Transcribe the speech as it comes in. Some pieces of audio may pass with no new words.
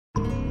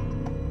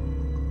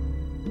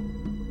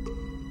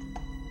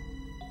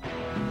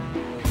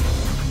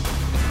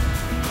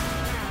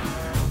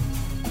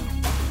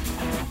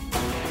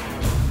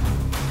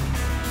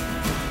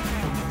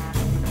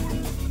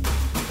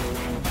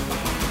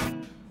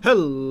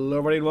Hello,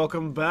 everybody, and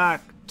welcome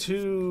back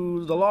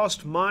to the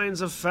Lost Mines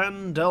of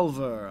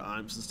Phandelver.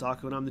 I'm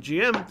Senstaku, and I'm the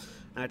GM.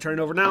 And I turn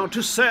it over now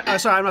to sorry,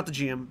 I'm not the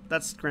GM.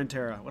 That's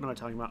Grantera. What am I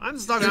talking about? I'm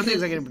Senstaku. I'm the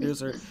executive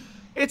producer.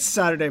 It's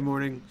Saturday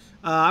morning.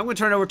 I'm going to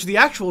turn it over to the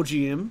actual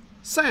GM,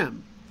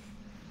 Sam.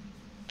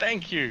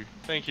 Thank you.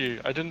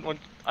 I didn't want.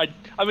 I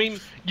mean,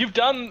 you've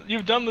done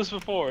this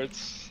before.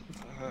 It's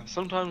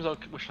sometimes I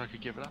wish I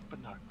could give it up, but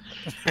no.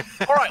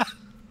 All right,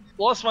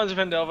 Lost Mines of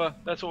Phandelver.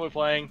 That's what we're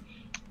playing.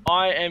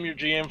 I am your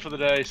GM for the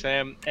day,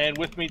 Sam, and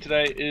with me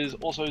today is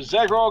also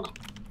Zaghrog.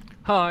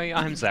 Hi,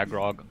 I'm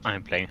Zaghrog.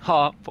 I'm playing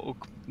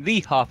the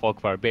Half-Orc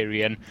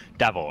Barbarian,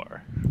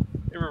 Davor.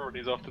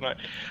 Everybody's off tonight.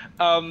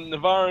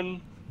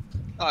 Navarran.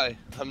 Hi,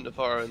 I'm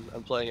Navarran.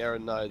 I'm playing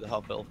Erin now, the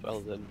half-elf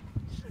Paladin.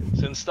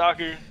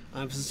 Senstaku.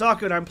 I'm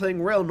Senstaku, and I'm playing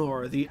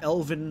Raelnor, the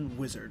Elven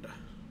Wizard.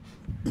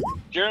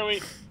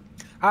 Jeremy.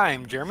 Hi,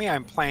 I'm Jeremy.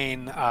 I'm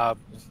playing,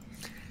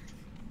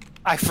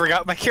 I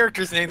forgot my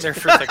character's name there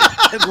for a second.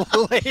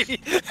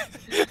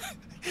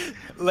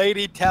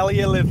 Lady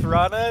Talea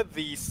Lithrana,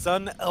 the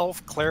Sun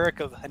Elf Cleric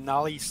of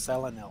Hanali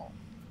Selenil.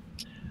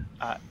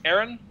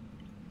 Erin.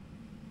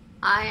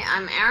 Hi,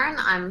 I'm Erin.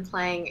 I'm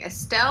playing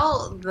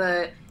Estelle,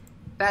 the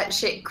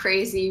batshit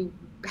crazy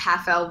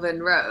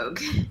half-elven rogue.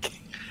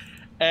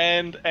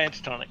 And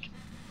Antitonic.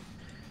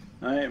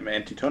 I'm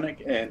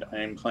Antitonic, and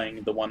I'm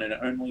playing the one and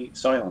only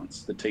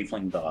Silence, the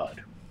Tiefling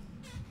Bard.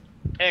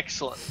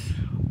 Excellent.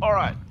 All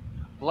right.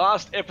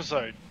 Last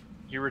episode,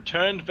 you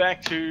returned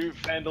back to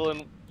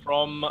Phandelver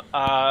from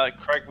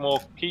Cragmore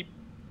Keep,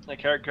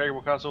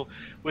 Cragmore Castle,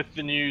 with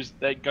the news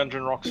that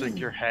Gundren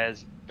Rockseeker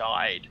has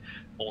died.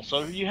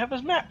 Also, you have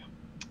his map.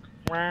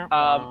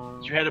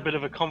 You had a bit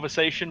of a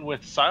conversation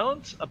with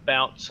Silence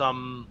about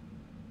some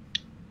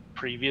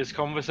previous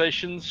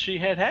conversations she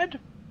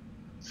had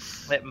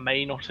that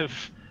may not have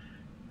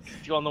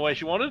gone the way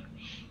she wanted.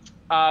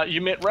 You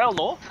met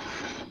Raelnor,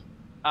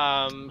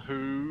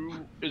 who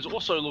is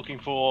also looking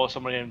for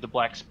somebody named the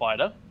Black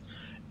Spider,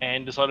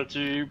 and decided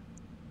to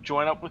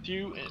join up with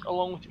you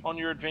on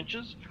your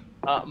adventures.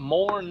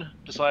 Morn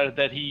decided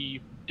that he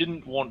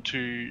didn't want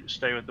to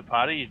stay with the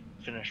party,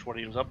 he finished what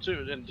he was up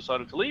to, and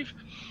decided to leave.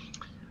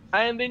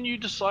 And then you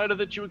decided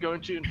that you were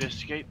going to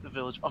investigate the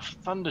village of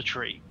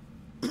Thundertree,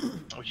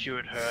 which you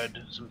had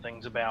heard some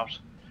things about,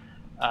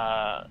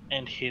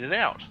 and headed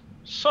out.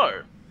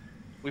 So,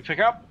 we pick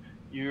up,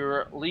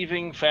 you're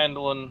leaving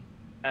Phandelver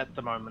at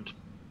the moment.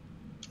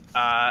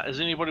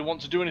 Does anybody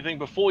want to do anything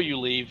before you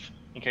leave,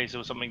 in case there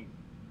was something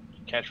you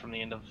catch from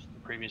the end of the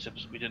previous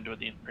episode we didn't do at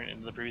the end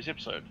of the previous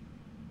episode?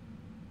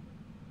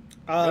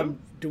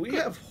 Do we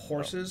have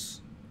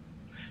horses?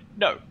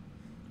 No.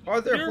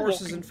 Are there You're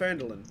horses walking. in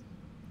Phandelver?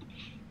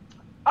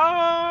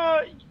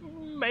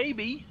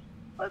 Maybe.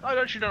 I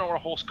actually don't know what a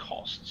horse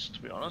costs, to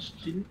be honest.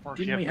 Or if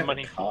you have the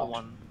money for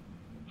one.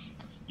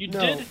 You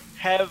did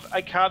have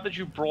a cart that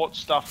you brought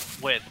stuff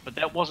with, but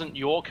that wasn't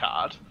your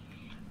cart.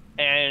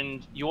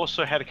 And you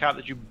also had a cart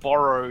that you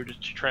borrowed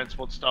to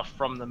transport stuff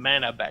from the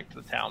manor back to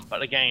the town,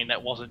 but again,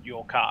 that wasn't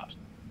your cart.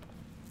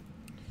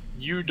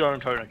 You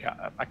don't own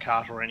a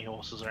cart or any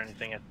horses or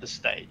anything at this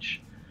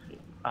stage.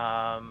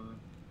 I'm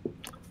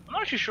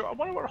not actually sure. I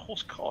wonder what a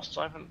horse costs.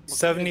 I haven't.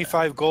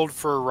 75 gold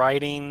for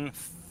riding,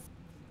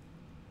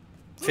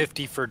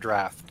 50 for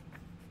draft.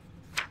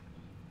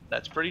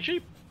 That's pretty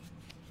cheap.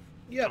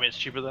 Yeah. I mean, it's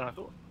cheaper than I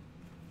thought.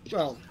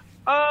 Well,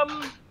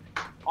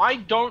 I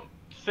don't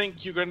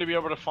think you're going to be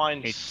able to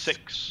find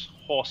 6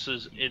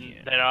 horses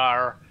that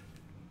are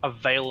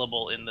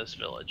available in this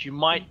village. You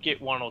might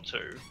get 1 or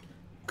 2.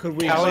 could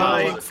we I'll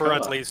buy... look for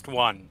at least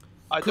one.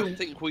 I don't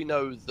think we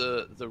know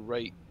the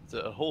rate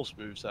that a horse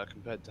moves at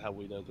compared to how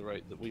we know the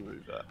rate that we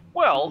move at.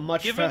 Well,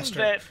 Much given faster.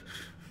 that,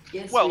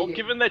 Yes, well, we do.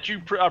 given that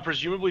you are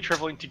presumably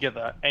traveling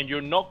together, and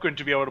you're not going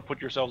to be able to put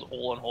yourselves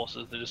all on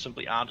horses, there just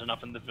simply aren't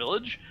enough in the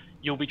village.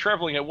 You'll be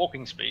traveling at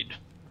walking speed.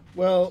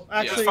 Well,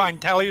 It's actually, fine.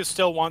 Talia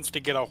still wants to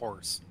get a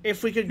horse,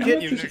 if we could No,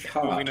 get... even Just a if she's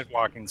cart. moving at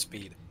walking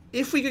speed.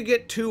 If we could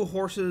get 2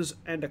 horses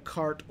and a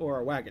cart or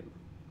a wagon.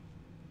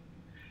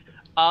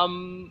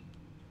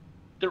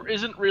 There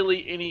isn't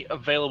really any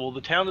available.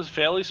 The town is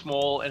fairly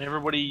small, and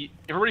everybody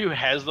who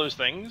has those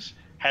things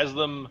has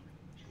them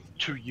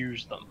to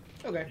use them.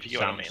 Okay. If you get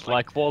what I mean. Sounds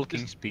like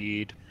walking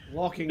speed.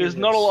 Walking There's it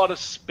not a is. lot of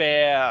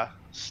spare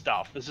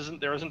stuff.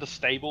 There isn't a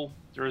stable.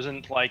 There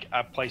isn't like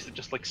a place that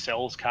just like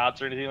sells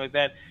carts or anything like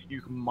that.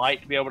 You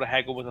might be able to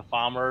haggle with a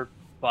farmer,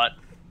 but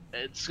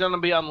it's going to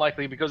be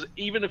unlikely because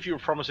even if you're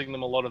promising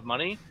them a lot of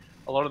money,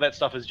 a lot of that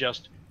stuff is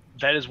just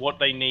that is what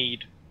they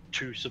need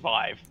to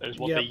survive. That is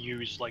what Yep. they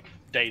use like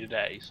day to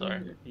day. So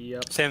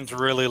Yep. Sam's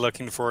really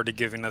looking forward to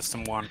giving us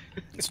some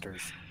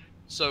monsters.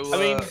 So, I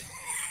mean,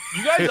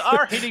 you guys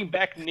are heading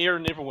back near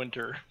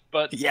Neverwinter,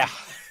 but Yeah.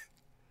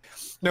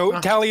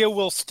 No, Talia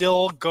will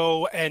still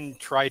go and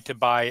try to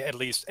buy at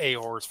least a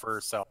horse for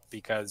herself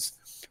because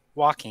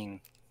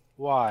walking,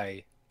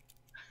 why?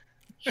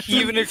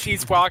 Even if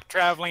she's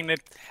traveling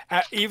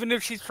at, even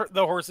if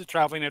the horse is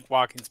traveling at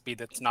walking speed,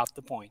 that's not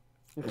the point.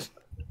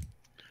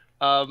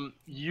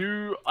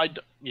 you're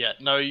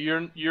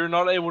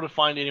not able to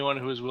find anyone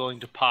who is willing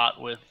to part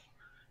with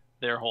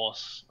their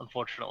horse.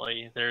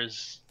 Unfortunately,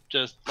 there's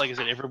just like I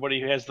said,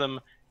 everybody who has them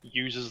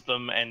uses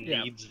them and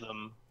needs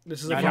them.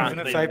 This is Not a even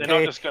if they're I not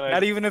pay. just gonna-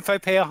 Not even if I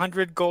pay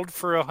 100 gold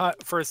for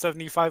a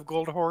 75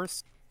 gold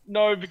horse.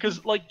 No,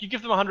 because like you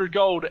give them 100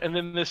 gold and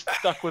then they're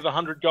stuck with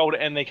 100 gold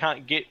and they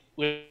can't get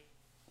where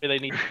they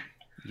need.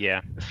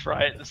 Yeah.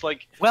 Right? It's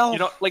like, Well, you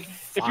know, like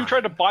if you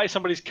try to buy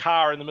somebody's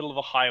car in the middle of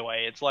a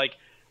highway, it's like,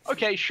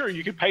 okay, sure,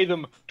 you could pay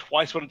them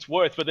twice what it's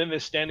worth, but then they're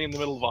standing in the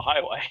middle of a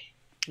highway.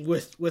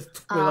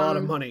 with a lot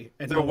of money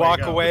and So no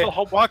way to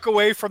go. walk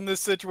away from this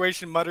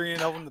situation, muttering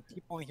and Elven. The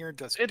people in here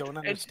just don't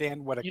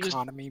understand what you just-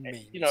 economy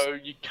means. You know,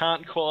 you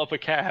can't call up a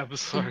cab,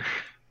 so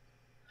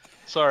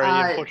sorry.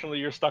 Unfortunately,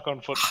 you're stuck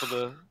on foot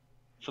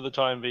for the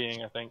time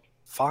being. I think.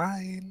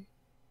 Fine.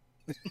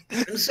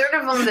 I'm sort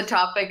of on the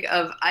topic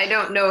of I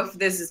don't know if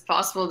this is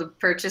possible to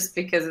purchase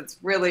because it's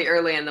really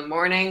early in the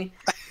morning,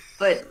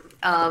 but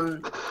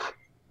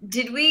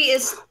did we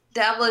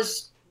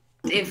establish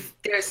if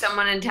there's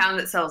someone in town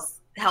that sells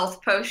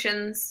health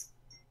potions?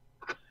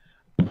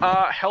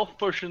 Health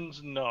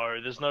potions,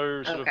 no. There's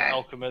no sort of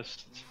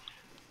alchemist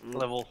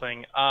level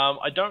thing.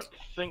 I don't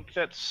think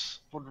that's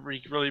would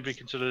really be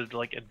considered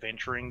like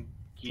adventuring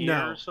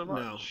gear so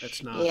much. No,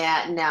 it's not.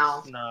 Yeah,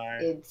 no.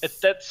 No,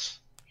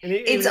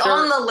 It's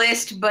on the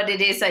list, but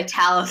it is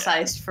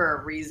italicized for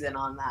a reason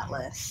on that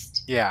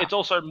list. Yeah. It's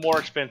also more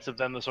expensive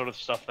than the sort of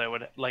stuff they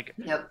would like.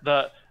 Yep.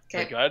 The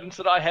guidance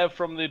that I have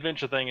from the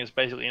adventure thing is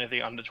basically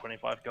anything under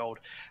 25 gold.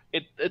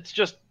 It's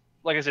just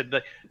like I said,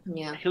 the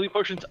healing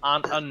potions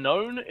aren't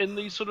unknown in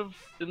these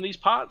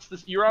parts.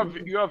 You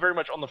are very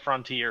much on the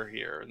frontier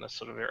here in this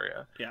sort of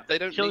area. Yeah, they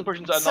don't. Healing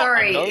potions are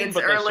Sorry, not unknown, it's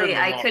but they're early. certainly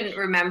I not. couldn't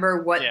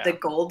remember what the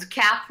gold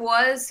cap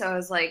was, so I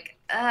was like,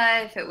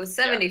 if it was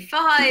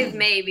 75,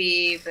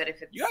 maybe. But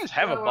if it's you guys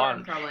have a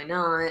bunch, probably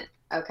not.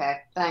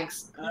 Okay,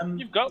 thanks.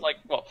 You've got like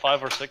what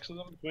 5 or 6 of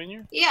them between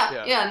you.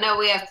 Yeah. No,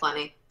 we have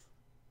plenty.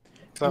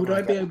 Would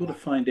I be able to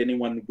find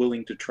anyone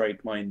willing to trade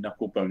my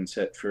knucklebone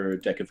set for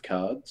a deck of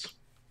cards?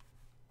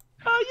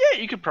 Yeah,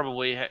 you could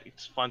probably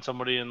find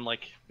somebody in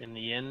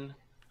the inn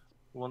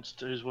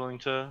who's willing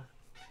to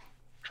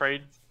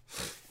trade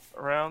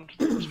around,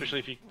 especially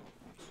if you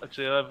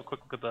actually have a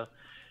quick look at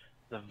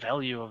the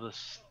value of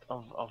this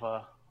of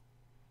a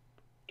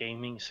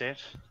gaming set.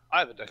 I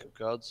have a deck of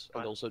cards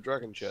and also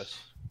dragon chess.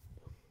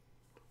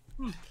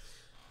 I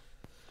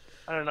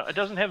don't know. It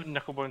doesn't have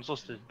knucklebones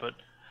listed, but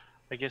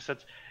I guess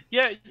that's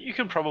you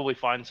can probably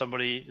find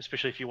somebody,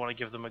 especially if you want to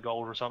give them a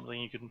gold or something.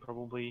 You can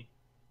probably,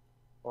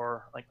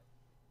 or like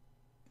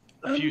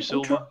a few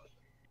silver.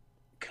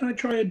 Can I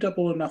try a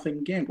double or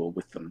nothing gamble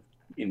with them,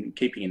 in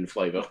keeping in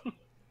flavour?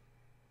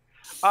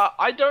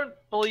 I don't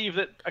believe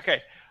that.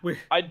 Okay,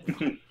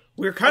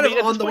 We're kind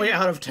of on the way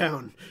out of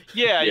town.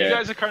 Yeah, you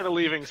guys are kind of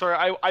leaving.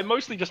 Sorry, I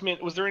mostly just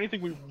meant, was there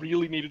anything we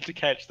really needed to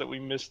catch that we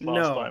missed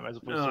last time, as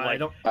opposed to I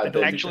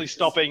don't actually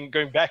stopping,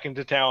 going back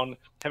into town,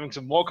 having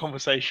some more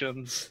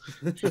conversations?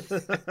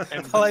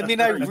 Well, I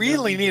mean, I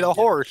really need a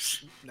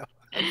horse. No.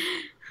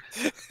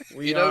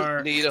 You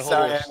don't need a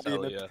horse,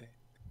 Talea.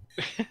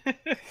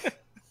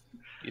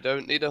 You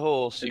don't need a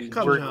horse. You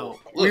can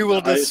we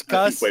will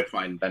discuss. I think we're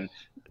fine then.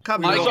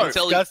 We will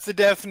discuss the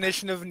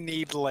definition of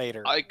need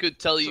later. I could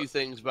tell you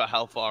things about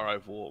how far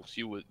I've walked.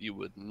 You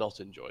would not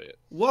enjoy it.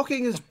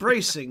 Walking is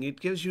bracing. It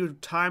gives you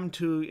time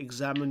to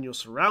examine your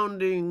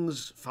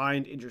surroundings,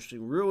 find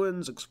interesting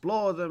ruins,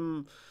 explore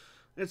them.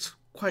 It's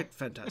quite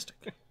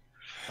fantastic.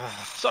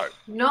 So,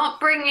 not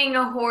bringing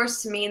a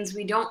horse means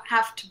we don't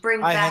have to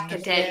bring back a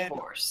dead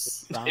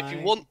horse.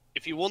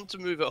 If you want to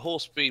move at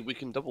horse speed, we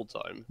can double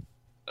time.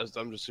 As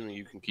I'm assuming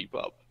you can keep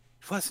up.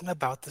 It wasn't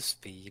about the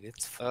speed.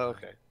 It's fine. Oh,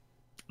 okay.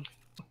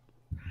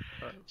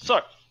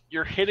 So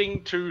you're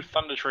heading to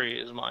Thunder Tree,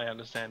 is my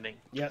understanding.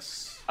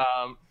 Yes.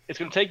 It's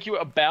going to take you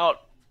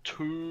about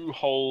 2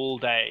 whole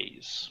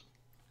days.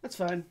 That's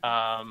fine.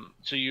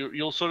 So you're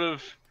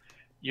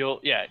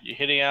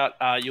heading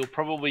out. You'll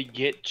probably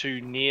get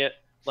to near,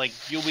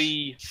 you'll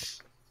be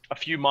a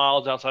few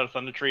miles outside of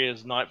Thunder Tree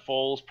as night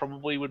falls.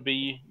 Probably would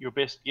be your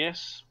best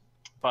guess,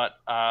 but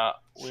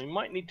we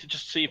might need to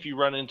just see if you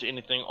run into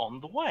anything on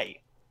the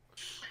way.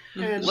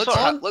 And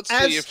let's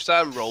see if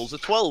Sam rolls a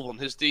 12 on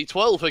his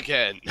D12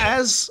 again.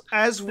 As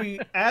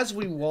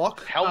we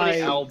walk, how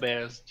many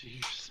owlbears do you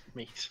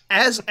meet?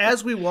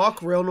 As we walk,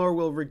 Raelnor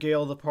will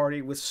regale the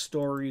party with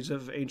stories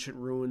of ancient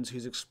ruins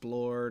he's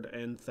explored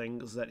and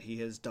things that he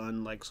has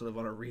done, sort of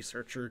on a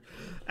researcher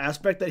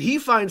aspect that he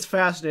finds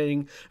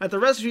fascinating, that the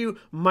rest of you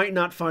might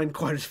not find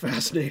quite as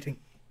fascinating.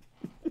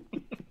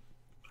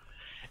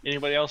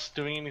 Anybody else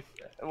doing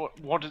anything?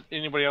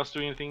 Anybody else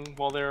doing anything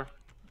while they're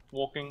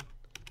walking?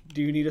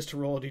 Do you need us to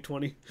roll a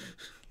d20?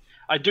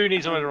 I do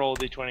need someone to roll a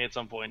d20 at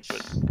some point,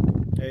 but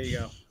there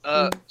you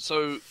go.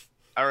 So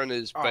Erin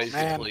is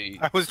basically.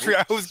 Man.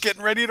 I was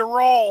getting ready to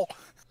roll.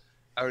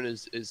 Erin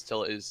is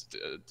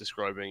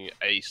describing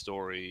a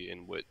story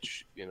in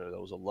which there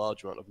was a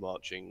large amount of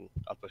marching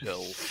up a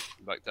hill,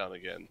 and back down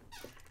again,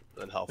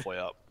 then halfway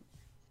up.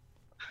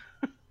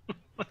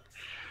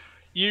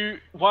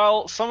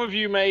 while some of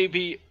you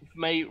may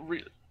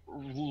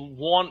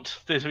want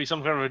there to be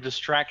some kind of a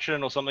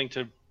distraction or something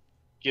to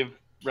give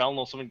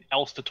Raelnor something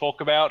else to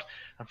talk about,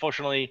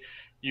 unfortunately,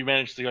 you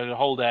managed to go the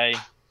whole day,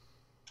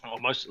 or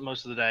most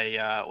of the day,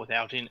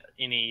 without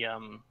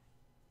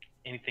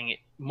anything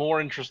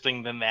more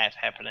interesting than that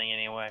happening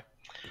anyway.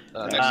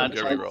 Next time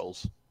Jeremy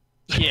rolls.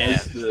 Yeah,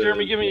 As the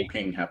Jeremy, give me.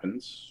 walking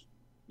happens,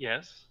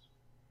 Yes.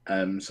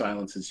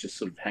 Silence is just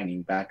sort of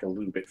hanging back a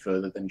little bit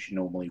further than she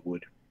normally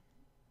would.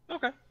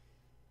 Okay.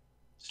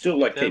 Still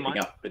like Never keeping mind.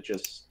 up, but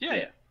just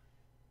Yeah.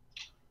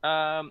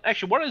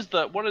 Actually, what is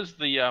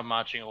the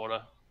marching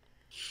order?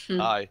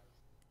 Aye.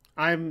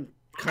 I'm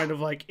kind of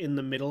like in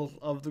the middle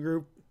of the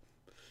group.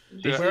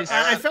 This Where is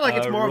I feel like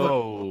it's more of a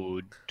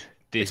road.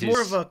 it's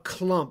more of a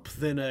clump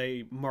than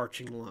a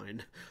marching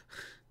line.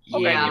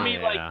 Okay,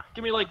 Yeah.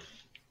 give me like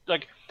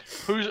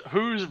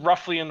who's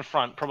roughly in the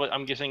front? Probably,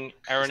 I'm guessing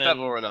Erin It's and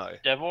Davor and I.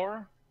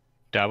 Davor,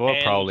 Davor,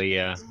 and- probably,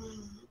 yeah.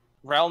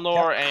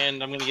 Raelnor,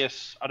 and I'm gonna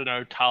guess, I don't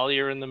know,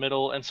 Talea in the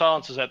middle, and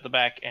Silence is at the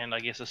back, and I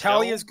guess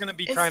Estelle. Talia's going to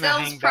be trying to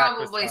Estelle's hang back.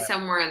 probably with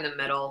somewhere in the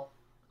middle.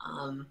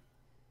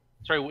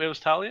 Sorry, where was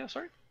Talea?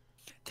 Sorry.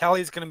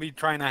 Talia's going to be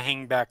trying to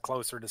hang back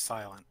closer to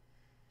Silent.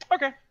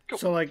 Okay, cool.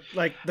 So like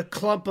the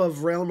clump of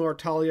Raelnor,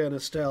 Talea, and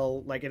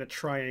Estelle, like in a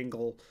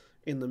triangle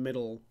in the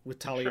middle with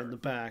Talea Sure. in the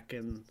back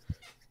and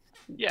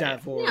Yeah.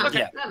 Davor. Yeah,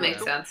 Okay. that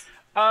makes sense.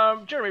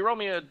 Jeremy, roll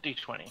me a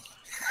d20.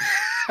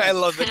 I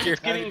love that you're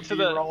Getting having to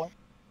the- rolling.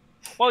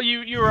 Well,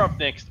 you're up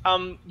next.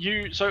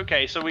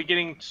 So we're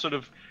getting sort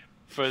of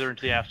further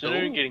into the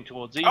afternoon, Ooh. getting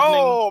towards evening.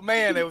 Oh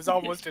man, it was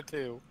almost a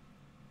 2.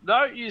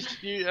 No,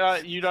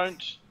 you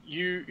don't.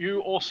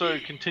 You also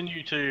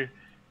continue to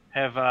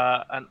have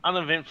an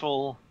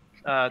uneventful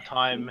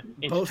time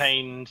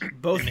entertained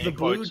Both in the air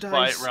blue quotes by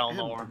dice and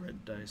Raelnor. the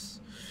red dice.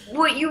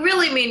 What you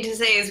really mean to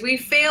say is we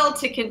failed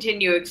to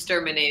continue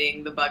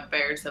exterminating the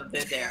bugbears of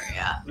this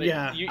area.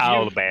 Yeah.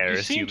 Owlbears,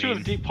 You seem you to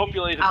have mean.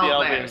 depopulated the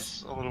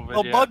Owlbears. Owlbears a little bit.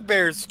 Well, yeah.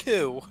 bugbears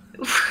too.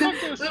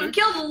 We've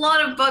killed a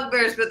lot of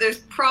bugbears, but there's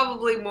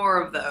probably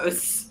more of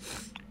those.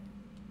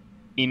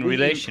 In We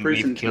relation,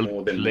 we've imprisoned more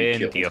killed than we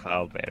plenty killed.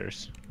 of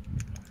owlbears.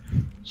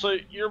 So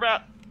you're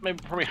about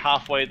probably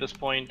halfway at this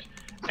point,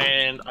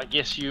 and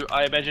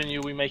I imagine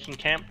you'll be making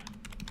camp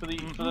for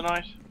the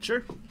night.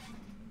 Sure.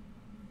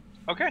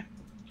 Okay,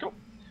 cool.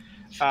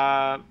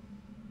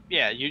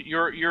 Yeah,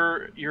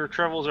 your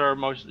travels are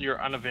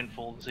you're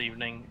uneventful this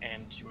evening,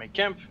 and you make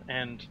camp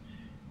and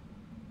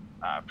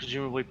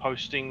presumably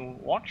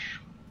posting watch.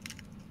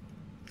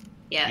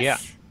 Yes. Yeah.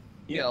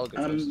 Yeah, I'll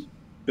go first.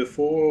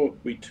 Before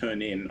we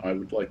turn in, I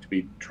would like to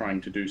be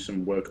trying to do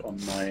some work on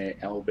my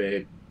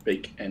owlbear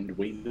beak and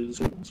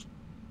weavers.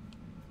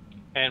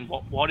 And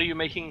what are you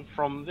making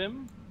from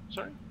them?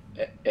 Sorry.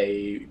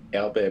 A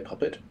owlbear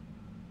puppet.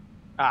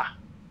 Ah,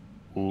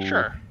 Ooh.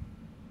 sure.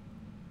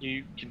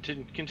 You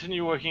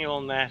continue working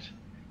on that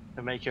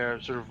and make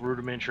a sort of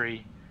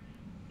rudimentary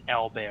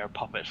owlbear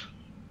puppet.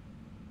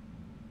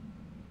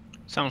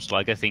 Sounds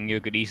like a thing you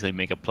could easily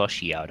make a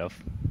plushie out of.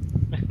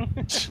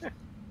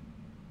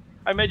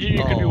 I imagine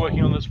you could be Oh.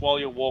 working on this while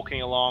you're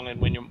walking along and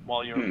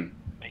while you're Hmm.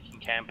 making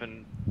camp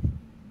and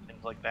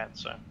things like that.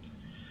 So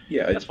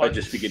Yeah, That's I fine.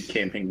 just figured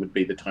camping would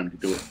be the time to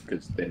do it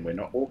because then we're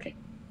not walking.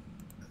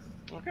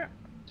 okay,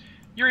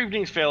 your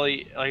evening's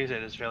fairly, like I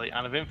said, is fairly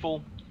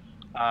uneventful.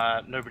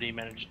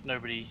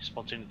 Nobody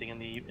spots anything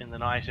in the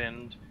night,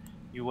 and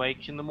you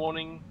wake in the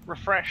morning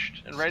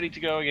refreshed and ready to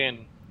go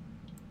again.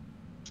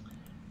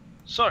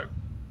 So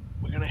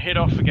we're gonna head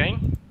off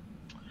again.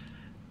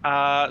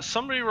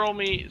 Somebody roll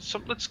me.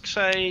 Let's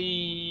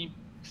say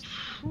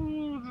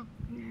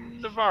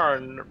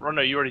Navarran. Oh,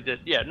 no, you already did.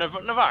 Yeah,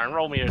 Navarran,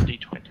 roll me a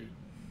d20.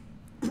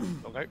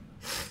 Okay.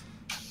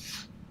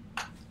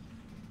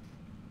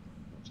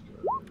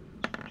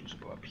 Let's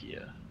go up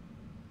here.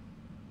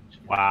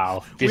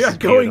 Wow, this We are is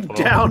going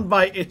beautiful. down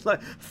by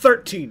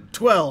 13,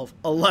 12,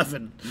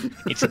 11.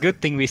 It's a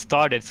good thing we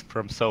started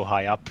from so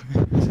high up.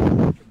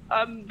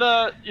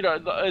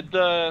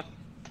 The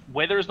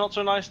weather is not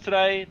so nice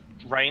today. It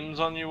rains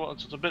on you.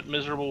 It's a bit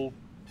miserable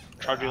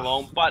trudging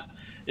along, but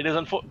it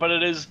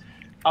is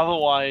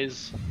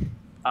otherwise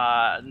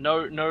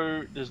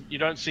you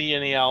don't see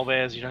any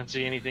owlbears, you don't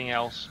see anything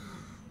else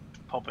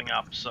popping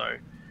up, so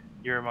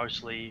you're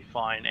mostly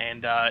fine.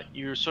 And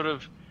you're sort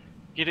of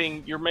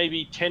you're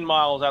maybe 10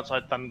 miles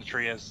outside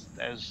Thundertree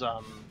as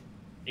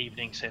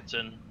evening sets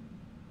in,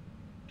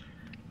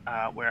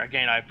 where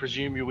again I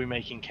presume you'll be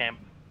making camp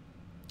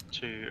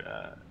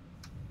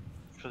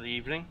for the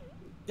evening.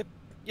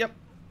 Yep.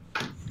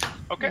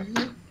 Okay.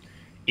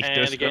 If And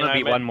there's again, gonna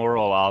be one more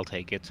roll, I'll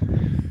take it.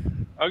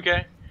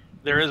 Okay,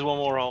 there is one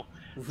more roll.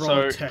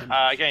 Roll So 10.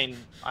 again,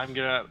 I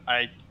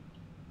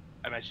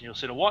imagine you'll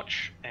set a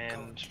watch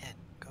and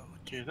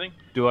do your thing.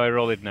 Do I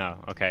roll it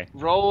now? Okay.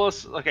 Roll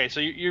us. Okay, so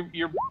you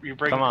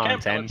break Come up on,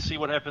 camp. 10. Let's see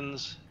what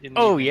happens.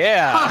 Oh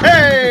yeah!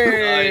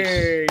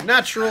 Hey!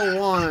 Natural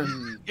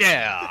 1.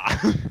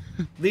 Yeah!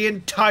 The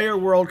entire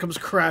world comes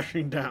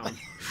crashing down.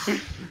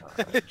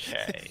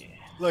 Okay.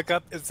 Look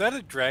up. Is that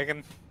a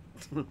dragon?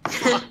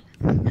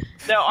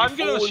 Now I'm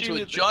going to Fall assume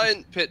into a that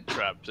giant pit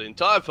trap. The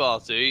entire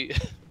party.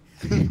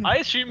 I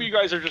assume you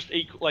guys are just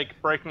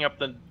breaking up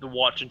the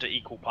watch into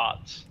equal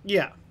parts.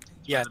 Yeah.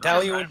 Yeah,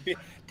 Talea would be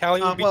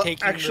well,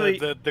 taking actually-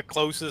 the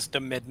closest to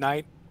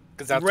midnight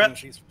because that's Re- when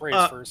she sprays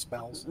first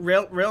spells.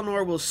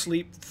 Raelnor will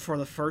sleep for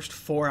the first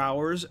 4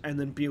 hours and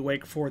then be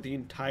awake for the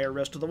entire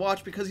rest of the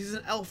watch because he's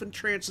an elf and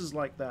trances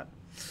like that.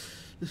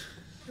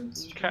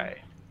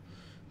 Okay.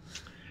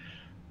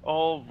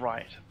 All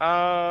right.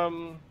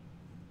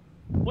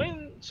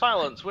 When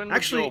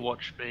Actually- would your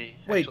watch be?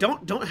 Wait, actually?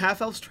 don't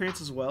half elves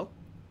trance as well?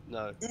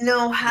 No.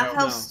 No, half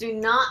elves do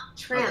not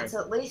trance,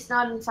 Okay. at least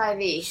not in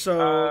 5e. So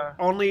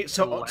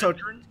The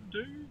lanterns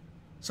do?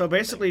 so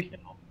basically I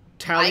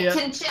Talea.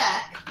 can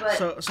check,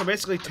 but So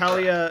basically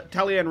Talea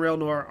and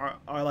Raelnor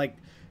are like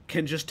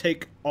can just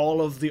take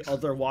all of the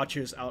other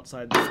watches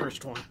outside the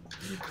first one.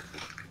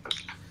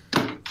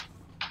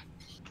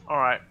 All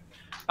right.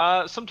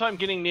 Sometime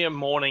getting near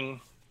morning,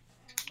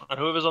 and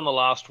whoever's on the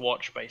last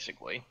watch,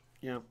 basically.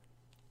 Yeah.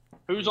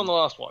 Who's on the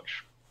last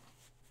watch?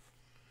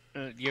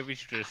 Yeah, we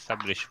should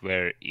establish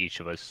where each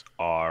of us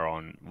are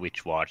on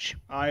which watch.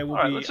 I will All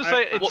right, be. let's just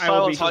say it's I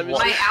will be- silent time is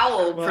my it?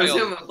 owl, Well,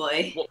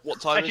 presumably. What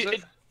time is Actually,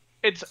 it?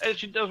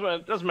 It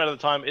doesn't matter the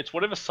time. It's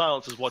whatever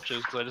Silence's watch is,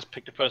 because I just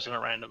picked a person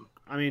at random.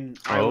 I mean,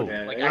 Oh.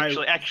 Like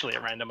I- actually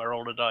at random, I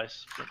rolled a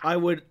dice. I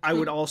would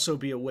also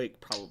be awake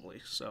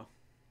probably. So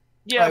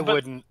Yeah, I but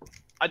wouldn't.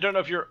 I don't know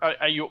if you're.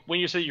 Are you when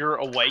you say you're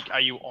awake?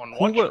 Are you on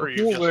watch or are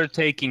you Who just were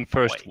taking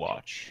first awake?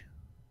 watch?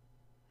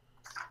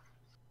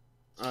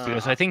 uh,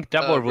 Because I think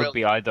Davor would Rael-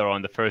 be either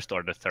on the first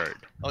or the third.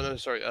 Oh no,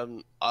 sorry.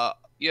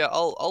 Yeah,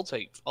 I'll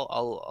take.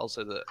 I'll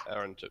say that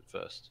Aaron took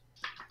first.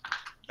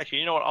 Actually,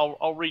 you know what?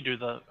 I'll redo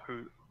the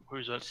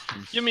who's it.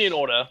 Give me an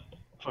order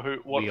for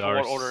what We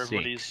are order six.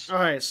 everybody's. all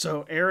right.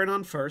 So Erin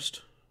on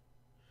first.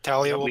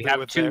 Talea So will we be have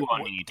with two Aaron.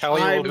 on each.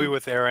 Talea will be I'm-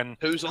 with Erin.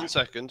 Who's on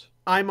second?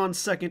 I'm on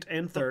second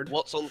and third.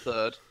 What's on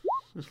third?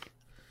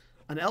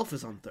 An elf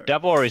is on third.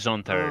 Davor is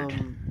on third.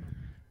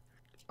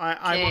 I'm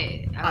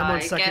I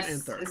on second guess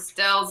and third.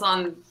 Estelle's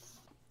on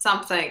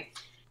something.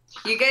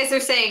 You guys are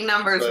saying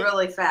numbers But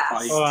really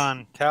fast. Hold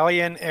on.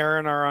 Talea and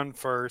Erin are on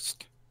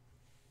first.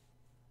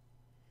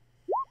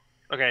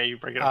 Okay, you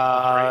break it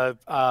up.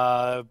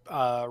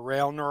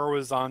 Raelnor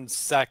was on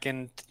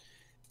second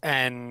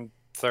and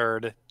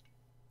third.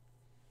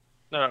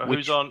 No, Which-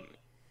 who's on?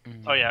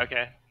 Oh yeah,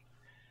 okay.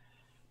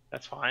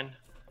 That's fine.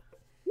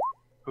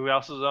 Who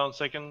else is on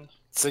second?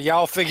 So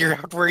y'all figure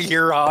out where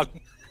you're on.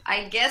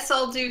 I guess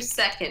I'll do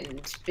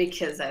second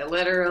because I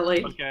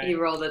literally Okay.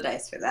 you rolled a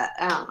dice for that.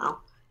 I don't know.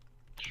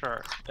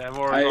 Sure.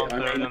 Davor I- is on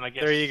I third, mean- and I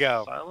guess There you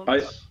go.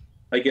 Silence?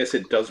 I guess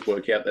it does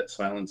work out that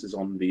Silence is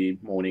on the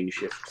morning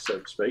shift, so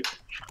to speak.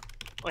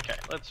 Okay,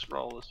 let's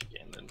roll this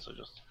again then.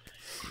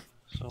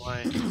 So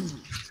I.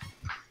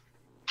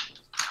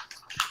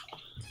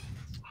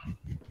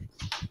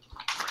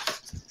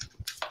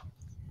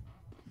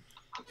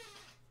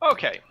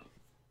 Okay.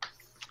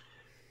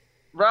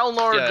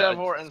 Raelnor, Yeah.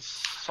 Davor, and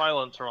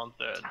Silence are on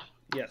third.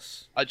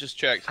 Yes. I just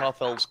checked.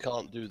 Half elves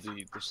can't do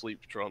the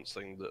sleep trance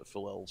thing that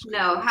full elves can.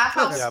 No, do. half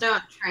elves Yep.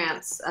 don't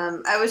trance.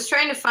 I was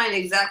trying to find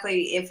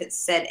exactly if it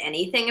said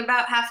anything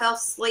about half elf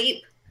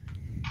sleep.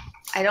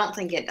 I don't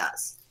think it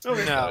does.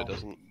 Okay. No, No. it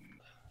doesn't.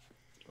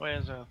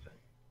 Where's our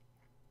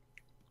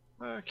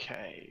thing?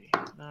 Okay.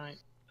 Night.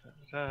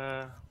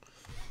 But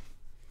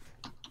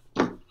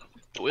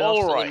we are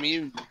still Alright.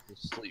 immune to the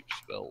sleep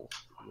spell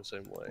in the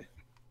same way,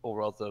 or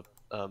rather,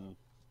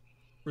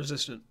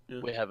 Resistant. Yeah.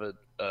 we have a.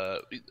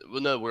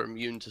 Well, no, we're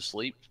immune to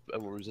sleep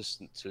and we're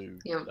resistant to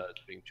Yeah.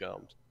 being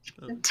charmed.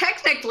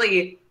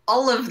 Technically,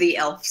 all of the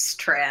elves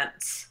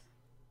trance.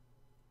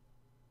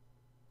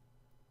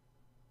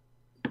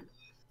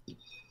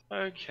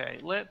 Okay,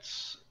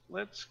 let's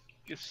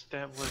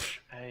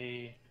establish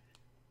a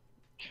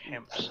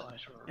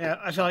campsite. Or Yeah,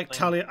 I feel like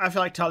something.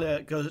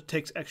 Talia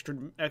takes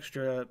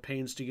extra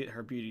pains to get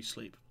her beauty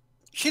sleep.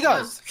 She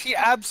does. She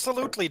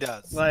absolutely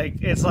does.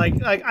 Like it's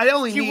like I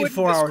only She need wouldn't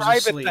 4 hours of describe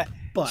it sleep, that-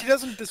 but She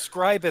doesn't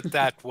describe it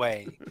that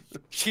way.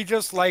 She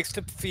just likes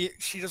to feel.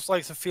 She just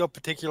likes to feel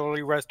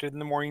particularly rested in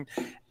the morning,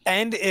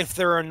 and if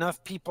there are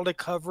enough people to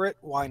cover it,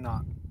 why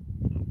not?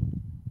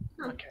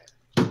 Okay.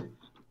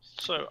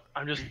 So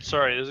I'm just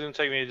sorry. This is going to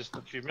take me just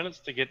a few minutes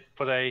to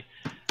I'm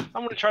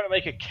going to try to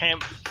make a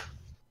camp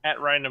at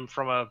random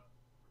out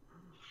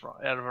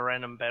of a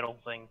random battle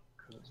thing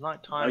because it's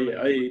nighttime.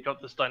 and we've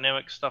got this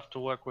dynamic stuff to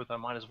work with. I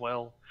might as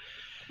well.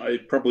 I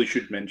probably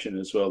should mention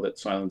as well that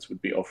Silence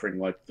would be offering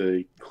like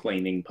the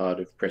cleaning part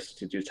of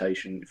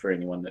prestidigitation for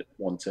anyone that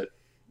wants it.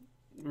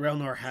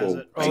 Raelnor has For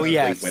it. Oh, basically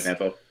yes.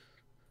 whenever.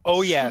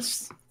 Oh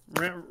yes,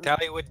 Ra-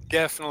 Tallie would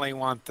definitely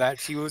want that.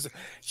 She was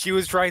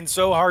trying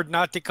so hard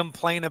not to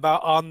complain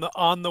about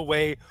on the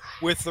way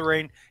with the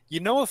rain.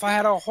 You know, if I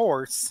had a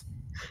horse,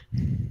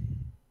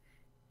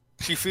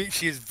 she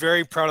is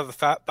very proud of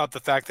about the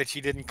fact that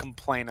she didn't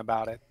complain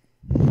about it.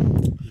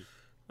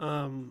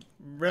 So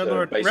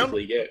Raelnor,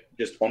 basically, yeah,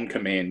 just on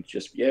command,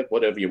 just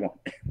whatever you want.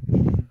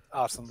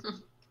 Awesome.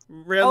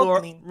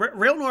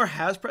 Raelnor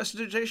has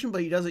prestidigitation,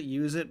 but he doesn't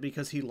use it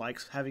because he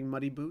likes having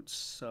muddy boots.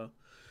 So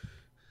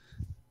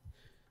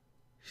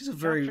he's a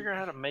very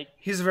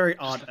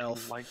odd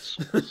elf. Light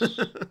source.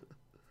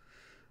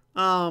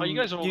 Oh, you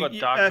guys have all got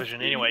dark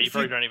vision anyway. You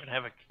probably don't even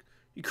have a.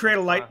 You create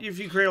a light. If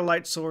you create a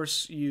light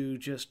source, you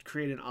just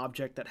create an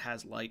object that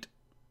has light.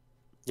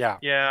 Yeah.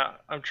 Yeah,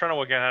 I'm trying to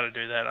work out how to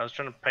do that. I was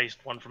trying to paste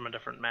one from a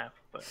different map,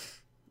 but.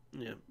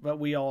 Yeah, but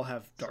we all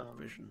have dark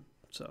vision,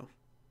 so.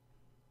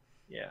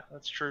 Yeah,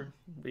 that's true.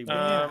 We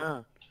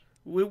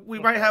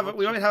might have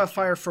a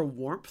fire for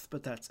warmth,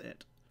 but that's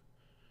it.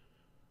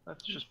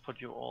 Let's just put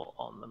you all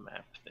on the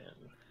map then.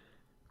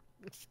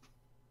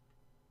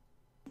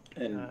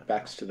 And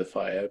backs to the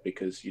fire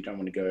because you don't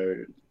want to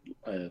go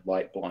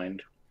light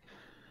blind.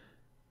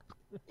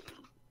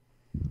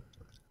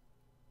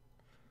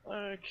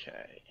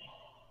 Okay.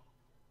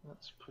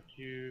 Let's put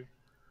you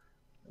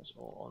guys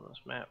all on this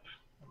map.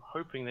 I'm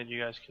hoping that you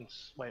guys can...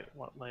 Wait,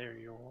 what layer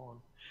you're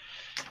on?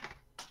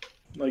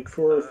 Like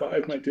 4 or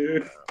 5, my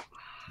dude.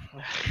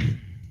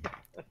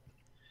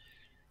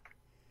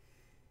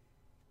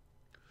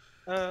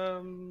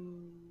 That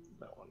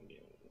one again.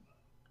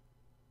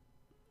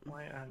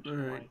 Why aren't you...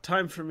 Alright,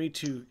 time for me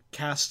to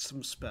cast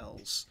some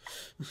spells.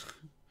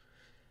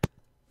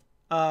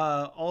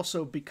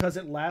 Also, because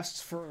it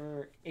lasts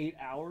for 8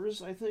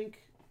 hours, I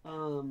think,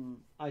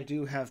 I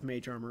do have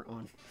mage armor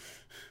on.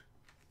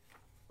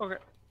 Okay.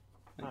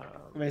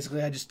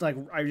 Basically, I just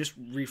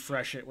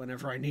refresh it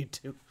whenever I need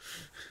to.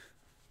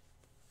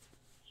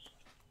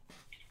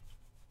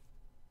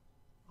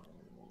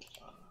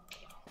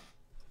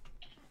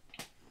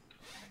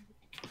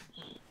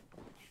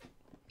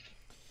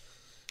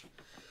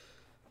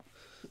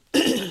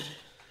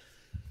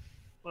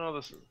 Well,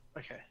 this is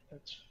okay.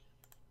 That's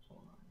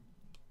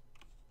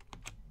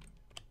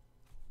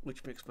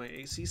which makes my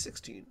AC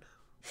 16.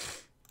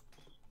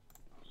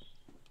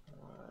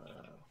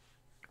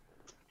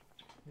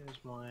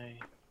 Here's my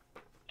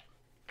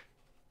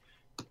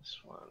this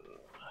one.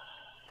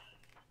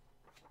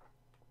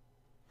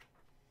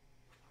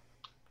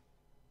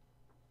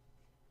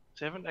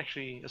 So I haven't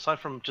actually, aside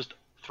from just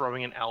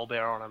throwing an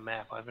owlbear on a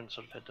map, I haven't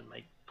sort of had to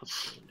put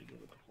them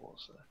together before.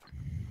 So.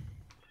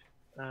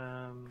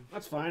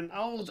 That's fine.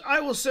 I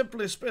will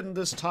simply spend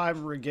this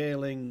time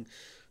regaling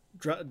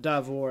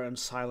Davor and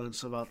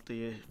Silence about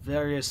the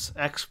various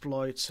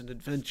exploits and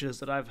adventures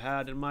that I've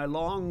had in my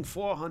long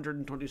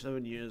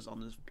 427 years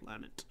on this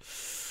planet.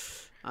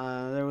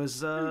 There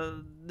was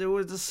a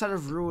set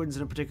of ruins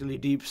in a particularly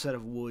deep set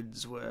of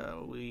woods where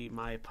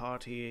my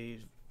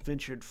party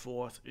ventured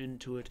forth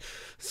into it.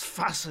 It's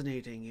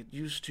fascinating. It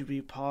used to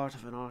be part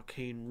of an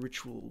arcane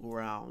ritual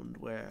ground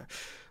where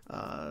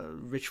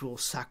ritual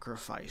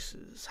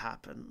sacrifices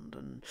happened,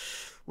 and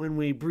when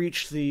we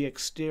breached the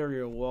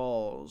exterior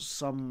walls,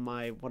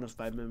 one of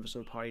my members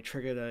of the party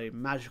triggered a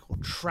magical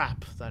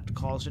trap that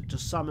caused it to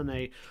summon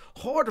a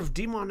horde of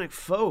demonic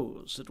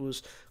foes. It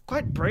was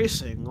quite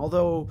bracing,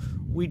 although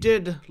we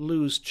did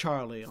lose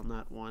Charlie on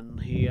that one.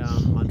 He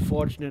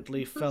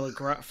unfortunately fell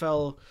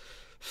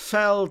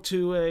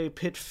to a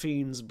pit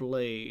fiend's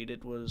blade.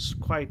 It was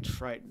quite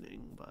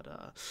frightening, but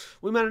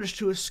we managed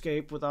to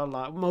escape with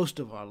most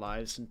of our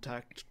lives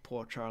intact.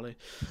 Poor Charlie.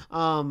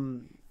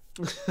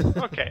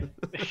 Okay.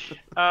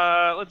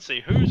 Let's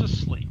see. Who's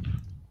asleep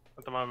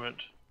at the moment?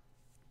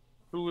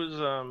 Who was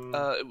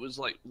It was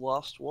like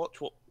last watch.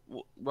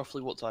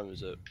 Roughly what time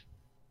is it?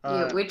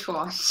 Yeah, which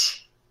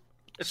watch?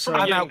 It's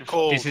I'm out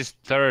cold. This is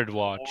third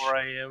watch. 4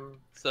 a.m.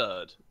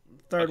 Third.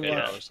 Third Okay,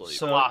 watch. no, asleep.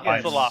 So, the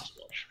last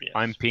watch. Yes.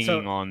 I'm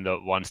pinging on the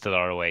ones that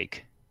are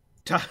awake.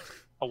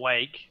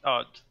 Awake.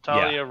 Oh,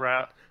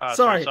 Talea,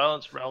 Sorry.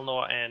 Silence,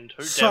 Raelnor, and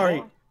who?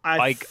 Sorry.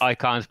 Davor? I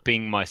can't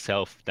ping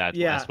myself that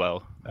as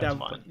well. That's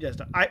fine. Yes,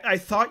 I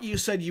thought you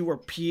said you were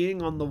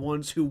peeing on the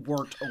ones who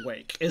weren't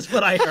awake, is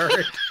what I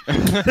heard.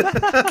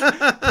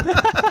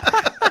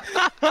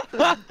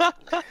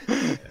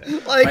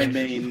 I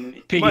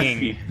mean, Pinging.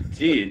 if you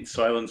did,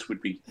 Silence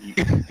would be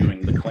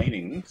doing the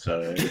cleaning,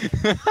 so...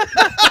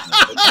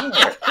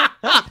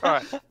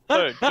 Alright, so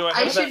do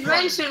I should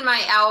mention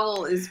my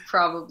owl is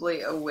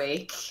probably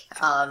awake,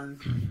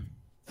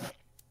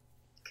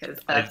 because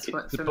that's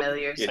what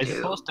familiars I do.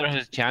 suppose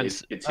there's a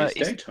chance. It's his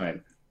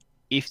daytime.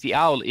 If the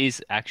owl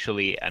is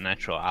actually a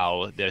natural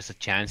owl, there's a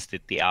chance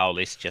that the owl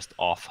is just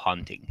off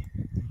hunting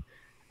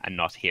and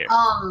not here.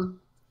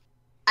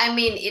 I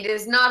mean, it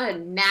is not a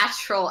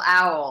natural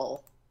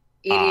owl.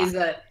 It is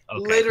a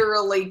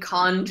literally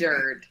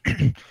conjured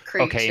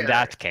creature. Okay, in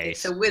that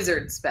case. It's a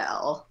wizard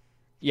spell.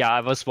 Yeah,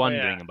 I was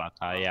wondering about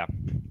that, yeah.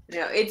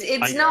 No,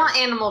 it's not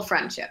animal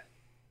friendship.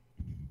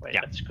 Wait,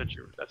 Yeah. that's good.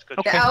 That's good.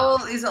 The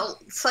owl is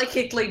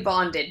psychically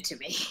bonded to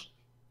me.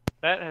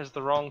 That has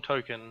the wrong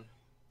token.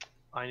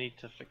 I need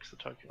to fix the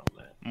token on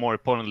that. More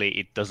importantly,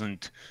 it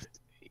doesn't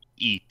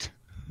eat.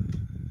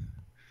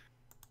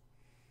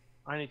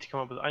 I need to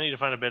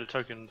find a better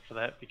token for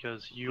that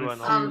because you are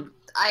not.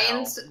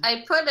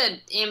 I put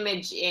an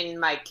image in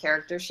my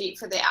character sheet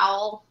for the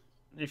owl.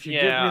 If you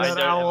give me that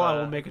owl, I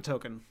will make a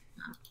token.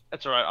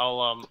 That's alright.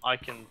 I'll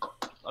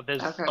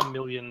There's Okay. a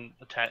million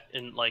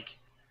in like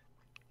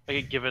I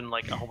get given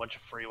like a whole bunch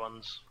of free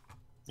ones.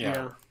 Yeah.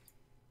 No,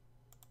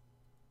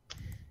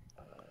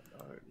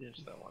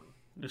 there's that one.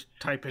 Just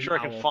type in Sure,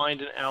 I owl. can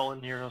find an owl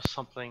in here or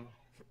something.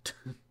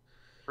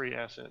 Free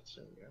assets.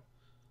 There we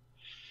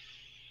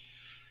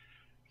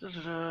go.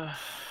 Da-da-da.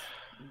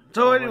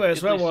 So, Oh, anyways,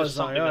 at where least there's was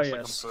I? something Oh, that's like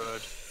a yes.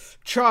 bird.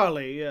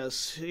 Charlie,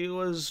 yes. He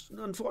was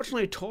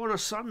unfortunately torn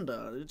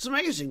asunder. It's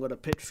amazing what a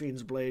pit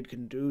fiend's blade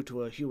can do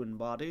to a human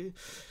body.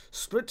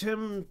 Split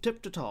him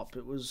tip to top.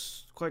 It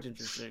was quite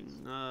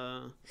interesting.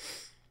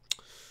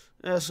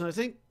 Yes, and I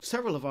think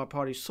several of our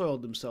party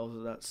soiled themselves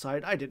at that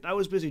site. I didn't. I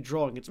was busy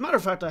drawing. As a matter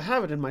of fact, I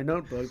have it in my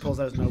notebook. He pulls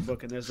out his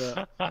notebook, and there's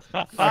a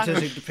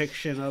artistic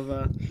depiction of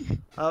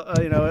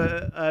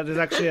there's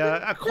actually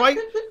a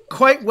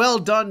quite well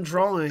done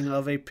drawing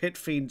of a pit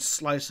fiend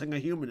slicing a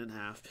human in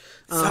half.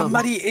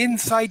 Somebody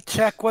insight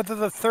check whether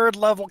the 3rd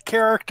level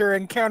character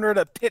encountered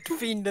a pit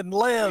fiend and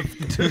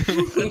lived.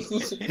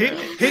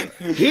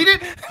 He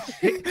did.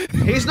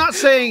 He's not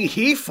saying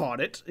he fought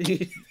it.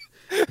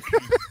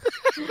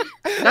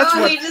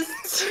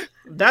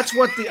 That's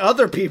what the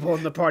other people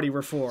in the party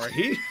were for.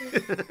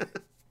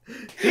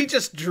 He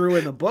just drew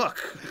in the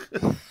book.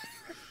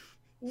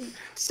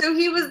 So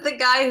he was the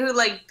guy who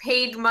like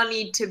paid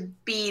money to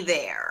be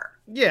there.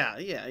 Yeah.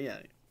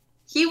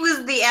 He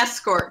was the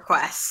escort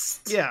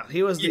quest. Yeah,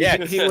 he was the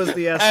Yes. he was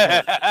the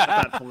escort at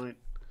that point.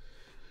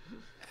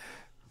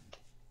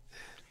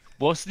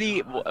 What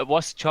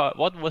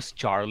was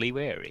Charlie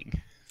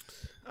wearing?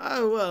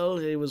 Oh, well,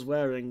 he was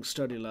wearing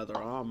sturdy leather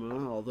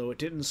armor, although it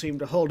didn't seem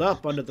to hold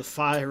up under the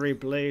fiery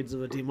blades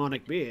of a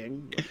demonic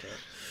being.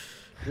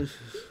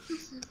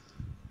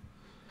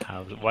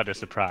 But, What a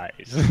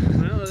surprise.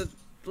 well, it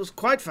was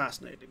quite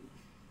fascinating.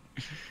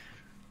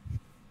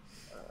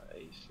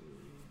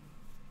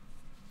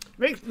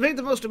 Made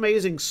the most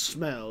amazing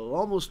smell,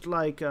 almost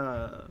like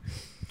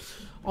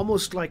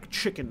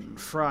chicken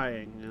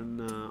frying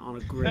and on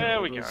a grill.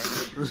 There we go.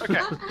 Okay,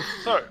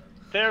 so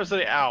there's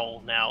the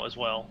owl now as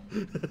well.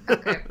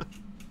 Okay.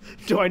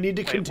 Do I need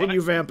to Wait, continue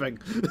what? vamping?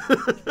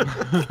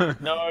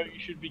 No, you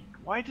should be.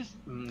 Why does?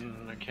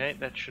 Okay,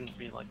 that shouldn't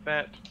be like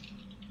that.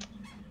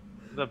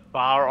 The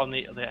bar on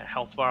the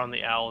health bar on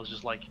the owl is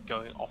just like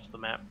going off the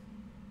map.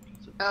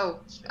 Oh,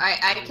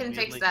 I can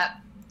fix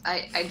that.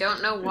 I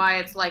don't know why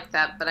it's like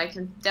that, but I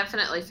can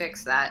definitely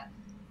fix that.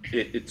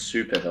 It's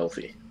super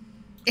healthy.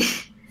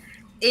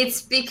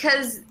 It's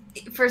because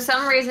for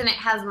some reason it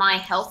has my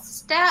health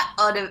stat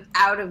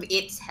out of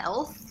its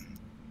health.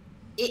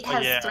 It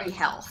has yeah. 3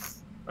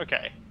 health.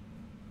 Okay,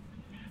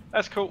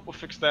 that's cool. We'll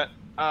fix that.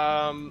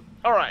 All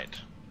right.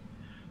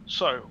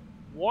 So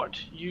what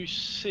you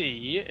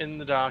see in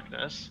the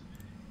darkness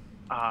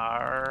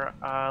are.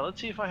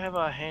 Let's see if I have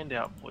a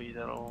handout for you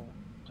that'll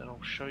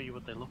show you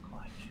what they look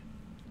like.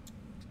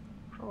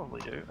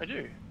 Probably do. I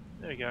do.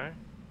 There we go.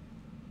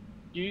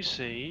 You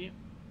see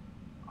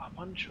a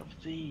bunch of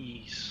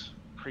these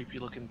creepy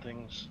looking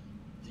things.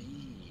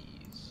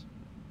 These.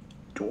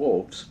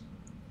 Dwarves.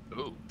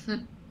 Ooh.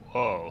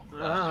 Whoa. What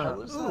the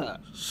hell is that?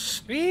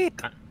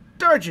 Sweet.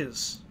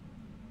 Sturges.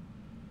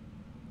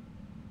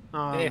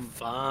 They're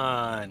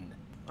fun.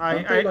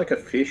 Aren't they like a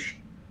fish?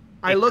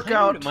 I look Kinda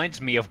out.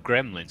 Reminds me of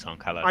Gremlins on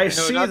Caladan. I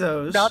see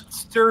those. Not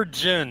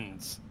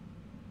sturgeons.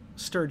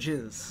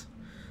 Sturges.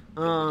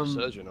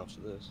 Surgeon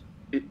after this.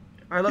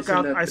 I look Isn't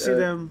out. that, I see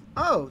them.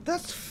 Oh,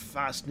 that's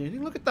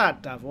fascinating. Look at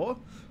that, Davor.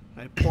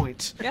 I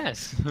point.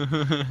 Yes.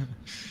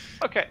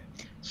 Okay,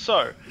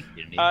 so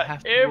You didn't even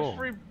have to roll.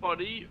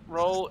 everybody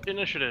roll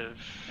initiative.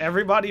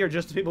 Everybody, or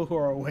just the people who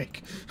are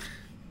awake?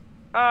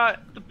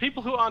 The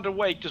people who aren't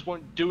awake just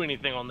won't do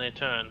anything on their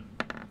turn.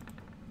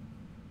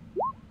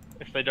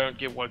 If they don't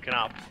get woken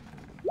up.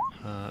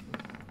 I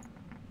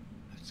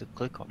have to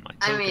click on my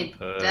I token mean,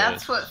 first.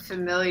 that's what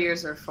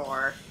familiars are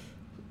for.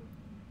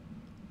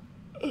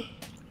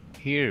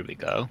 Here we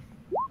go.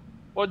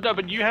 Well, no,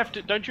 but you have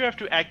to. Don't you have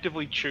to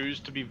actively choose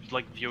to be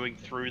like viewing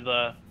through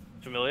the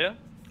familiar?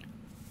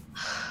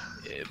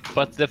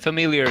 But the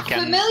familiar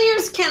can...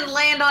 Familiars can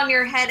land on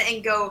your head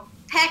and go,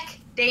 peck,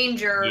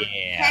 danger,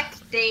 Yeah. peck,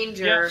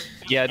 danger.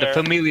 Yeah, the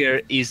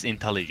familiar is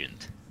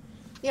intelligent.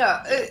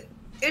 Yeah,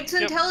 it's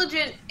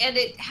intelligent, and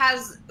it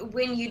has,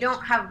 when you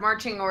don't have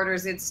marching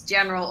orders, its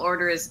general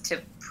order is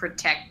to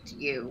protect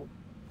you.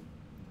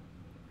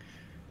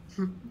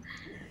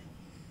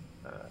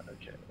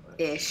 Okay.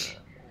 Ish.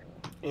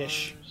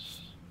 Ish.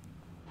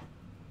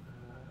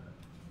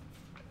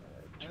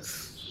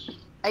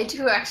 I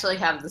do actually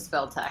have the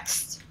spell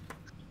text.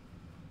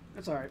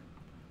 That's all right.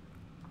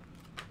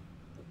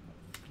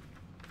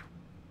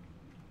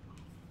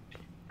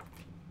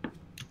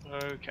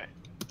 Okay.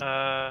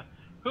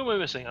 Who am I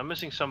missing? I'm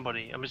missing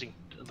somebody. I'm missing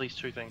at least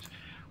 2 things.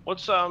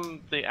 What's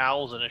the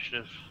owl's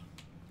initiative?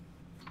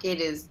 It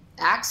is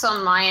acts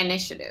on my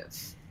initiative.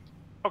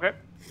 Okay.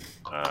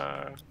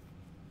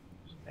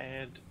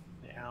 Add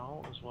the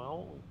owl as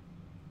well.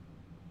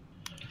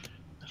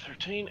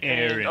 13.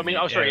 And, Erin- I mean,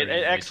 oh, sorry. It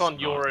Erin acts is on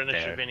your not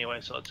initiative there. anyway,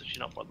 so let's actually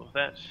not bother with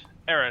that.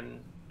 Erin.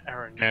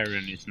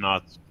 Erin is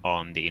not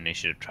on the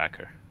initiative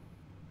tracker.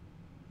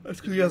 That's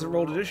because he hasn't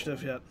rolled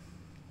initiative yet.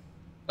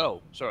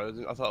 Oh, sorry,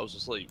 I thought I was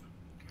asleep.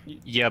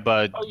 Yeah,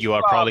 but Oh, you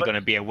are but probably going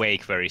to be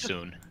awake very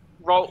soon.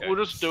 Roll. Okay.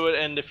 We'll just do it,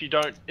 and if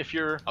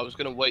you're I was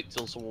gonna wait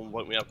till someone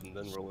woke me up and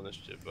then roll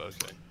initiative, but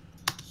okay.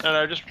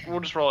 no, we'll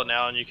just roll it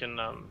now, and you can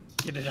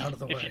Get it out of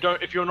the way.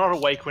 if you're not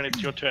awake when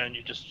it's your turn,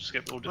 you just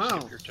skip. We'll just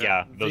skip your turn.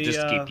 Yeah, we'll The, just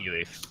skip you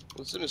if.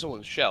 Well, as soon as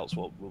someone shouts,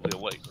 we'll be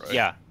awake, right?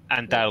 Yeah,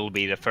 and that'll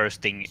be the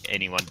first thing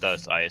anyone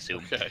does, I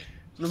assume. Okay.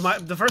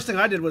 The first thing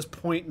I did was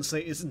point and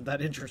say, "Isn't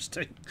that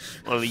interesting?"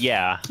 Well,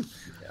 yeah.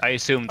 I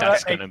assume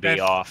that's That going to makes be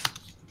sense. off.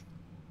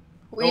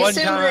 We one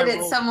assume time that I it's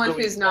rolled someone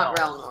really who's not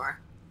well. Raelnor.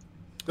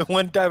 The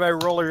one time I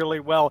roll really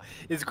well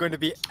is going to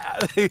be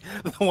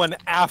the one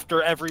after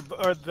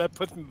that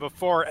puts me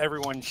before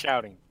everyone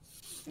shouting.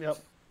 Yep.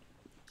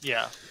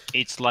 Yeah.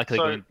 It's likely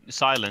So-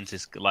 silence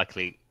is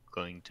likely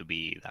going to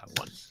be that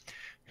one.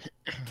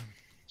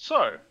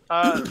 So,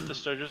 the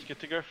Sturges get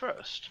to go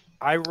first.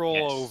 I roll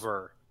Yes.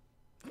 over.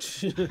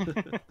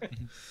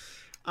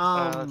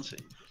 Let's see.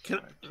 Can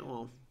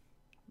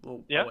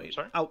well, Yeah, wait.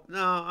 sorry? Oh,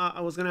 no, I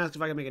was gonna ask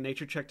if I can make a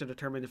nature check to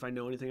determine if I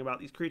know anything about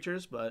these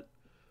creatures, but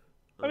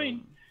I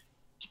mean,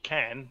 you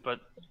can, but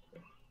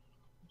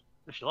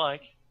if you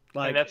like.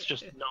 I mean, that's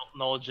just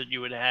knowledge that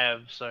you would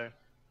have, so...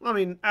 I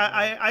mean,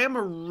 I am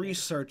a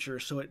researcher,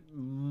 so it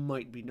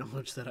might be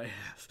knowledge that I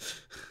have.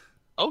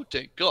 Oh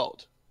dear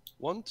God.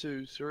 1,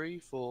 2, 3,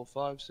 4,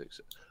 5,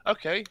 6.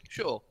 Okay,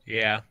 sure.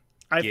 Yeah.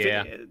 I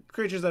Yeah. think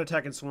creatures that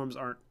attack in swarms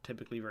aren't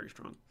typically very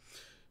strong.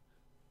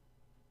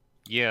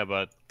 Yeah,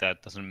 but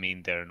that doesn't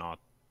mean they're not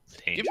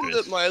dangerous. Given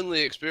that my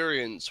only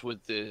experience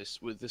with this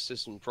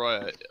system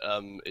prior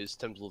is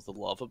Temple of the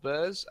Lava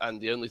Bears, and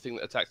the only thing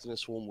that attacked in a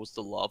swarm was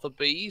the lava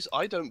bees,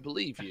 I don't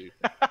believe you.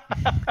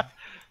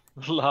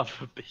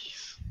 Lava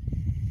bees.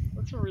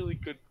 That's a really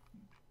good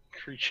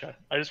creature.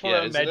 I just want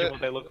Yeah, to isn't imagine it?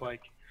 what they look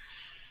like.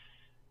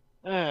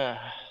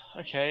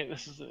 Okay,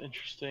 this is an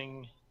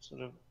interesting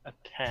sort of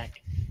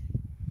attack.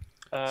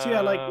 So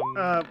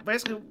yeah,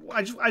 basically,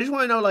 I just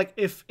want to know, like,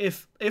 if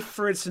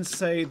for instance,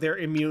 say they're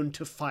immune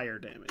to fire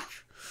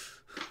damage.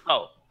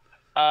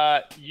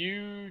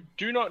 You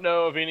do not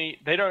know of any.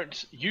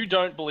 You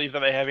don't believe that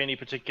they have any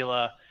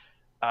particular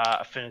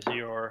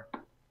affinity or,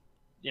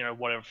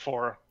 whatever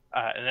for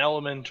an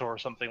element or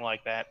something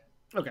like that.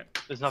 Okay.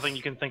 There's nothing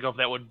you can think of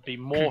that would be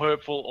more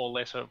hurtful or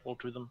less hurtful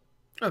to them.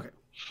 Okay.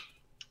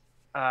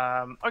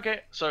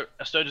 Okay, so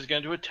Astode is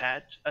going to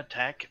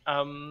attack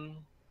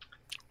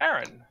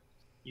Aeran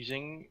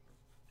using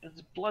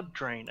his blood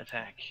drain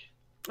attack.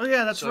 Oh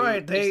yeah, that's So,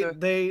 right. is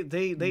They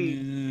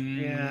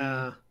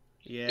Mm.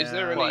 yeah. Is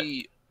there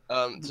any?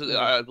 So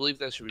I believe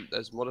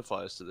there's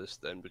modifiers to this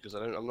then, because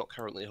I'm not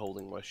currently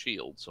holding my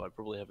shield, so I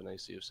probably have an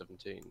AC of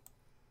 17.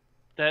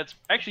 That's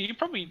actually you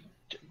probably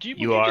You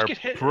just are get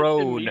hit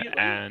prone immediately?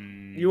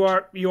 and You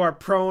are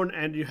prone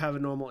and you have a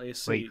normal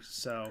AC. Wait.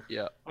 So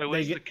Yeah. Wait,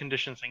 what's the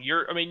condition thing?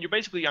 You're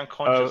basically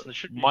unconscious. And there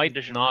should be a might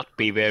condition. not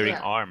be wearing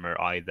Yeah. armor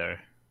either.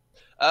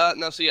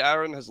 Now, see,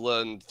 Aaron has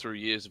learned through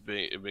years of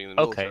being in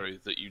the Okay. military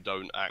that you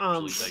don't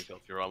actually take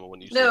off your armor when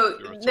you No,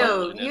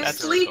 sleep. you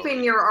sleep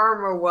in your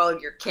armor while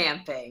you're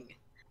camping.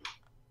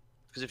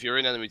 Because if you're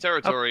in enemy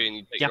territory and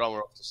you take yeah. your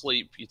armor off to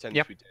sleep, you tend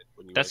Yep. to be dead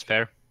when you That's wake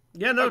fair.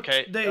 yeah, no,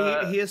 Okay,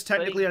 he is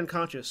technically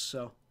unconscious.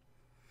 So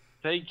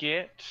They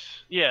get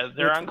they're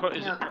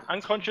Which-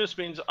 unconscious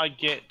means I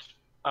get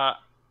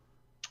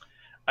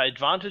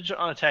advantage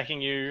on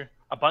attacking you,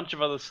 a bunch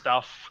of other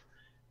stuff,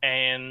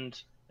 and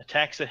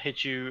attacks that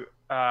hit you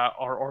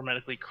are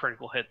automatically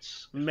critical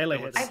hits. melee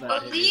If hits. I it's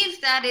that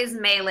believe that is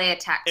melee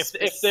attack.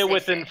 If they're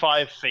within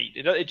 5 feet,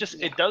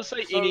 it does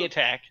say So- any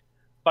attack,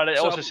 but it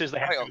so, also says they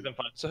have to hang be within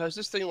 5. So has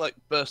this thing like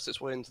burst its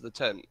way into the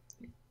tent?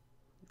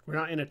 We're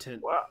not in a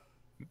tent. Well, Are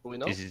we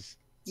not? This is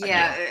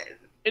Yeah,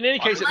 in any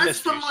case, it unless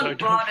missed you, someone so don't-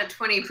 brought a I'm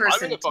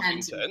 20-person in a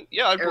fucking tent tent.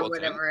 Yeah, I or brought a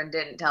whatever tent. and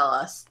didn't tell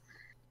us.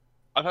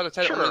 I've had a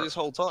tent on me Sure. this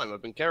whole time.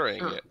 I've been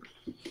carrying Oh. it.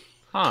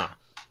 huh.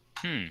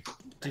 Did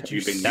Have you?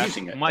 you been that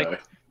using it might- though?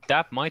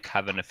 That might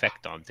have an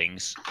effect on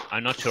things.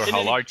 I'm not sure In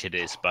how any- large it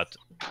is, but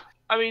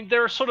I mean,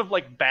 they're sort of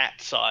like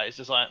bat sized,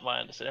 as I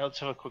understand. Let's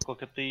have a quick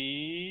look at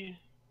the.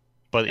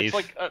 but It's if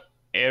like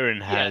Aaron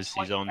yeah, has it's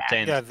his like own that.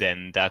 tent, Yeah,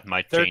 then that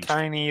might They're change.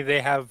 tiny.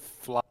 They have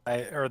fly,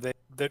 or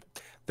they're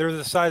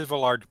the size of a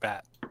large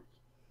bat.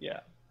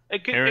 Yeah.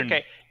 It could, Erin-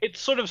 okay, it's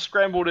sort of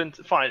scrambled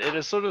into. Fine, it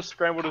has sort of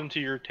scrambled into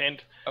your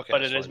tent, Okay, but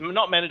that's it has fine.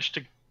 not managed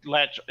to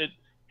latch. It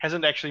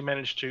hasn't actually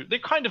managed to. They're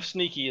kind of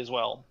sneaky as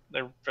well.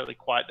 They're fairly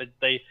quiet.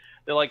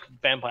 They're like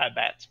vampire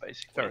bats,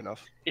 basically. Fair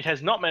enough. It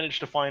has not managed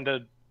to find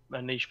a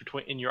niche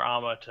in your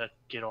armor to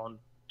get on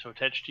to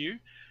attach to you.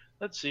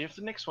 Let's see if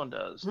the next one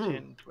does.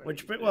 10, 20,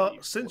 Which, 30, well,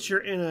 40. since you're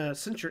in a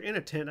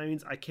tent, that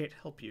means I can't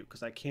help you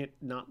because I can't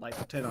not light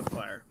the tent on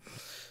fire.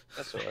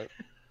 That's all right.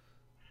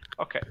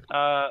 Okay.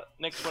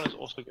 Next one is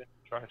also going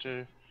to try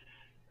to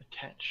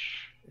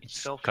attach It's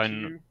itself kind-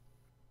 to you.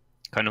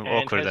 Kind of and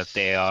awkward has that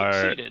they are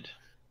succeeded.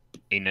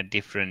 in a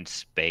different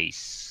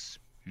space.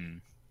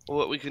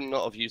 Well, we can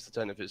not have used the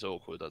tent if it's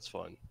awkward. That's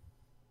fine.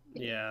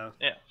 Yeah.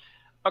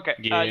 Okay,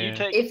 Yeah. you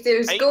take If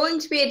there's 8. going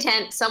to be a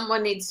tent,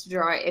 someone needs to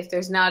draw it. If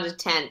there's not a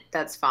tent,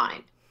 that's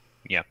fine.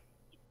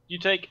 You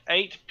take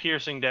 8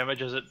 piercing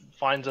damage as it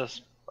finds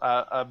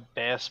a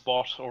bare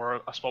spot or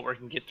a spot where it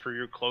can get through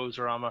your clothes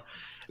or armor,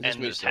 Is this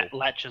and me it still?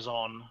 latches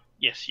on.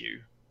 Yes,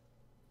 you.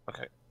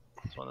 Okay.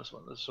 This one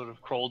has sort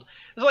of crawled.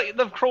 It's like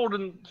they've crawled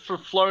and sort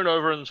of flown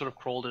over and sort of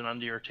crawled in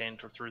under your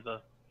tent or through the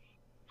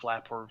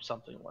flap or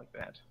something like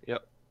that.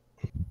 Yep.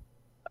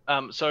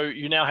 So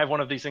you now have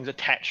one of these things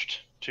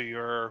attached to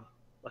your.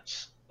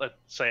 Let's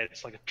say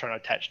it's like trying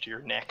to attach to your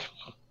neck.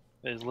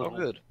 There's little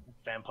good.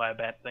 vampire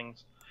bat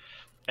things,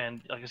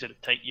 and like I said,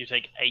 you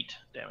take 8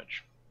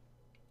 damage.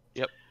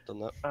 Yep. Done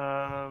that.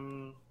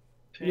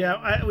 10.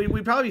 Yeah,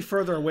 we'd probably be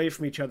further away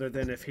from each other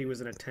than if he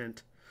was in a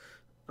tent.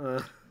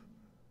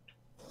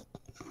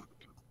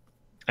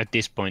 At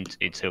this point,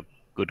 it's a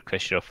good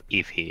question of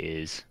if he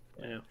is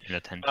Yeah. in a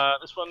tent.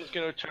 This one's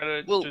going to try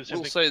to We'll do the same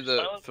we'll thing. say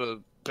that Silence? for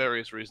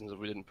various reasons that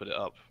we didn't put it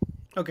up.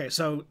 Okay,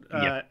 so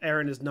Yeah.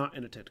 Erin is not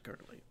in a tent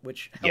currently,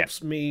 which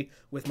helps me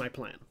with my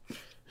plan.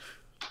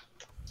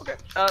 Okay.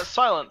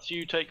 Silence.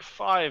 You take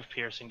 5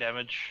 piercing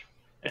damage.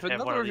 If and have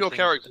one another of these your things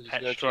characters is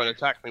attached going to to try and you.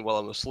 attack me while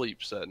I'm asleep,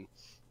 then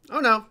Oh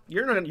no,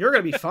 you're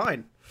gonna be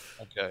fine.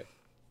 okay.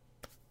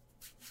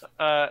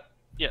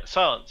 Yeah,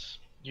 silence.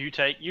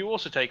 You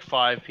also take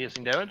 5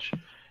 piercing damage,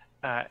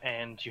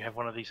 and you have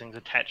one of these things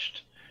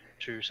attached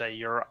to, say,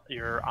 your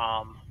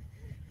arm,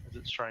 as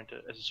it's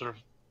sort of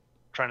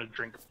trying to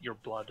drink your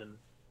blood and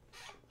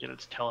get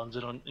its talons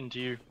into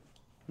you.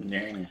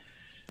 Yeah.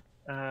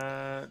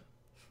 10,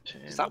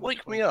 Does that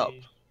wake me 20, up?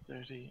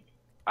 30.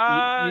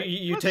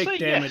 You let's take say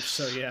damage, yes.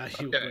 so yeah,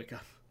 you Okay. wake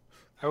up.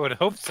 I would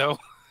hope so.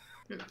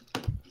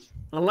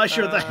 Unless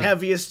you're the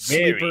heaviest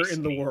very sleeper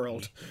in the sleepy.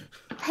 world.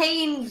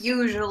 Pain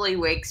usually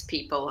wakes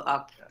people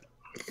up.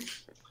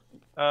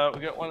 We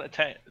got one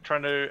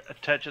trying to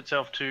attach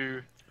itself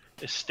to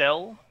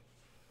Estelle.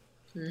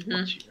 Hmm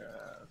Let's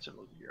have a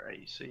look at your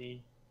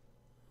AC.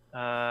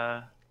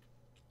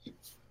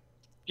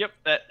 Yep,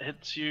 that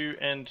hits you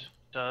and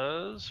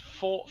does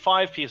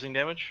 5 piercing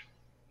damage.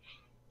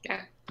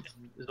 Yeah.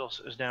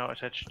 Is now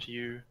attached to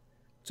you.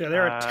 So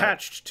they're Uh,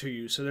 attached to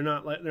you, so they're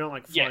not like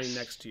flying Yes.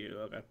 next to you.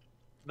 Okay.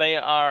 They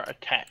are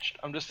attached.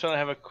 I'm just trying to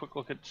have a quick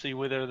look at see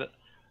whether that.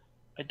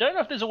 I don't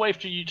know if there's a way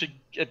for you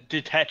to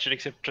detach it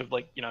except to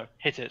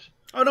hit it.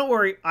 Oh, don't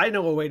worry, I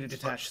know a way to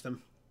detach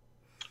them.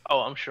 Oh,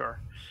 I'm sure.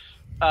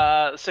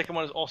 The second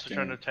one is also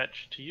trying to Damn.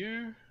 attach to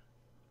you.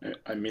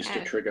 I missed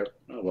a trigger.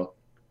 Oh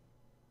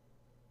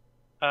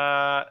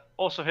well.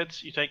 Also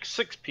hits. You take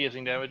 6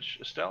 piercing damage,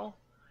 Estelle.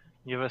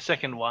 You have a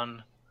second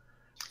one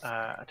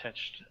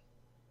attached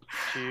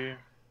to you,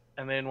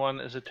 and then one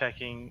is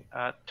attacking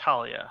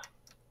Talea.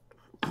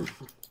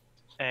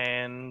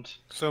 And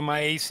So my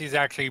AC is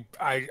actually,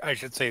 I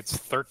should say it's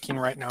 13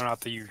 right now,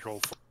 not the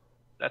usual.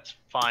 that's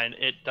fine.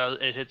 It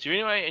hits you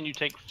anyway, and you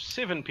take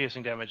 7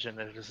 piercing damage, and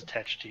then it is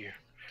attached to you.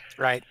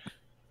 Right.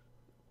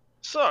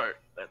 So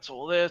that's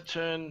all their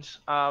turns.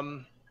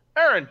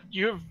 Erin,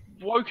 you have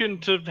woken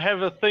to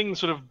have a thing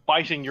sort of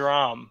biting your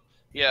arm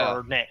Yeah.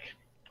 or neck.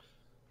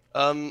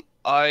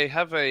 I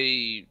have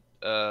a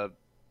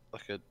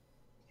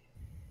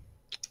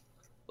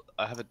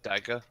I have a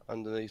dagger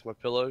underneath my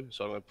pillow,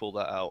 so I'm going to pull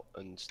that out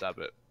and stab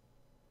it.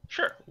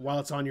 Sure. While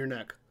it's on your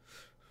neck.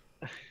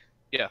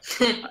 Yeah.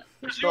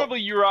 Presumably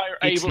you are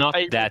It's able. not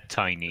able- that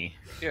tiny.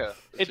 Yeah.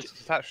 It's-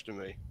 It's attached to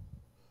me.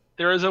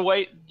 There is a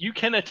way you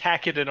can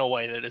attack it in a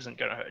way that isn't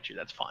going to hurt you.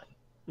 That's fine.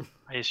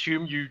 I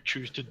assume you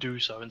choose to do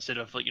so instead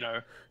of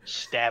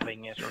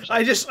stabbing it or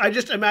something. I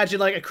just imagine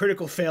like a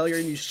critical failure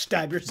and you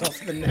stab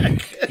yourself in the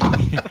neck.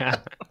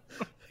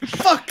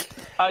 Fuck!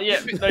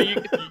 Yeah. No,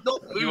 you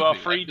Not You are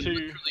moving, free I can to-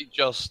 literally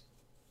just.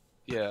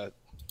 Yeah.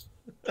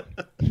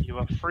 you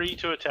are free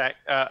to attack.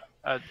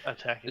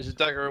 Attack. Is a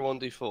dagger a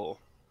 1d4?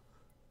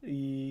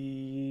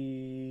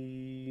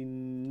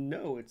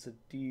 No, it's a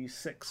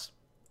D6.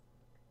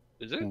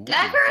 Is it?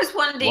 Dagger is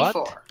 1d4.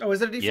 What? Oh,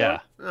 is it a D4? Yeah.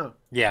 Oh.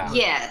 Yeah.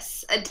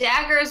 Yes, a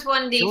dagger is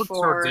Short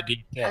sword's 1d4. a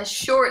D6. A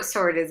short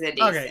sword is a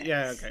d6. Okay,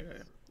 yeah,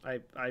 okay.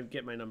 I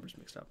get my numbers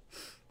mixed up.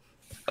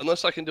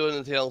 Unless I can do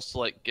anything else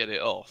to get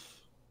it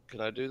off.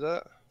 Can I do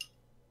that?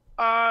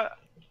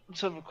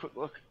 Let's have a quick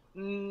look.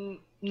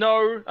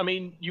 No, I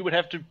mean you would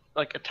have to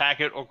attack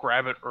it or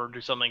grab it or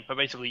do something, but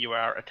basically you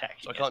are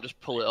attacking. So I can't just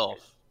pull it off.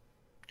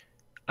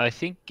 I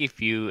think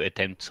if you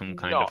attempt some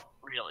kind Not of,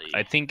 really.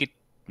 I think it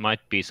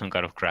might be some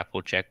kind of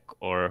grapple check,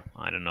 or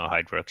I don't know how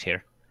it works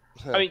here.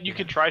 I mean, you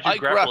could try to I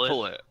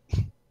grapple it.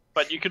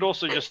 but you could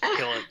also just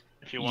kill it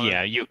if you want.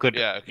 Yeah, you could.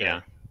 Yeah, okay.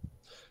 Yeah.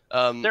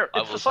 I It's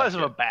will the size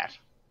of attack a bat.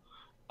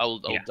 I'll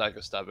Yeah.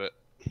 dagger stab it.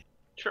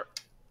 Sure.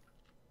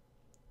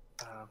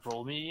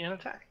 Roll me an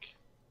attack.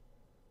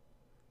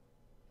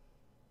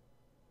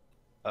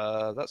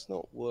 That's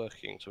not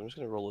working, so I'm just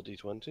going to roll a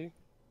d20.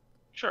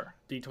 Sure.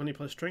 D20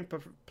 plus strength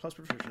plus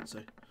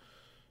proficiency.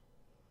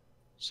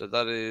 So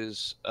that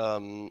is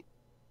at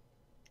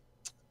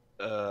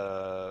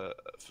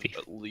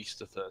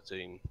least a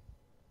 13.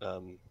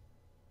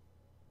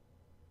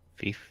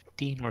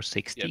 15 or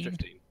 16? Yeah,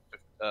 15.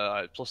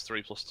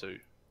 +3, +2.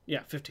 Yeah,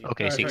 15.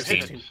 Okay, Sorry,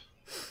 16.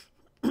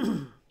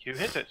 16. You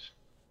hit it.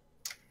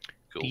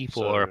 Cool.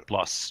 D4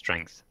 plus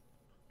strength.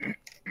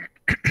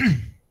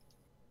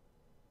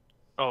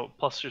 Oh,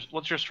 plus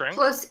what's your strength?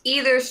 Plus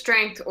either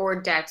strength or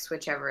dex,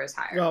 whichever is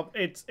higher. Well,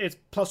 it's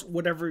plus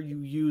whatever you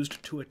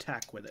used to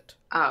attack with it.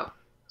 Oh,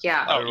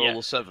 yeah. I Oh, roll yeah.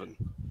 a 7.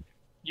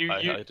 You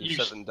I do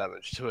 7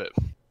 damage to it.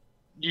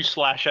 you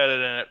slash at it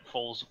and it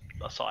falls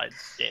aside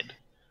dead.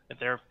 If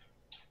they're,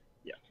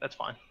 yeah, that's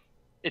fine.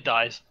 It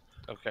dies.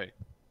 Okay.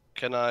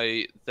 Can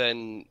I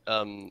then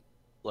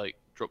like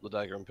drop the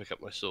dagger and pick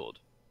up my sword?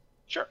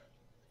 Sure.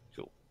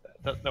 Cool.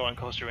 That won't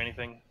cost you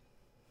anything.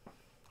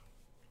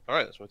 All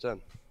right, that's my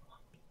turn.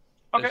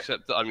 Okay.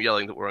 Except that I'm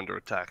yelling that we're under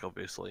attack,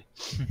 obviously.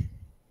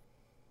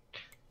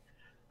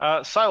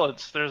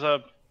 Silence. There's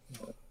a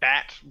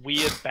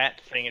weird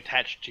bat thing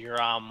attached to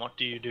your arm. What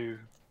do you do?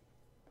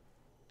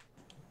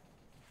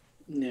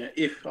 Now,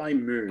 if I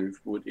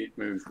move, would it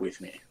move with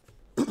me?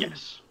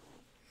 Yes.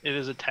 It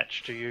is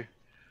attached to you.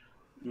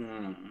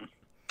 Hmm.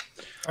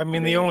 I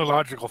mean, the only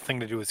logical thing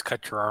to do is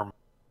cut your arm.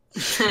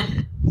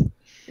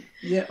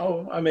 Yeah,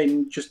 oh, I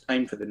mean, just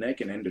aim for the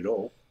neck and end it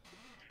all.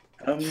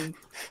 Oh,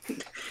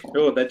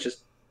 that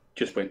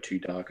just went too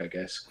dark, I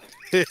guess.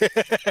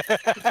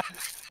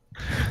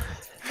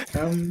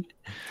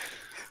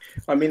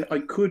 I mean, I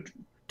could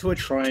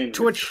try and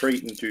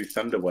retreat and do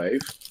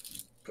Thunderwave,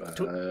 but...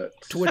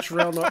 To which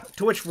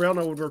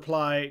Raelnor would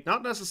reply,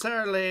 "Not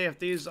necessarily if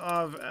these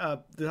are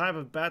the type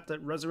of bat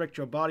that resurrect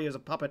your body as a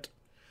puppet."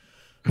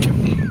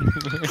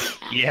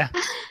 Yeah.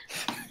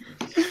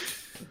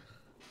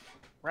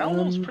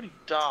 Raelnor's pretty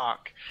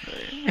dark.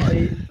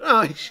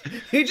 Oh,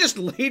 he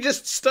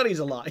just studies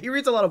a lot. He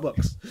reads a lot of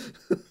books.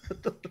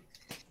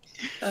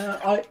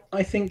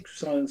 I think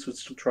Silence would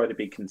still try to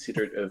be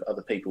considerate of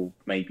other people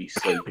maybe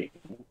sleeping,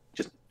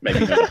 just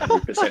maybe not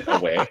 100%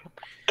 aware.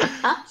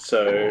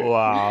 So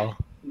Wow.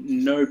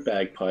 no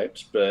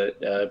bagpipes, but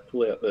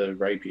pull out the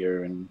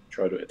rapier and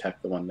try to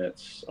attack the one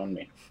that's on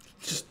me.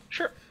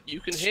 Sure. You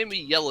can hear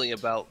me yelling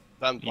about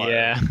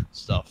vampire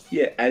stuff.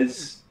 Yeah,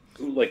 as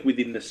like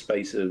within the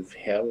space of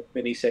how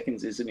many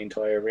seconds is an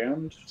entire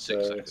round?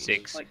 6 seconds.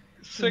 6. Like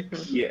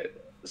 6. Yeah.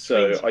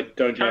 So I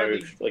don't know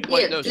currently- if like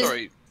Wait, Yeah, no, just-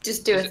 sorry.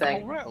 Just do a Is it a whole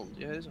thing. round?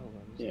 Yeah, it's a whole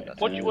round. isn't Yeah.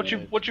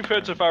 it? What you've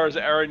heard so far is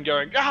Erin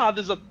going,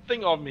 there's a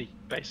thing on me,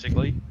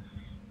 basically.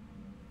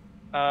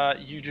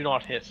 You do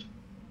not hit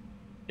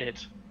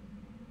it.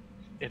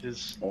 It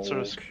is sort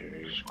of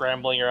Okay.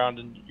 scrambling around,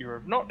 and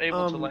you're not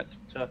able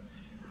to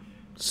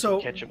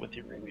So, catch it with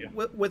your rapier.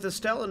 with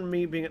Estelle and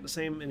me being at the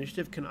same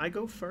initiative, can I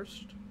go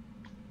first?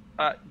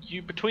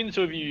 Between the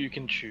two of you, you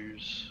can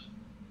choose.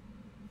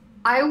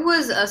 I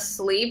was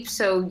asleep,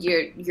 so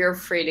you're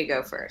free to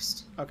go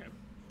first. Okay.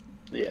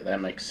 Yeah,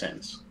 that makes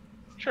sense.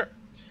 Sure.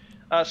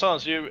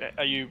 Silence,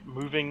 are you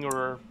moving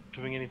or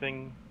doing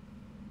anything?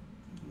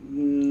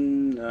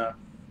 No,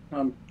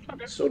 I'm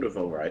Okay. sort of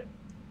alright.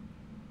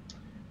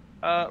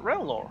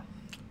 Raelnor.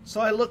 So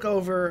I look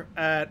over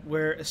at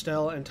where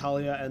Estelle and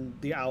Talea and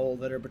the owl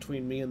that are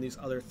between me and these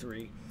other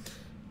three,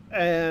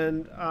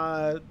 and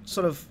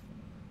sort of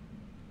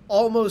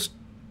almost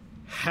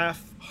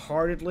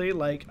half-heartedly,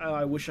 like, oh,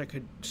 I wish I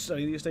could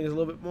study these things a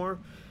little bit more,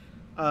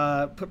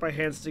 put my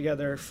hands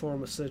together,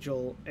 form a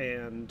sigil,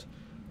 and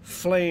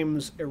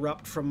flames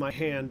erupt from my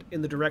hand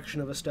in the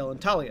direction of Estelle and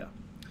Talea.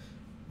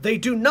 They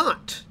do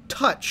not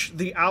touch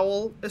the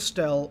owl,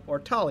 Estelle, or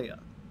Talea.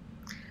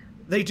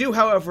 They do,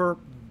 however,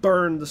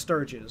 burn the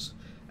Sturges,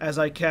 as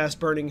I cast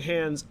Burning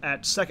Hands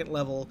at 2nd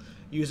level,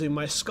 using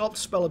my Sculpt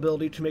spell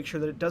ability to make sure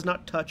that it does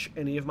not touch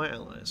any of my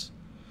allies.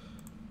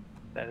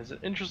 That is an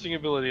interesting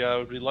ability.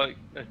 I'd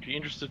be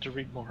interested to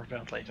read more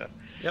about later.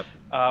 Yep.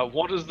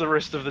 What is the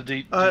rest of the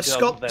details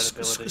of that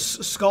ability?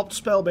 Sculpt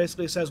spell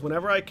basically says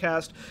whenever I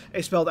cast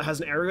a spell that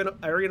has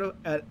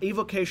an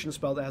evocation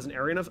spell that has an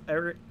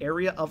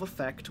area of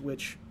effect,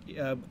 which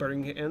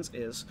Burning Hands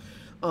is,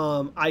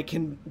 I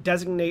can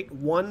designate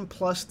 1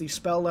 plus the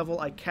spell level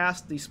I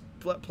cast the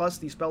spell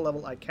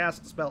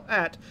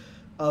at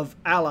of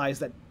allies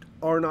that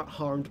are not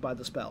harmed by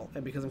the spell.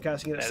 And because I'm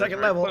casting it at That is 2nd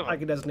very level, clever. I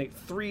can designate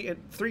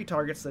three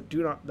targets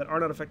that are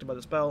not affected by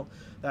the spell.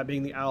 That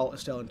being the owl,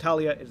 Estelle, and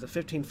Talea. It is a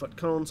 15-foot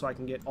cone, so I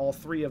can get all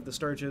 3 of the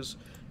Sturges,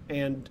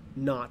 and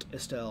not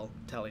Estelle,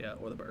 Talea,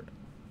 or the bird.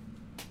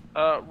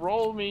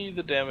 Roll me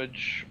the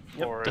damage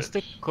for Does it.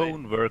 the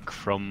cone work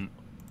from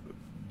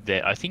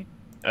the... I think...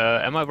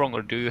 am I wrong,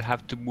 or do you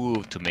have to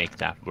move to make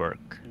that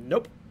work?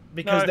 Nope,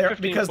 because No,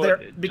 15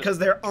 foot, it just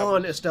they're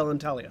on covers. Estelle and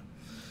Talea.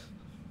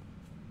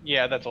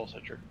 Yeah, that's also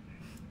true.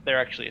 They're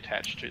actually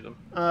attached to them.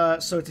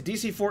 So it's a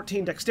DC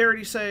 14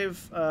 Dexterity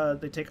save.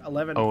 They take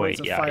 11 points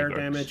of it fire works,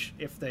 damage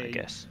if I they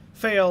guess.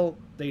 fail.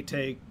 They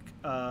take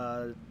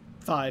 5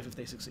 if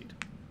they succeed.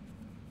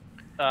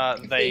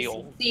 They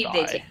all succeed, die.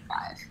 they take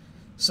 5.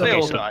 So They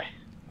all so- die.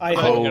 I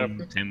hold, Cone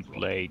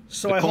template.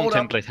 So the I cone hold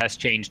up- template has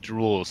changed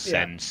rules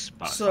Yeah. since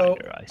so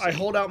Pathfinder, I see.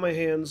 hold out my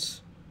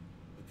hands.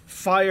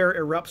 Fire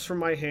erupts from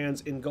my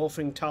hands,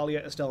 engulfing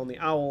Talea, Estelle, and the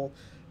owl.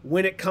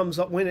 When it comes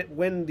up,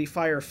 when the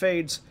fire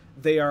fades,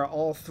 They are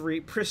all three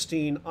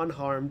pristine,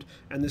 unharmed,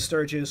 and the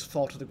sturges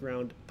fall to the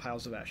ground,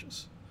 piles of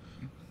ashes.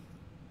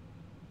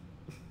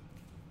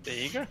 There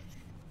you go.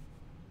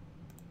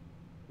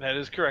 That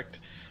is correct.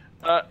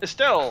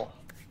 Estelle,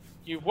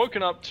 you've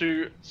woken up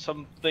to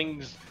some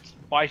things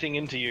biting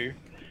into you,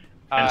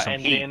 And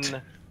some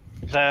then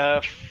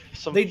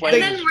some They- flames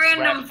And then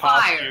random wrap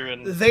past fire. you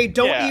and They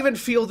don't yeah. even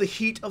feel the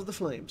heat of the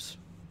flames.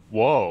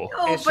 Whoa.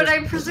 Oh, It's but just-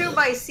 I presume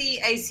I see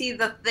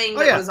the thing Oh,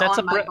 that yeah, was That's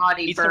on my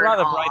body it's a burn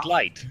rather off. bright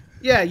light.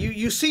 Yeah,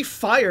 you see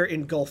fire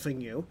engulfing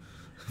you,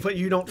 but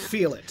you don't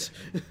feel it.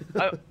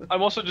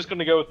 I'm also just going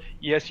to go with,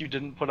 yes, you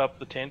didn't put up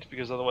the tent,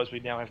 because otherwise we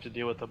now have to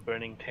deal with a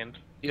burning tent.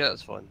 Yeah,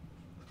 that's fine.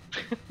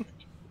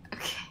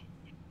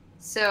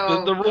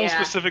 So The rules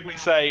yeah. specifically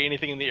say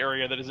anything in the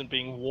area that isn't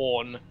being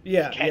worn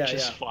Yeah,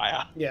 catches yeah.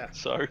 fire. Yeah.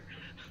 So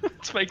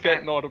let's make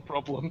that not a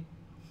problem.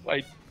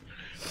 By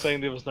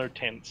saying there was no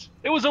tents.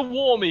 It was a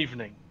warm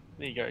evening.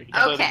 There you go. You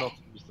decided Okay. not to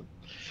use them.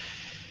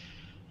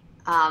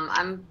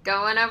 I'm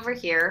going over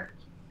here.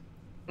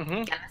 Mm-hmm.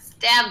 Gonna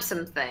stab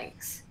some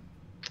things.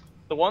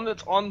 The one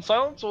that's on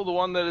silence, or the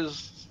one that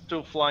is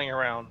still flying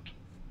around?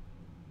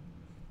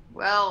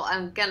 Well,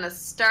 I'm gonna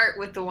start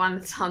with the one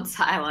that's on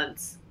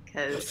silence,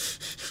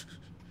 because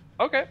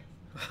Okay.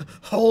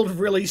 Hold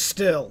really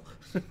still.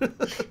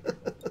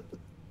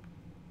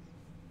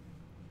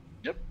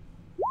 Yep.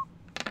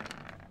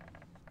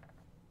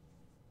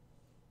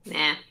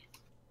 nah.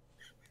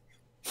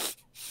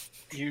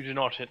 You do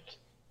not hit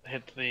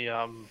the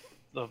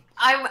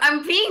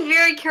I'm being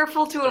very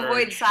careful to Surge.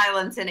 avoid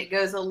silence, and it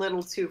goes a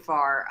little too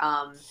far.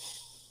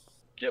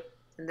 Yep.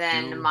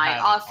 Then You my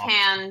have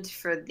offhand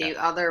for the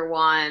other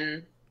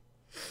one.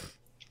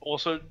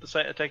 Also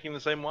attacking the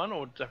same one,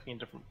 or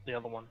attacking the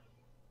other one?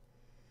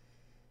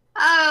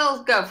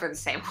 I'll go for the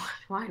same one.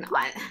 Why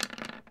not?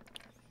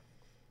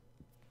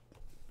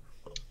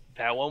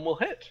 That one will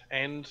hit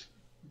and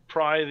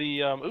pry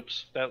the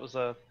oops, that was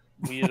a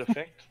weird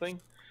effect thing.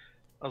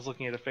 I was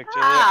looking at effects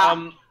Ah,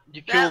 earlier.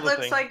 You kill That the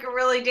looks thing. like a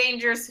really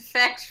dangerous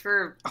effect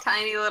for a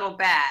tiny little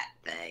bat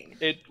thing.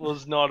 It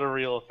was not a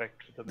real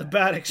effect for The the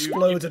bat You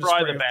explodes at a pry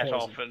spray the of bat poison.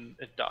 off and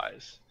it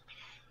dies.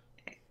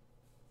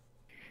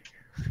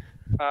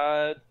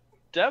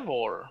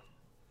 Davor,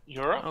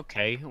 you're up.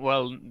 Okay,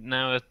 well,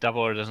 now that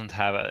Davor doesn't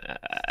have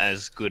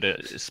as good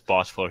a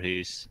spot for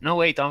his... No,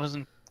 wait, I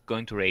wasn't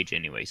going to rage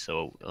anyway,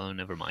 so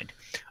never mind.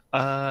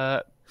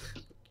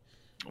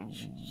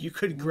 You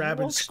could grab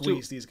and Wants to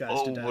squeeze these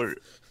guys to over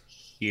death.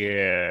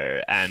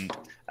 here, and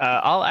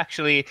I'll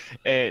actually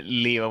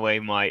leave away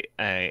my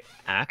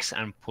axe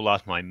and pull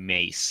out my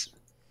mace.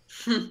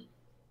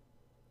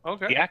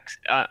 Okay. The axe,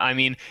 I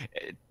mean,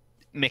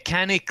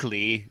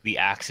 mechanically, the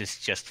axe is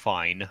just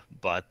fine,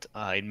 but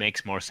it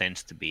makes more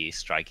sense to be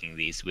striking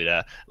these with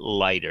a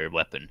lighter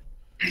weapon.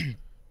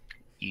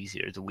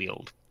 Easier to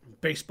wield.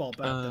 Baseball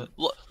bat.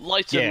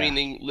 Lighter Yeah.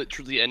 meaning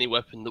literally any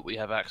weapon that we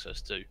have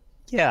access to.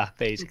 Yeah,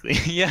 basically.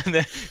 Yeah,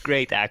 the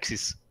great axe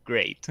is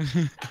great.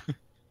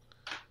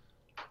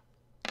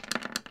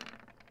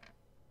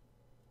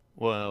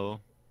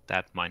 Well,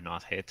 that might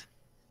not hit.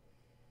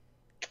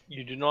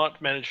 You do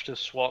not manage to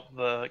swap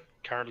the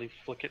currently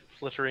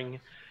flittering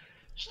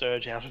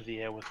Sturge out of the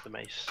air with the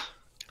mace.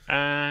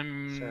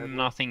 Sadly.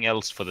 Nothing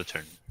else for the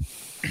turn.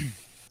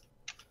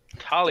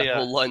 Talia.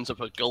 Devil lines up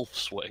a golf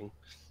swing.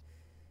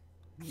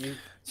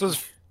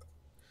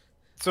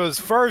 So as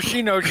far as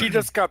she knows, she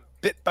just got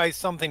bit by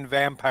something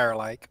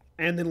vampire-like.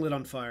 And then lit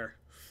on fire.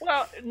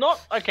 Well,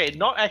 not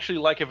actually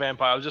like a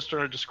vampire. I was just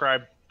trying to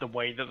describe the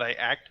way that they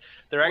act.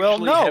 They're Well,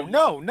 actually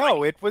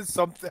no, it was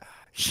something.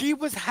 She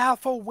was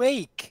half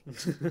awake.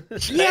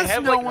 She They has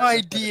have, no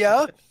like,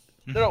 idea.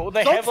 No,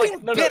 they have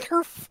Something like bit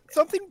her.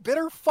 Something bit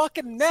her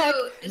fucking neck.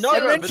 No, and no,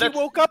 then but she that's-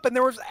 woke up and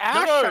there was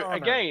ash on her.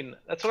 again,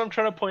 that's what I'm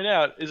trying to point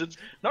out. Is it's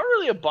not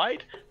really a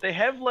bite. They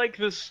have like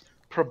this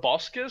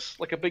proboscis,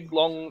 like a big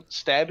long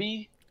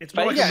stabby. It's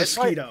more like Yeah, a it's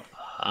like- mosquito.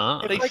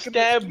 Ah. They like a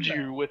stabbed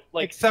mosquito. you with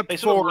like Except they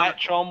sort of for-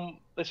 latch on.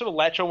 They sort of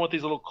latch on with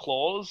these little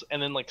claws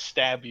and then like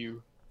stab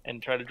you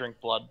and try to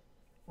drink blood.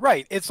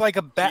 Right, it's like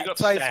a got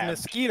bat-sized stabbed.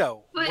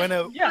 mosquito. But- when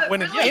a Yeah,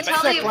 when an really, Talia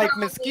insect-like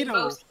probably mosquito,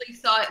 mostly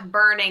saw it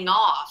burning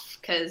off,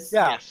 because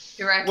yeah, Yes.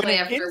 directly when an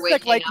after waking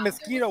insect-like up, there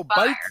mosquito was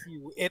fire. bites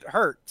you, it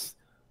hurts.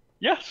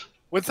 Yes.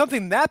 When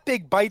something that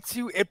big bites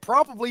you, it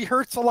probably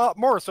hurts a lot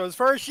more. So as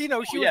far as she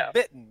knows, she yeah. was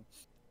bitten.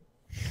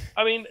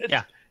 I mean, it's,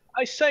 Yeah.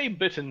 I say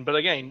bitten, but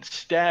again,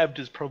 stabbed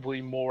is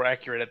probably more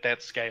accurate at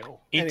that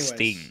scale. It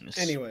stings.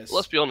 Anyways.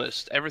 Let's be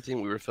honest.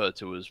 Everything we refer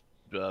to as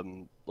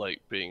like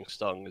being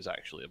stung is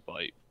actually a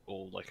bite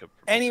or like a.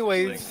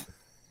 Anyways,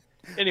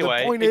 thing.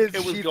 Anyway, point it, is,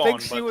 it was she gone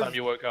thinks by she the was- time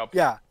you woke up.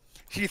 yeah,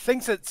 she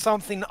thinks it's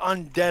something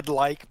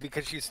undead-like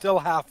because she's still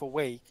half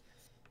awake.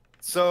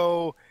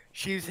 So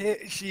she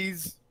can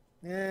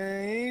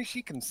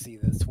see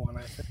this one,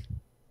 I think.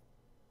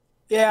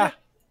 Yeah,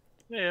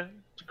 Yeah.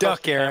 it's across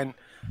duck, the Erin. map.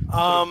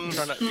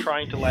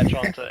 Trying to latch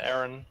onto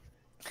Erin.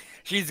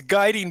 She's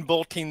guiding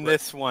bolting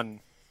this one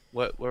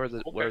Where are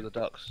the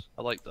ducks?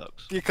 I like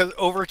ducks. because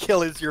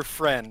overkill is your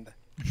friend.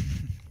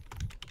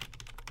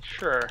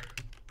 Sure.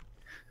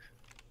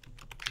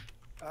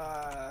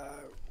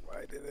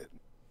 Why did it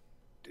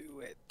do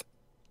it?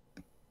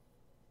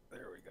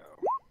 There we go.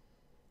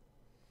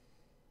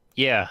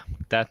 Yeah,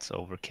 that's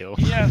overkill.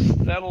 Yes,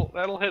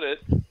 that'll hit it.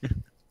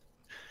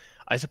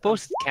 I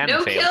suppose it can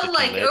No fail kill to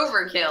like kill it.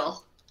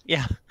 overkill.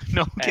 Yeah,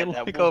 no kill And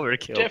that like will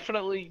overkill.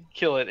 Definitely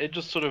kill it. It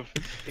just sort of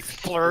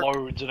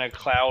explodes in a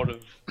cloud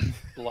of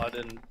blood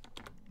and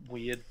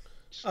weird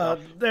stuff.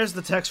 There's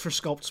the text for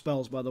sculpt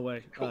spells, by the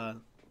way. Cool.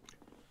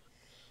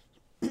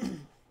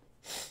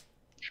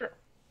 Sure,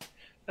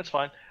 that's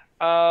fine.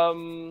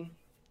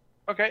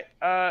 Okay.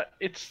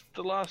 It's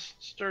the last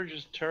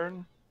Sturge's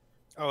turn.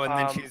 Oh, and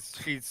then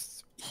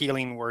she's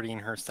healing wording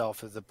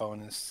herself as a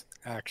bonus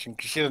action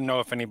because she doesn't know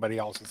if anybody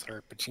else is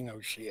hurt, but she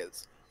knows she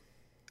is.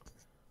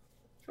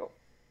 Cool.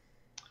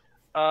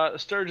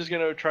 Sturge is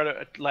going to try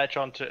to latch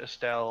onto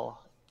Estelle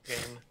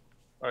again.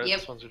 Or Yep.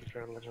 this one's going to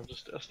try to latch onto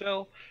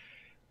Estelle.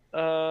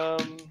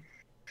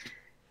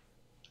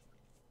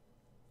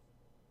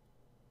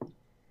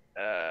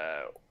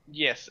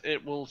 Yes,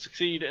 it will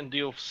succeed and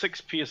deal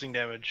 6 piercing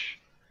damage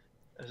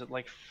as it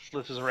like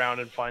slithers around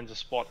and finds a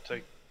spot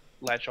to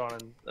latch on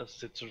and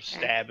sort of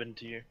stab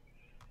into you.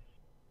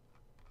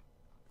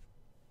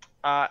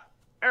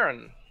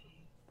 Erin.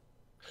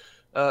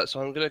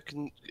 So I'm gonna.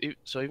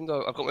 So even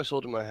though I've got my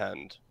sword in my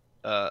hand,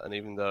 and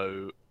even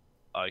though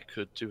I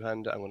could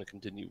two-hand it, I'm gonna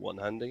continue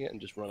one-handing it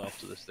and just run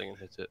after this thing and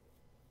hit it.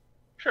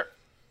 Sure.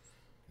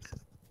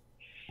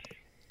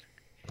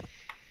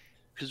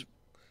 Because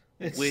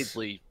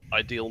weirdly,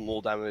 I deal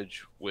more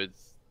damage with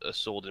a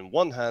sword in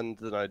one hand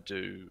than I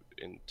do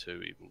in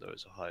two, even though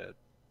it's a higher.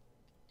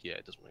 Yeah,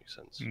 it doesn't make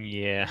sense.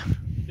 Yeah.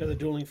 You're the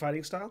dueling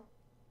fighting style?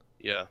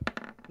 Yeah,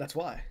 That's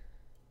why.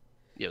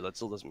 yeah, that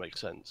still doesn't make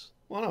sense.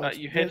 Well, no,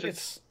 You hit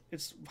it's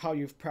how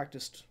you've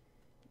practiced.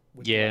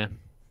 With Yeah.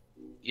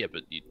 Yeah,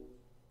 but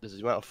there's the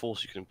amount of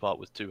force you can impart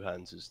with two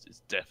hands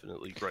is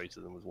dually greater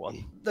than with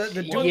one. The Well,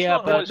 duel- it's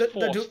not but always the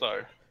force,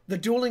 though. the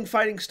dueling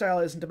fighting style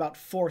isn't about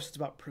force; it's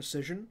about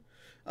precision.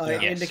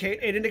 It Yes.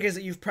 indicates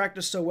that you've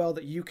practiced so well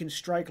that you can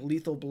strike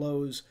lethal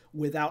blows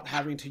without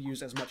having to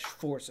use as much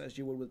force as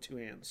you would with two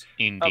hands.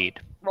 Indeed.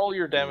 Roll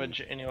your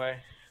damage anyway.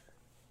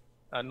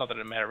 Not that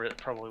it matters, it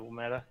probably will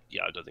matter.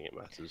 Yeah, I don't think it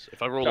matters.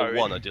 If I roll No, a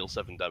 1, I deal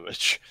 7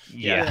 damage.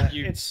 Yeah.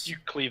 You it's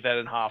cleave that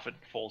in half, it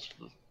falls to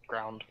the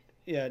ground.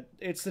 yeah,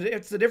 it's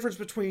the difference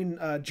between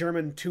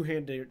German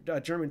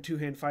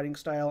two-hand fighting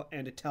style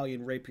and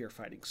Italian rapier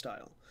fighting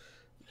style.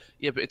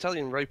 Yeah, but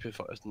Italian rapier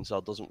fighting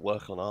style doesn't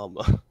work on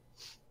armor.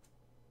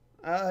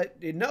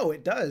 No,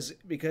 it does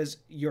because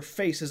your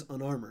face is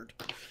unarmored.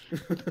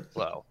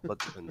 Well, that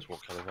depends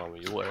what kind of armor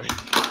you're wearing.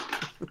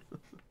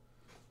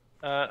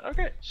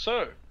 Okay,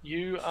 so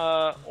you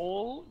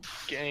all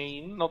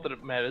gain, not that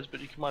it matters, but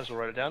you might as well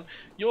write it down.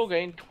 You all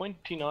gain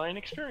 29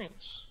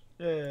 experience.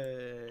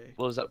 Yay.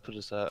 What does that put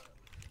us at?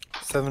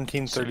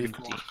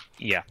 1734.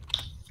 Yeah.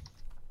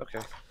 Okay.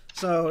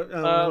 So,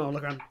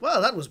 look around.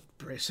 Well, that was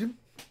bracing.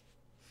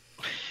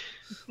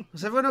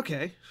 Was everyone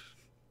okay?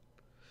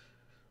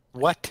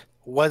 What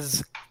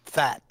was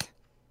that?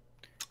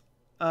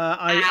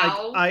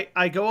 Ow.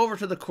 I go over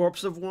to the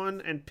corpse of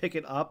one and pick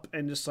it up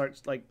and just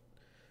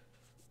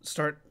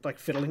start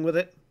fiddling with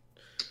it.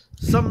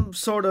 Some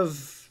sort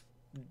of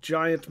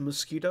giant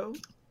mosquito.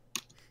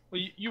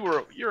 Well,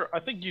 you're. I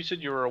think you said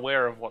you were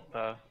aware of what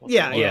the.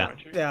 Yeah, yeah.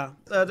 weren't you? Yeah.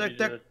 You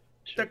did a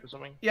check or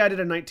something. Yeah, I did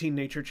a 19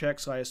 nature check,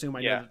 so I assume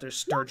I know Yeah. that there's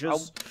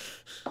sturges.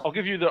 I'll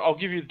give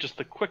you just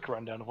the quick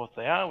rundown of what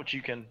they are, which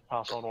you can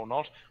pass on or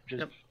not. Which is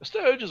Yep. a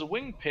sturge is a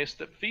winged pest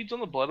that feeds on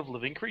the blood of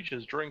living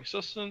creatures, drawing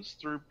sustenance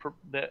through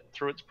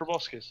its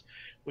proboscis,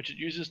 which it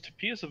uses to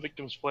pierce a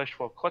victim's flesh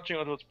while clutching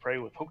onto its prey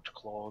with hooked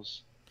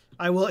claws.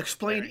 I will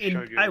explain There, I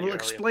showed you I the will earlier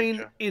explain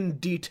picture. in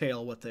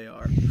detail what they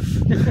are.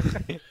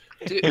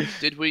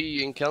 Did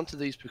we encounter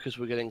these because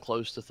we're getting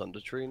close to Thunder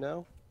Tree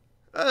now?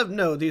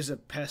 No, these are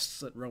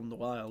pests that roam the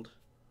wild.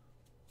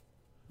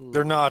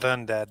 They're not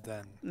undead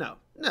then. No.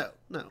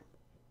 More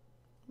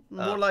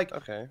Ah, like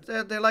okay.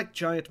 they're like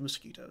giant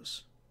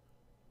mosquitoes.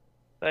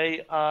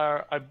 They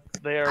are.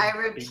 They are. I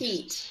repeat.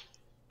 beasts.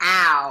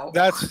 Ow.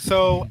 That's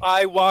so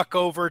I walk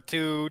over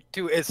to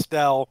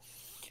Estelle,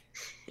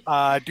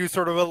 do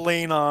sort of a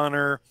lean on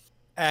her,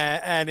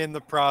 and in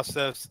the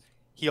process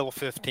heal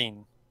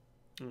 15.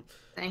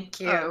 Thank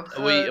you.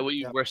 Are we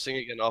Yep. resting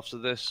again after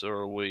this, or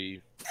are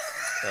we?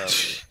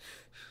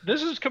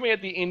 This is coming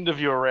at the end of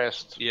your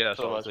rest. Yeah, that's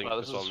for the what I most think, part.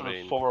 that's This what is I sort of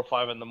mean. 4 or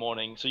 5 in the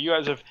morning. So you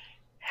guys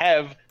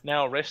have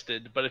now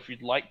rested, but if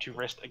you'd like to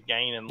rest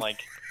again and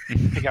like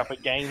pick up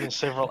again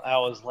several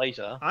hours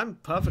later, I'm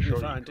perfectly Sure,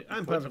 you fine. could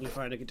I'm quit. perfectly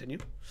fine to continue.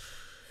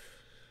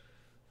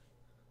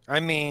 I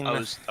mean, I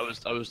was Do you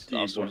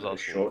asking want a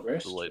short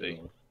rest? the lady.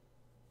 or-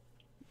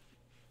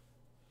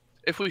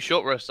 If we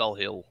short rest, I'll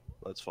heal.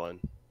 That's fine.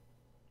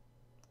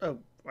 Oh,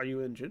 are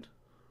you injured?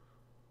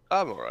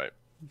 I'm alright.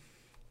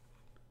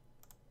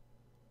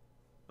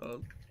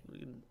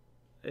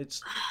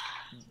 It's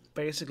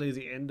basically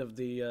the end of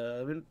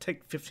the.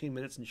 Take 15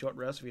 minutes and short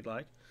rest if you'd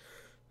like.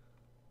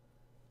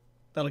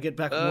 That'll get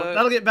back.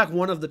 That'll get back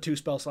one of the 2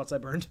 spell slots I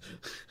burned.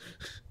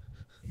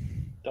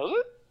 does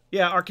it?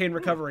 Yeah, arcane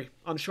recovery.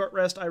 On a short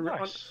rest,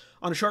 Nice.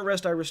 on a short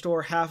rest, I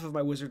restore half of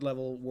my wizard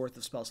level worth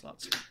of spell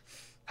slots.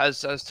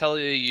 Has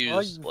Talea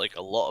used like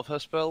a lot of her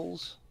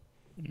spells?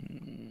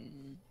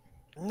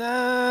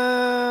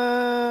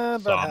 Nah,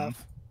 about Some.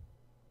 half.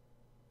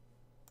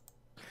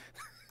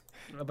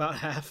 About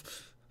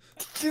half.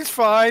 She's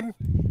fine.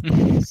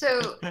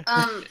 So, If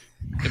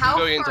how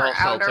we're going into far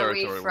hostile out are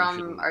we territory, we from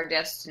shouldn't- our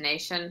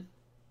destination?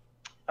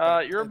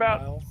 You're 10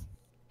 about miles.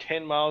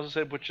 10 miles, I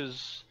said, which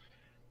is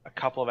a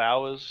couple of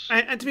hours.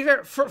 And to be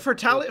fair, for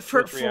Talia, 2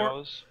 or 3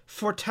 hours.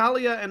 for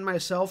Talia and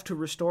myself to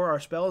restore our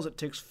spells, it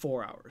takes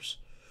 4 hours.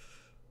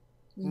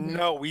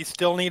 No, we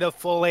still need a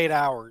full 8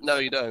 hours. No,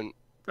 you don't.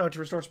 Oh, to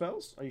restore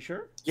spells? Are you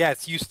sure?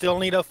 Yes, you still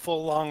need a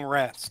full long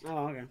rest.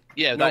 Oh, okay.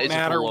 Yeah, No that is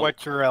matter a full long...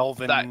 what your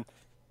elven. That-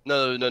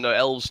 No,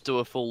 elves do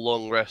a full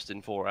long rest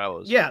in 4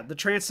 hours. Yeah, the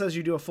trance says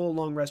you do a full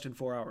long rest in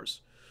 4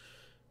 hours.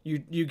 You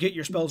get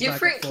your spells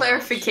Different back.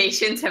 Different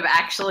clarifications have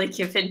actually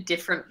given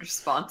different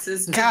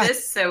responses to God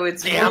this, so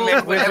it's damn ruled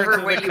it, Wizards whatever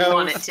of way the you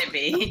want it Coast. to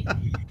be.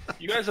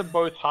 You guys are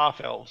both half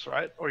elves,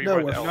 right? Or are you No,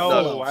 both we're elves?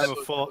 No,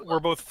 elves. we're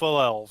both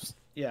full elves.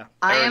 Yeah.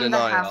 I Erin am and the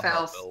I are half-elf,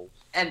 half-elves.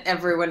 and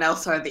everyone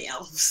else are the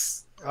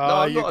elves. No,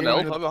 I'm you're not an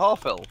giving elf. it- I'm a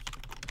half elf.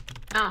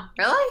 Oh,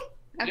 really?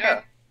 Okay.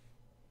 Yeah.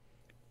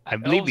 I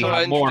believe we Also,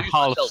 have I more introduce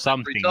half myself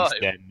somethings every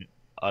time. than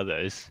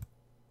others.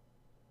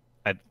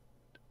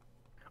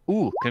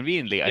 Ooh,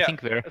 conveniently, I Yeah,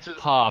 think we're that's it.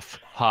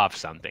 half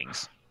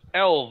somethings.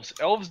 Elves.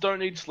 Elves don't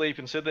need sleep.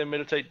 Instead, they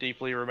meditate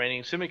deeply,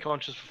 remaining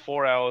semi-conscious for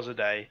 4 hours a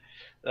day.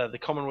 The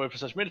common word for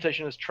such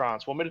meditation is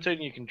trance. While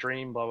meditating, you can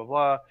dream, blah, blah,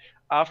 blah.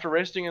 After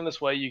resting in this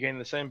way, you gain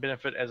the same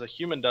benefit as a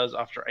human does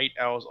after 8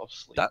 hours of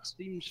sleep. That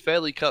seems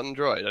fairly cut and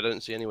dried. I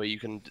don't see any way you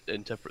can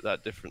interpret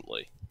that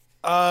differently.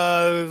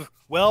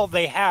 Well,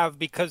 they have,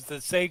 because the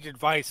Sage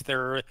Advice,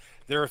 their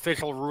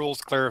official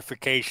rules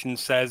clarification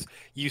says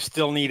you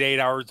still need 8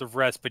 hours of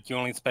rest, but you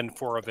only spend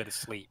 4 of it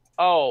asleep.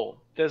 Oh,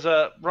 there's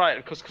a... Right,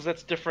 because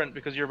that's different,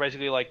 because you're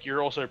basically, like,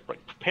 you're also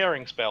like,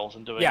 preparing spells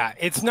and doing... Yeah,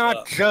 it's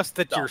not just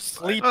that you're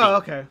stuff, sleeping. Oh,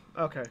 okay.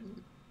 Okay.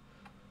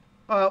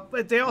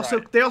 But they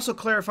also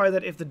clarify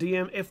that if the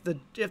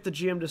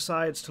GM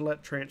decides to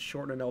let trance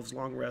shorten an elf's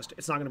long rest,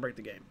 it's not going to break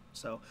the game.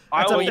 So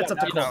that's up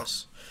to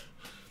Chorus.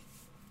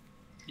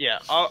 Yeah,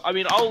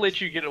 I'll let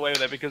you get away with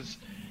that because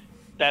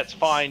that's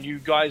fine. You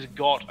guys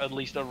got at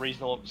least a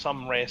reasonable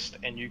some rest,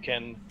 and you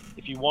can,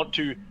 if you want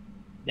to,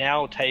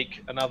 now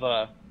take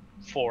another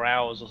 4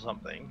 hours or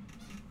something.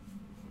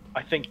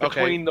 I think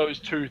between those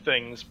two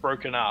things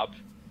broken up,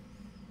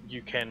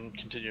 you can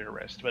continue to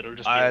rest, but it'll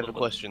just be I a have a little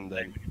question bit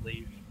then. when you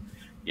leave.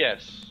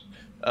 Yes.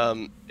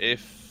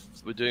 If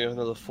we're doing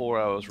another 4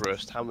 hours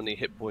rest, how many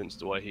hit points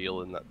do I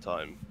heal in that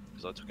time?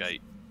 Because I took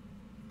 8.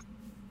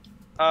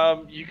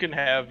 You can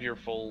have your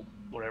full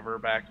whatever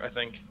back, I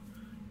think.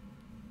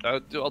 I'll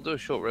do a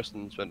short rest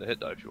and spend a hit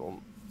die if you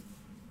want.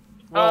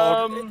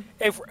 Well,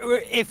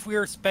 if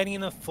we're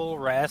spending a full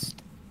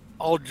rest,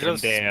 I'll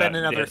just spend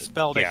another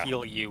spell to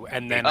heal you,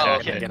 and then I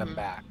can get them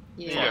back.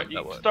 Yeah.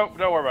 Don't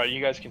worry about it.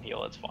 You guys can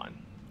heal. It's fine.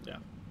 Yeah.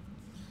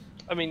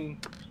 I mean,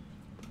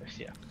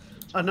 yeah.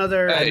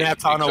 Another And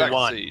that's on a exact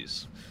 1.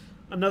 C's.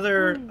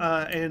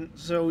 and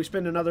so we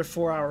spend another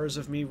 4 hours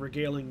of me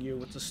regaling you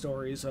with the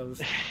stories of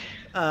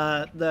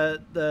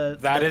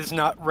That is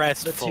not the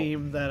restful.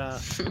 team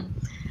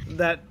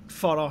that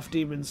fought off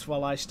demons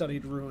while I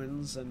studied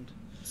ruins and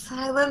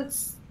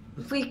Silence.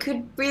 We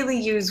could really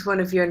use one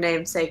of your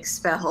namesake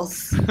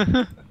spells.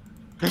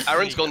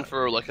 Aaron's gone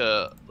for like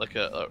a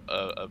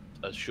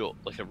short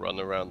run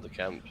around the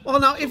camp. well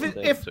now sort of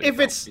thing, if so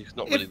it's he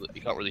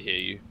can't really hear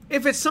you.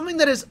 if it's something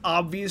that is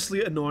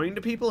obviously annoying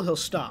to people, he'll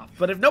stop.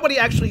 But if nobody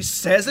actually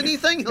says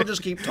anything, he'll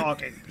just keep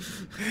talking.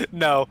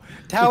 No,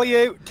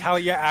 Talia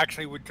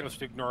actually would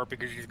just ignore it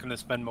because she's going to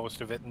spend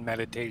most of it in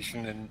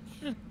meditation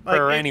and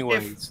prayer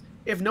anyways.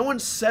 If no one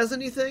says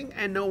anything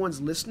and no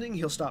one's listening,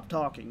 he'll stop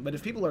talking. But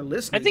if people are I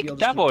listening, think he'll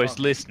just keep Davor is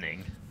talking.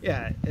 listening.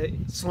 Yeah,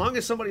 as long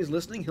as somebody's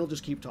listening, he'll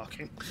just keep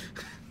talking.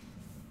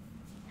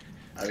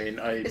 I mean,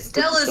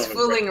 Estelle is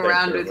fooling there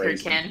around for a with her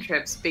reason.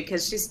 cantrips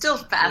because she's still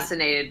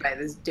fascinated by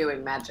this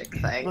doing magic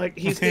thing. Like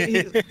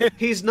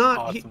he's not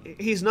Awesome.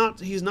 he's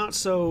not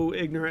so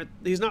ignorant.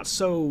 He's not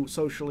so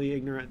socially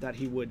ignorant that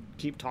he would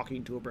keep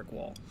talking to a brick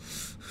wall.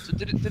 So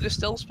did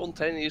Estelle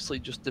spontaneously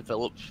just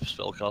develop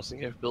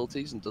spellcasting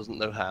capabilities and doesn't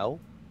know how?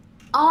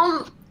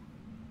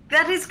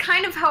 That is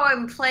kind of how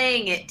I'm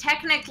playing it.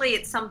 Technically,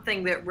 it's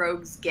something that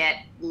rogues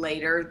get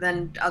later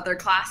than other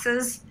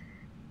classes,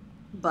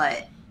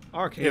 but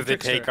Arcane If they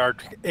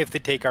trickster.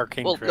 take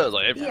arcane Well, trick. no,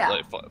 like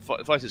Yeah.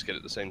 fighters get it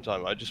at the same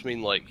time. I just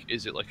mean like,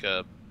 is it like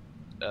a,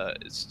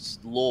 it's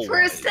lore?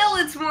 for Estelle,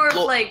 it's more of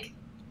Look- like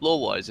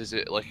Lore-wise, is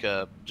it like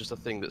just a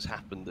thing that's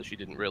happened that she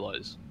didn't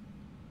realize?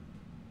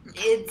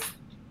 it's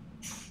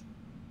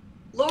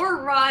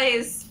lore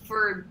rise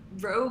for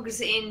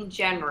rogues in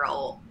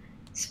general.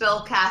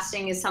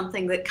 Spellcasting is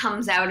something that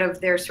comes out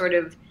of their sort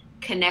of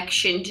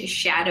connection to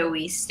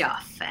shadowy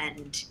stuff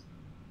and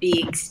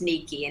being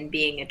sneaky and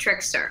being a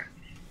trickster.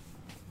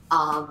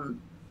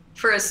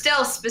 For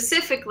Estelle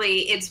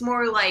specifically, it's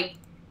more like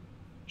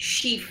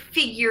she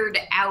figured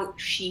out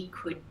she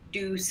could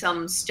do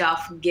some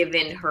stuff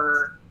given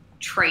her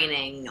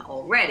training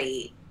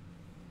already,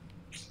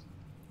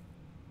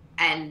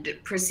 and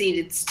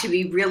proceeded to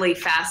be really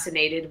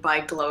fascinated by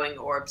glowing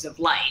orbs of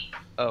light.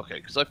 Okay,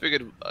 because I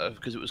figured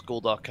because it was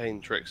called Arcane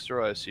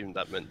Trickster, I assumed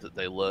that meant that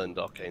they learned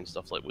arcane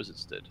stuff like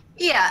wizards did.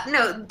 Yeah,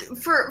 no,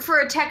 for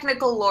a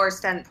technical lore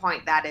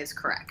standpoint, that is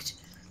correct.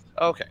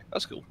 Okay,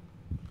 that's cool.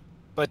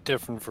 But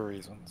different for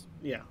reasons.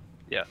 Yeah.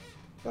 Yeah,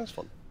 that's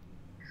fun.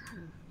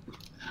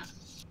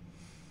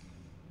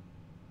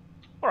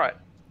 All right.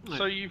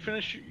 So you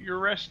finish your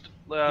rest.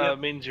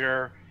 Means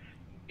you're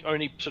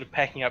only sort of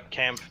packing up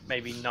camp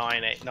maybe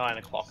 9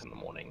 o'clock in the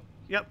morning.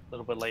 Yep. A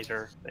little bit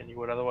later than you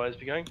would otherwise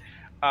be going.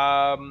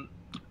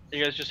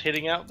 You guys just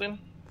heading out then?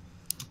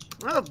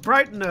 Well,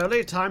 bright and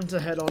early, time to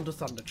head on to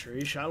Thunder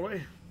Tree, shall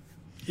we?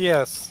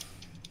 Yes.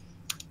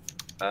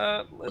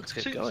 Let's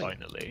get see. going.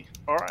 Finally.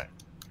 All right.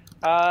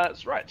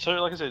 That's right. So,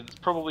 like I said, it's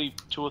probably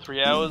 2 or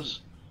 3 hours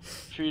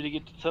for you to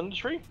get to Thunder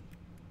Tree.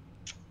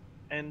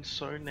 And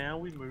so now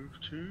we move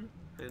to.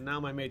 And now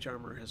my mage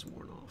armor has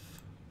worn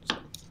off. So.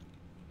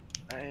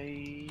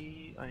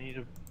 I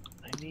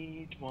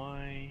need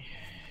my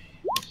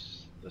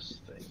this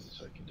thing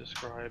so I can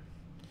describe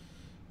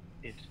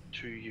it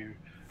to you.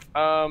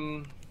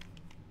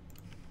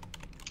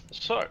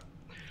 So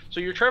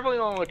you're traveling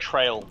along a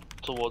trail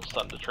towards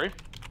Thunder Tree.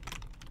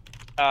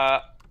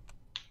 I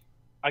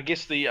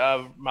guess the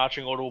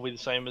marching order will be the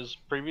same as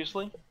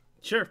previously.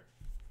 Sure.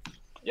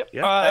 Yep.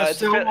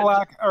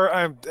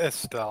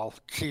 Estelle.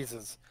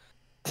 Jesus.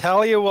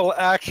 Talea will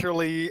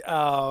actually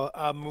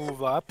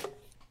move up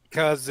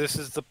because this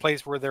is the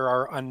place where there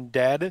are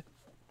undead,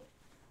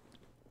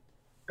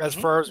 as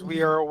far as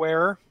we are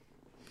aware.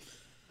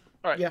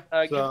 All right. Yeah.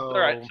 All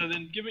right. So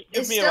then give me a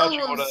Estelle marching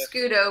will order.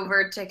 scoot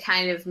over to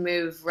kind of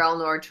move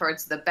Raelnor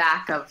towards the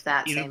back of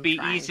that It'll same be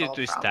triangle, easier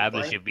to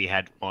establish probably. if we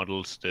had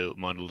models to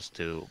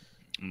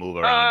move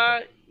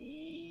around.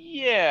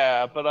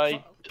 Yeah,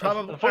 but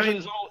Probably.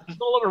 unfortunately, there's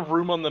not a lot of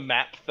room on the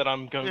map that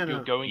I'm going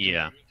to.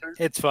 Yeah.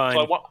 It's fine.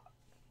 So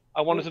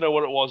I wanted to know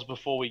what it was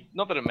before we.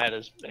 Not that it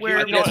matters.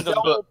 Where- You know what, it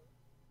doesn't-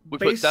 We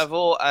Base- put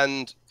Davor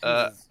and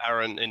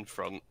Aeran in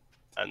front,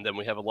 and then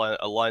we have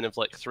a line of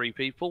like 3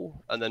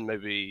 people, and then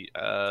maybe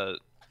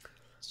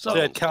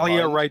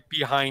Talea right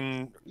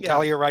behind. Yeah.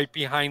 Talea right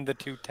behind the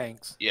 2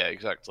 tanks. Yeah,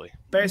 exactly.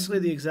 Basically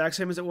the exact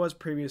same as it was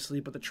previously,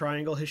 but the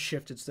triangle has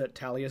shifted so that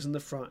Talia's in the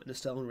front and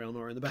Estelle and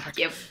Raelnor are in the back.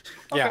 Yep.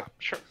 Yeah. Okay,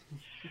 sure.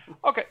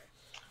 Okay.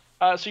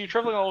 So you're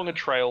traveling along a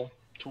trail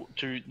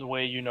to the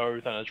way you know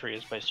Thunder Tree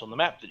is based on the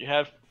map that you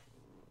have.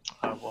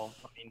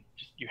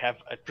 You have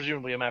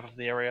presumably a map of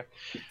the area.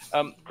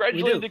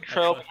 Gradually, the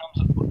trail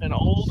becomes an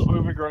old,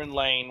 overgrown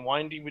lane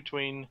winding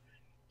between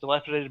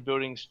dilapidated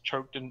buildings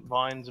choked in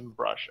vines and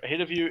brush. Ahead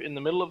of you, in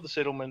the middle of the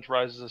settlement,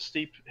 rises a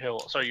steep hill.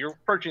 Sorry, you're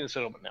approaching the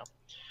settlement now.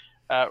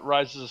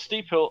 Rises a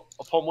steep hill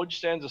upon which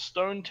stands a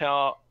stone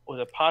tower with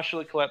a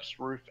partially collapsed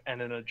roof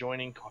and an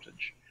adjoining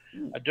cottage.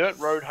 A dirt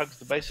road hugs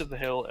the base of the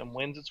hill and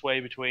wends its way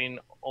between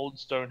old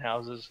stone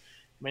houses,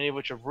 many of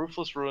which are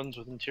roofless ruins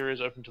with interiors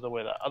open to the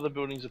weather. Other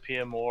buildings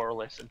appear more or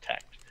less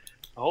intact.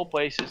 The whole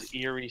place is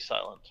eerie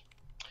silent.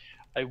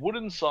 A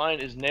wooden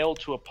sign is nailed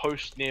to a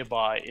post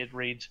nearby. It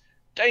reads,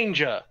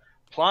 "Danger!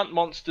 Plant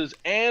monsters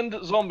and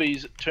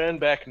zombies, turn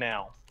back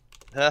now."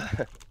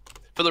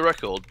 For the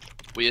record,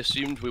 we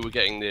assumed we were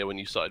getting there when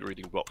you started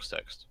reading box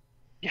text.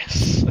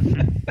 Yes.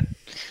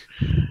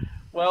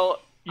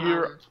 Well,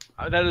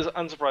 that is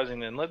unsurprising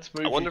then. Let's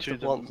move I wonder if to the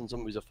plants and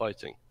zombies are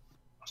fighting.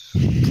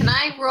 Can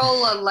I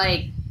roll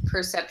a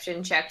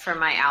perception check for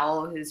my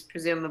owl, who's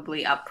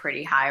presumably up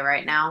pretty high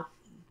right now?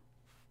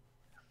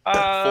 For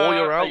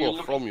your are owl you or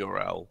looking- from your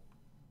owl?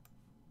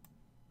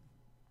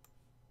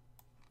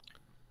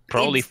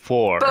 Probably It's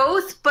 4.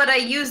 Both, but I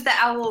use the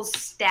owl's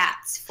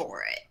stats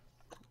for it.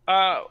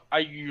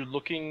 Are you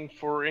looking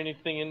for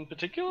anything in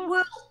particular?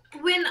 Well,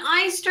 when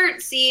I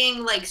start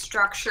seeing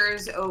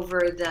structures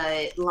over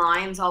the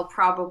lines, I'll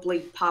probably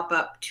pop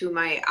up to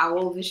my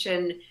owl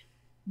vision,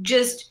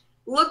 just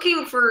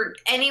looking for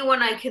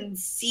anyone I can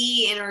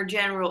see in our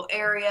general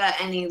area,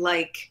 anything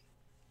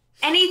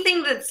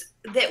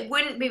that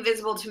wouldn't be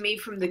visible to me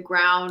from the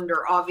ground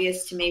or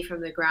obvious to me from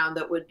the ground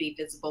that would be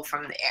visible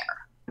from the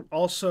air.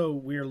 Also,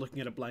 we're looking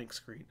at a black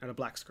screen.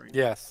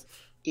 Yes.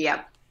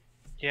 Yep.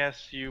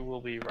 Yes, you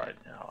will be right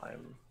now.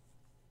 I'm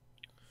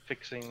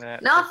fixing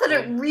that. Not that it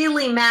quickly.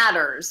 really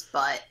matters,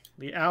 but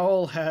The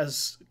owl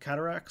has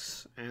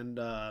cataracts, and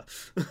Well,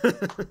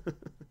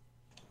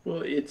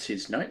 it's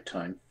his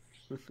nighttime.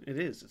 it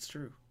is. It's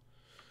true.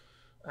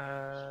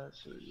 So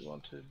you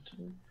wanted.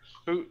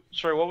 Who?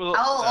 Sorry, what was it?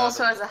 owl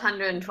also has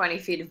 120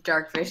 feet of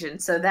dark vision,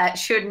 so that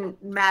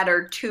shouldn't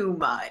matter too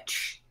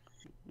much.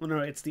 Well, no,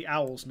 it's the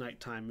owl's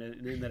nighttime,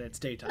 in that it's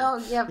daytime.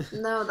 Oh, yep.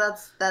 No,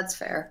 that's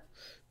fair.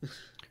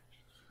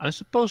 I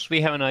suppose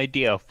we have an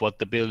idea of what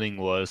the building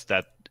was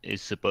that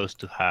is supposed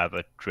to have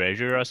a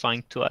treasure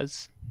assigned to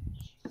us.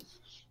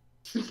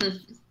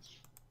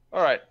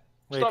 All right.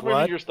 Wait, Stop moving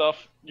what? your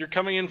stuff. You're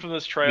coming in from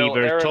this trail. We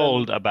were Erin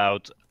told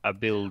about a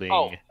building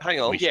Oh, hang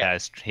on. which yeah.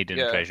 has hidden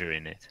Yeah. treasure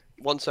in it.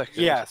 1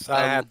 second. Yes,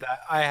 I had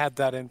that. I had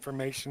that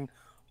information.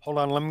 Hold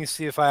on, let me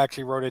see if I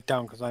actually wrote it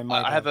down because I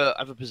might. I have a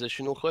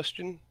positional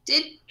question.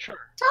 Did Sure.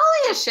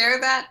 Talia share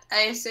that,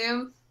 I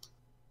assume?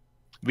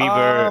 We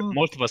were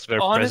most of us were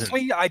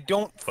honestly, present. I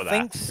don't for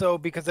think so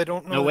because I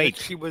don't know No, that wait.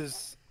 she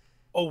was.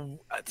 Oh,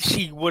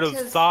 she would have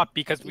 'Cause- thought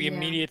because we yeah.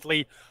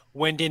 immediately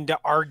went into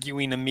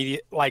arguing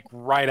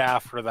right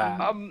after that.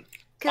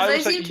 Because I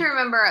was seem like- to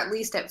remember, at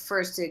least at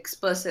first,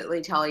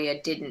 explicitly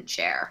Talia didn't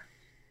share.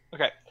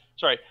 Okay,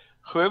 sorry.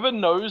 Whoever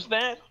knows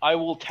that, I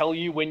will tell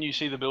you when you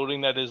see the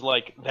building that is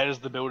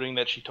the building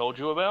that she told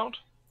you about.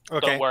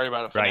 Okay. Don't worry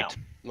about it for Right.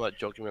 now. Might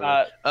jog your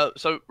memory.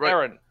 Right,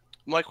 Erin,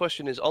 my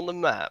question is on the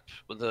map,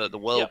 the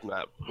world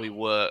map. We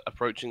were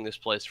approaching this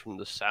place from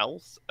the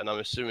south, and I'm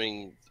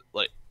assuming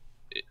the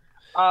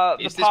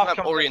is this path map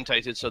comes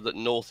orientated so that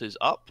north is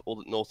up, or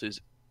that north is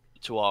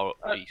to our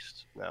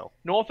east now?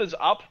 north is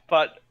up,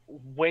 but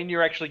when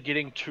you're actually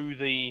getting to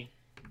the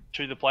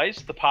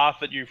place, the path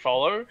that you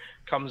follow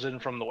comes in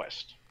from the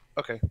west.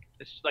 Okay.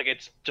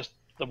 It's just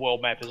the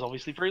world map is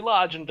obviously very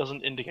large and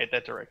doesn't indicate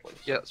that directly.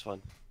 Yeah, that's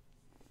fine.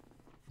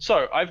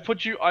 So I've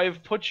put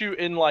you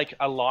in like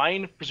a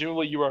line.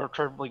 Presumably you are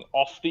traveling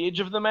off the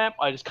edge of the map.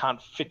 I just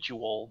can't fit you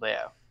all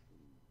there.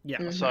 Yeah.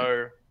 Mhm.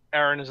 So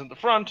Aeran is at the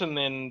front, and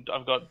then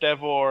I've got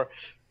Davor,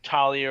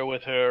 Talea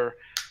with her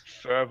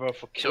fervor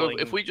for So killing.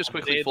 if we just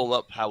quickly undead. form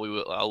up how we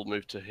were, I'll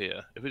move to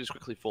here. If we just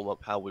quickly form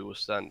up how we were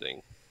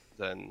standing,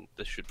 then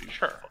this should be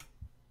Sure. fine.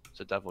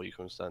 So Davor, you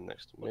can stand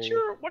next to me.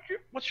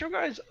 What's your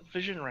guys'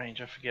 vision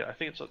range? I forget. I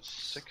think it's at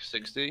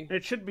 60.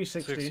 It should be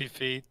 60. 60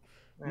 feet.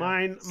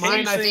 Mine, Can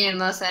you I see think.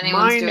 unless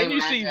anyone's mine- doing Can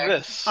you see magic?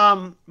 this?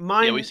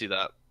 Mine. Yeah, we see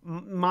that.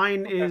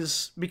 Mine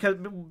is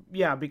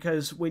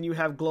because when you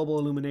have global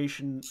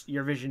illumination,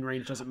 your vision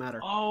range doesn't matter.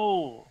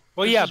 Oh.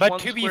 Well, this yeah, is but one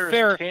to be square is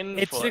fair, 10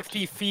 it's foot.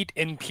 60 feet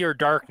in pure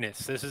darkness.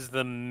 This is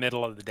the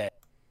middle of the day.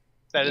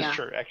 That is Yeah.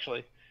 true,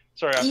 actually.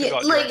 Sorry, I Yeah,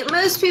 forgot. like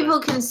most people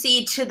can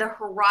see to the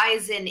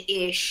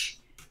horizon-ish,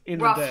 In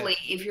the roughly,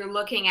 day. if you're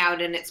looking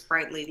out and it's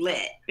brightly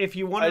lit. If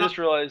you want I to, just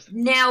realized.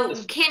 Now,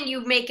 This- can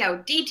you make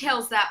out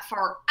details that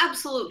far?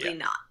 Absolutely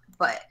not.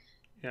 But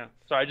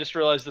Sorry, I just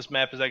realized this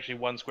map is actually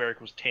 1 square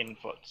equals 10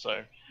 foot.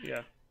 So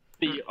yeah.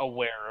 be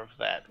aware of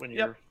that when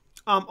you're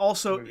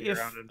Also, moving if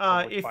around in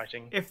public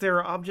fighting. if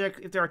there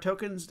are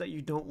tokens that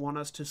you don't want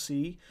us to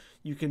see,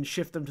 you can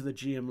shift them to the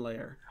GM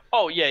layer.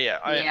 Oh yeah.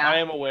 I Yeah.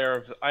 am aware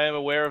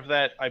of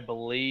that. I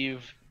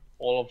believe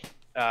all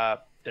of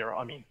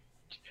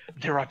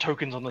there are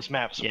tokens on this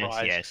map.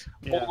 Surprise! Yes.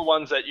 Yeah. All the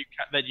ones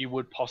that you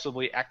would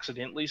possibly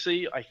accidentally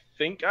see, I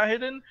think are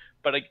hidden.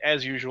 But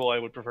as usual, I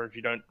would prefer if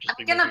you don't just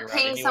I'm be gonna moving around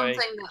ping anyway.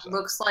 something that So-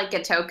 looks like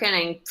a token,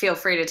 and feel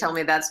free to tell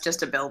me that's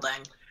just a building.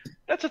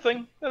 That's a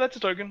thing. No, that's a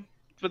token.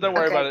 But don't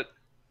worry Okay. about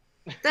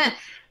it. Then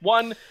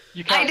One,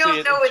 you can't I don't see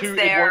it. know And it's two, it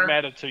there. won't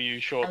matter to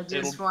you. Sure. I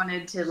just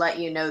wanted to let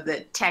you know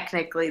that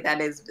technically that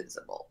is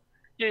visible.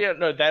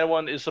 No, that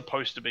one is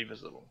supposed to be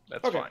visible.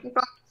 That's Okay. fine.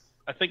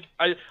 I think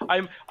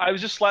I was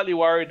just slightly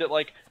worried that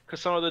because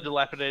some of the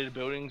dilapidated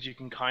buildings you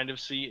can kind of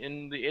see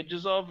in the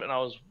edges of, and I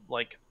was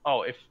like,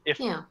 oh, if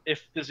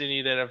there's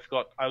any that I've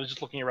got, I was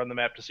just looking around the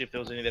map to see if there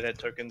was any that had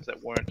tokens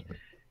that weren't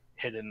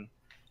hidden,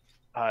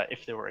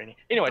 if there were any.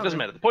 Anyway, it doesn't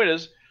matter. The point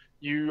is,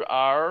 you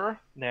are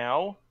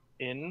now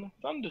in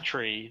Thunder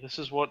Tree. This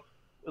is what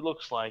it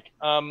looks like.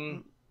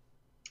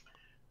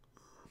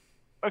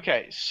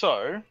 Okay,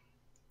 so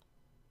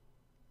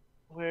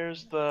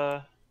where's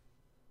the?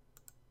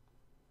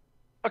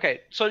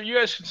 Okay, so you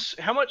guys,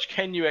 how much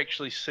can you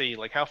actually see?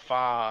 Like, how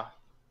far?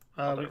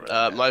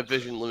 My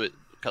vision limit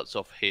cuts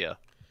off here.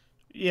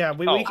 Yeah,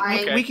 we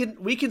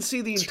can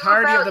see the To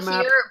entirety of about the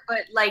map. here, but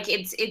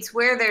it's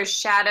where there's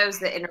shadows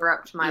that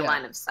interrupt my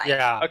line of sight.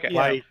 Yeah. Okay.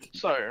 Like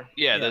So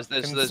Yeah, Yeah. there's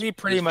you can see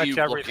pretty there's much view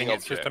everything. blocking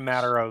It's just a objects.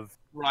 matter of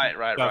right.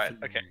 stuff.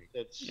 Okay,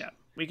 it's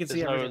We can there's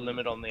see no everything.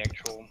 limit on the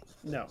actual.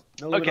 No.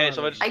 Okay, limit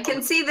so on I it. just- I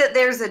can see that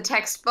there's a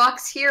text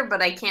box here,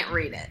 but I can't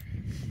read it.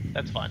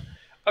 That's fine.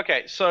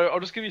 Okay, so I'll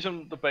just give you some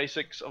of the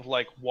basics of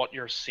what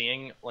you're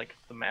seeing, like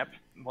the map,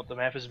 what the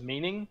map is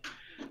meaning.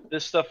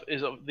 This stuff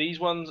is these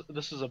ones.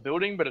 This is a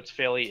building, but it's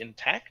fairly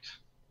intact.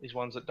 These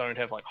ones that don't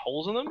have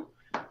holes in them.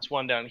 This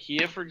one down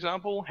here, for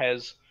example,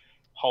 has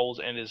holes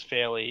and is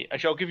fairly.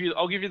 Actually,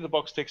 I'll give you the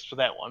box text for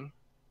that one,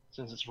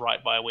 since it's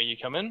right by where you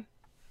come in.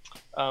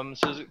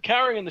 Says,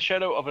 cowering in the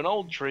shadow of an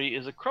old tree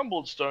is a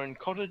crumbled stone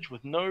cottage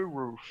with no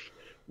roof.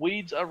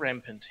 Weeds are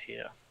rampant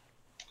here.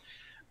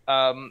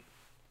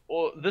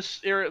 Or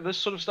this area, this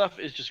sort of stuff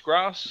is just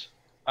grass.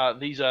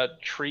 These are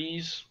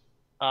trees,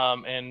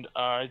 and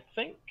I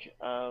think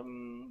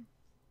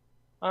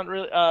aren't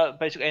really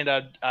basically and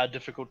are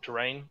difficult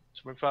terrain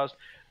to move fast.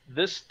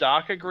 This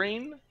darker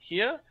green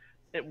here,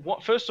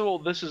 first of all,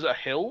 this is a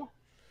hill.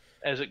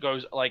 As it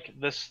goes,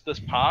 this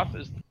path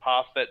is the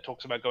path that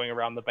talks about going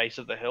around the base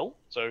of the hill.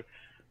 So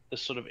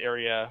this sort of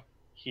area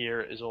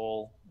here is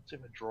all. Let's see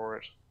if I draw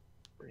it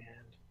freehand.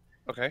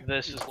 Okay.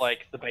 This is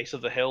the base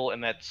of the hill,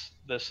 and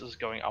this is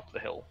going up the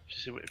hill.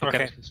 If you Okay.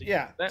 guys can see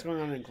Yeah, that. it's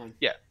going on an incline.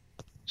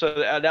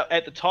 So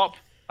at the top,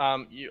 I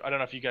don't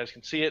know if you guys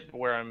can see it, but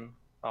where I'm.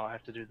 Oh, I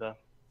have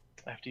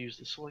to use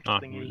the select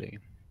Not thingy. really.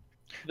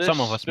 This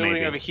Some of us building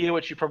maybe. over here,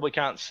 which you probably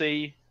can't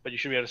see, but you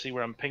should be able to see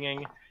where I'm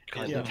pinging,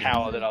 is Yeah. the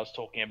tower that I was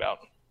talking about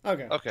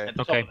Okay. Okay. at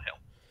the top Okay. of the hill.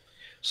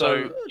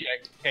 So, So- yeah,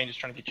 again, just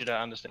trying to get you to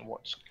understand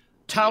what's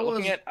you're Towers.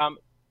 looking at.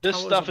 This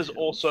towers stuff of is hills.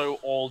 also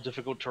all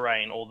difficult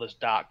terrain, all this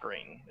dark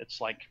green. It's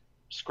like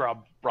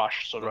scrub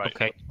brush sort of. Right.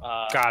 Okay.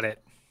 Got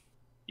it.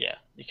 Yeah,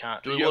 you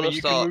can't. Do we you wanna you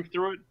start- can move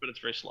through it, but it's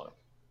very slow.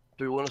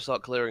 Do we want to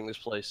start clearing this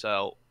place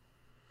out?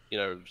 You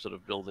know, sort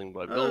of building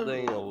by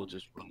building, or we'll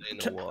just run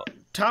in, or what?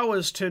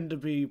 Towers tend to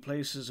be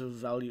places of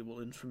valuable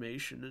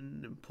information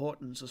and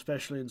importance,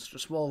 especially in such a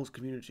small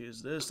community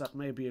as this. That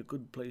may be a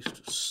good place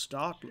to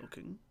start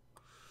looking.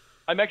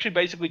 I'm actually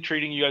basically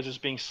treating you guys as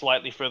being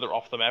slightly further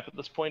off the map at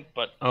this point,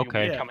 but you'll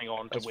Okay. be Yeah. coming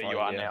on to That's where fine, you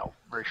are yeah. now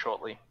very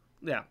shortly.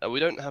 Yeah. We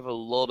don't have a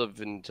lot of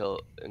intel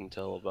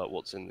about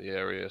what's in the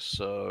area,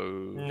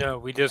 so No,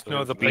 we just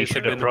know the We place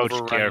should had been approach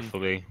overrun.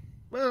 carefully.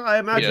 Well, I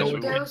imagine Yeah, We we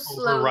go were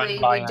slowly.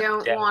 overrun by We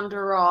don't undead.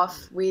 wander off.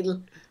 We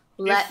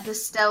let the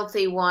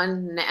stealthy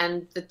one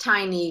and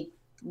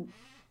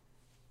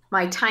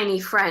my tiny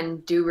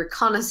friend do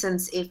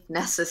reconnaissance if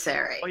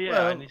necessary. Oh yeah,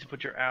 I Well, need to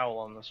put your owl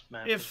on this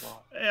map as if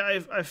well.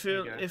 I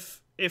feel There you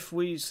if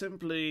we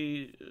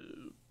simply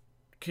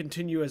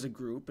continue as a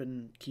group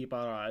and keep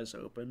our eyes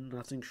open,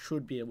 nothing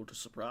should be able to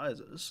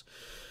surprise us.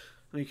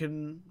 We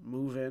can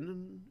move in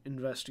and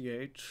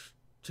investigate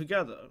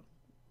together,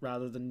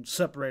 rather than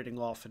separating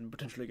off and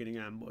potentially getting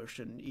ambushed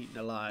and eaten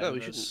alive. No, we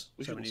as shouldn't-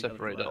 we so shouldn't many other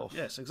separate people have. off.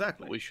 Yes,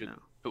 exactly. we should. Yeah.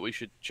 But we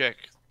should check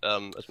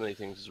as many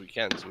things as we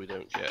can, so we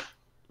don't get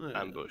Uh,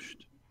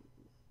 ambushed.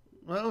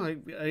 Well, I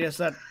guess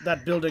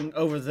that building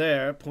over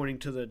there, pointing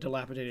to the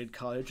dilapidated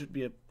cottage, would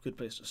be a good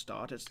place to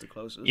start. It's the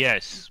closest.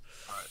 Yes.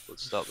 All right,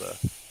 let's start there.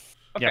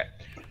 Okay.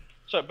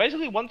 So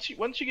basically, once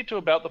you get to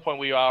about the point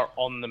where you are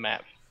on the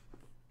map,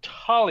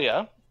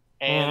 Talea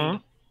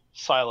and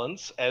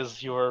Silence,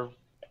 as your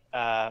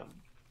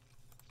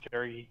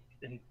very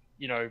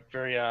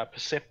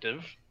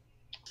perceptive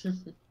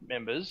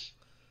members,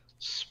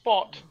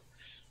 spot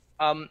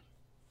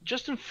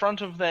just in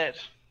front of that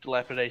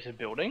dilapidated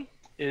building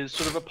is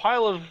sort of a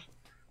pile of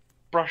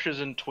brushes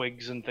and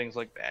twigs and things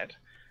like that.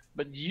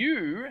 But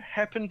you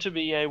happen to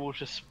be able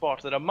to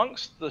spot that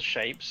amongst the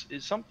shapes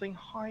is something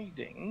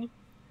hiding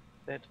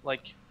that,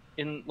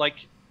 and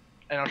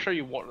I'll show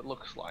you what it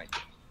looks like.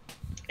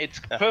 It's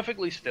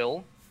perfectly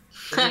still,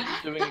 isn't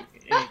doing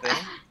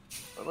anything.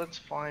 But let's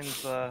find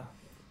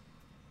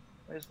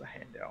where's the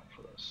handout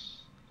for this?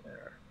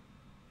 There.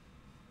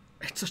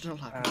 It's a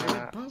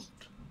dilapidated boat.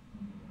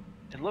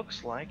 It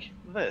looks like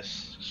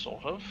this,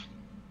 sort of.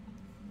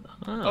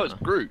 Oh, it's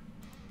Groot.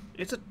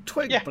 It's a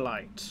twig Yeah.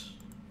 blight.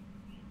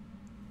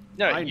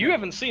 No, I you know.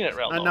 haven't seen it,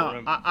 Raelnor. No,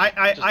 remember?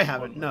 I Just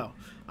haven't. one. No,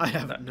 I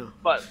haven't. No.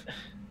 But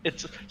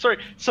it's sorry.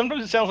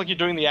 Sometimes it sounds like you're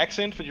doing the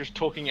accent, but you're just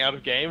talking out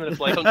of game, and it's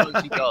like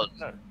Sometimes he does.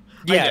 no.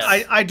 Yes.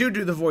 I do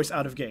the voice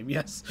out of game.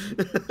 Yes.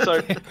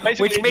 So basically,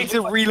 Which makes it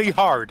looks like, really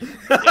hard. it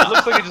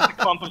looks like it's just a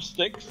clump of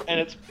sticks,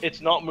 and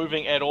it's not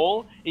moving at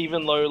all.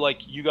 Even though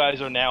you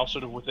guys are now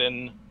sort of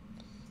within,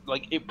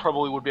 it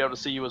probably would be able to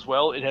see you as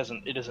well. It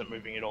isn't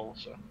moving at all.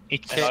 So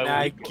It's And Can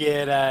I I will-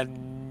 get a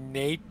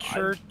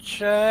nature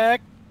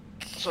check?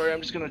 sorry,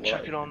 I'm just gonna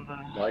chuck it on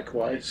the.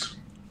 Likewise.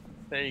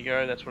 There you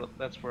go.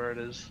 That's where it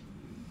is.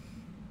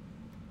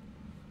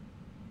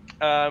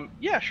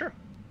 Yeah, sure.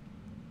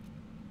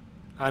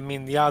 I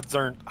mean, the odds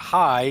aren't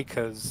high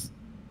because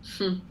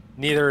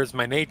neither is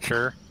my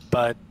nature,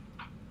 but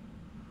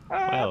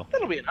Well.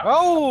 That'll be enough.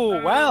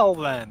 oh well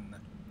then.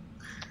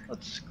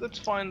 Let's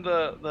find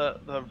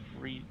the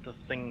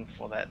thing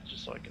for that,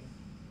 just so I can.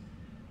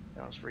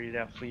 I'll just read it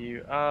out for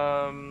you.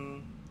 I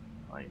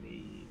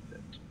need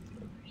that to be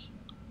over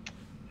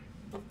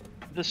here.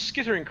 The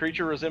skittering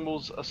creature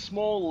resembles a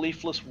small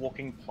leafless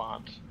walking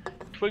plant.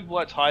 Twig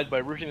blights hide by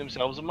rooting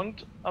themselves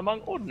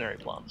among ordinary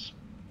plants.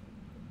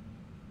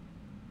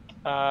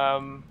 I Are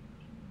mean,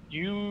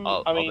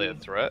 they a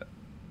threat?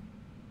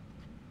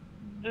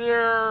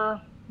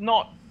 they're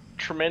not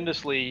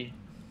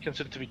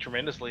considered to be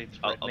tremendously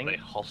Are threatening. they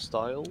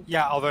hostile?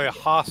 Yeah, although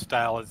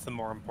hostile is the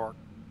more important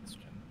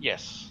question.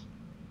 Yes,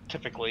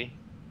 typically.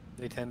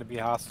 They tend to be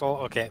hostile.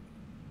 Okay.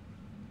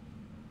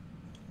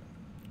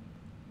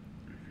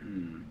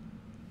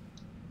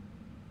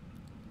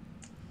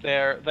 They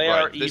are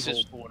Right, evil. this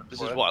is for what it's This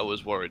is worth. what I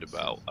was worried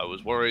about. I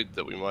was worried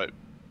that we might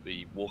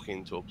be walking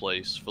into a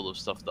place full of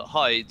stuff that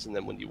hides, and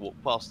then when you walk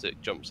past it,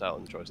 jumps out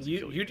and tries to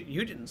kill you.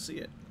 You didn't see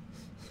it.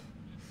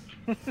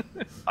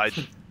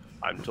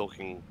 I'm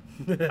talking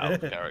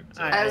out of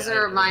character. As a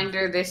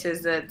reminder, this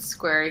is a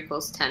square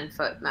equals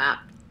 10-foot map.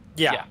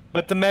 Yeah, Yeah.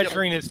 but the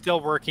measuring is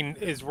still working.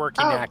 Is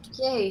working Oh, accurate.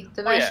 yay!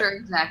 The Oh, yeah. measure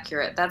is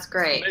accurate. That's The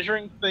great.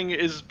 measuring thing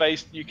is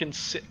based. You can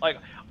sit I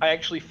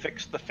actually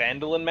fixed the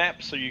Phandelver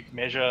map so you can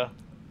measure.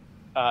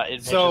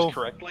 It So, measures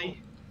correctly.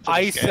 to the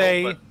I scale,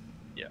 say- but,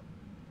 yeah.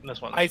 And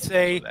this one. I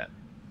say- that.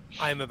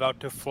 I'm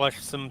about to flush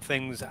some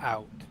things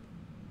out,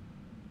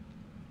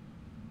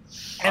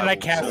 I and I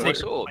will cast draw my a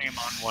sword. flame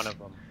on one of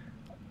them.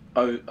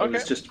 I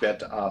was just about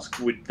to ask,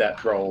 would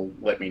that roll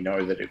let me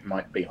know that it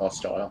might be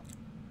hostile?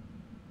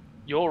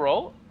 Your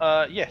roll?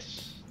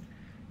 Yes.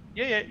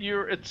 Yeah.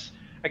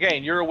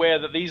 You're aware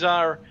that these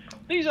are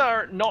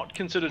not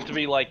considered to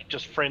be like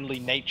just friendly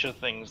nature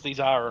things. These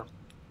are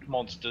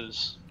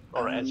monsters,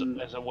 or as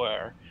it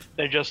were.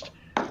 They're just.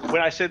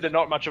 When I said they're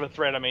not much of a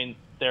threat, I mean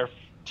they're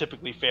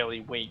typically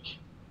fairly weak.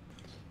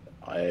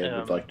 I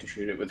would like to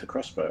shoot it with a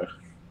crossbow.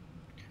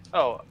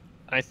 Oh,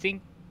 I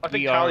think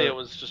Talea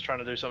was just trying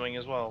to do something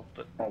as well,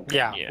 but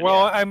Yeah.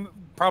 Well, I'm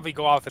probably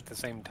go off at the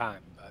same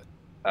time,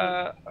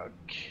 but.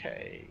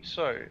 Okay.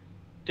 So,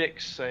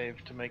 Dex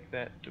save to make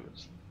that to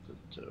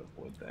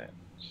avoid that.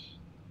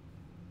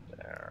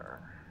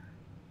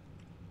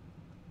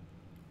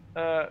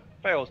 There.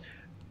 Fails.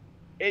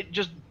 It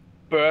just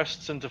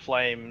bursts into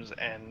flames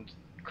and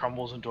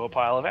crumbles into a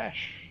pile of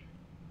ash.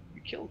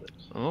 You killed it.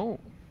 Oh.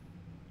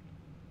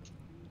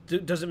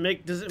 Does it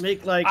make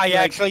like... I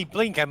actually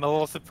blink. I'm a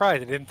little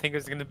surprised. I didn't think it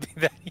was going to be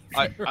that easy.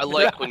 I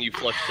like when you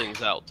flush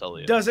things out,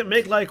 Talea. Does it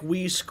make like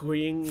wee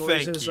squeeing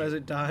Thank noises you. as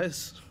it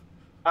dies?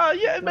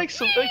 Yeah, it makes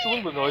a little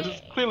bit of noise.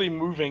 It's clearly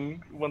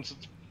moving once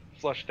it's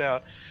flushed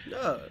out.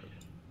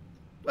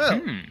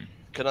 Well,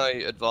 Can I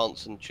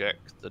advance and check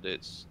that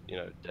it's,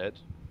 dead?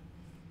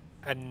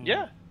 And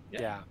Yeah.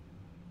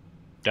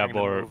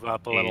 Davor move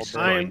up a little is bit.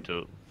 going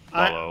to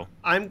follow.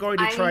 I'm going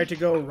to try to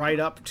go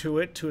right up to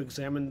it to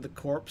examine the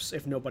corpse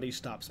if nobody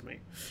stops me.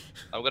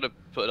 I'm gonna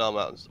put an arm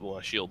out,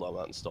 my shield arm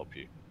out, and stop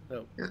you.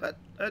 So,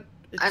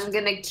 I'm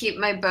gonna keep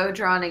my bow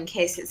drawn in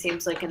case it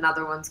seems like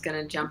another one's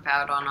gonna jump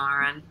out on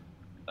our end.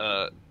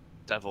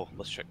 Davor,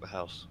 let's check the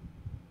house.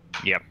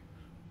 Yep.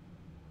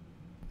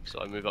 So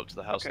I move up to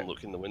the house and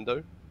look in the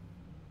window.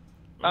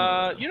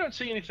 You don't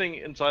see anything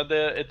inside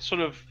there. It's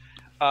sort of.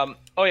 Oh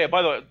yeah.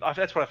 By the way,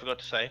 that's what I forgot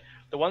to say.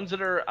 The ones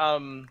that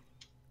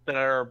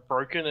are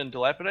broken and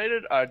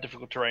dilapidated are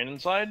difficult terrain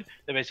inside.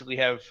 They basically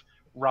have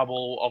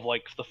rubble of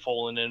like the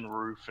fallen-in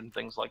roof and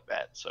things like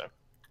that. So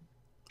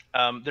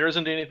there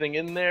isn't anything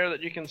in there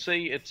that you can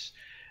see. It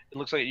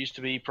looks like it used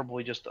to be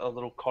probably just a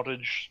little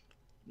cottage.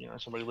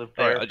 Somebody lived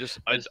there. Right,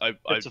 I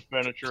bits of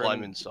furniture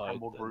climb and inside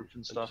crumbled roof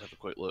and stuff. Just have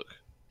a quick look.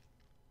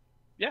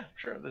 Yeah,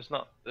 sure. There's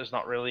not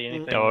really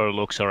anything Davor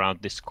looks around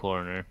this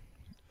corner.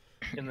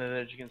 in there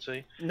that you can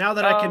see. now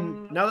that I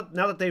can, now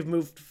that they've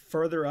moved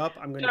further up,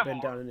 I'm going to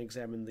bend down and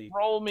examine the.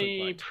 Roll me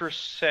twig blight.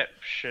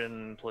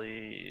 perception,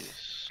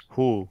 please.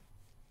 Who?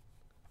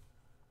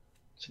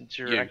 Since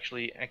you're You.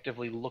 actually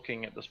actively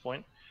looking at this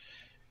point.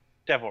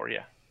 Davor,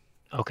 yeah.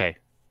 Okay.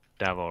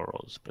 Davor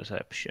rolls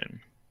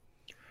perception.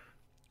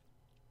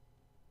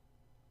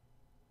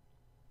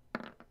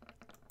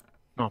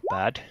 Not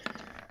bad.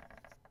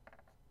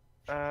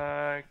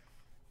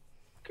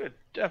 Good.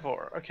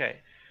 Davor, okay.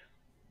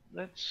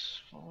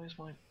 Where's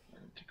my...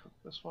 I need to click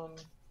this one.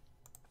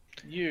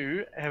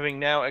 You, having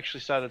now actually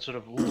started sort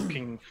of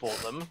looking for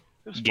them,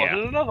 have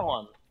spotted another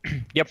one.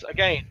 Yep. It's,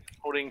 again,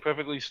 holding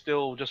perfectly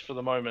still just for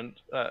the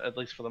moment, at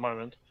least for the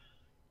moment.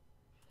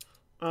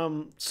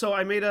 So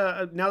I made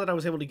now that I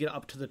was able to get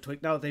up to the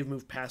twig, now that they've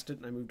moved past it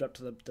and I moved up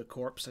to the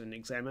corpse and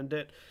examined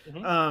it,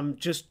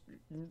 just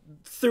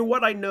through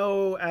what I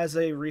know as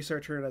a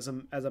researcher and as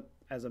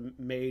a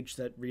mage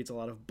that reads a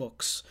lot of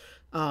books,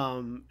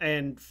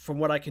 and from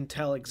what I can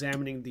tell,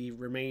 examining the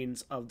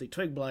remains of the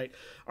twig blight,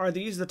 are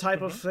these the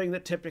type of thing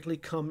that typically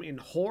come in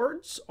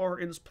hordes or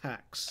in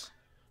packs?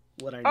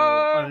 What I know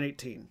on an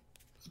 18.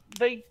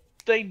 They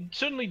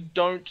certainly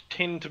don't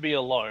tend to be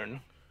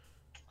alone.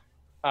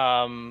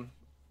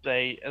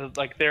 They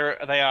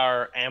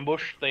are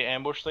ambush. They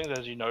ambush things,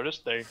 as you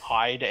noticed. They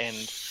hide and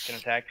can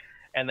attack,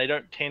 and they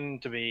don't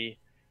tend to be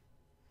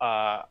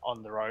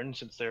on their own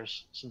since they're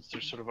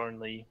sort of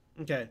only.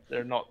 Okay.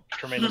 They're not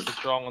tremendously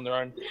strong on their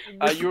own.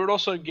 You would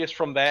also guess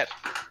from that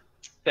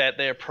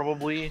they're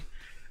probably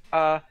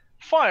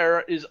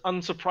fire is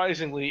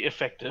unsurprisingly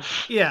effective.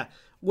 Yeah.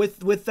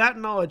 With that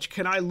knowledge,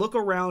 can I look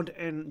around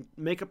and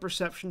make a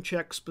perception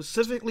check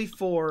specifically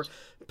for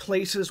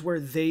places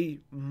where they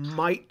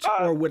might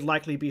or would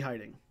likely be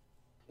hiding?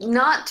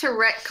 Not to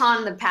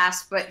retcon the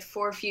past, but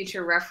for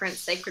future reference,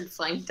 Sacred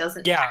Flame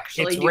doesn't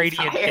actually it's do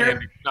radiant fire.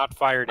 damage, not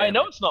fire damage. I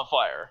know it's not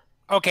fire.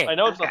 Okay. I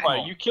know it's not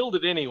fire. You killed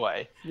it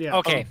anyway. Yeah.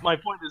 Okay. My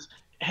point is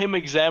him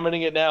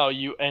examining it now.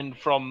 And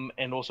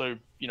also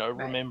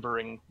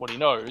remembering what he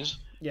knows.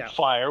 Yeah.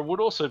 Fire would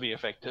also be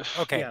effective.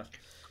 Okay. Yeah.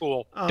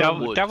 Cool.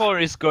 Davor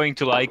is going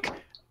to,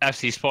 as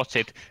he spots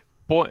it,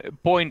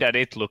 point at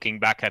it, looking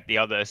back at the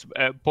others,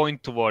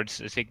 point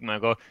towards Sigma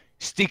and go,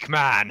 "Stick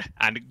man!"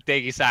 and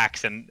take his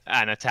axe and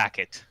attack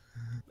it.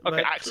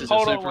 Okay. Axes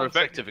Hold are on super one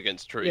effective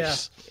against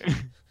trees.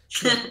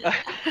 Can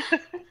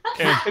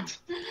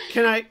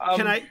I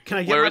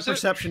get Where my is it?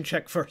 perception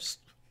check first?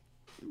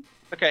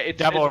 Okay.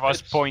 Davor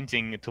was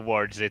pointing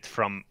towards it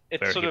from It's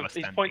where sort he of was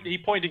he's standing.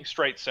 pointing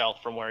straight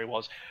south from where he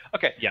was.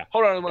 Okay. Yeah.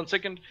 Hold on 1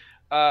 second.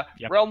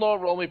 Yep. Raelnor,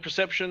 roll me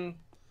perception,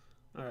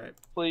 All right.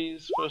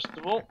 please. First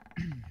of all.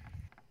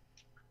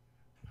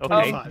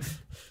 Okay.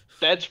 25.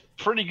 That's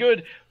pretty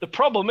good. The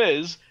problem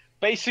is,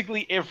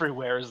 basically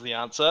everywhere is the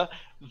answer.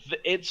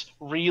 It's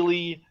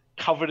really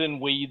covered in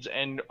weeds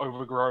and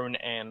overgrown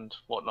and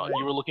whatnot.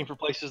 You were looking for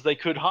places they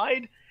could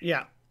hide.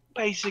 Yeah.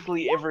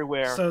 Basically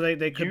everywhere. So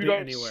they could you be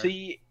don't anywhere.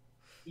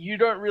 You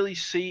don't really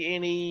see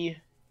any.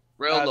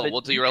 Raelnor,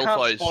 what do your elf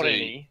can't eyes spot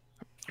see?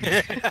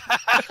 any.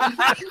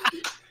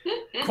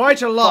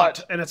 Quite a lot,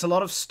 But- and it's a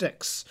lot of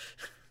sticks.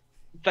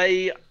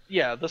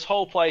 This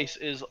whole place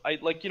is I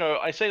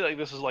say like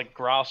this is like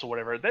grass or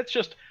whatever. That's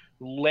just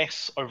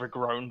less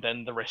overgrown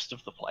than the rest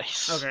of the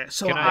place. Okay,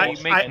 so Can I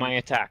make my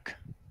attack?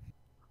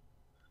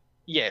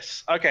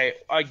 Yes. Okay.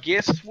 I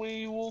guess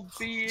we will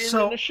be in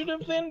So,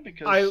 initiative then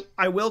because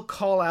I will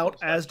call out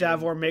as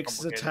Davor makes his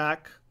complicated.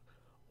 attack.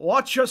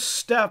 Watch your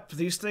step.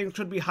 These things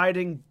could be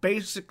hiding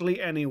basically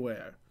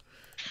anywhere.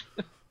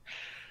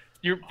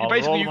 you I'll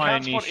basically roll you my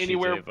can't spot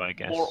anywhere initiative, I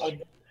guess. more.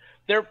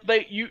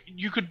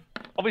 You could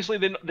obviously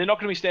they're not going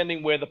to be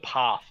standing where the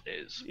path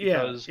is Yeah,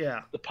 because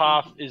yeah. the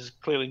path is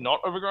clearly not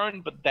overgrown,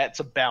 but that's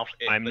about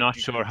it. I'm that not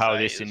you sure can how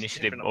say this is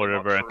initiative definitely order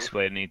not works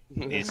true. when it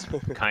is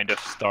kind of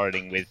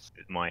starting with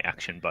my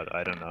action, but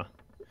I don't know.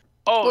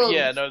 Oh Well,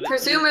 yeah, no.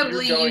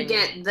 presumably you're going... you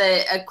get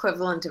the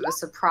equivalent of a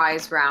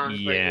surprise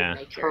round where Yeah. you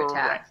make your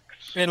attack.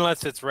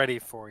 Unless it's ready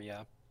for you.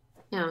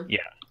 Yeah.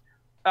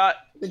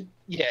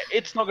 Yeah,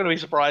 it's not going to be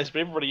surprised, but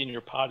everybody in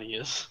your party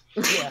is.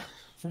 Yeah.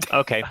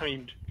 Okay. I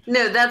mean,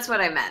 No, that's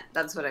what I meant.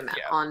 That's what I meant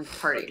Yeah. on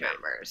party Okay.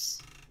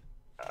 members.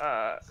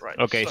 right.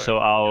 Okay, so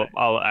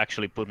I'll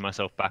actually put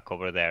myself back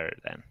over there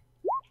then.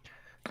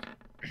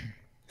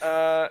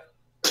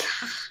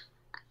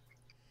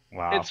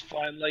 Wow. It's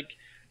fine. Like,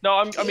 no,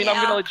 I'm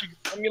gonna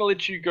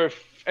let you go.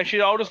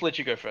 Actually, I'll just let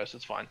you go first.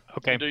 It's fine.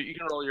 Okay. You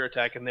can roll your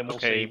attack, and then we'll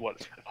Okay. see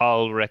what.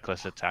 I'll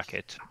reckless attack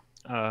it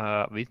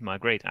with my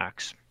great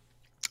axe.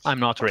 I'm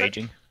not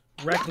raging.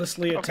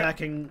 Recklessly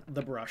attacking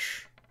the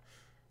brush.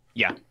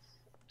 Yeah.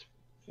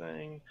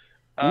 Thing.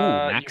 Ooh,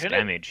 max you hit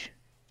damage.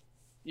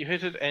 You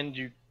hit it, and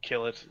you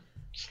kill it.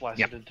 Slice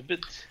Yep. it into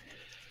bits.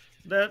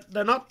 They're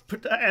not,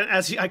 and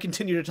as I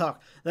continue to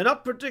talk, they're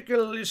not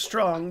particularly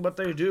strong, but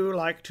they do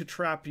like to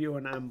trap you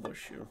and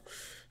ambush you.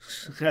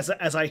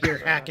 As I hear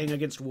hacking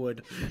against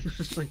wood.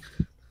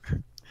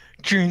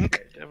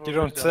 Drink. You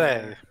don't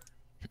say.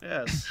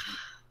 Yes.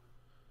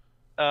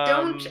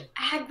 Don't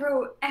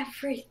aggro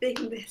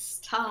everything this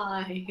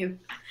time.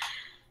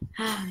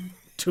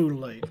 Too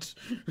late.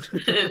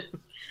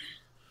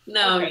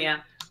 No, Okay. yeah.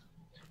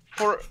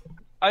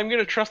 I'm going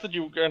to trust that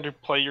you're going to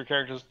play your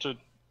characters to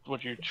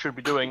what you should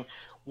be doing.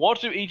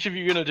 What are each of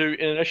you going to do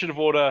in initiative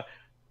order?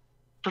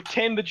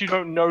 Pretend that you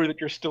don't know that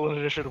you're still in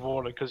initiative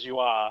order, because you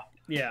are.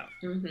 Yeah.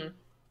 Mm-hmm.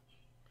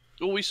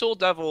 Well, we saw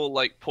Davor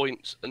like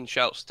point and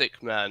shout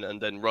 "stick man" and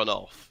then run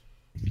off.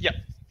 Yeah.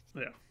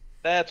 Yeah.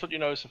 That's what you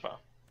know so far.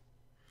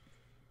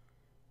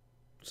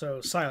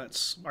 So,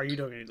 Silence, are you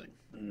doing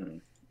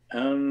anything?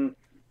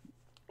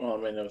 Well, I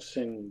mean, I've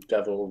seen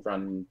Devil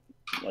run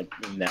like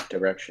in that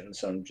direction,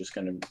 so I'm just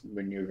going to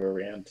maneuver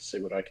around to see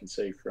what I can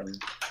see from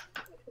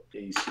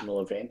a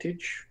similar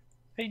vantage.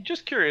 Hey,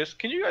 just curious,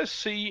 can you guys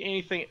see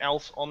anything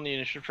else on the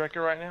initiative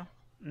tracker right now,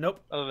 Nope.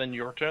 other than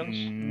your turns?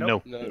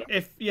 No. No.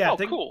 If yeah, Oh,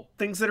 cool.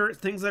 things that are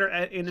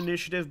in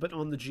initiative, but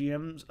on the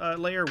GM's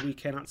layer, we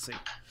cannot see.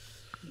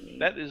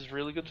 That is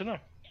really good to know.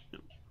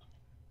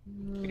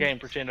 Again,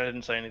 pretend I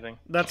didn't say anything.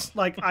 That's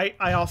like I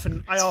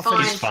often fine.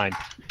 It's fine.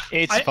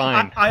 It's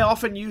fine. I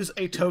often use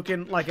a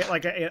token like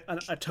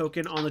a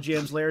token on the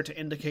GM's layer to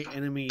indicate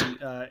enemy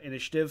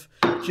initiative,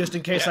 just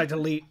in case I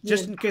delete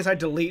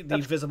the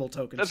visible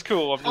tokens. That's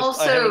cool.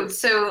 Also,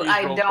 so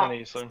I roll don't.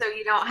 20, so- So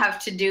you don't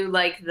have to do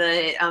like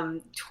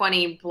the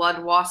 20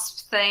 blood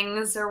wasp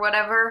things or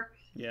whatever.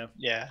 Yeah.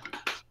 Yeah.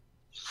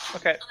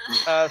 Okay.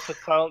 So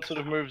Silence sort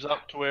of moves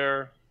up to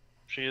where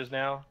she is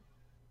now.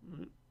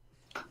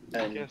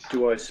 And Yes.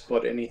 do I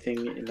spot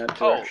anything in that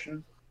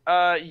direction?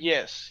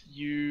 Yes,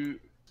 you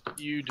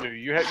do.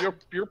 You have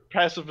your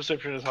passive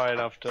perception is high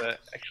enough to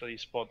actually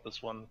spot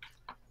this one.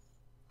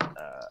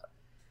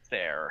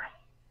 There.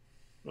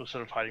 It was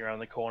sort of hiding around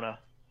the corner.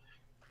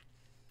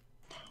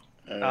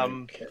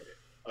 Okay.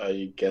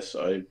 I guess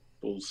I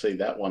will see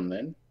that one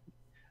then.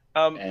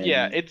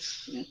 Yeah, And-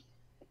 it's.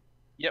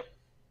 Yep.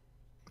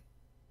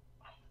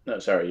 No,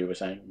 sorry, you were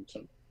saying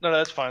something. No,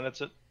 that's fine.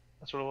 That's it.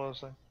 That's what I was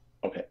saying.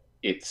 Okay,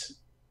 it's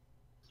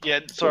Yeah,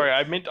 sorry.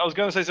 I was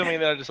going to say something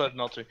and then I decided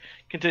not to.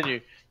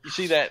 Continue. You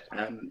see that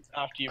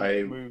after you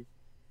I- move.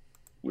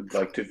 would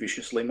like to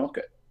viciously mock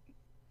it.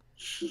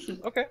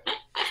 Okay.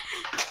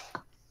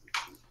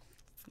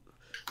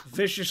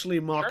 Viciously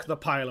mock Sure. the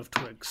pile of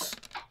twigs.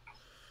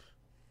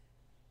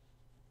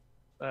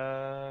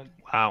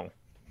 Wow.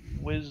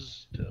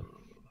 Wisdom.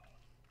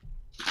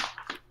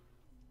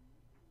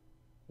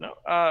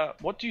 No.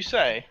 What do you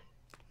say?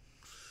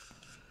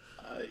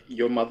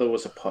 Your mother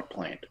was a pot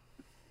plant.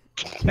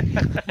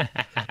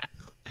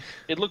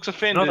 It looks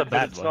offended, Not a but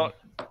bad it's one.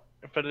 not.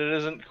 But it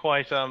isn't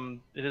quite.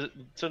 It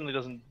certainly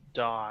doesn't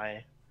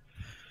die.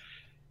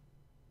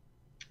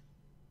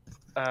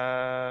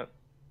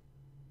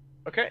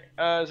 Okay.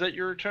 Is that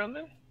your turn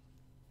then?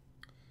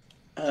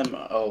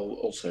 I'll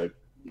also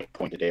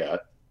point it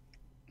out.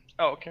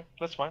 Oh, okay.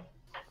 That's fine.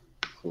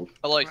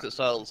 I like that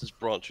Silence is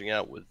branching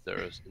out with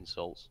their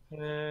insults.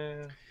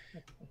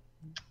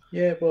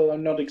 Yeah, well,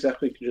 I'm not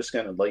exactly just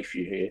going to leave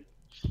you here.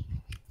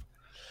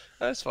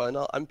 That's fine.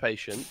 I'm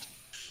patient.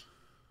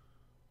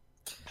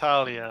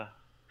 Talea.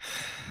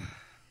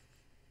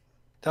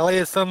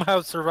 Talea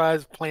somehow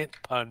survives plant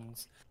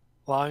puns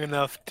long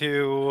enough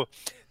to,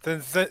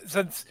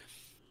 since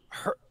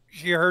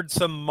she heard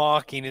some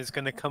mocking is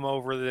going to come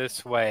over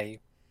this way.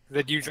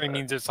 That usually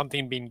means there's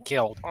something being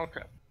killed.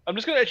 Okay. I'm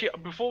just gonna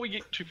before we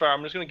get too far,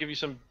 I'm just gonna give you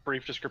some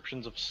brief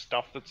descriptions of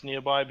stuff that's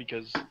nearby,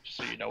 because just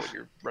so you know what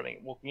you're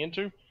walking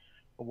into,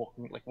 or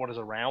what is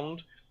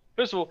around.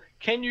 First of all,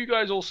 can you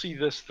guys all see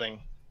this thing?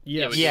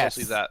 Yeah, we Yes.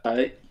 can all see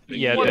that.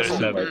 Yeah, What there's is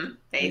a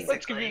Mhm,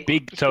 Let's give you basically.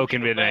 big token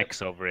description with of an that.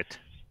 X over it.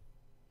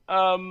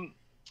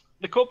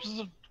 The corpses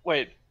of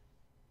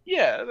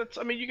yeah, that's.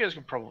 I mean, you guys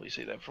can probably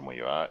see that from where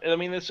you are. I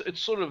mean, it's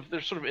sort of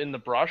they're sort of in the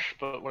brush,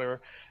 but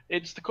whatever.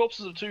 It's the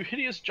corpses of two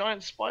hideous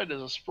giant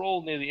spiders are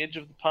sprawled near the edge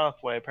of the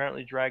pathway,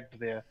 apparently dragged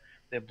there.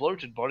 Their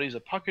bloated bodies are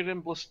puckered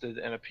and blistered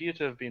and appear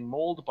to have been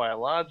mauled by a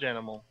large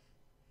animal.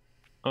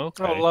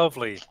 Okay. Oh,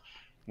 lovely.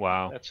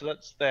 Wow. That's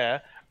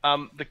there.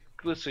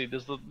 Let's see.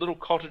 There's the little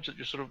cottage that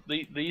you're sort of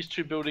these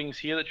two buildings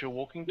here that you're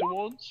walking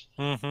towards.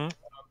 Mm-hmm.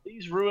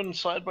 These ruined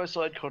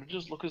side-by-side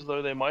cottages look as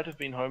though they might have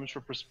been homes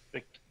for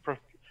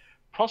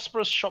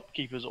prosperous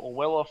shopkeepers or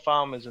well-off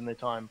farmers in their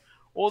time.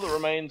 All that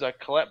remains are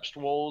collapsed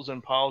walls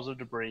and piles of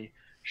debris.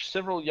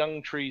 Several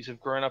young trees have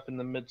grown up in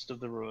the midst of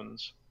the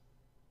ruins.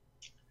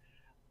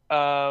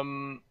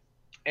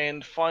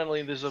 And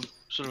finally, there's a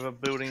sort of a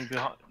building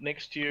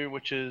next to you,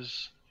 which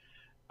is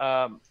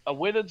a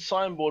weathered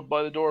signboard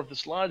by the door of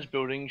this large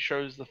building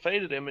shows the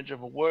faded image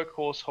of a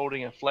workhorse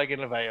holding a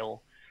flagon of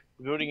ale.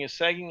 The building is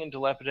sagging and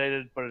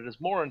dilapidated, but it is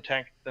more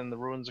intact than the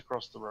ruins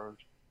across the road.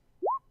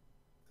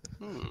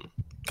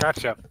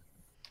 Gotcha.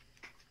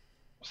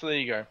 So there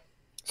you go.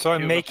 So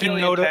I'm You have a making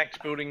fairly note of.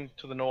 intact building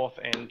to the north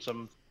and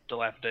some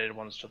dilapidated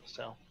ones to the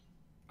south.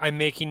 I'm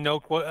making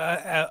note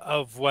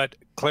of what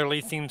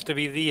clearly seems to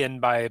be the end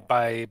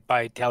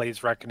by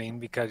Tally's reckoning,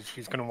 because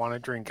she's going to want to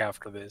drink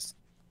after this.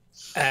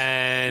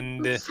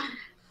 And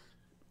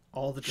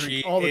All the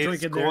She drink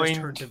is in there has going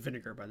turned to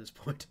vinegar by this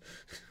point.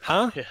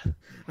 huh?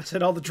 I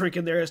said all the drink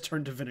in there has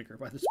turned to vinegar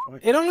by this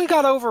point. It only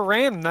got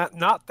overran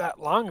not that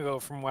long ago,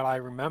 from what I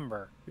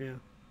remember. Yeah.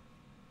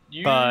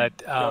 You But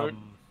don't-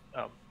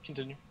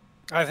 continue.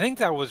 I think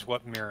that was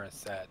what Mira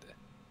said.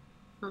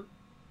 Hmm.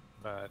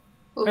 But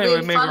Will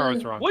anyway, be maybe I fun-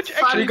 was wrong. Would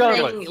fun actually,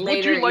 regardless, thing would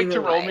later you like to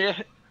either roll way. me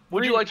a?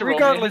 Would you like to roll me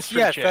a regardless, history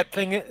yes, check? that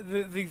thing,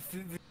 the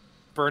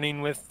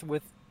burning with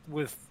the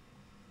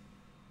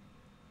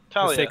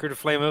Talia, sacred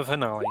flame of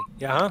Hanali.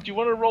 Yeah. Huh? do you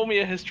want to roll me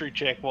a history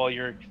check while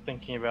you're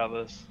thinking about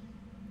this?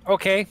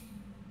 Okay.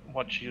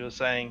 What you were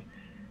saying,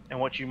 and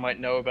what you might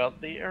know about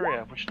the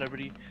area, which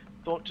nobody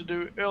thought to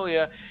do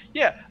earlier.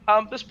 Yeah,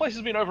 this place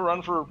has been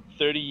overrun for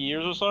 30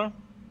 years or so.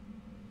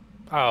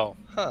 Oh.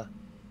 Huh.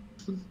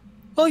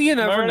 Well, you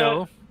never Myrna-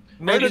 know.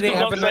 Maybe Myrna they did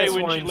have not a say nice when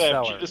she wine left.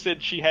 cellar. She just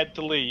said she had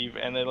to leave,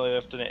 and they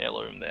left an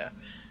heirloom there.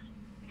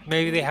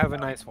 Maybe they have a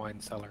nice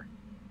wine cellar.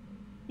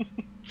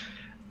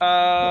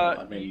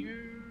 I mean-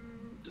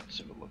 Let's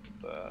have a look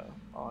at the.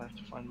 I'll have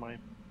to find my.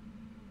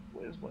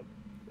 Where's my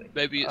thing?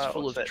 Maybe it's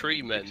full what's of that?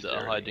 tree men that are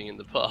Dexterity. hiding in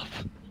the pub.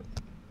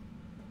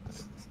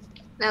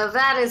 Now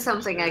that is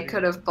something I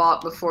could have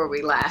bought before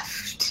we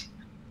left.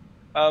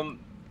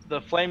 The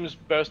flames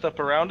burst up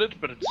around it,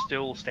 but it's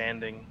still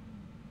standing.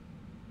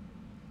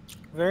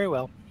 Very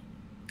well.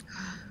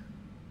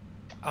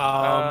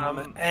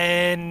 Um,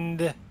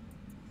 And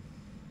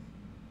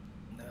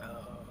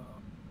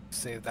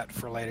save that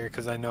for later,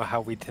 because I know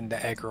how we tend to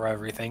aggro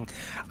everything.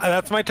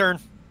 That's my turn.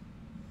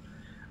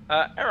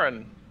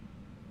 Erin.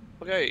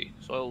 Okay,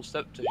 so I'll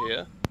step to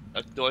here.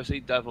 Do I see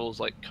Davor's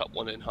like cut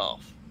one in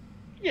half?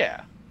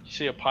 Yeah. You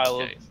see a pile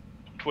Okay.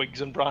 of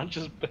twigs and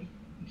branches, but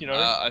you know.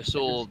 I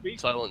saw speak.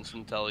 Silence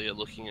and Talia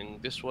looking in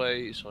this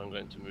way, so I'm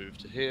going to move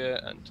to here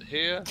and to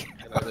here.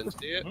 Can I then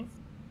see it?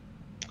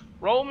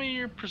 Roll me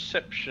your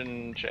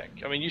perception check.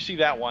 I mean, you see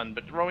that one,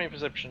 but roll me a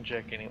perception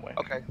check anyway.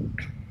 Okay.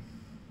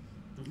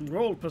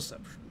 Roll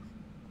perception.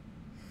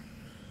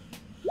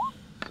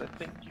 I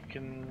think you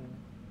can.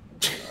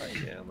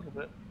 Yeah, a little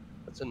bit.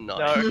 That's a 9.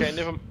 No, okay,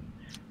 never.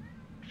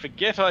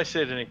 Forget I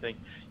said anything.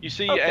 You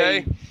see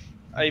Okay.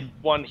 a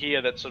one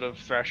here that's sort of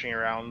thrashing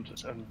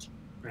around and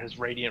has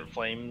radiant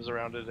flames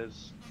around it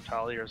as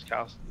Talia has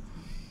cast.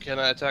 Can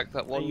I attack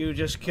that one? You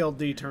just killed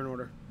the turn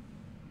order.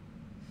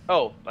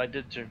 Oh, I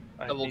did too.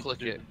 I Double need to click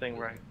do it. The thing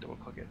where I double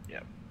click it.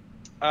 Yeah.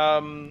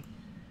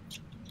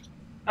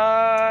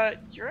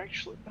 You're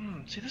actually.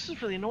 See, this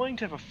is really annoying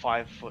to have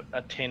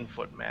a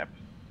 10-foot map.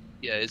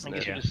 Yeah, I isn't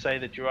guess it? you just say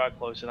that you are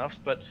close enough,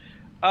 but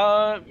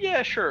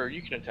yeah, sure,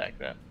 you can attack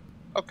that.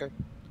 Okay.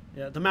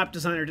 Yeah, the map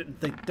designer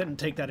didn't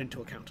take that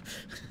into account.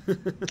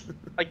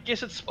 I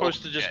guess it's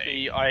supposed to just Okay.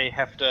 be I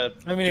have to.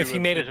 I mean, do if you a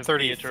made bit it of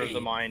 30 theater of the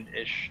feet. mind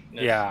ish.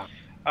 Yeah.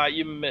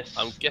 You miss.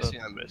 I'm guessing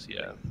I miss.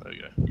 Yeah. There we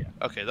go. Yeah.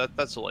 Okay,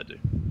 that's all I do.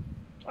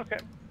 Okay.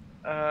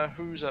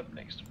 Who's up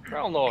next?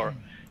 Raelnor.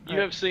 You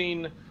have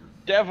seen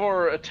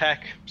Davor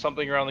attack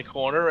something around the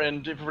corner,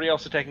 and everybody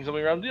else attacking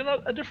something around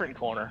a different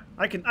corner.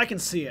 I can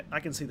see it. I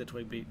can see the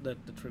twig beat, the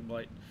twig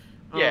blight.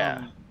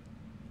 Yeah.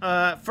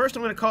 First,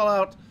 I'm going to call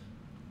out: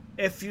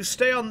 if you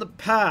stay on the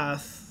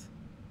path,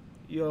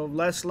 you're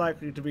less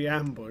likely to be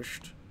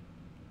ambushed.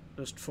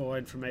 Just for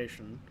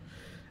information.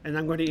 And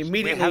I'm going to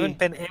immediately. We haven't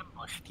been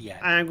ambushed yet.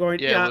 I'm going.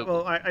 Yeah,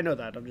 well, I know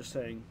that. I'm just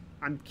saying.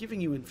 I'm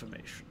giving you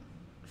information.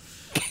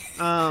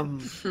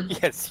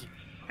 Yes.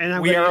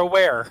 And we are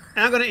aware.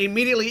 And I'm going to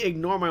immediately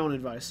ignore my own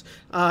advice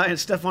and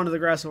step onto the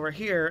grass over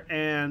here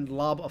and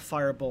lob a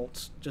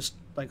firebolt. Just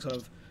like sort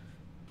of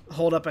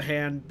hold up a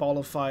hand, ball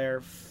of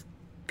fire,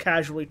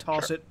 casually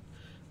toss it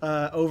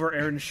over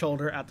Erin's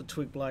shoulder at the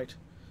twig blight.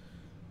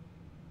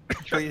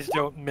 Please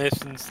don't miss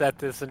and set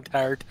this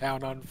entire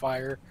town on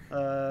fire.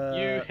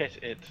 You hit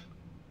it.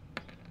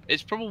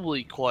 It's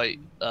probably quite.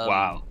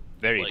 Wow,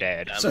 very like,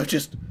 dead. So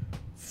just.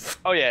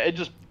 Oh yeah, it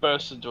just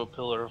bursts into a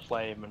pillar of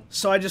flame. And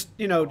So I just,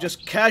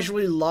 just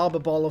casually lob a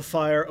ball of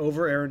fire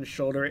over Erin's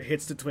shoulder. It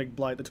hits the twig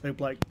blight. The twig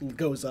blight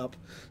goes up.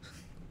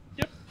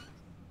 Yep.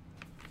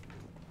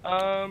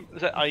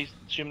 I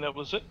assume that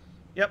was it.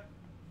 Yep.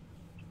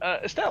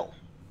 Estelle.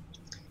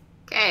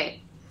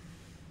 Okay.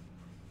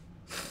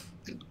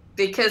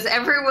 Because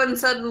everyone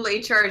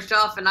suddenly charged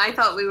off, and I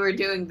thought we were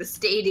doing the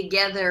stay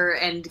together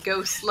and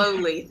go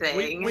slowly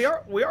thing. We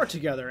are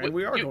together, and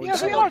we are going.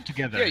 Yeah, we are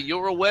together. Yeah,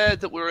 you're aware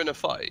that we're in a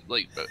fight.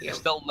 Like, Yeah.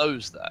 Estelle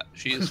knows that.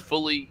 She is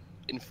fully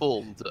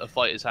informed that a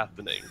fight is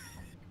happening.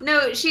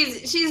 No,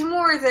 she's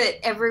more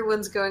that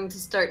everyone's going to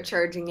start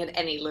charging at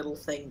any little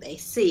thing they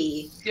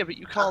see. Yeah, but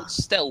you can't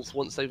stealth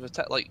once they've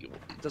attacked. Like,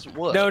 it doesn't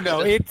work.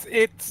 No,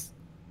 it's.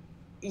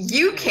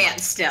 You can't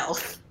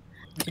stealth.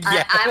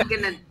 Yeah. I'm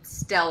gonna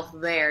stealth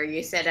there.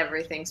 You said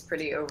everything's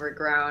pretty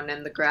overgrown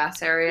in the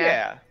grass area.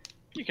 Yeah.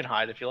 You can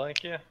hide if you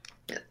like. Yeah.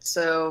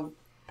 So,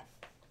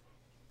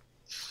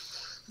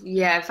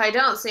 yeah, if I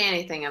don't see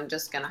anything, I'm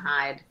just gonna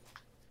hide.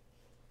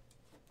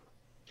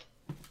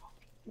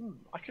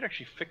 I could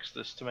actually fix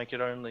this to make it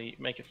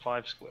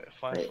 5 square,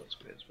 5 Wait. foot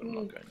squares, but I'm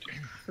not going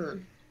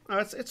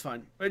to. It's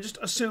fine. I just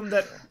assume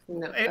that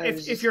No,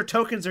 if your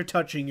tokens are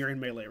touching, you're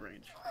in melee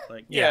range.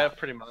 Like Yeah,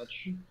 pretty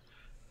much.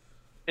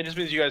 It just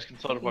means you guys can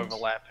sort of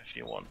overlap if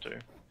you want to.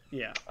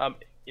 yeah.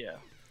 Yeah.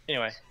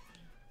 Anyway.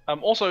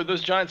 Also,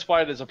 those giant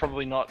spiders are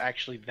probably not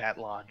actually that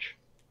large.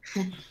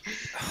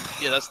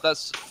 Yeah,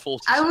 that's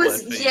 40 I square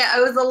was feet.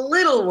 I was a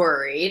little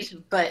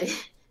worried, but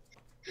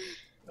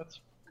That's.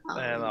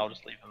 And I'll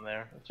just leave them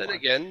there. That's Then fine.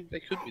 again, they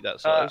could be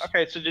that size.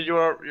 Okay, so did you?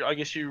 I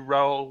guess you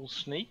roll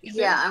sneak.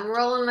 yeah, I'm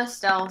rolling my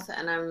stealth,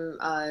 and I'm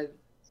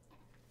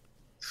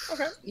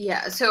Okay.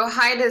 yeah. So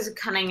hide is a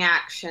cunning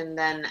action,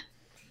 then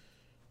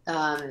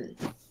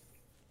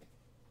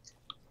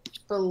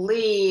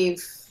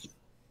believe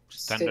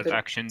Standard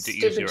action to use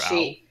stupid your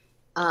sheet.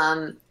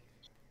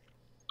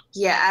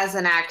 Yeah, as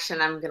an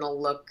action, I'm gonna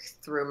look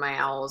through my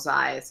owl's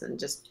eyes and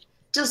just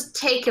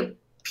take a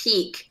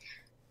peek.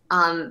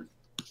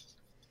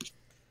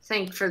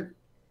 Think for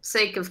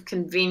sake of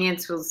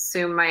convenience, we'll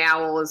assume my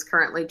owl is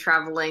currently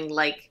traveling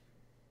like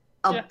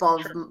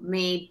above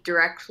me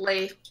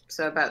directly,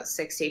 so about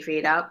 60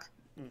 feet up.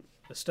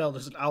 Estelle,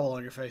 there's an owl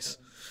on your face.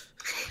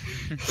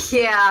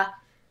 Yeah,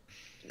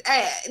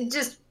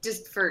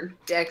 just for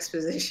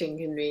exposition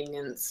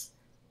convenience.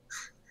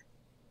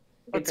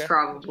 It's Okay,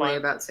 probably that's fine.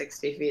 about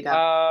 60 feet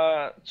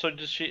up. So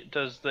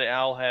does the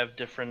owl have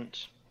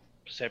different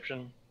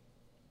perception?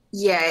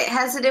 Yeah, it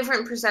has a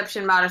different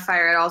perception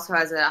modifier. It also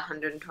has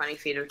 120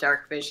 feet of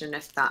dark vision,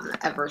 if that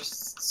ever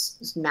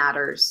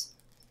matters.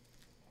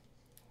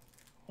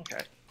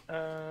 Okay.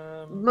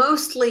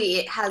 Mostly,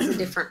 it has a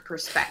different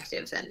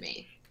perspective than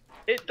me.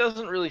 It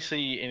doesn't really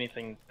see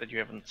anything that you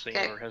haven't seen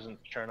Okay. or hasn't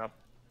shown up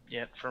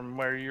yet from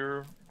where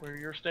you're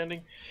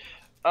standing.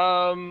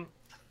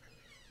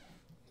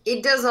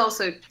 It does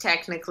also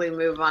technically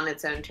move on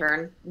its own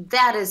turn.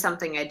 That is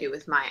something I do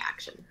with my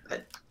action,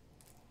 but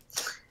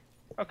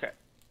Okay.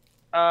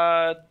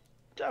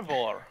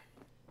 Davor.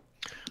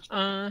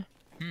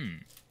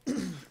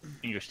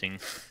 Interesting.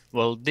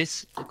 Well,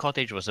 this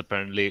cottage was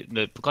apparently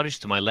the cottage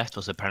to my left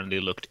was apparently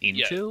looked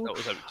Yeah, into. that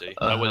was empty.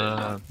 I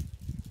went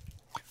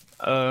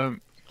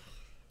in.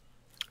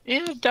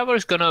 Yeah,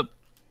 Davor's gonna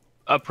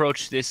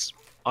approach this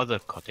other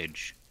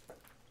cottage.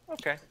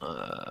 Okay.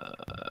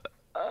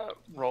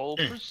 Roll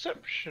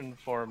perception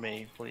for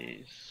me,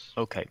 please.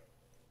 Okay.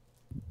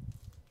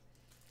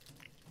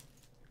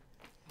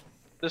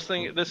 This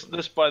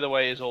by the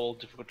way, is all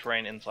difficult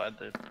terrain inside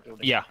the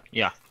building.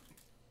 Yeah.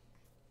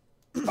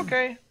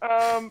 Okay.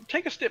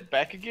 Take a step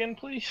back again,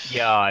 please.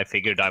 Yeah, I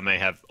figured I may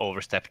have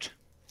overstepped.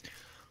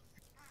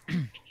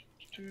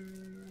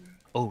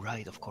 Oh,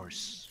 right, of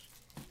course.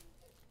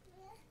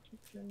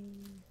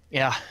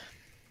 Yeah.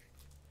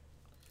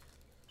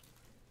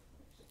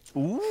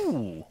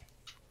 Ooh.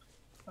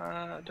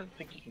 I don't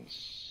think you can.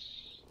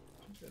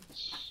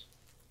 That's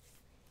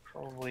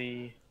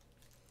probably.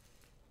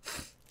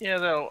 Yeah,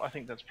 though I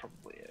think that's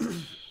probably it.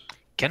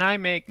 Can I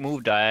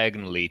move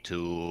diagonally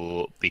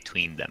to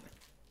between them?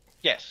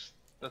 Yes,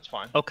 that's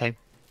fine. Okay.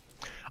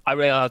 I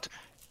rail out,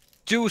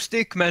 2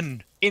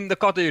 stickmen in the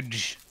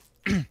cottage.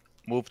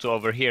 Move to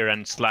over here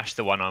and slash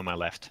the one on my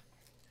left.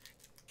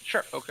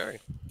 Sure. Okay.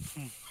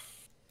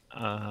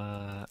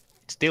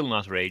 Still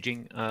not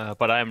raging,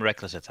 but I am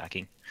reckless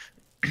attacking.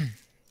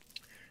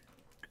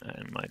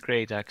 And my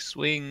great axe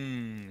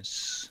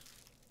swings.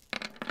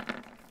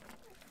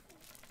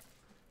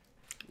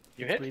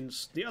 You Which hit.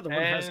 means the other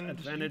one has And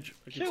advantage.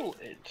 Kill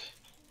it.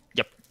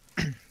 Yep.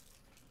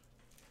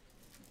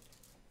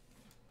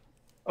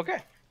 Okay.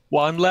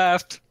 1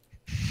 left.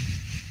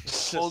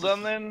 Well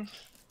done then.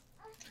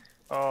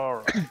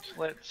 Alright,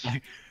 let's...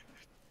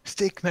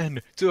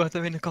 Stickmen, 2 of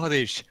them in the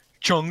cottage.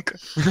 Chunk.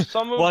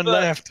 Some of 1 the-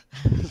 left.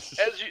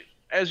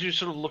 As you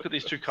sort of look at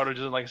these 2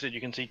 cottages, and like I said,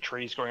 you can see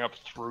trees growing up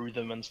through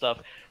them and stuff.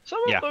 Some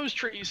Yeah. of those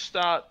trees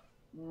start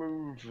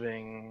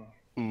moving.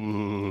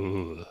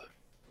 Ooh.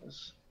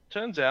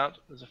 Turns out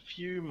there's a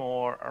few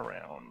more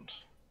around.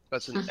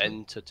 That's an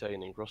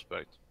entertaining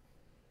prospect.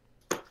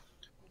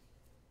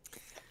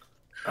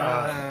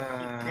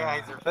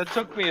 That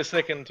took me a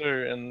second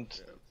too,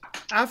 and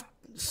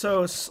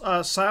Silence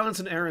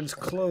and Aaron's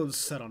clothes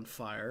set on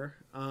fire.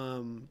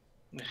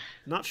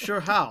 Not sure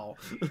how.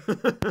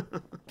 let's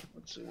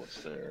see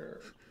what's there.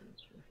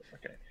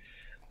 Okay.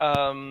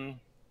 You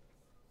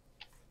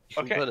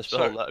can Okay, put a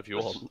spell on that if you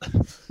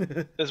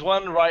want. There's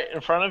one right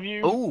in front of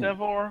you, Ooh.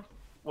 Davor,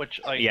 which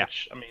I mean,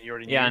 you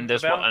already knew Yeah, and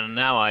there's about. one, and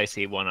now I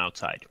see one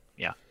outside.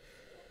 Yeah.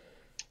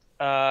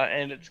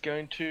 And it's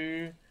going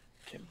to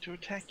attempt to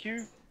attack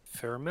you.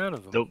 Fair amount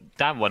of them. Though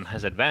that one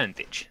has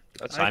advantage.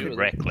 That's I'm good.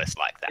 reckless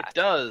like It that.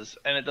 does,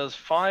 and it does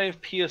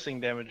 5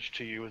 piercing damage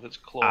to you with its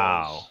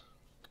claws.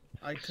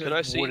 Ow. Can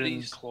I see Wooden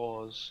these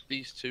claws?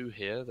 2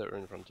 here that are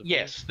in front of me?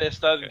 Yes, they're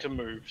starting Okay. to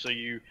move. So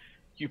you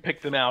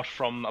pick them out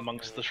from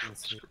amongst the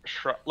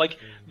shrub. Like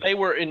they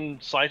were in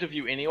sight of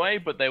you anyway,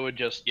 but they were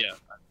just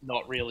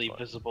not really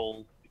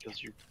visible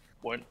because you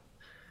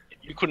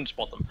couldn't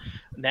spot them.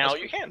 Now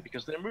you can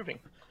because they're moving.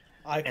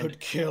 I could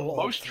kill all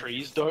Most 3.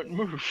 trees don't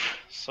move,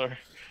 so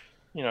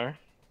you know.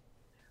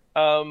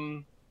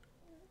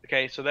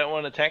 Okay, so that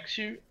one attacks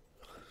you,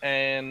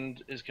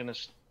 and is gonna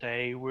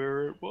stay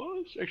where it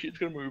was. Actually, it's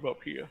gonna move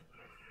up here.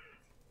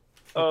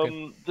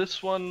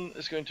 This one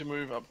is going to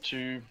move up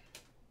to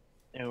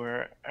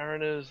where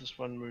Aeran is. This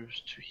one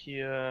moves to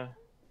here.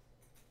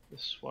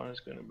 This one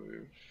is going to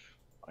move.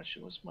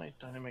 Actually, what's my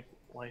dynamic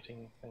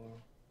lighting thing?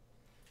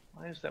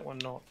 Why is that one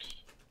not?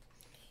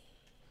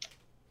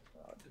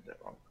 Oh, I did that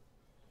wrong.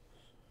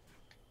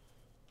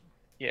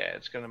 Yeah,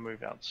 it's going to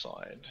move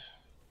outside.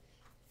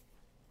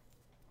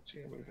 It's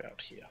going to move out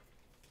here.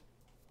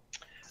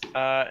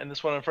 And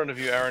this one in front of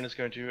you, Aeran, is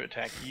going to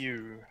attack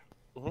you.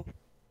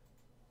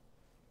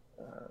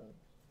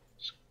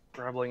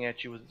 Scrabbling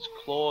at you with its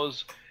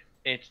claws.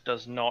 It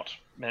does not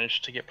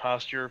manage to get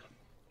past your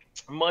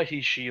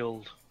mighty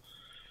shield.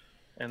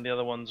 And the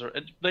other ones are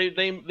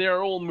they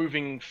are all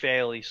moving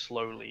fairly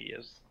slowly,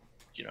 as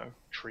you know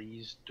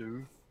trees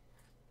do.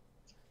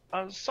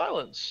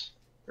 Silence.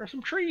 There are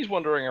some trees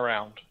wandering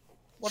around.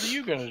 What are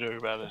you going to do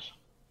about it?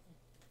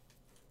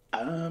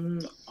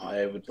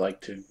 I would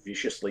like to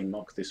viciously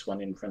mock this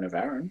one in front of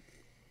Aaron.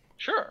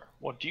 Sure.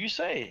 What do you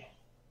say?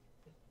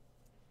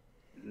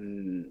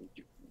 Do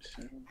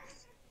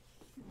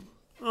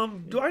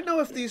I know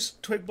if these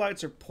twig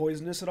blights are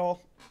poisonous at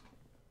all?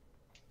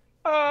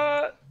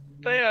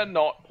 They are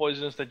not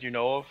poisonous that you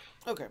know of.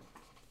 Okay.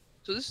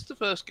 So this is the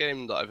first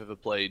game that I've ever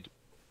played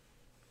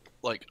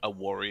like a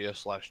warrior /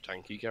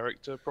 tanky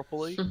character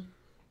properly.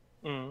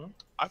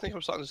 I think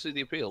I'm starting to see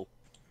the appeal.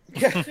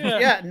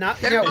 Yeah, not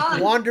They're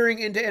fun. wandering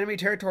into enemy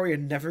territory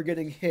and never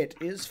getting hit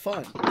is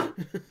fun.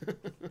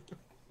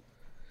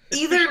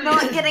 Either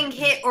not getting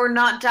hit or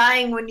not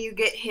dying when you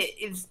get hit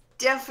is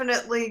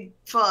definitely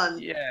fun.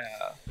 Yeah.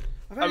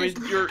 I mean,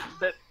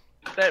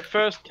 that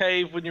first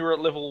cave when you were at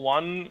level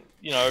 1,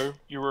 you know,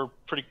 you were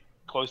pretty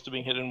close to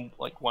being hit and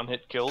like 1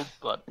 hit killed,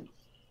 but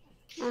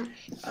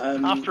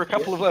after a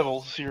couple of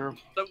levels, you're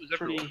That was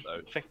pretty everyone,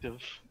 though.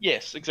 effective.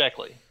 Yes,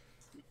 exactly.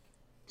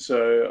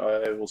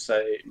 So I will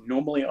say,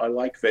 normally I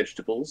like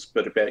vegetables,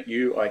 but about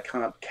you, I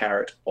can't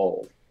carrot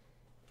all.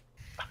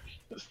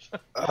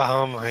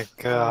 Oh my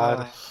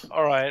god.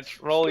 All right,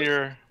 roll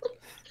your.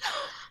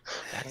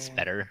 That's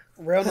better.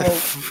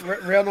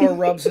 Raelnor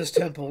rubs his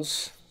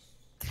temples.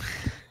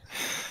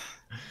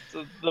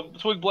 The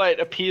twig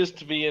blade appears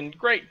to be in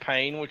great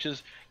pain, which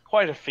is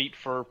quite a feat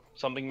for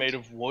something made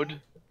of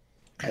wood.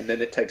 And then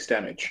it takes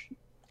damage.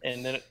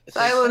 And then it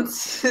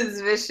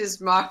Silence's vicious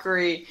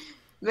mockery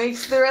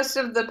makes the rest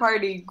of the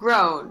party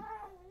groan,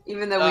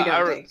 even though we don't take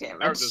Aaron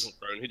damage. doesn't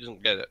groan, he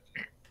doesn't get it.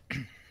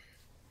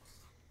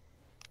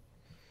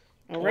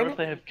 I wonder if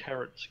they have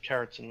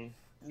carrots and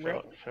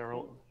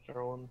Farrell.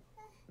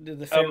 Did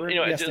the favorite?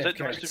 Anyway, Yes, is they have that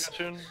the rest of carrots.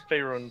 your turn?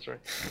 Faerun, sorry.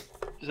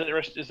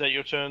 Is that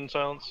your turn,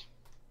 Silence?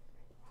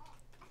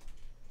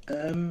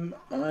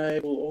 I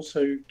will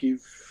also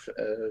give.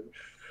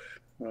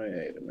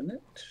 Wait a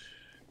minute.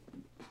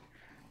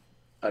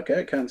 Okay,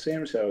 I can't see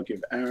him, so I'll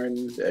give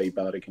Aaron a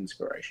bardic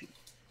inspiration.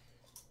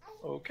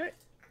 Okay.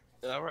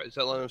 Alright, is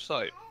that line of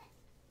sight?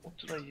 What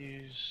did I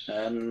use?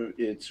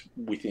 It's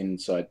within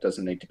sight.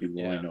 Doesn't need to be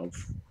line of.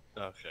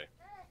 Okay.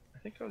 I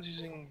think I was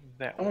using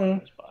that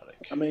one as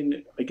Bardic. I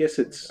mean, I guess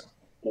it's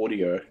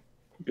audio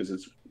because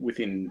it's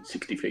within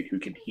 60 feet. Who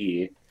can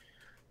hear?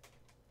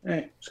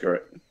 Screw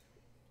it.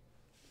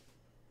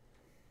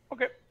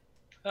 Okay.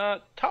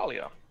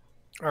 Talea.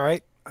 All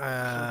right.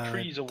 Some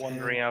trees are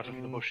wandering out of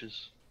the 10,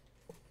 bushes.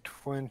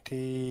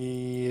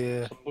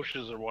 20. Some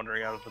bushes are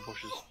wandering out of the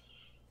bushes.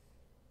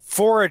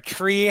 For a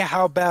tree,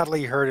 how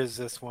badly hurt does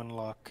this one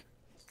look?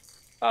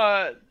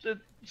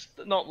 It's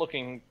not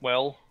looking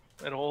well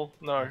at all.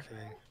 No,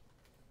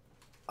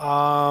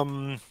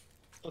 Okay.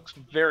 looks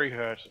very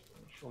hurt.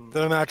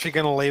 Then I'm actually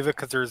going to leave it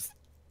because there's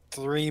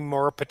 3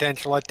 more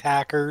potential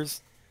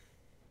attackers.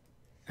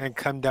 And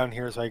come down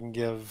here so I can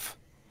give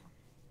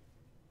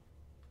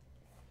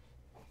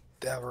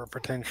Davor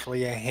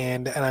potentially a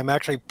hand. And I'm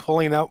actually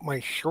pulling out my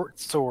short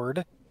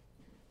sword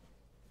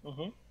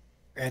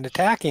and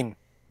attacking.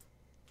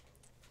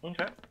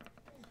 Okay.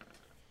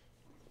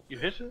 You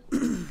hit it?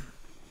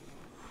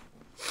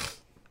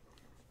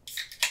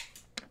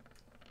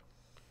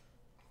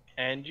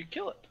 And you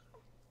kill it.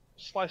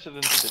 Slice it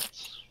into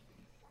bits.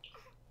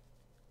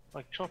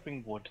 Like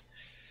chopping wood.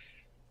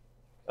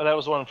 Oh, that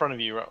was the one in front of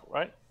you,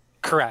 right?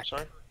 Correct.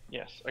 Sorry?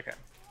 Yes, okay.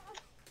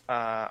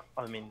 I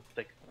mean,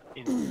 like,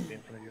 in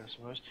front of you, I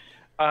suppose.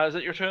 Is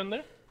that your turn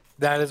there?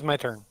 That is my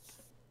turn.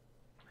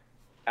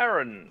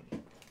 Erin.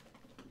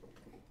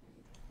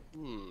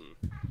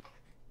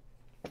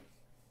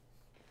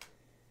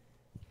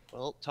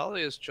 Well,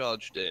 Talia's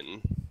charged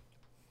in.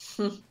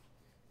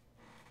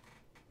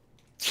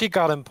 She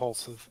got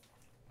impulsive.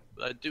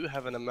 But I do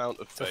have an amount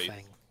of It's a faith.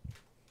 thing.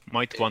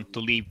 Might want to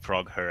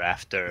leapfrog her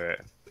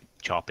after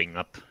chopping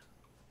up.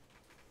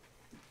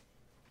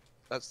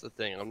 That's the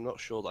thing. I'm not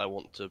sure that I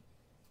want to.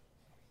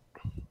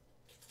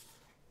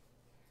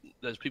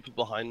 There's people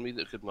behind me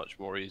that could much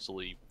more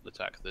easily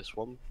attack this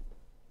one.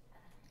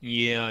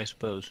 Yeah, I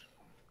suppose.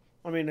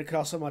 I mean, it could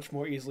also much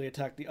more easily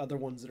attack the other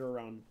ones that are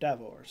around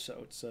Davor, so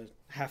it's a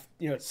half.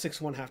 It's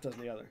 6-1, half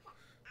dozen the other.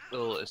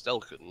 Well, Estelle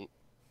couldn't.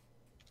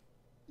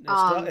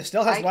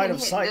 Estelle has I line can of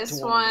hit sight this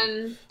to one. Of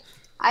them. one.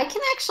 I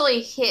can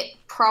actually hit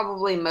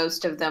probably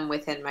most of them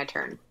within my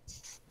turn.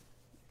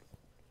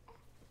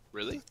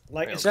 Really?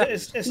 Like Hang Estelle, on.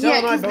 Estelle Yeah,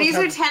 and I because both these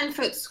have, are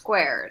 10-foot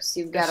squares.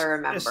 You've got to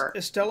remember.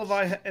 Estelle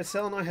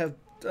and I have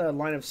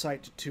line of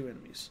sight to 2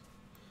 enemies.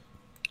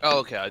 Oh,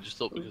 okay. I just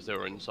thought because they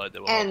were inside, they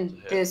were harder And to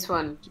hit. this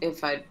one,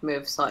 if I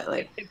move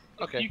slightly.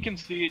 Okay. You can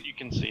see it, you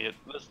can see it.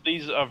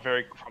 These are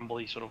very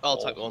crumbly sort of I'll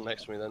walls. take the one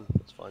next to me then.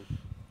 That's fine.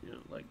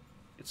 Like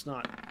it's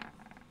not.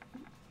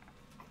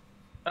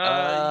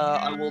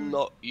 I will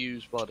not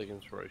use Bardic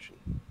Inspiration.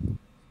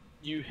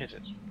 You hit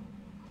it.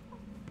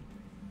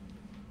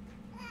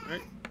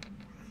 Right.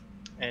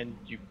 And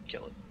you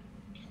kill it.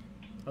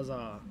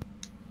 Huzzah!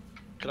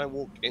 Can I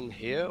walk in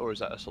here, or is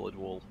that a solid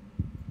wall?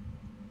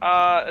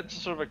 It's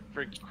sort of a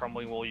very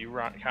crumbling wall. You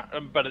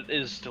can't, but it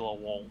is still a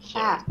wall, so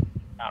you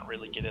can't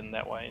really get in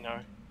that way. No.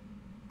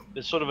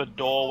 There's sort of a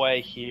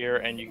doorway here,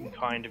 and you can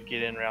kind of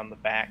get in around the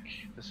back.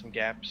 There's some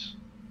gaps.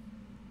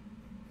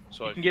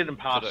 So You I can get in could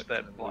past I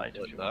that blade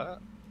if like you want.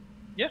 that.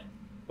 Yeah.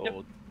 Or,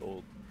 Yep.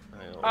 or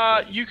hang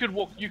on. You could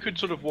walk. You could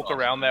sort of walk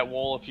around that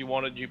wall if you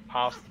wanted. You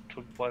past the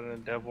Twig Paladin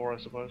and Davor, I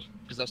suppose.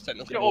 Because that's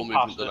technically Yeah, more or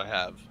movement past than it.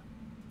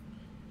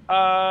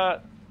 I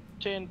have.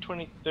 10,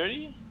 20,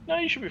 30? No,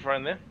 you should be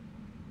fine there.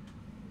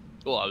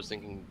 Well, I was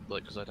thinking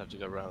like because I'd have to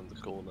go around the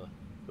corner,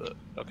 but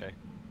okay.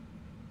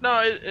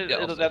 No, Yeah,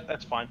 I'll stay.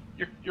 that's fine.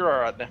 You're all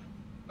right there.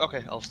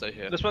 Okay, I'll stay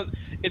here. This one,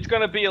 it's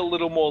going to be a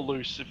little more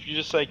loose. If you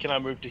just say, "Can I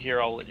move to here?"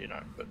 I'll let you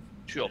know. But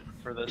Sure.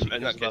 for this, In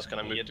because that case, of can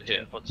I the move to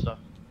here? 10-foot stuff?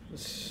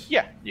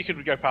 Yeah, you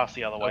could go past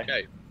the other way.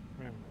 Okay.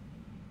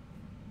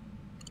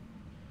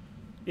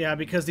 Yeah,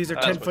 because these are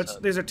That's 10 my foot.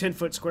 turn. These are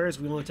 10-foot squares.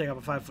 We only take up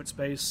a 5-foot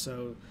space,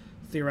 so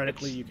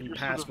theoretically you can you're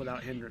pass sort of-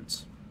 without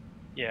hindrance.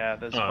 Yeah,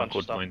 there's a Oh, bunch of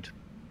good stuff. point.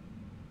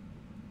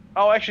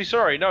 Oh, actually,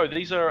 sorry. No,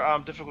 these are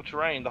difficult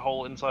terrain. The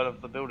whole inside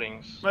of the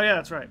buildings. Oh yeah,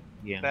 that's right.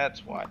 Yeah.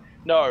 That's why.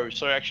 No,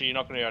 so actually, you're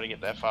not going to be able to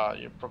get that far.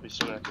 You're probably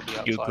still going to have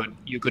to be outside.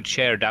 You could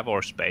share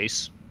Davor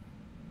space.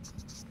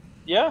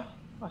 Yeah,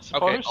 I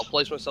suppose. Okay, I'll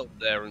place myself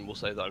there, and we'll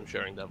say that I'm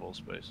sharing Devil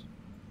space.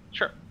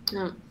 Sure.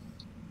 Mm.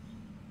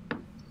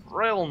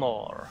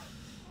 Raelnor.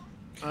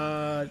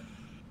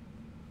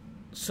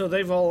 So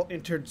they've all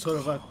entered sort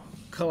of a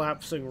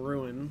collapsing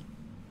ruin.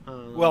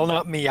 Well,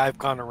 not me. I've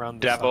gone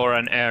around the Davor side.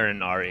 and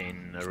Erin are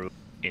in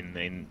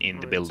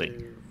the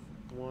building.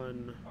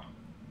 1,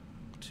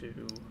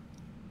 2,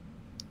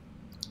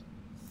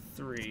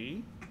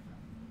 3.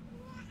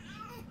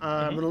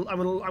 I'm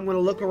gonna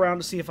look around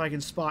to see if I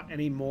can spot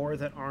any more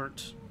that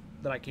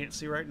I can't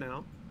see right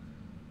now.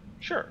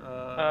 Sure.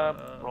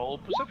 Roll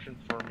perception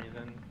for me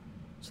then.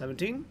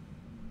 17.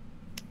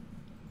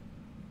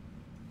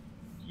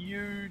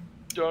 You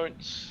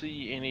don't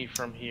see any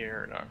from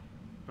here,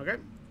 no. Okay.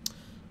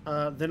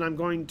 Then I'm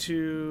going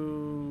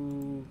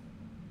to.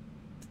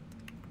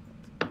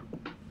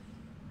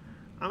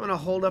 I'm going to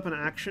hold up an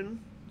action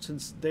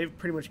since they've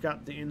pretty much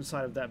got the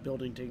inside of that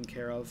building taken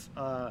care of.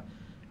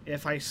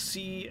 if I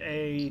see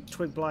a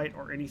twig blight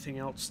or anything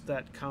else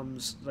that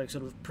comes, like,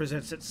 sort of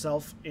presents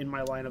itself in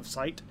my line of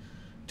sight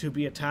to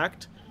be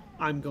attacked,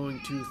 I'm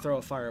going to throw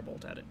a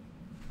firebolt at it.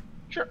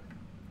 Sure.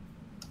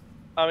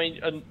 I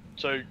mean,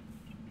 so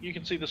you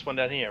can see this one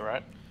down here,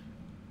 right?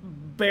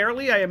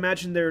 Barely. I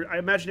imagine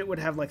it would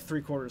have like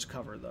 3/4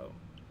 cover though.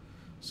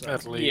 So,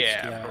 At least,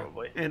 yeah.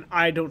 Probably. and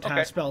I don't have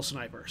Okay. spell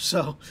sniper,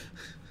 so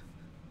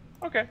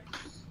Okay.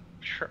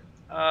 Sure.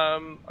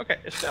 Okay,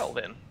 Estelle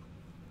then.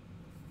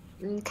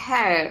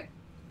 Okay.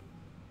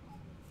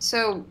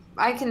 So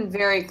I can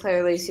very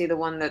clearly see the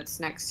one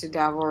that's next to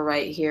Davor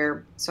right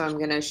here. So I'm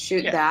gonna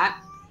shoot Yeah.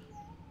 that,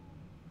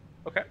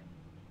 Okay.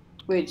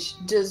 which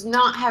does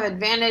not have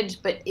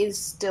advantage, but is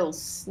still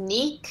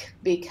sneak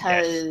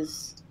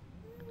because.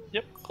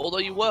 Yep. Although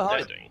you were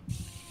hiding.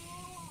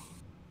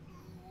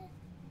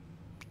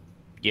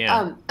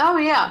 Yeah. Oh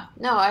yeah.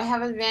 No, I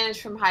have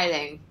advantage from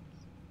hiding.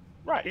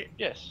 Right.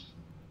 Yes.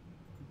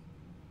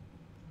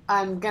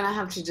 I'm gonna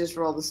have to just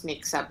roll the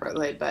sneak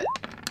separately, but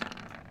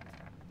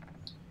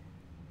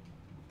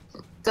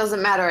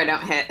doesn't matter. I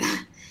don't hit.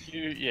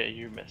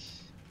 You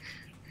miss.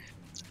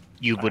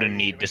 You wouldn't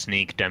need the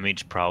sneak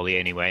damage probably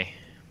anyway.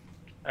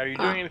 Are you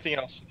doing anything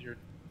else with your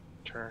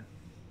turn?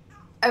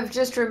 I've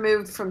just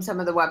removed from some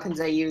of the weapons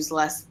I use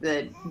less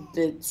the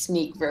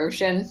sneak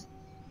version.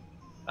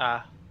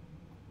 Ah.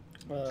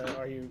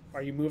 are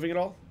you moving at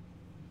all?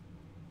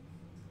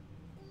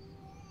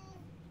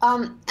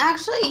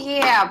 Actually,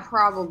 yeah,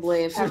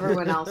 probably. If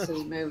everyone else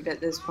has moved at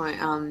this point,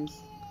 I'm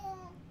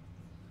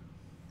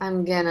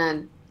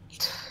gonna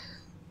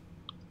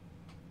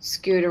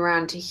scoot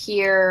around to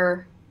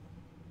here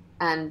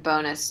and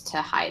bonus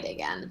to hide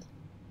again.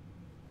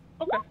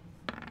 Okay.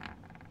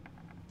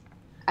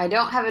 I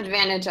don't have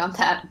advantage on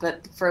that,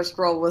 but the first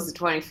roll was a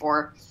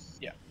 24.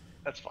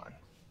 That's fine.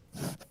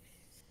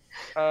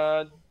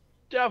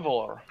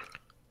 Davor.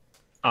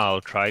 I'll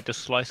try to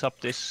slice up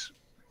this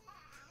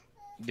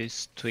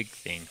twig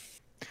thing.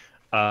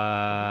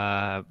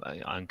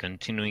 I'm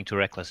continuing to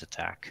reckless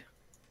attack.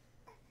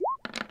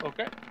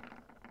 Okay.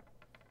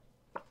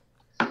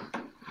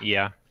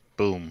 Yeah.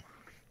 Boom.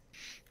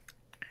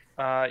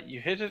 You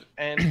hit it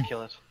and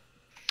kill it.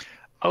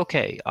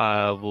 Okay.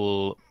 I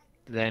will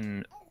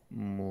then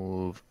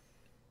move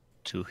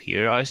to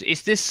here.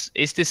 Is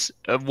this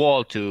a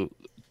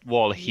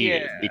wall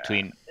here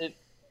between?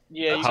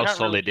 You How can't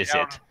solid really is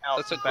get it? out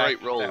That's a the back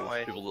great roll that for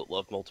way. people that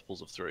love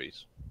multiples of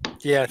 3s.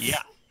 Yes. Yeah.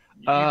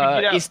 You could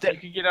get out, is that- you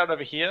could get out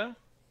over here.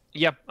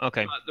 Yep.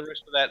 Okay. But the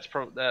rest of that's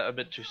probably a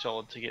bit too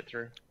solid to get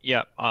through.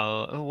 Yeah.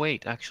 Oh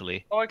wait.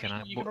 Actually, Oh, can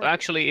I? you can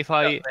Actually, if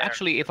out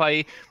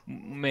I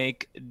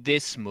make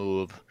this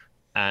move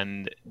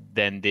and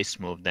then this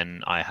move,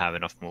 then I have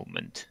enough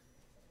movement.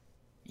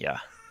 Yeah.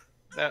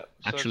 So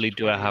Actually, it's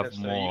do I 20, have that's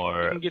so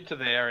more? You can get to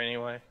there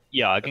anyway.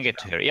 Yeah, I can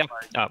That's get to here.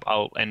 Yeah.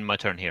 I'll end my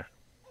turn here.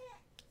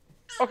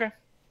 Okay.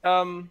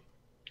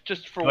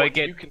 Just for Do I what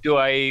get? you can.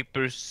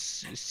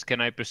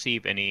 Can I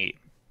perceive any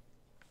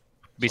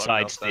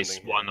besides this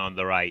standing here. one on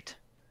the right?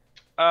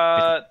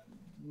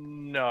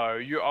 No.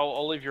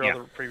 I'll leave your Yeah.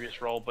 other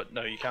previous roll, but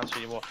no, you can't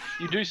see anymore.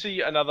 You do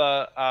see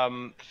another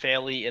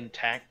fairly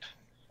intact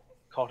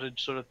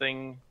cottage sort of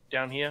thing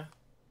down here,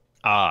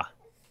 Ah.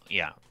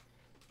 Yeah.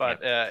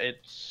 but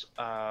it's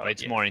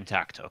It's more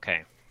intact.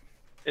 Okay.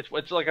 It's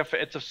like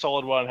it's a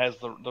solid one. Has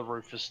the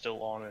roof is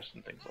still on it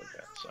and things like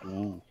that. So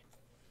Ooh.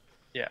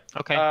 yeah.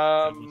 Okay.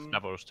 Um,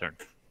 Davor's turn.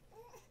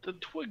 The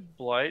twig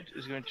blight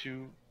is going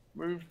to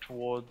move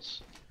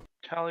towards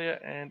Talea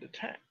and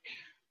attack.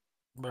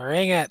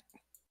 Bring it.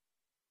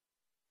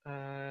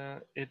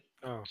 It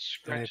Oh,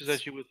 scratches then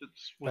at you with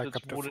its back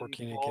up to wooden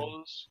 14 again.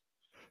 claws,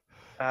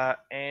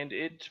 and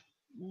it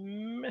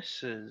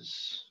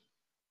misses.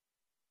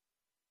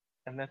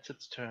 And that's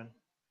its turn.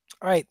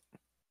 All right.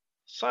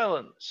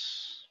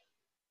 Silence.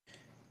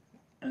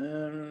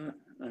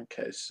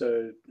 Okay,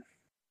 so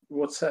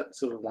what's that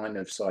sort of line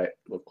of sight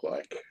look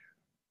like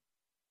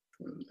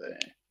from there?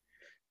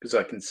 Because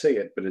I can see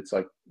it, but it's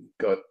like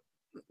got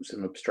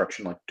some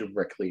obstruction like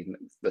directly in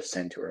the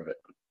center of it.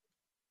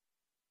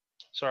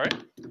 Sorry.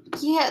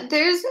 Yeah,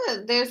 there's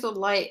a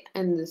light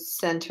in the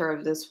center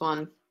of this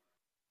one.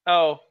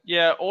 Oh,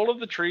 yeah, all of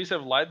the trees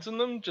have lights in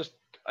them, just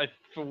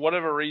for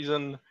whatever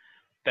reason,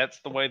 that's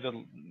the way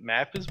the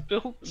map is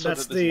built, so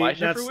That's that there's light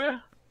that's-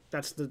 everywhere.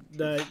 That's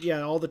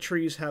the all the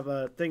trees have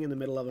a thing in the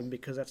middle of them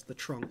because that's the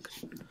trunk.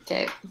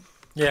 Okay.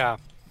 Yeah.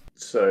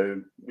 So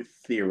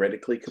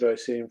theoretically, could I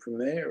see him from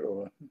there,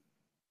 or?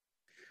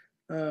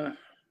 I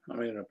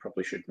mean, I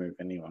probably should move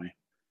anyway.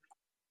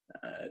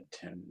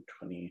 10,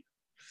 20,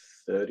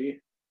 30.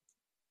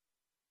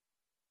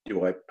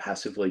 Do I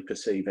passively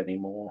perceive any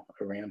more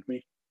around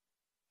me?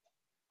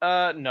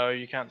 No,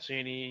 you can't see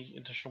any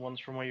additional ones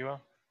from where you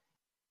are.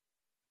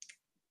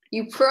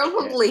 You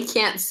probably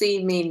can't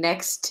see me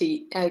next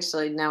to.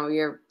 Actually,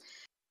 no,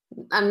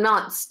 I'm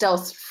not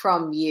stealth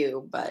from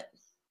you, but.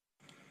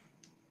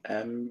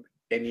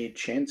 Any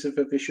chance of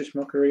a vicious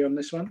mockery on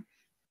this one?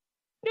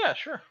 Yeah,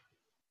 sure.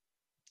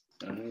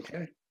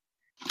 Okay.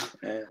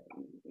 And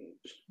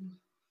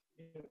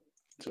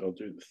So I'll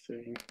do the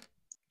thing.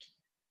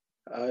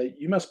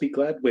 You must be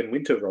glad when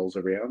winter rolls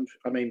around.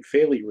 I mean,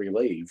 fairly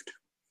relieved.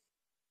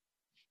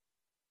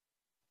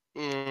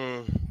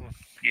 Yeah.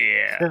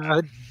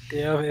 God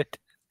damn it.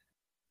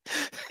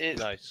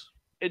 Nice.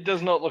 It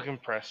does not look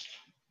impressed.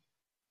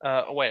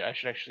 Wait, I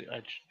should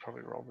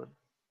probably roll the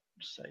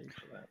save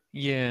for that.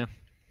 Yeah.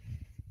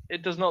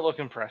 It does not look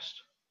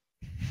impressed.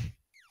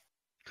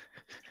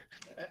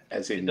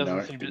 As in, It no,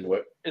 doesn't seem didn't to.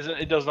 work.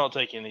 It does not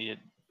take any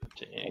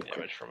Okay.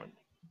 damage from it.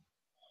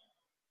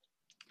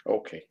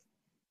 Okay.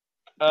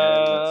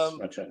 That's Um,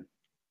 my turn.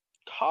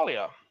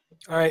 Talea.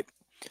 All right.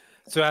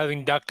 So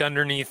having ducked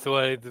underneath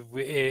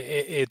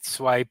its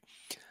swipe,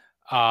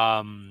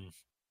 I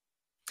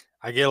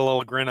get a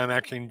little grin. I'm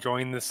actually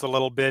enjoying this a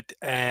little bit,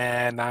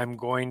 and I'm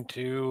going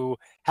to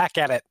hack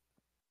at it.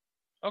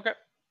 Okay.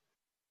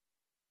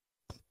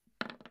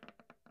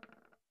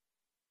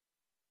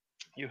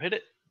 You hit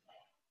it.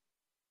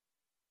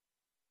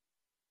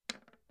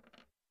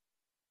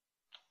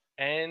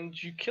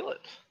 And you kill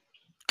it.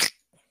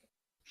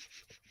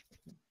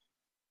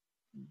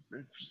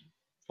 It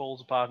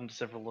falls apart into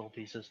several little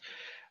pieces.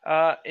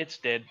 It's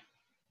dead.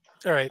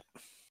 All right.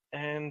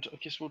 And I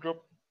guess we'll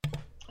drop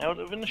out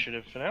of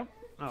initiative for now.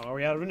 Oh, are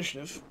we out of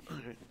initiative?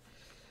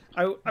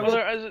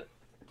 Alright.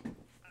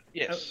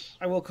 Yes.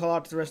 I will call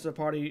out to the rest of the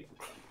party.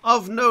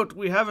 Of note,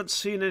 we haven't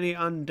seen any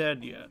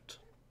undead yet.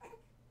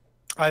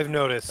 I've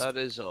noticed. That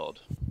is odd.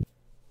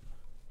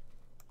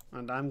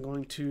 And I'm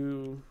going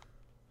to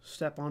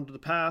step onto the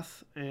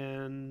path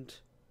and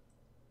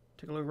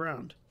take a look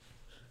around.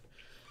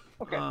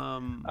 Okay.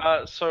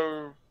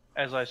 So,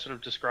 as I sort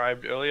of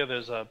described earlier,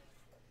 there's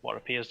what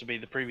appears to be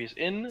the previous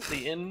inn.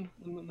 The inn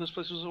this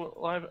place was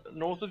alive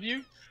north of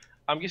you.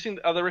 I'm guessing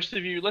the rest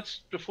of you.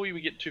 Before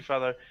we get too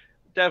further,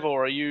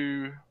 Davor,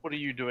 what are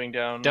you doing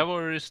down?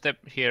 Davor step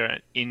here,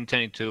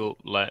 intending to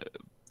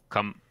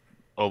come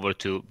over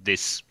to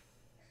this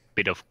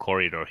bit of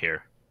corridor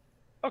here.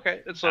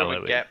 Okay, it's sort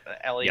of a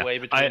alleyway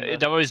between.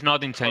 Davor is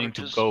not intending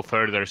cottages. to go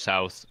further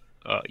south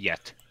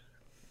yet.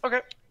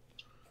 Okay.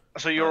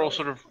 So you're all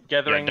sort of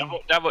gathering.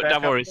 Yeah,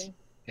 Davor is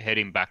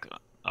heading back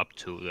up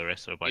to the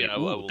rest of the party. Yeah,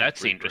 Ooh,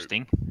 that's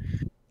interesting.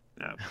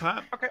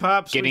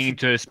 Perhaps Getting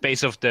into the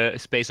space of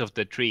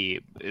the tree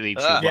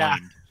leaves you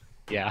blind.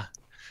 Yeah.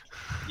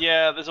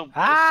 Yeah, there's a.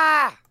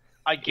 Ah!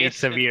 I guess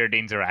It's a weird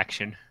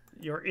interaction.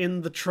 You're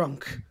in the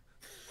trunk.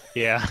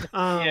 Yeah.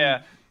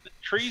 Yeah, the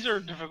trees are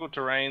difficult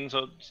terrain,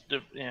 so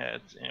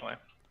it's anyway.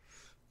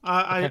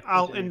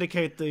 I'll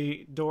indicate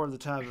the door of the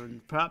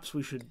tavern. Perhaps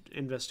we should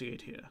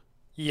investigate here.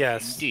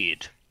 Yes.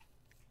 Indeed.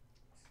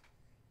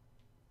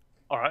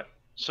 All right.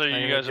 So I'm you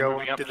gonna guys are go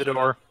moving up to the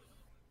door.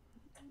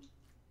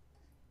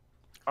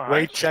 All Wait,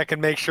 right. check,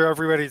 and make sure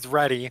everybody's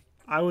ready.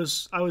 I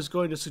was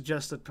going to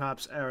suggest that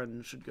perhaps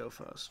Erin should go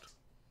first.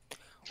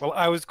 Well,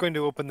 I was going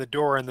to open the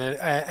door and then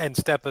and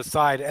step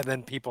aside, and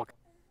then people.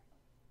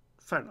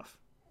 Fair enough.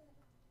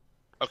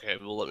 Okay,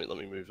 well let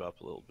me move up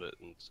a little bit,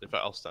 and in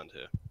fact I'll stand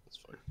here. That's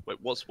fine. Wait,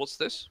 what's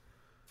this?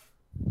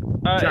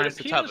 It the appears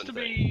tavern to thing.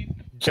 be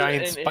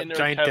Giant tavern.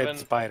 dead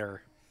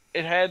spider.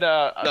 It had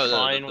a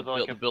sign with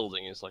the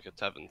building is like a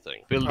tavern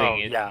thing.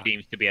 Building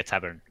seems to be a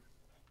tavern.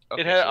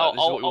 Okay, it had. so this is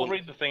what we I'll want-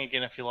 read the thing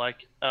again if you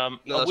like. No, a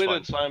that's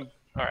withered fine. sign.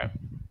 All right.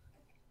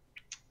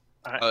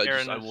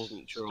 Erin I is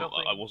wasn't sure.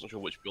 stealthing. I wasn't sure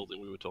which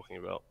building we were talking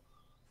about.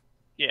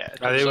 Yeah.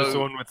 I think it was So- the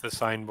one with the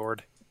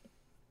signboard.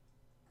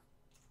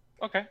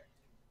 Okay.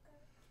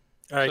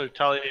 All right. So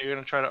Talia, you're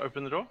gonna try to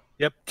open the door.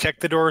 Yep. Check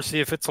the door, see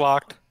if it's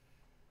locked.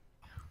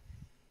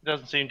 It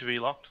doesn't seem to be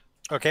locked.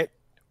 Okay.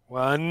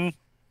 1,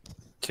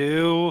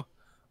 2.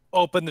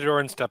 Open the door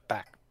and step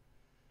back.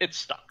 It's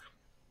stuck.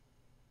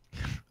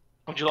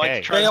 Would you like to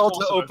Okay. try Fail to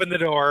to force it open the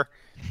door.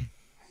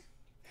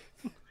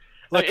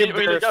 Look I mean, it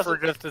embarrassed for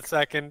doesn't- just a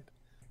second.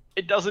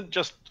 It doesn't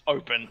just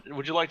open.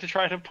 Would you like to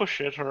try to push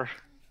it, or?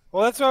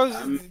 Well, that's what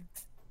I was.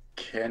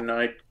 Can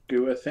I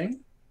do a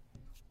thing?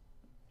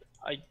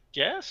 I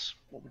guess.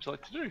 What would you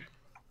like to do?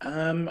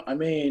 I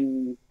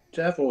mean,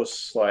 Davor's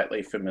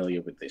slightly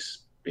familiar with this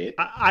bit.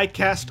 I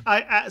cast.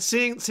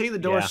 Seeing the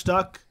door Yeah.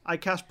 stuck. I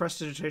cast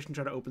prestidigitation,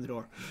 try to open the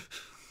door.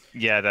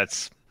 Yeah,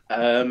 that's That's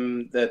a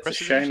shame because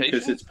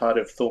Prestidigitation? it's part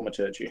of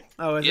thaumaturgy.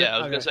 Oh, is it? Yeah, I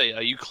was Okay. gonna say,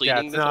 are you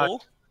cleaning it's the not- door?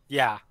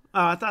 Yeah.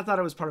 Oh, I thought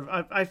it was part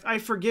of. I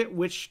forget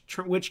which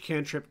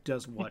cantrip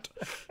does what.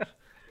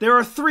 There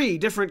are 3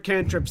 different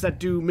cantrips that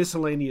do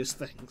miscellaneous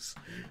things.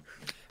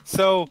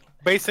 So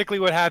basically,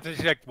 what happens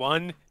is like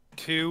 1,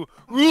 2,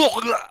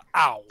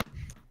 ow,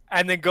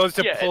 and then goes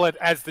to Yeah, pull it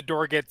as the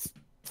door gets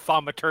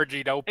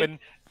thaumaturgied open.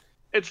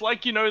 It's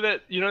like you know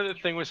that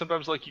thing where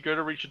sometimes like you go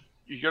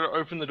to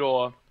open the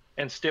door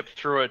and step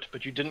through it,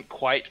 but you didn't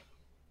quite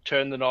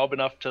turn the knob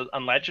enough to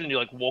unlatch it, and you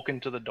like walk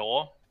into the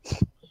door.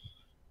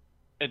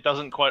 It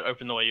doesn't quite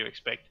open the way you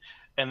expect,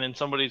 and then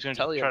somebody's going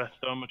to Talia. try to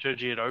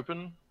thaumaturgy it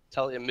open.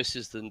 Talia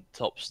misses the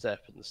top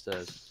step in the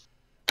stairs.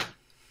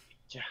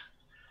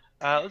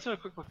 Let's have a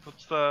quick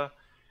look.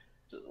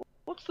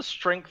 What's the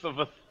strength of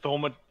a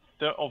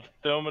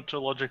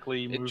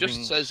thermatologically moving. It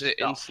just says it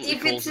stuff. instantly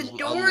If it's a causes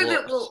door that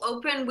unlocked. will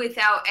open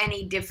without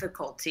any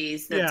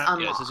difficulties, that's Yeah. Yeah, it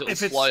unlocked. says it'll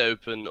If it's- fly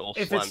open or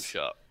if slam it's-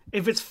 shut.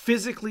 If it's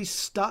physically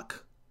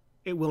stuck,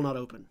 it will not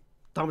open.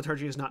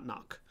 Thaumaturgy is not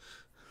knock.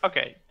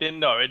 Okay, then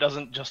no, it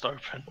doesn't just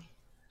open.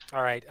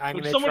 All right, I'm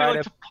Would gonna somebody try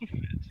like to. to push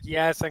it?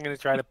 Yes, I'm gonna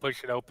try to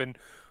push it open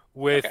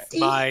with Okay. Do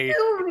my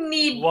you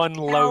need one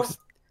low. help?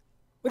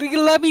 But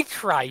let me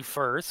try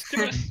first.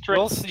 Do a strength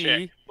We'll check,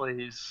 see.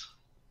 please.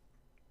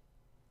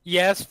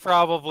 Yes,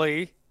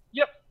 probably.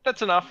 Yep,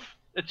 that's enough.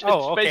 It's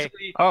Oh, okay.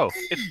 basically Oh,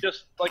 it's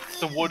just like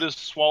the wood is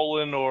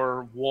swollen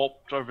or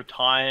warped over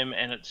time,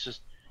 and it's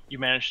just you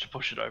managed to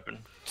push it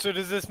open. So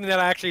does this mean that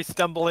I actually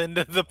stumble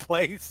into the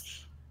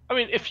place? I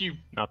mean, if you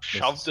not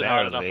shoved it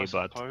hard enough, I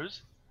necessarily, but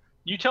suppose.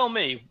 You tell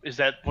me. Is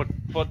that what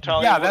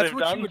Talia Yeah, would that's have what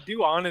done? you would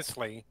do,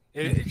 honestly.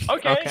 Okay.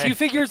 Okay. She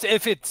figures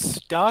if it's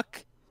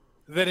stuck,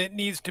 then it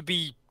needs to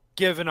be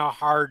given a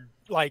hard,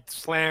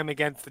 slam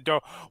against the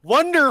door.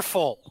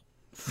 Wonderful!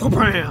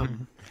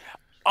 Bam!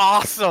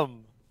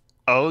 Awesome!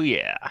 oh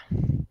yeah.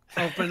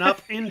 Open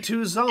up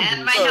into zombies.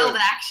 And my So, held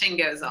action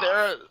goes off.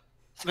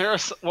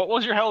 What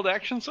was your held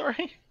action?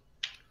 Sorry.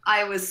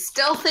 I was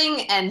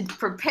stealthing and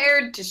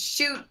prepared to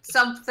shoot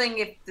something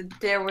if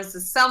there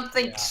was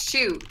something to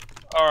shoot.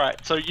 All right.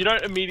 So you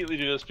don't immediately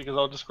do this because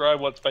I'll describe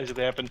what's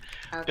basically happened.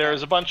 Okay.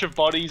 There's a bunch of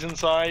bodies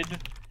inside,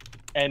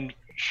 and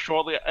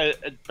shortly,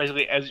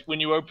 basically, as when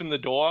you open the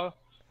door,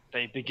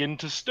 they begin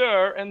to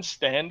stir and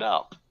stand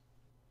up.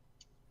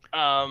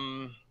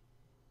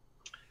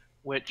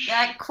 Which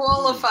That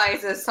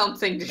qualifies as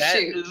something to that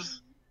shoot.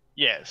 is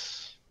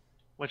yes,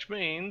 which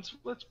means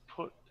let's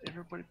put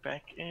everybody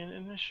back in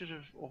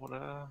initiative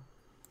order.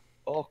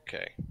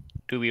 Okay.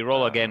 Do we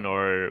roll again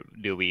or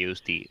do we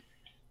use the?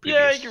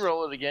 Yeah, previous? you can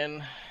roll it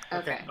again.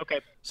 Okay.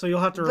 Okay. So you'll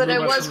have to But I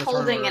remove us was from the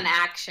holding turn an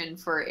action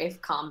for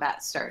if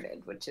combat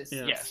started, which is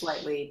Yeah. Yes.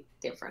 slightly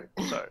different.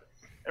 So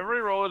everybody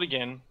roll it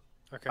again.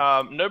 Okay.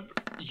 No,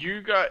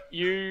 you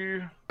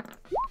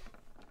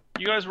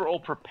guys were all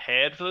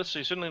prepared for this, so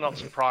you're certainly not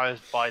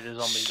surprised by the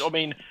zombies. I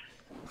mean,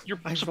 you're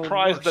I rolled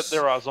surprised that worse.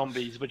 there are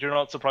zombies, but you're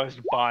not surprised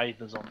by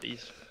the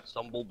zombies.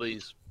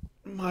 Stumblebees.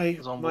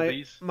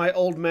 my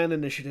old man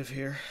initiative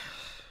here.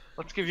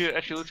 Let's give you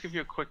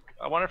a quick.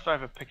 I wonder if I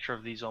have a picture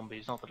of these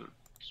zombies. Not that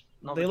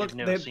They look you've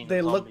never seen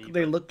a zombie,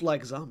 they but look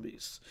like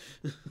zombies.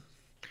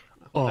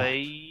 Oh,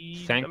 they.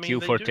 thank I mean, you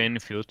they for do. 10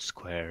 foot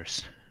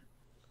squares.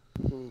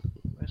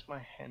 Where's my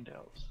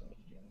handouts?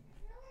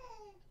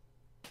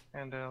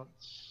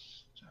 Handouts.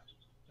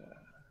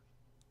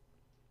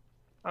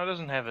 Oh, it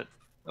doesn't have it.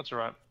 That's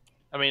alright.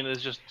 I mean,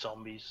 there's just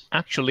zombies.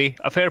 Actually,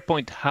 a fair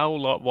point. How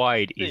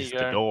wide There is you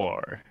the go.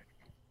 door?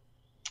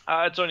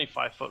 It's only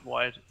 5 foot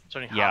wide. It's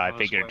only half Yeah, of I a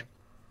figured.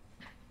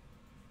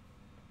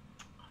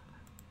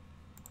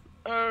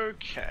 square.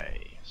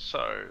 Okay,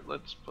 so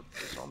let's put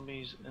the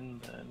zombies in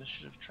the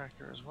initiative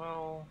tracker as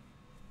well.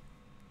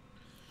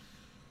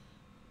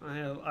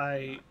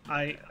 I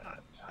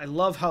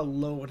love how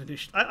low an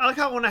initiative. I like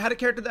how when I had a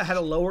character that had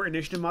a lower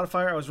initiative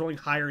modifier, I was rolling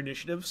higher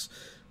initiatives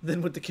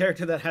than with the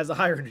character that has a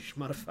higher initiative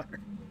modifier.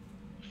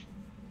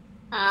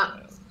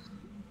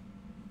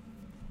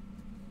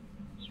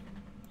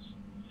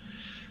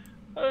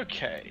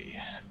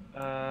 Okay.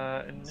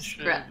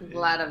 Initiative.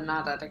 Glad I'm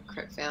not at a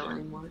crit fail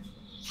anymore.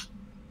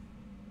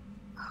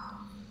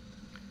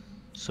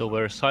 So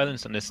were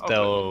Silence and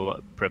Estelle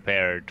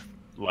prepared,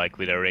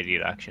 with a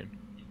radiant action?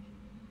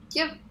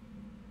 Yep.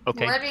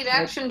 Okay. Ready to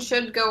action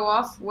should go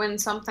off when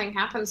something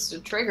happens to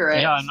trigger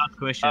it. Yeah, I'm not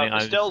questioning. I'm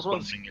just Estelle's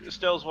wondering if-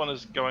 Estelle's one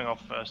is going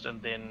off first,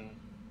 and then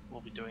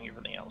we'll be doing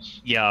everything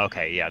else. Yeah,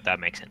 okay, yeah, that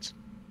makes sense.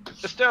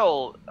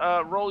 Estelle,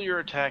 roll your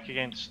attack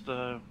against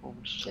the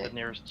Okay.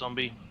 nearest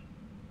zombie.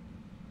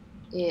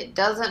 It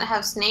doesn't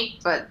have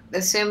sneak, but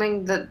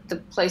assuming that the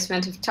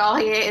placement of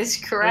Talia is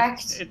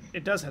correct,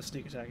 It does have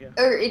sneak attack, yeah.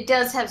 or it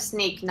does have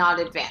sneak, not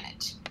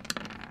advantage.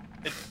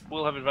 It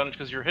will have advantage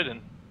because you're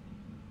hidden.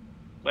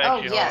 Well, Oh,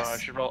 actually, hold on, yes. I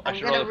should roll. I'm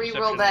should gonna roll a re-roll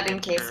perception that in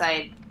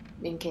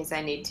against case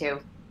I need to.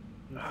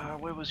 your-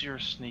 where was your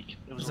sneak?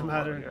 It was Doesn't a while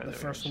matter. ago. The There we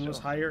first go. one was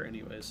higher,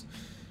 anyways.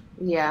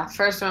 Yeah,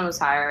 first one was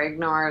higher.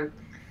 Ignore.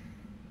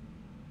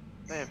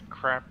 They have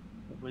crap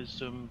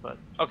wisdom, but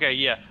okay,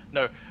 yeah,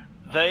 no,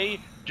 they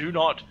do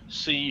not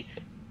see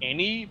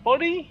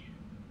anybody.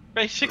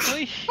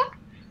 Basically,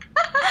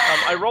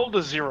 I rolled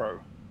a 0.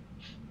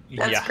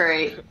 That's yeah.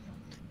 great.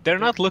 They're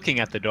not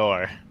looking at the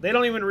door. They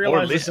don't even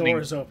realize the listening.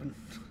 door is open.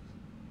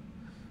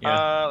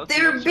 Let's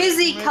see, They're what's your-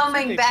 busy I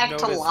coming think back they've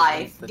to noticed life.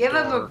 against the Give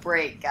them a door.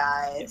 break,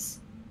 guys.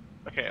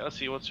 Okay, let's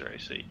see. What's your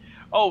AC?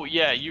 Oh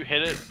yeah, you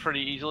hit it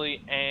pretty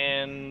easily,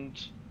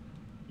 and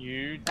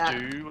you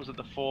That- do. Was it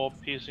the 4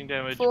 piercing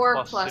damage?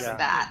 4 plus six?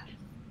 that.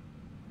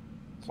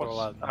 So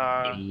What's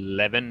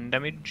 11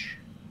 damage.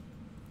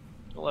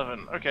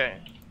 11? Okay.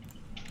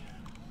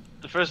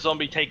 The first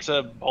zombie takes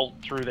a bolt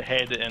through the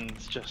head and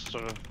just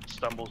sort of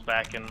stumbles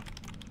back and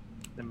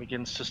then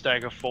begins to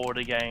stagger forward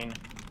again.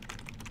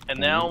 And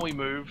now we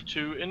move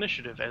to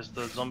initiative as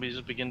the zombies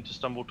begin to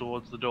stumble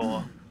towards the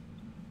door.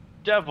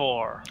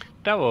 Davor.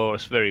 That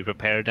was very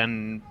prepared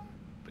and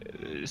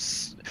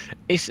Is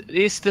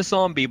the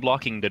zombie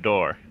blocking the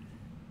door,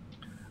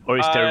 or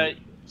is there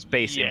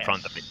space in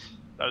front of it?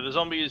 No, the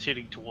zombie is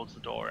heading towards the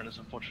door, and is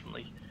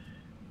unfortunately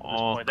at this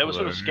point they were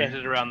sort of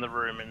scattered around the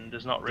room, and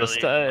there's not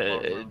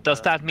really.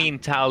 Does that mean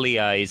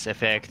Talea is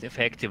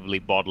effectively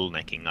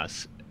bottlenecking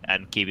us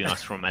and keeping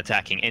us from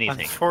attacking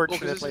anything?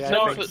 Unfortunately,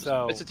 Well, I think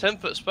so. It's a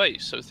 10-foot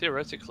space, so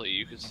theoretically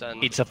you could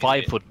stand. It's a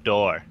 5-foot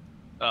door.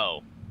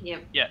 Oh.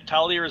 Yep. Yeah,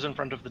 Talia is in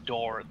front of the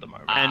door at the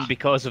moment. And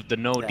because of the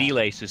no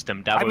delay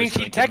system, Davor I mean, is she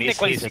going to miss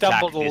technically his attack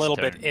stumbled a this little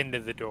turn. bit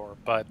into the door,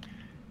 but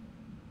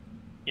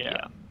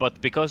yeah. But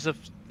because of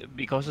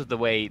the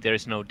way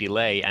there's no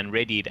delay and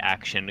readied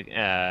action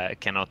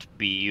cannot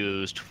be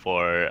used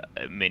for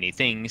many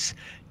things,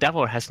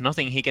 Davor has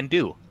nothing he can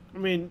do. I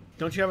mean,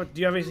 do you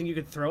have anything you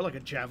could throw, like a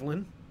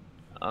javelin?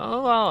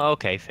 Oh, well,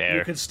 okay, fair.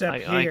 You could step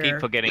I here keep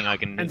forgetting I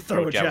can and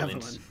throw a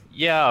javelins. javelin.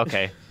 Yeah,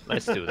 okay,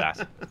 let's do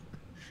that.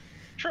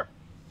 Sure.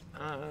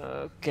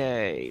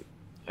 Okay.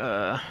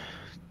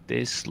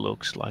 This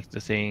looks like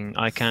the thing.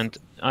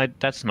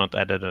 That's not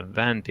at an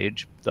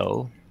advantage,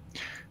 though.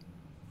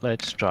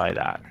 Let's try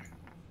that.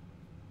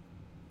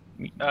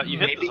 You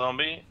hit the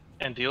zombie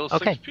and deal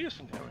 6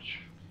 piercing damage.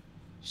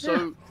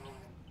 So,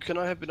 can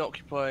I have been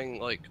occupying,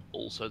 like,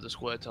 also the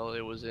square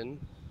Talia was in?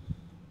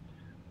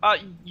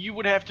 You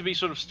would have to be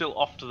sort of still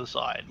off to the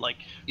side, like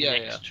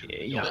next to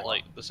the door. But,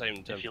 like, the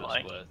same 10-foot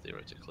square,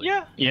 theoretically.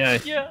 Yeah.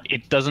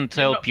 It doesn't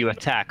help you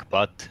attack,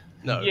 but...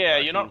 No. Yeah,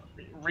 you're not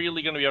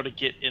really going to be able to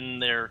get in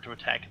there to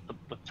attack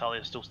with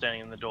Talia still standing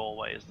in the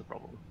doorway is the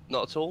problem.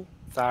 Not at all?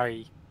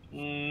 sorry.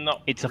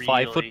 Not It's a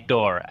really. 5-foot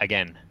door,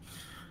 again.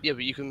 Yeah,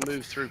 but you can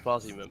move through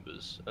party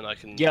members, and I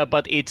can... Yeah,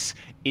 but it's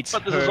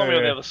But there's a zombie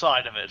on the other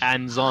side of it.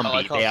 and zombie. Oh,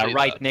 I can't They are see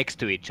right that. next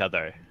to each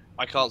other.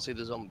 I can't see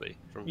the zombie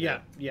from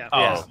here. Yeah.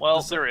 Oh.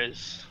 Well, there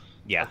is.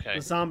 Yeah. Okay.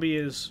 The zombie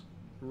is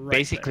right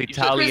Basically, You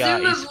said- Talea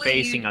is Presumably,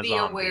 facing you'd a be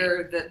zombie.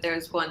 aware that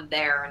there's one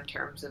there in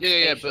terms of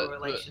Yeah, spatial but Sam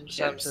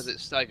relationships. said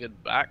it's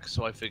staggered back,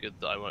 so I figured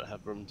that I won't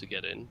have room to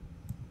get in.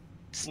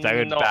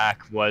 Staggered Not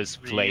back was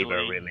flavor,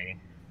 really. really.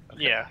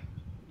 Yeah.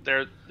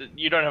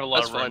 You don't have a lot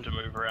That's of room fine. to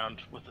move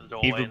around with the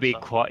doorway. It would and be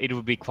stuff. it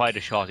would be quite a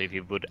shot if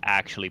you would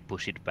actually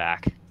push it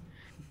back.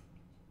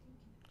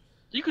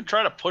 You could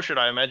try to push it,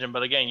 I imagine,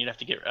 but again, you'd have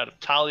to get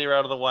Talia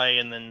out of the way,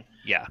 and then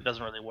Yeah. it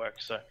doesn't really work.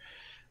 So.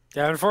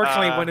 Yeah,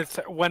 unfortunately,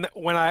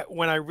 when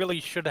I really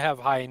should have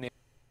high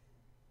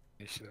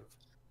initiative.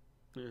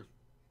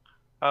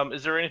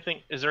 Is there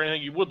anything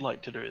you would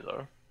like to do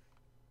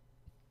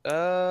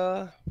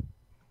though?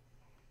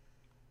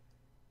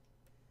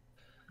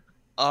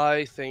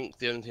 I think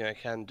the only thing I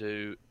can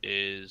do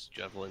is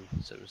javelin,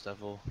 same as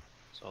Davor.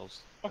 So I'll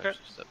Okay.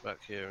 actually step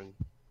back here and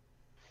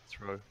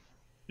throw.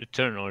 The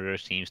turn order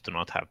seems to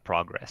not have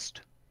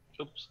progressed.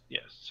 Oops.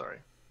 Yes. Sorry.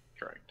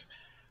 Correct.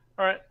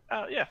 All right.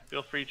 Yeah.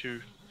 Feel free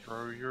to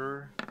throw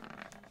your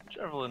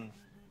javelin.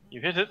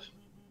 You hit it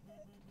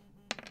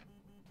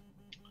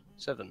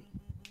 7.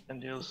 and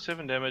deals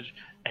 7 damage,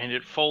 and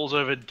it falls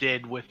over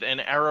dead with an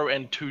arrow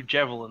and 2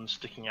 javelins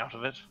sticking out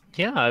of it.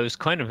 Yeah, I was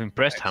kind of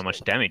impressed how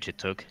much damage it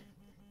took.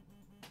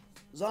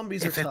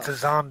 Zombies If are it's a tough.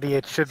 zombie,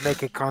 it should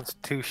make a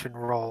Constitution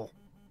roll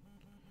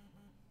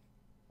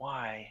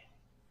Why?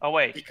 Oh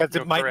wait. because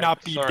you're it might correct.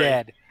 not be Sorry.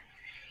 dead.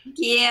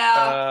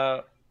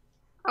 Yeah,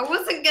 I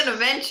wasn't gonna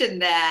mention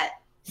that.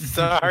 Let's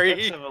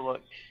Sorry. have a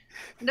look.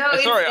 No,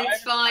 Sorry,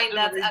 it's I fine. didn't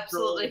That's read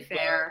absolutely through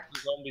fair. the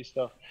zombie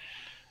stuff.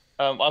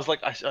 I was like,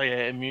 oh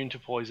yeah, immune to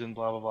poison,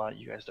 blah blah blah.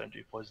 You guys don't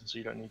do poison, so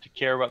you don't need to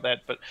care about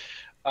that. But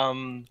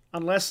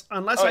Unless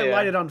Oh, I yeah.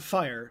 light it on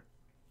fire,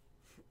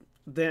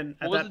 then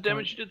at what was that the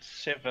damage point, you did?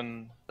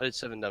 7. I did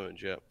 7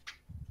 damage, yeah.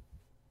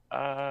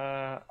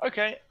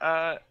 Okay.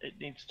 It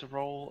needs to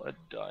roll a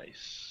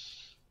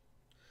dice.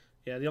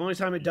 yeah, the only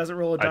time it doesn't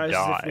roll a dice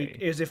die.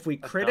 is if we A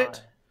crit die.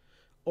 it,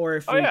 or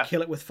if Oh, we yeah.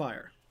 kill it with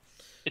fire.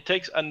 It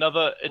takes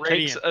another. It takes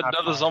Radiant, not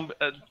another fire. zombie.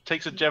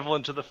 Takes a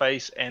javelin to the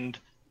face and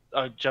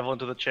a javelin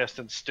to the chest,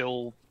 and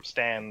still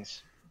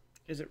stands.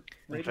 Is it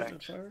In radiant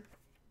fact. fire?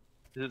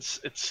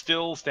 It's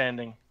still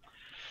standing.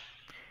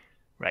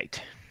 Right.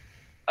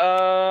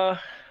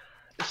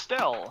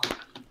 Estelle.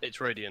 It's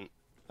radiant.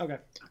 Okay.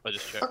 I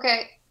just checked.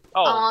 Okay.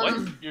 Oh,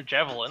 what? Your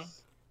javelin.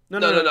 No.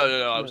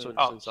 I was talking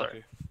to Oh, Sensaku.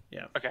 sorry.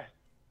 Okay.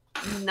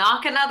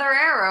 Knock another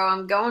arrow.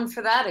 I'm going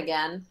for that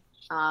again.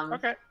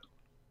 Okay.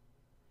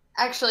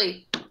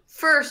 Actually,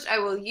 first I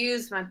will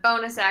use my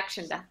bonus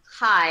action to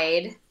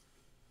hide.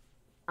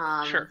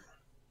 Sure.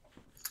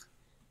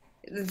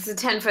 It's a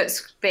 10-foot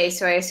space,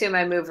 so I assume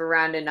I move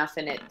around enough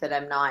in it that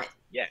I'm not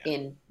Yeah.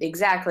 in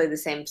exactly the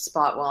same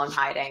spot while I'm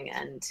hiding,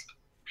 and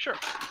Sure.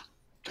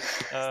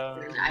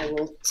 then I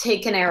will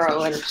take an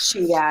arrow and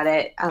shoot at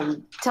it.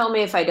 Tell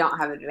me if I don't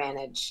have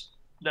advantage.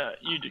 No,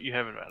 you do. You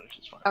have advantage.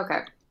 It's fine. Okay.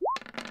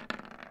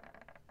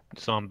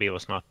 Zombie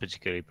was not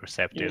particularly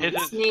perceptive. Hit it.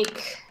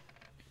 Sneak.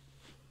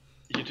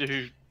 You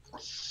do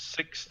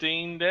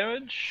 16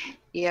 damage,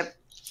 Yep.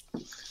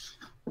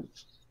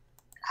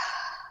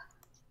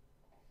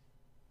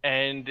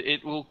 and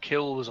it will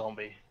kill the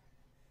zombie.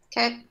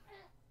 Okay.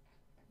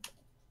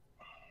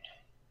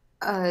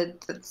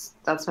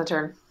 That's my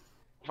turn.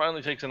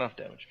 finally takes enough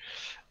damage.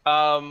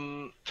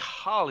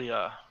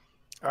 Talia.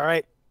 All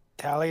right.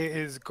 Talea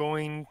is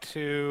going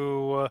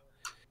to.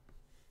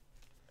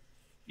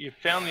 You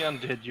found the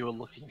undead you were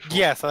looking for.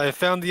 Yes, I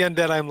found the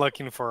undead I'm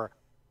looking for.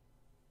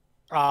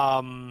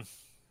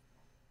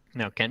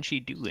 Now, can she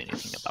do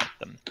anything about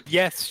them?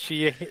 Yes,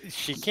 she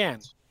can.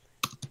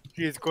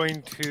 She is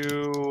going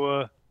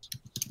to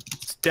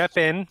step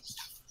in,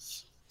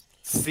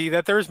 see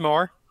that there's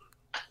more.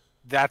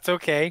 That's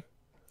okay.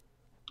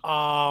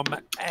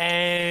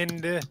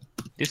 And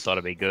This ought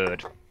to be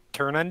good.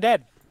 turn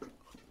undead.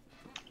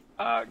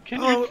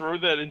 Can you throw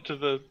that into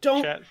the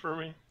chat for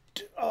me?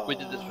 We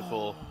did this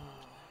before.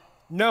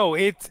 No,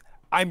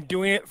 I'm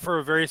doing it for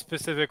a very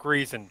specific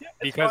reason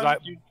because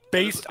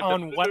based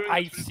on what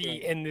I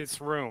see in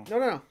this room.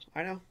 No.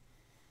 I know.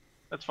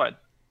 That's fine.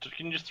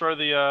 Can you just throw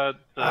the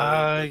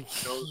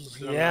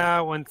yeah.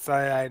 Once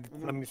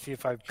let me see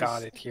if I've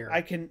got it here.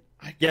 I can.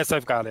 Yes,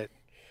 I've got it.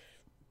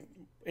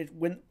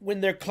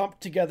 When they're clumped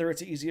together,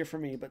 it's easier for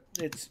me. But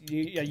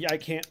I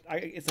can't.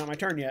 It's not my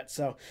turn yet.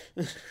 So.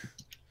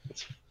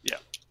 Yeah.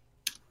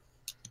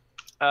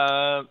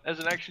 As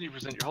an action, you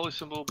present your holy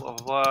symbol. Blah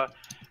blah blah.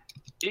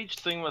 Each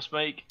thing must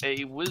make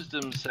a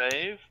wisdom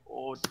save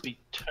or be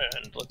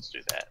turned. Let's do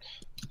that.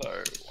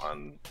 So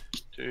 1,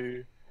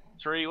 2,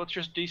 3. What's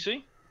your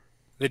DC?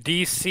 The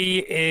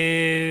DC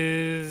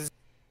is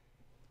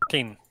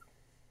 14.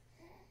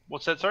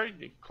 What's that? Sorry,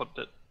 you clipped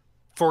it.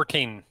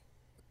 14.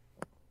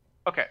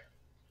 Okay.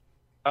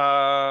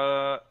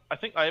 I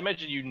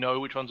imagine you know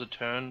which ones are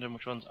turned and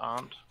which ones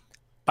aren't.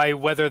 By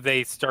whether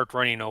they start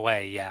running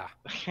away, yeah.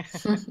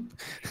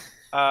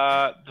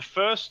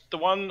 The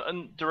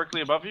one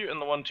directly above you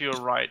and the one to your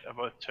right are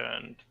both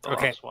turned. The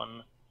last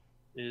one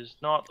is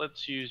not.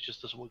 Let's use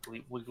just this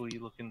wiggly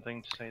looking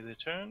thing to say they're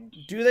turned.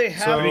 Do they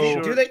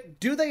have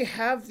do they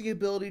have the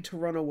ability to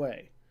run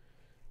away?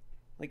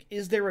 Like,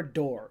 is there a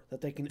door that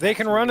they can? They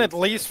can run at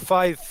least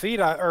 5 feet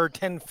out, or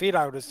 10 feet,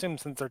 I would assume,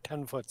 since they're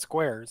 10-foot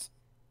squares.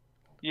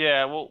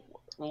 Yeah, we'll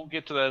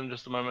get to that in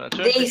just a moment.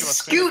 They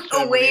scoot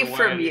away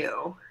from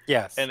you.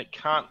 Yes. And it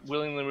can't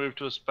willingly move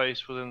to a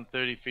space within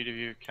 30 feet of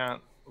you. It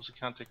can't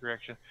take a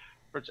reaction.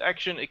 For its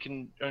action, it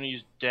can only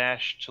use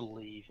dash to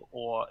leave,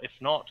 or if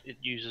not, it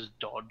uses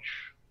dodge.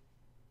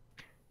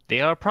 They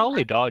are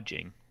probably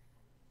dodging.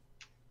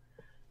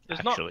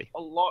 There's actually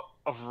not a lot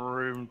of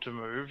room to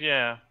move.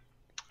 Yeah.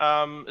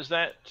 Is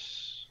that?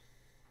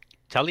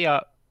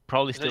 Talia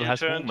probably Is that still your has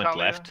turn, movement Talia?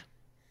 left.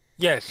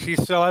 Yes, she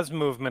still has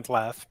movement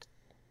left.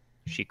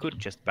 She could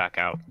just back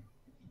out.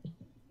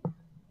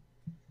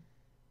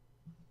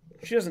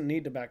 She doesn't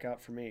need to back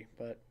out for me,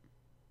 but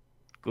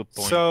Good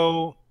point.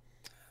 So,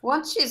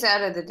 Once she's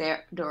out of the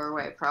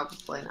doorway,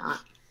 probably not.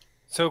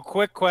 so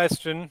quick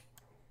question.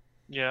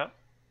 Yeah.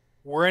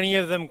 Were any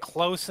of them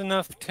close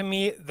enough to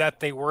me that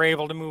they were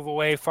able to move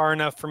away far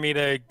enough for me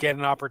to get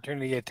an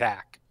opportunity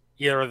attack?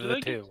 Either of the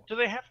two. Do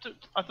they have to?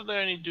 I thought they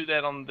only do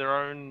that on their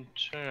own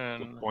turn.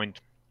 Good point.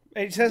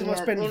 it says it must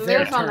Yeah, spend they their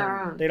move on their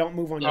turn. own. They don't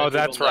move on your Oh, turn.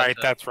 that's right.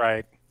 That's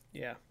right.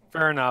 Yeah.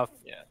 Fair enough.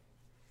 Yeah.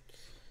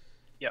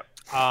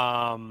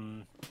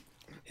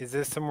 Is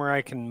this somewhere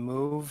I can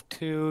move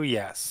to?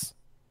 Yes.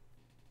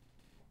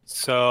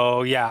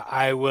 So, yeah,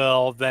 I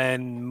will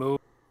then move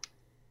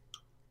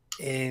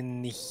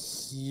in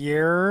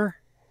here.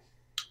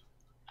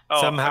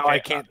 Oh, Somehow okay. I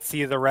can't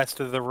see the rest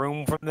of the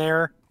room from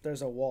there.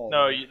 There's a wall.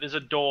 No, there's a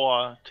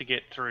door to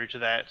get through to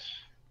that.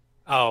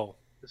 Oh.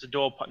 There's a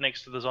door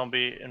next to the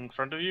zombie in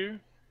front of you.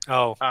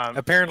 Oh.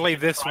 Apparently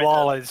this try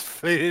wall to- is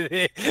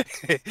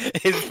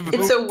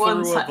It's a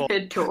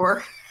one-sided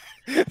door.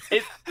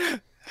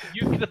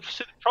 The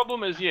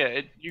problem is,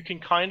 you can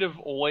kind of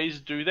always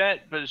do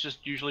that, but it's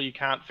just usually you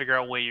can't figure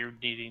out where you're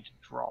needing to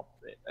drop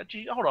it.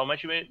 Actually, hold on,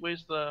 actually,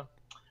 where's the?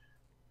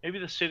 Maybe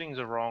the settings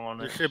are wrong on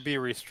There it. should be a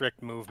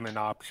restrict movement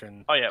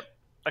option. Oh yeah.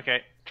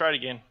 Okay, try it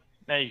again.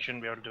 Now you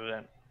shouldn't be able to do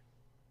that.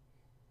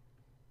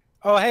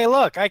 Oh, hey,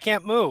 look, I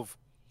can't move.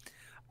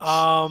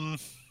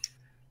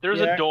 There's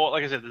Yeah. a door,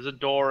 like I said, there's a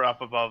door up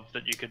above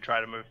that you could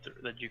try to move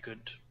through, that you could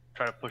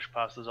try to push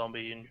past the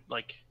zombie and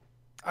like.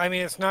 I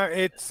mean,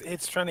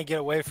 it's trying to get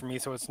away from me,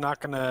 so it's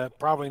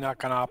probably not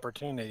gonna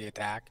opportunity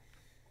attack.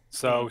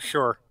 So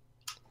sure.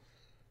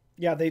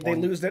 Yeah, they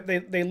One. lose that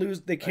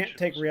they can't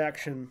take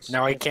reactions.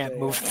 Now I if can't they-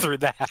 move through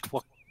that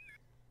one.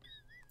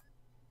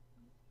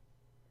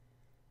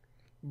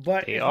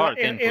 But They if are not,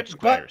 10-foot but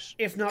squares.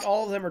 if not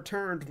all of them are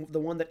turned, the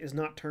one that is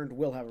not turned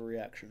will have a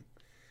reaction.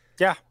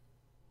 Yeah,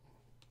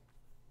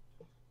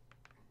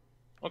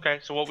 Okay,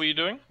 so what were you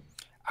doing?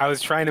 I was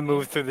trying to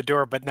move through the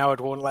door, but now it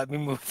won't let me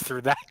move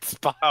through that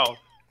spot. Oh,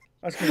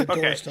 That's because the door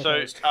okay. is still So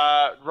closed.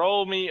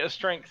 roll me a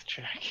strength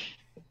check.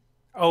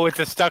 Oh, it's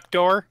a stuck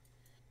door?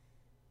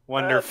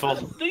 Wonderful.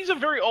 These are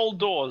very old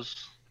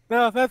doors.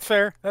 No, that's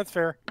fair. That's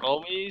fair.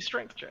 Roll me a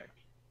strength check.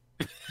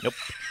 Nope.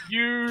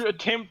 You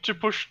attempt to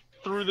push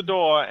through the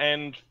door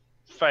and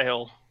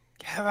fail.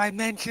 Have I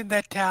mentioned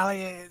that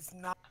Talia is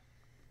not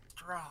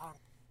strong?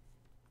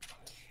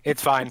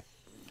 It's fine.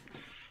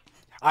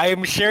 I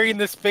am sharing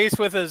the space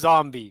with a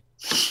zombie.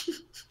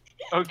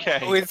 Okay.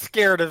 Who is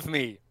scared of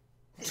me?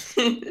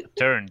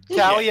 Turn.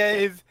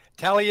 Talea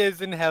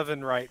is in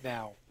heaven right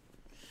now.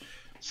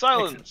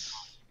 Silence.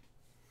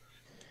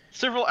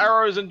 Several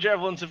arrows and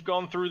javelins have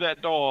gone through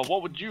that door.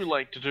 What would you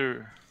like to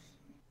do?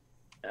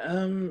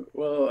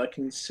 Well, I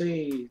can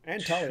see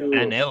And two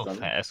Talea. An of elf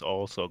them. has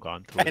also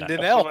gone through And that.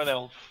 an Also elf. an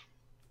elf.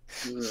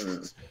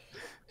 Hmm.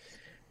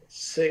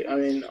 See, I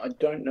mean, I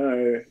don't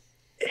know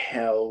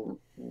how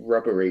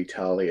rubbery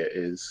Talea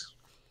is.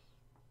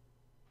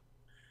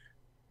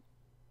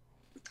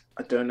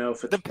 I don't know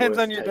if it's Depends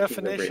worth on your taking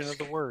definition the of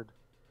the risk. word.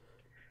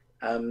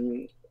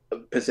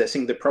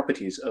 Possessing the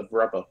properties of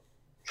rubber.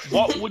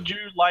 What would you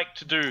like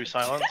to do,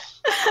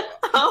 Silence?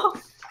 Oh,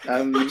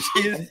 Um,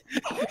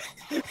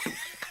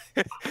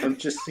 I'm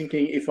just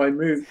thinking if I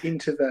move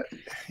into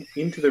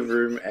the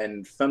room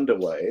and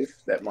Thunderwave,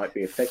 that might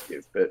be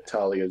effective, but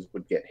Talia's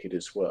would get hit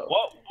as well.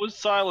 What would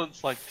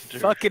Silence like to do?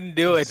 Fucking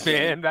do it,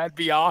 man. That'd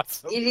be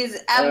awesome. it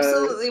is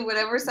absolutely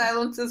whatever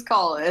Silence's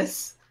call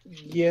is.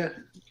 Yeah,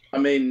 I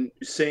mean,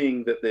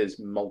 seeing that there's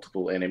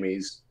multiple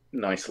enemies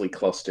nicely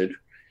clustered,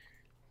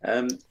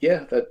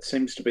 yeah, that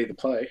seems to be the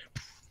play.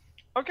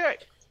 Okay.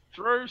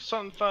 Throw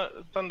some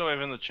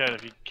Thunderwave in the chat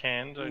if you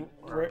can.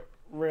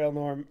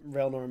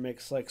 Raelnor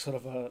makes like sort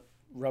of a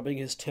rubbing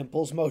his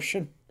temples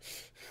motion.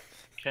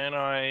 Can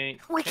I?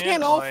 We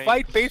can't all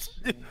fight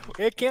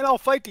it can't all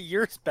fight to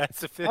your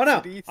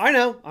specificities. Oh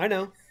no, I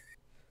know.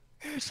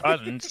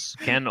 Silence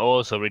can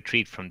also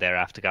retreat from there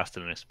after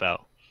casting a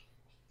spell.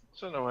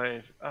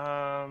 Thunderwave.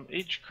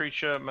 Each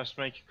creature must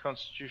make a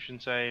Constitution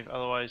save,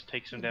 otherwise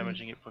take some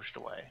damage and get pushed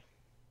away.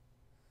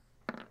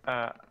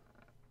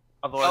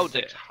 Otherwise,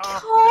 it takes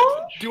half the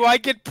damage. Do I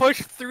get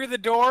pushed through the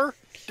door?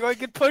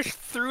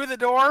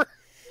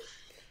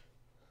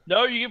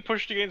 No, you get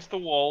pushed against the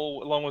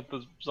wall along with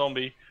the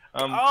zombie.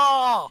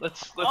 Oh!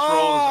 Let's roll this.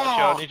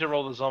 Okay, I need to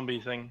roll the zombie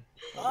thing.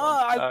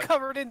 Oh, I'm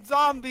covered in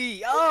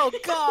zombie. Oh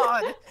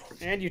God!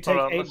 And you take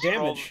Hold on, 8 let's roll.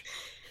 damage.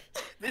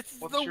 This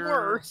is What's the your-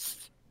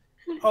 worst.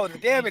 Oh, the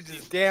damage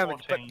is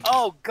damage, but 14.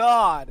 oh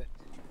God!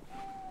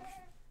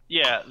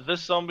 Yeah,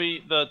 this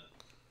zombie, the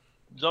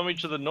zombie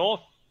to the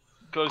north,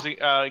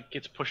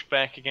 gets pushed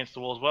back against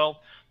the wall as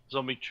well.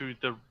 Zombie to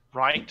the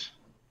right,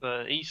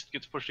 the east,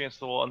 gets pushed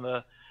against the wall, and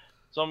the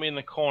zombie in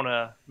the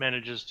corner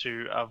manages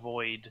to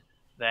avoid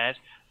that.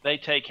 They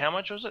take, how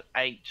much was it?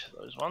 8,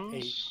 those ones?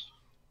 8.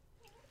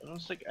 Those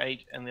ones take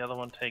 8, and the other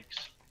one takes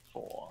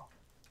 4.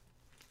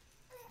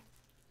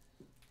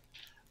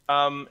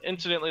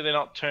 Incidentally, they're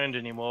not turned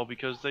anymore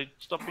because they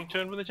stop being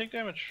turned when they take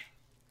damage.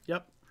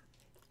 Yep.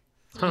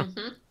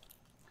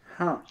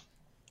 Huh.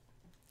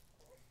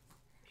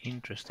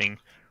 Interesting.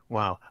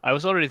 Wow. I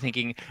was already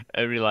thinking,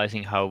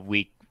 realizing how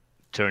weak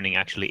turning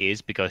actually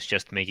is, because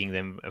just making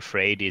them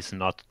afraid is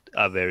not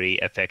a very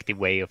effective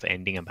way of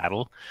ending a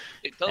battle.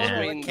 It does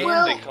Yeah. mean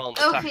Well, they can't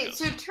attack okay, us.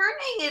 so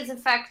turning is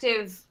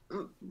effective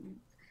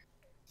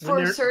for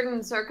they're-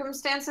 certain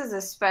circumstances,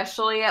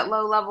 especially at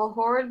low-level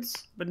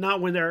hordes. But not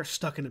when they're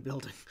stuck in a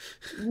building.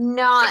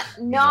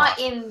 Not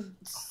in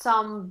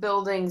some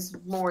buildings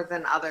more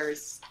than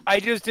others.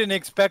 I just didn't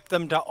expect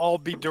them to all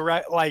be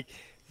directly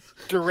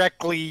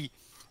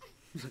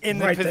in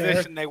the Right there.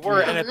 position they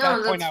were, and at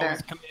No, that point that's I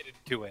was fair. committed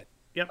to it.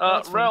 Yep.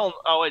 that's fine. Realm.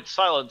 Oh wait,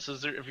 Silence.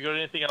 Have you got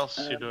anything else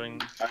you're doing?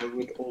 I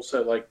would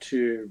also like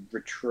to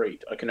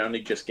retreat. I can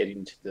only just get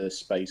into the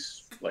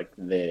space like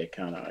there,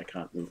 can't I? I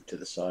can't move to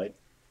the side.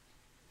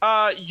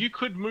 You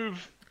could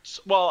move.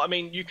 Well, I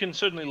mean, you can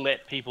certainly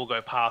let people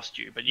go past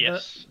you, but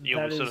yes, you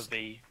that would sort is- of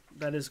be.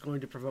 That is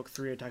going to provoke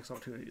 3 attacks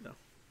opportunity, though.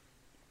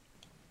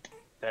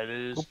 That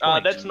is. Good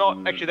point. That's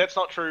not actually. That's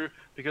not true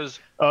because.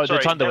 Oh,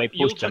 sorry, the Thunderwave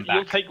you'll pushed them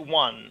You'll back. take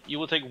one. You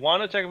will take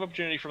one attack of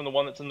opportunity from the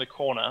one that's in the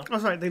corner. Oh,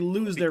 sorry. They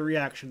lose their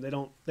reaction. They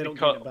don't gain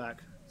it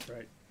back. That's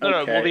right. No,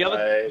 Okay, well,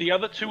 I- the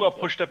other two are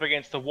pushed up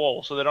against the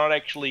wall, so they're not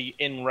actually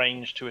in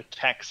range to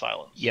attack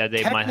Silence. Yeah,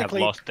 they might have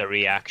Technically- lost the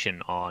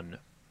reaction on.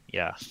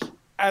 Yeah.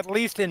 At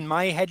least in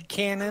my head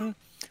canon,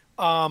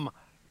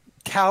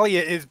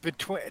 Talea is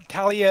between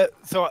Talea.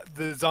 So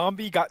the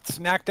zombie got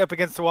smacked up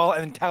against the wall,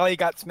 and Talea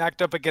got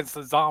smacked up against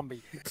the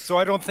zombie. So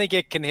I don't think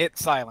it can hit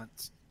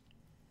Silence.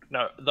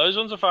 No, those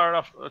ones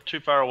are too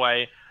far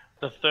away.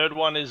 The third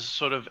one is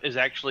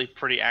actually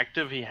pretty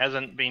active. He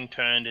hasn't been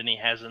turned and he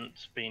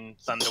hasn't been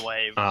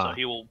Thunderwave, so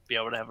he will be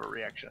able to have a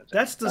reaction attack.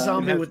 That's the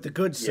zombie with the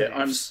good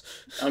Yeah, saves.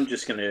 I'm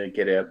just gonna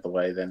get out of the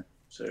way then.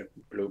 So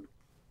bloop.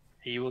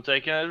 He will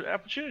take an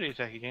opportunity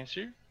attack against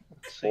you.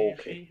 Let's see if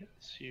Okay. he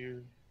hits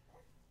you.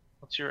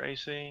 What's your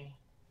AC?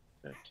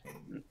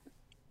 13.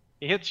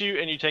 He hits you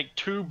and you take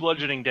 2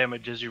 bludgeoning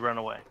damage as you run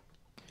away.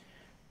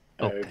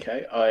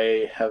 Okay,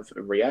 I have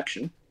a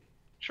reaction.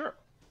 Sure.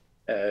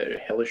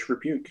 Hellish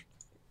Rebuke.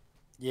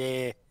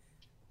 Yeah.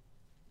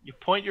 You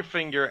point your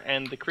finger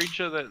and the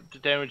creature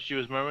that damaged you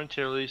is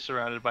momentarily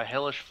surrounded by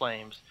hellish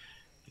flames.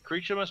 The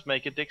creature must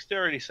make a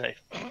dexterity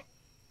save. Yeah,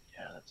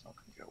 that's not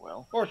going to go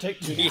well. Or take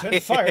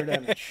 2d10 fire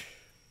damage.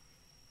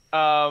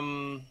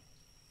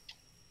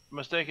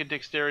 Must make a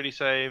dexterity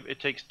save. It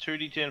takes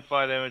 2d10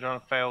 fire damage on a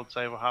failed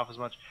save or half as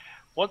much.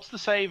 What's the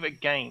save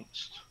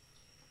against?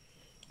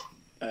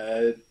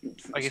 I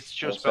guess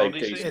it's your spell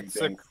DC? It's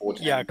being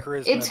 14. yeah,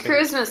 charisma. It's based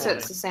charisma, so only.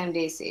 it's the same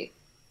DC.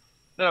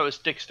 No, it's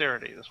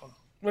dexterity, this one.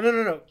 Well,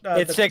 no.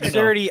 It's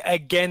dexterity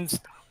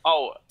against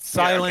Oh,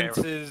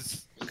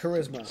 silences.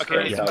 Charisma.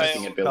 Okay,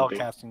 Spellcasting fail. ability.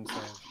 Spellcasting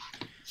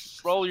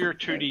save. Roll your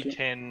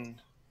 2d10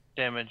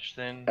 damage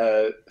then.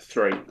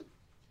 3.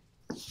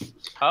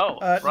 Oh,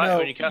 right, no,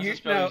 when you cast a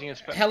spell using a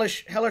spell.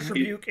 Hellish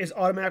Rebuke is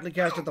automatically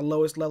cast at the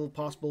lowest level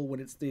possible when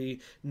it's the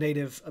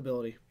native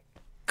ability.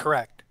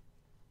 Correct.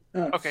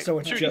 Okay, So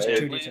it's 2d10, just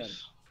 2d10.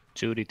 please.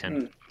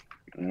 2d10.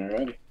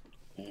 Alrighty.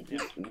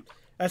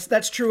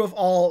 That's true of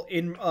all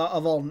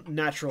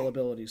natural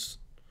abilities,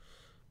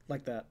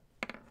 like that.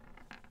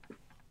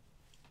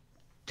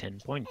 10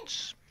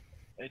 points.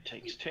 It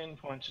takes 10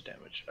 points of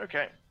damage.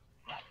 Okay.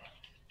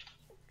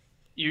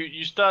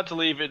 You start to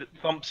leave, it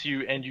thumps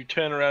you, and you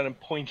turn around and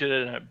point at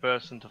it, and it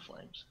bursts into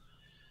flames.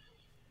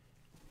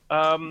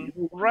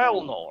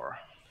 Raelnor.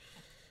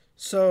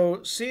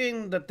 So,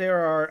 seeing that there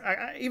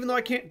are, even though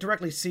I can't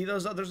directly see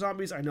those other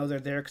zombies, I know they're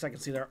there because I can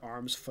see their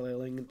arms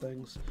flailing and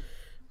things.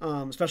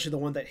 Especially the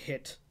one that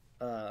hit.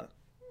 Yeah,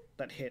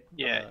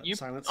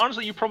 silence.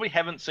 honestly, you probably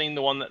haven't seen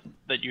the one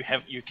that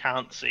you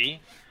can't see,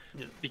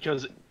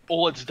 because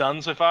all it's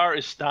done so far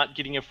is start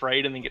getting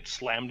afraid and then get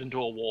slammed into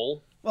a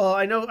wall. Well,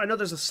 I know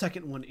there's a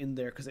second one in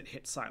there because it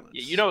hit silence.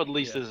 Yeah, you know at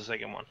least there's a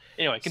second one.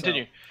 Anyway,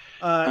 continue.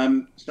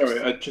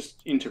 Sorry,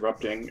 just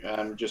interrupting.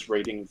 Just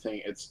reading the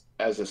thing. It's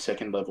as a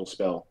second level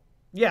spell.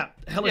 Yeah,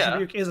 Hellish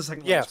Rebuke is a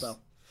second level spell.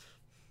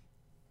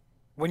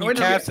 When you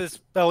cast this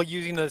spell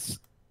using this.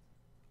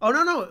 Oh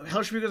no,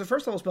 Hellish Rebuke is a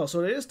first level spell, so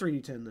it is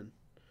 3d10 then.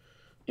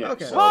 Yeah,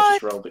 okay. So I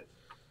just rolled it.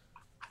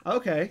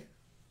 Okay.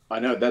 I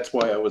know, that's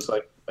why I was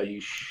like, are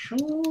you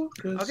sure?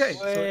 Okay.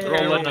 So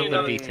Roll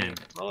another d10.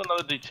 Roll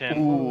another d10.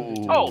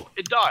 Ooh. Oh,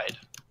 it died.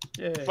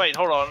 Yay. Wait,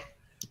 hold on.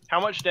 How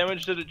much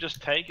damage did it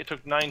just take? It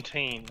took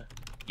 19.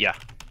 Yeah.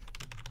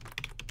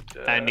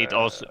 And it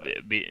also,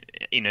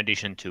 in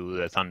addition to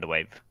the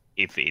Thunderwave,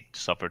 if it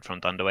suffered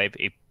from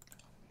Thunderwave,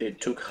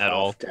 it took at half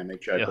all,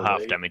 damage, I believe.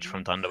 half damage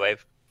from Thunderwave.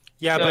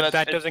 Yeah, No, but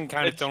that doesn't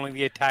count. It's only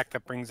the attack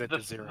that brings it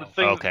to 0. The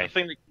thing Okay. that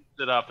keeps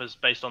it up is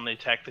based on the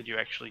attack that you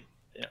actually...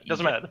 Yeah, it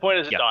doesn't matter. The point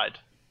is it died.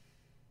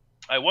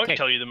 I won't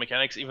tell you the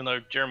mechanics, even though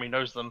Jeremy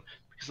knows them,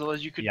 because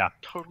otherwise you could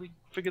totally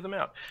figure them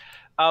out.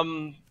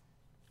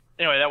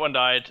 Anyway, that one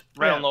died.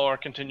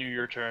 Raelnor, continue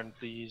your turn,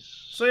 please.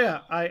 So yeah,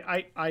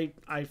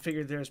 I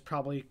figured there's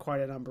probably quite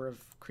a number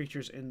of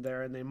creatures in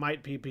there, and they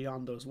might be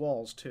beyond those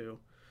walls too.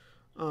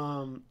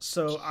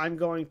 So I'm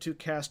going to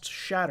cast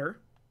Shatter,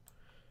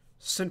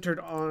 centered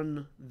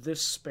on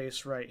this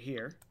space right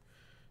here.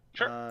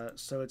 Sure.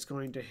 So it's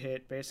going to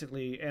hit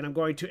basically, and I'm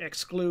going to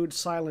exclude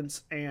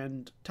Silence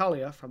and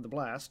Talea from the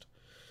blast.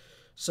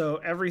 So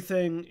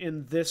everything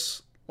in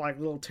this like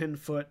little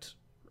 10-foot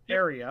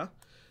area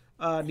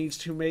needs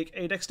to make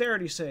a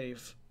dexterity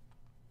save.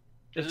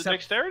 Is it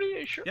dexterity? Are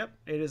you sure? Yep,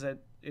 it is a.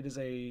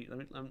 Let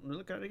me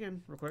look at it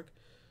again real quick.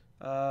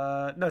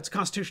 No, it's a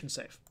Constitution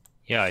save.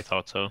 Yeah, I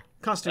thought so.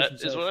 Constitution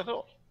save. Is what I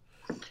thought.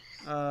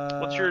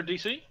 What's your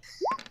DC?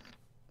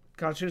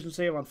 Constitution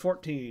save on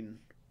 14.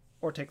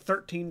 Or take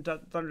 13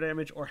 thunder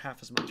damage, or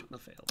half as much when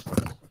it failed.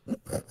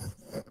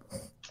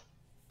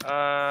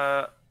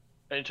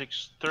 And it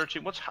takes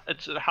 13.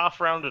 It's half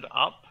rounded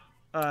up?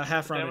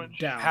 Half rounded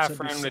down. Half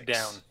rounded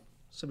down.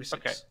 So it'd be 6.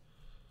 Okay.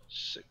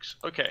 6.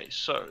 Okay,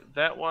 so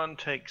that one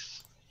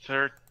takes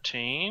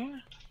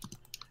 13.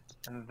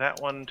 And that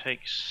one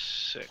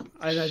takes 6.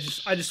 I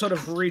just sort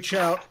of reach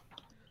out.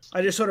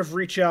 I just sort of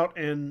reach out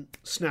and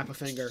snap a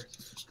finger,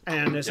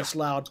 and there's this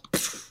loud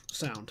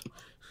sound.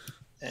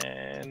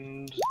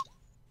 And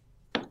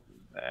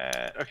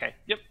that, okay,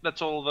 yep,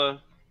 that's all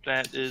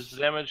that is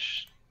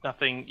damage.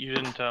 Nothing, you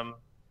didn't,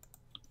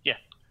 yeah.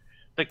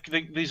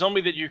 The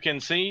zombie that you can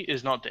see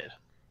is not dead.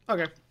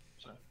 Okay.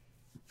 So,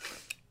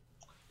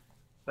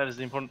 that is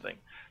the important thing.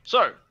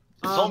 So,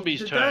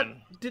 zombie's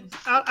turn.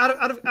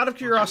 Out of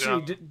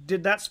curiosity,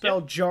 did that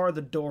spell jar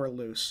the door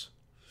loose?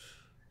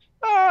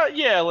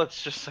 Yeah,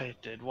 let's just say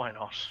it did. Why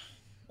not?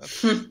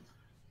 It's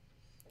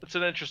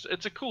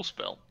a cool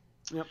spell.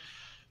 Yep.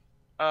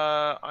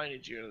 I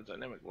need you in the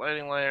dynamic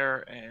lighting layer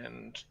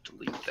and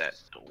delete that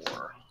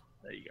door.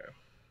 There you go.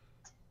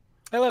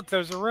 Hey, look,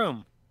 there's a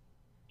room.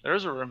 There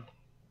is a room.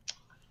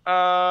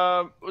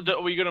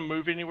 Were you gonna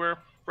move anywhere,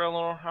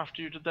 Raelnor,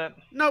 after you did that?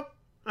 Nope.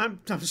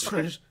 I'm just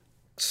trying to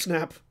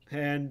snap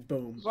and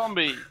boom.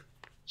 Zombie.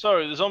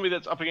 So the zombie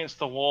that's up against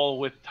the wall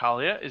with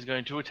Talea is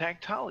going to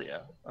attack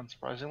Talea,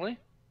 unsurprisingly.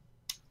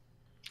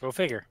 Go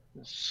figure.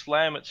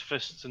 Slam its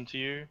fists into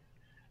you,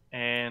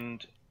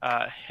 and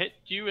hit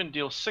you and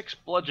deal 6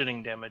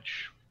 bludgeoning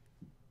damage.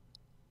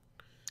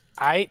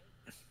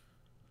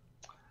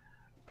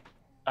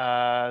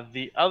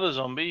 The other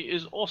zombie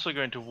is also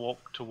going to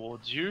walk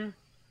towards you.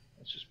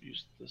 Let's just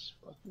use this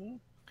button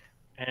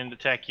and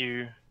attack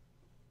you.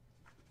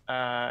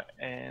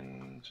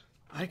 And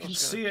I can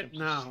see it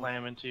now.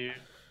 Slam into you.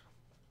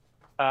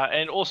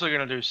 And also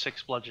going to do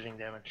 6 bludgeoning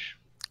damage.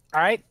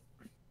 Alright.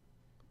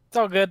 It's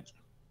all good.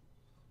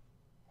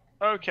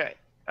 Okay.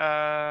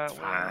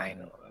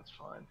 Fine. That's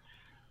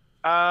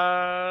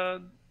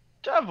fine.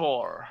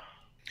 Davor.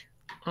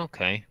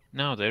 Okay,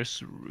 now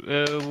there's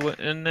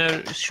and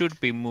there should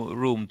be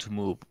room to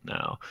move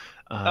now.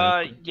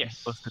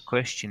 Yes. But the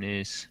question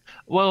is,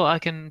 well, I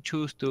can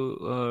choose to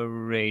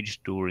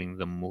rage during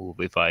the move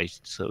if I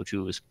so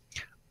choose.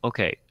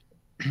 Okay,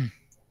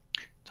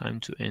 time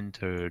to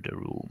enter the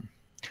room.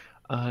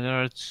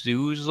 There are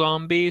 2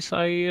 zombies,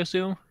 I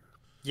assume.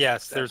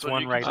 Yes, That's there's what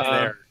one you right consider.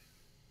 there.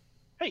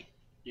 Hey,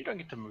 you don't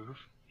get to move.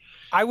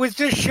 I was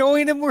just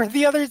showing him where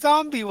the other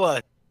zombie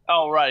was.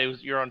 Oh, right.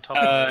 You're on top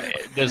of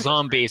it. The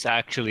zombie is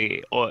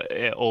actually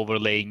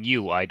overlaying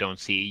you. I don't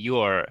see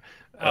your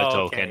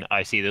token. Okay.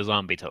 I see the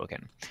zombie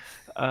token.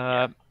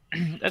 I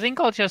think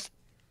I'll just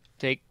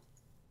take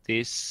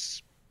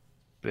this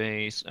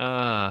space. Do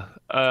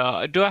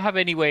I have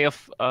any way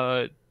of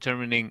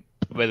determining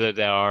whether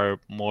there are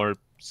more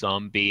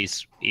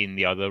zombies in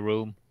the other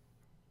room?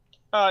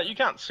 You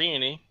can't see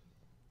any.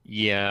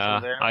 Yeah,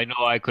 there. I know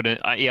I couldn't.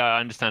 Yeah, I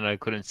understand I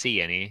couldn't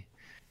see any.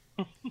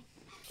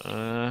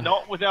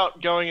 Not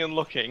without going and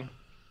looking.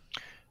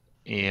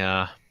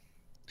 Yeah,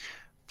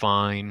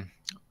 fine.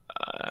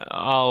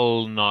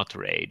 I'll not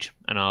rage,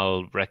 and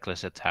I'll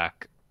reckless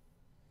attack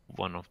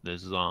one of the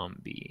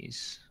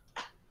zombies.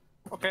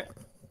 Okay.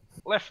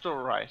 Left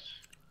or right?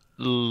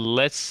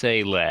 Let's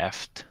say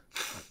left.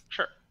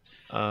 Sure.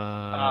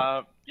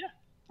 Uh, Yeah.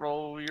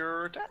 Roll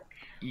your attack.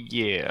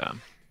 yeah.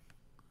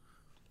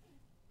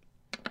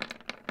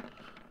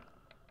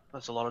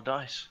 That's a lot of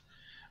dice.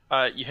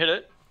 You hit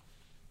it.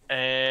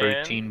 And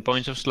 13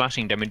 points of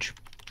slashing damage.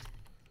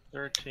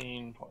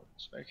 13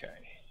 points. Okay.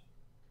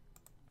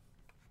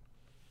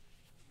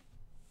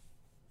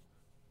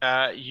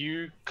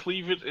 You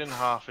cleave it in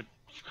half. It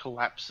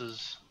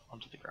collapses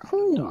onto the ground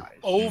and dies.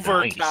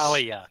 Over Nice.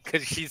 Talea,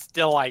 because she's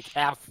still like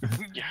half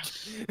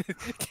Yes.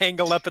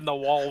 tangled up in the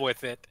wall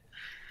with it.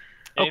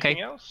 Anything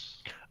Okay.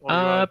 else? Or you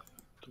wanna-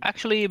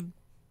 Actually,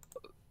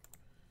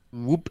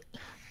 whoop.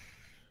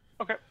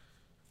 Okay.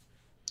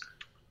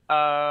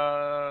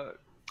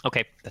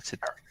 Okay, that's it.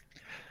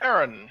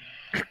 Erin.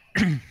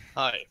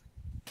 Hi.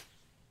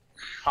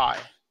 Hi.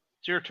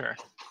 It's your turn.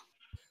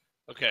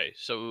 Okay,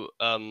 so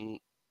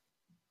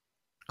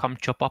Come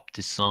chop up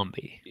this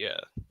zombie. yeah,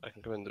 I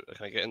can come in.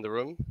 Can I get in the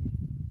room?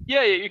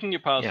 Yeah, you can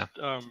get past.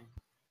 Yeah.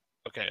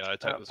 Okay, I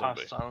attack the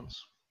zombie. Past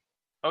silence.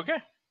 Okay.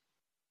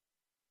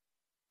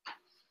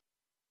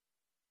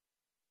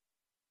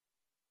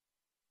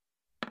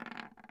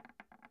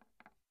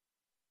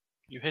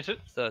 You hit it.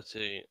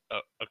 30.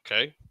 Oh,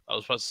 okay. I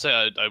was about to say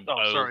I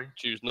will sorry.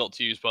 choose not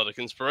to use bardic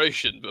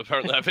inspiration, but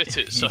apparently I've hit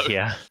it, so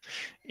Yeah.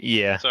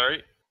 Yeah.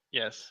 Sorry.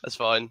 Yes. that's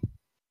fine.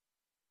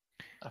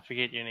 I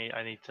forget you need.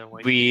 I need to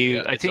wait.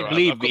 Yeah, I it's think alright.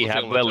 believe I've got we the have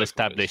thing on my well token, it's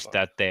established fine.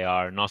 that they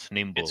are not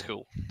nimble. It's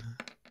cool.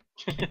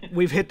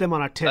 We've hit them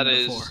on a 10 That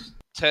before. is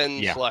 10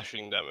 Yeah.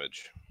 slashing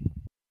damage.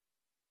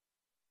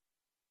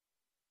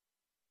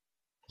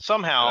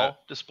 Somehow,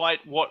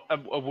 despite what a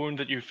wound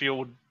that you feel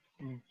would,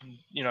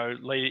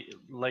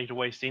 lay to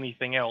waste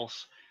anything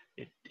else,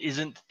 it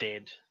isn't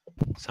dead.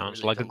 Sounds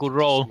Really like a don't good want to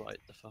roll. smite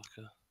the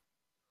fucker.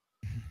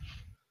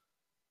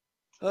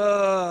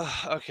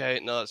 Okay,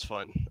 no, that's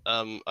fine.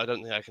 I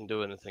don't think I can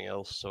do anything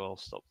else, so I'll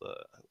stop there.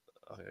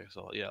 Okay,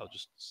 so I'll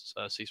just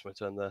cease my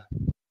turn there.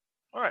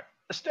 All right,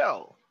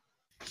 Estelle.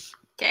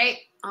 Okay.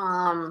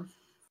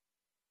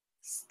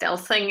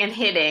 Stealthing and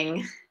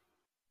hitting.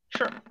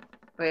 Sure,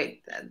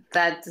 Wait,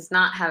 that does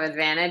not have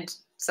advantage.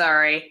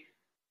 Sorry.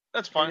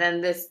 that's fine. And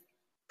then this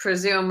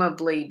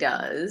presumably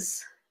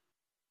does.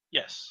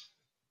 Yes.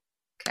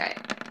 Okay.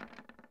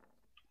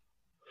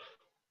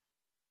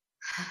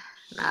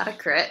 Not a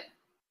crit.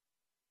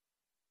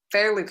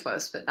 Fairly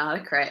close, but not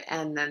a crit.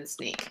 And then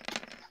sneak.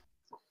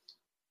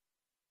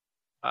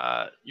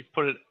 You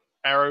put an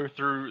arrow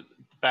through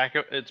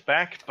its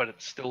back, but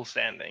it's still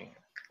standing.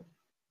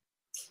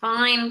 It's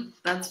fine.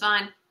 That's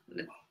fine.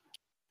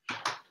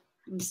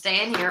 I'm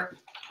staying here.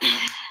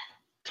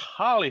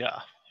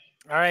 Talea.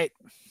 All right.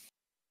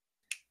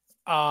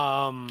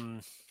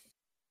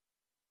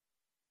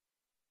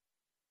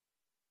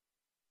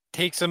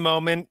 Takes a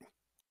moment,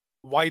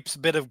 wipes a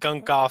bit of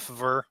gunk off of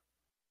her,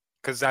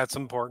 because that's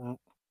important.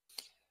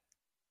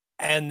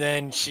 And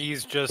then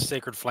she's just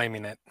sacred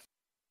flaming it.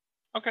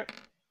 Okay.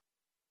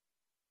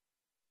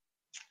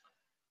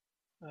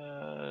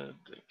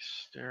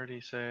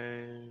 Dexterity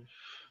save.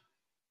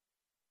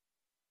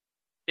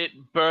 It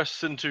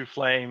bursts into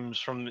flames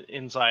from the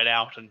inside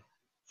out and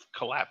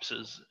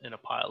collapses in a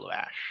pile of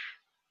ash.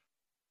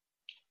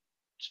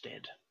 It's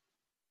dead.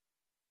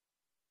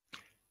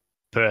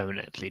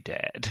 Permanently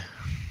dead.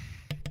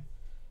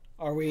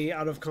 Are we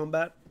out of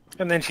combat?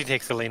 And then she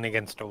takes a lean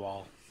against a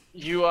wall.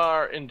 You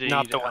are indeed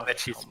Not the out one that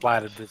of she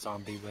combat. splatted the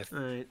zombie with. All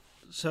right.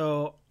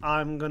 So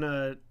I'm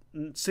gonna,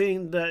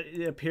 seeing that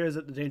it appears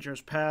that the danger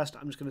is past,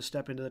 I'm just gonna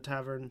step into the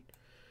tavern.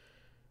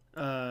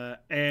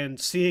 And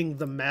seeing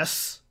the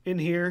mess in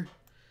here,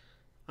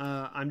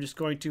 I'm just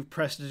going to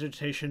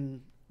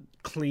prestidigitation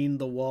clean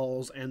the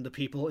walls and the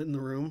people in the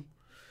room.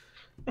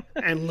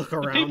 and look The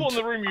around. people in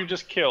the room you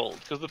just killed,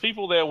 because the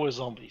people there were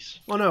zombies.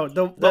 Well, no,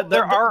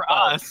 There are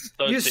us.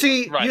 Those you people.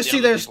 see, Right, you the see,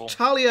 other there's people.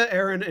 Talea,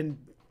 Erin, and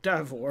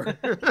Davor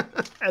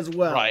as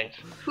well. Right.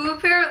 Who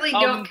apparently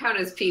don't count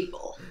as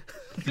people.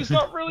 It's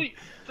not really...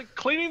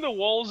 cleaning the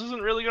walls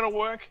isn't really going to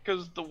work,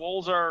 because the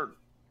walls are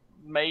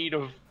made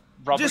of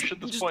rubbish at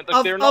this point.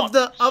 Like, they're not...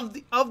 of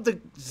the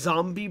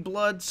zombie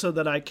blood, so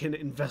that I can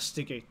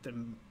investigate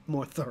them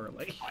more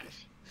thoroughly.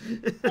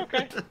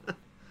 Okay.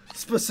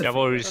 Specifically.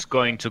 Davor is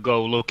going to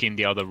go look in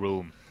the other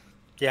room.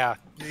 Yeah,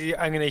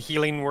 I'm gonna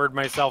healing word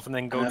myself and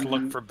then go to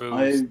look for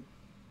booze.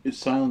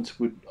 Silence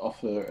would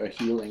offer a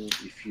healing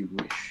if you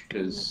wish,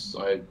 because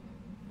I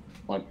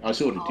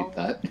sort of did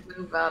that.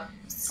 Move up.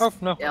 Oh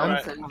no!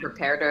 Stealth and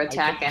prepare to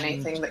attack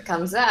anything that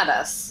comes at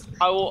us.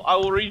 I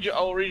will read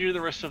you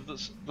the rest of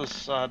this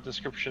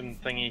description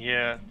thingy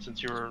here,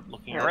 since you were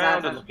looking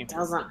around and looking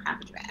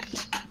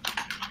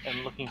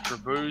for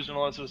booze and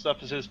all that sort of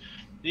stuff. It says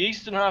the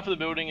eastern half of the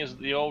building is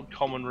the old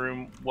common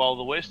room, while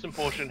the western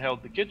portion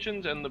held the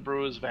kitchens and the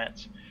brewers'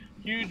 vats.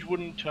 Huge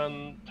wooden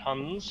tons, I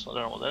don't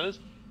know what that is,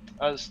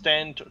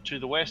 stand to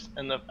the west,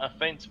 and a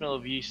faint smell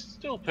of yeast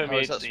still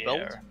permeates the spelled?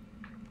 air.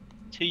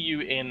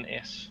 Tuns.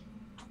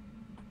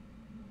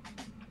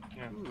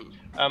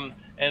 Yeah.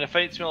 And a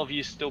faint smell of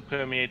yeast still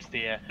permeates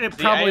the air.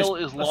 The ale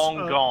is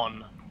long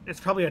gone. It's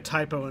probably a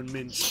typo in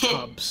Min's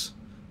pubs.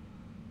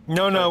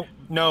 No.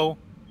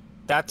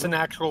 That's an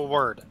actual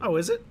word. Oh,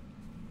 is it?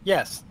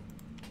 Yes.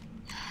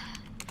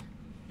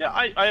 Yeah,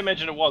 I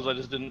imagine it was. I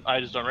just don't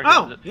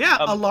recognize it. Yeah,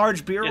 a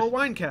large beer or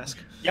wine cask.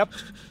 Yep.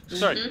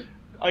 Sorry.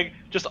 I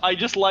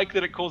just like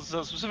that it calls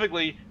itself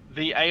specifically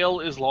the ale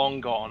is long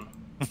gone.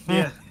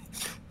 Yeah.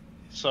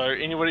 So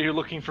anybody who's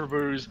looking for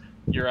booze,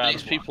 you're out.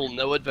 These people,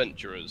 no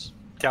adventurers.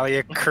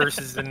 Talea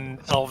curses in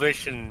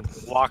Elvish and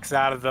walks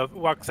out of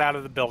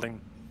the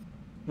building.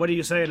 What do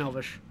you say in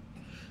Elvish?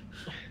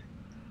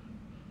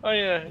 Oh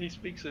yeah, he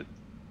speaks it.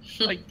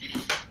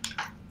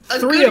 A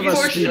Three good of us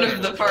portion speak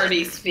of the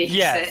party speaks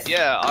Yes. it.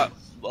 Yeah,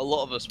 a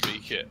lot of us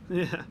speak it.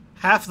 Yeah,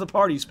 half the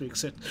party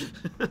speaks it.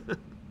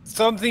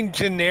 Something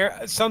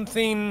generic.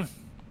 Something.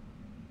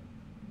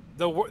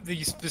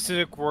 The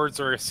specific words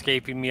are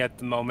escaping me at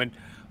the moment,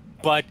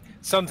 but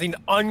something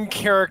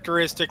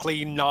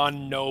uncharacteristically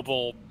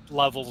non-noble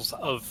levels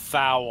of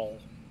foul.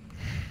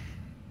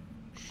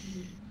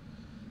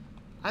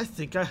 I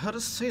think I heard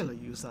a sailor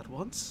use that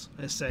once.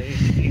 I say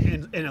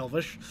in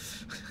Elvish.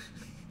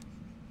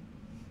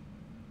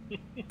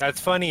 That's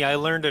funny. I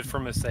learned it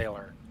from a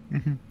sailor.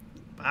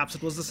 Perhaps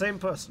it was the same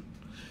person.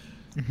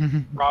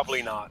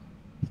 Probably not.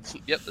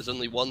 Yep, there's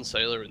only one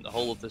sailor in the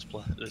whole of this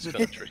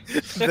country.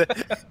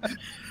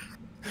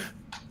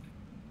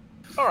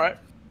 All right.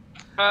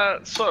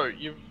 So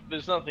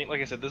there's nothing.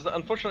 Like I said,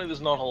 unfortunately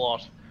there's not a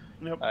lot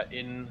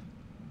in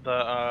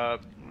the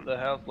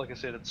house. Like I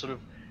said, it's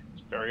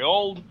very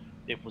old.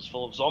 It was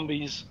full of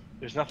zombies.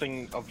 There's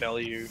nothing of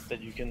value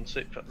that you can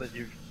see that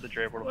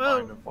you're able to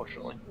find,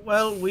 unfortunately.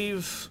 Well,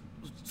 we've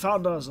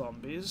found our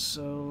zombies,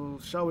 so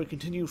shall we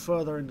continue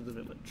further into the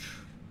village?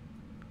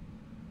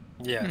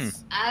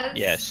 Yes.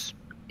 Yes.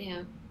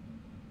 Yeah.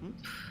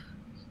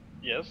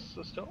 Yes,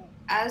 Estelle?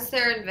 As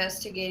they're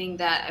investigating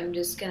that, I'm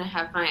just gonna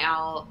have my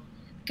owl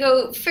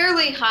go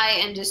fairly high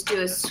and just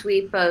do a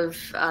sweep of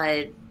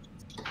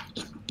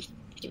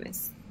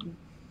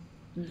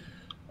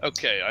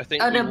Okay, I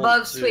think an we above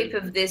want to... sweep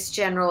of this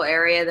general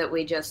area that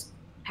we just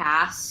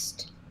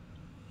passed.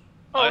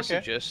 Oh, I okay.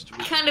 suggest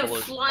we Kind of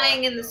follow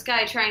flying in the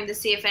sky, trying to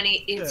see if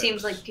any. It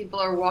seems like people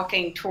are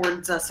walking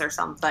towards us or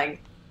something.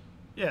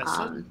 Yes.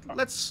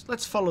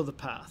 Let's follow the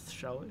path,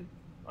 shall we?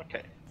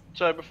 Okay.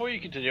 So before you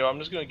continue, I'm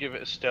just going to give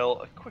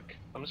Estelle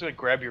I'm just going to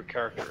grab your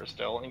character,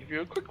 Estelle, and give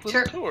you a quick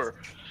little tour,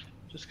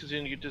 just because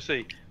you get to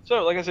see.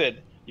 So, like I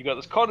said, you got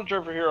this cottage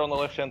over here on the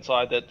left-hand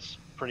side that's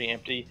pretty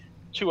empty.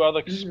 Two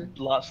other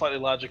slightly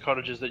larger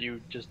cottages that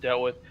you just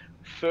dealt with.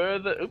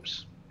 Further,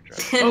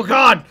 Oh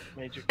God!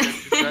 Major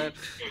character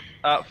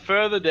giant.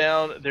 Further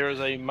down, there is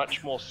a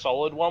much more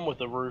solid one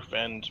with a roof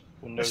and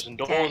windows and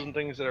doors and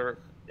things that are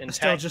intact.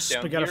 Still just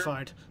down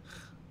spaghettified. Here.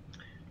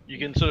 You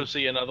can sort of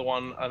see another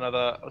one.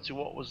 Let's see,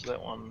 what was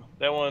that one?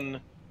 That one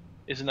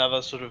is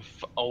another sort of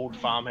old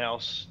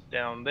farmhouse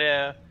down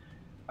there.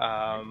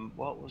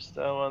 What was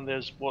that one?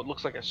 There's what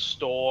looks like a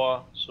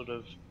store sort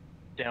of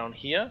down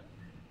here.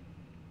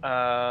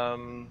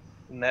 In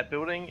that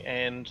building,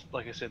 and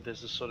like I said,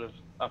 there's this sort of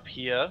up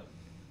here.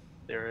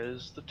 There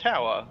is the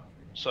tower.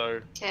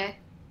 So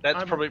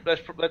that's probably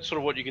that's sort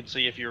of what you can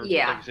see if you're like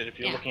I said, if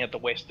you're looking at the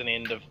western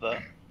end of the.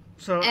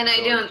 So and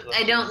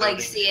I don't like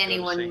see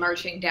anyone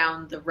marching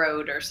down the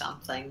road or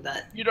something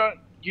that. You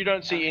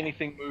don't see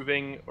anything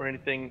moving or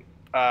anything.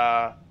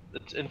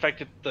 In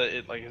fact,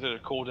 like I said,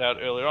 it called out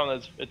earlier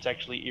on. It's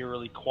actually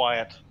eerily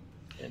quiet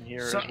in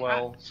here as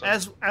well. So.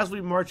 As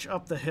we march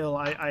up the hill,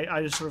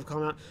 I just sort of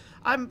comment.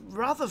 I'm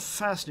rather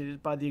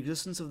fascinated by the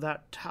existence of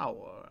that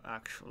tower.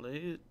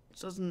 Actually, it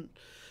doesn't.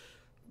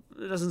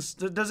 It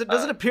doesn't. Does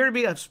it appear to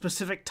be a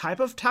specific type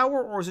of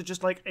tower, or is it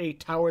just like a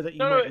tower that you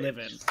might live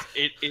in?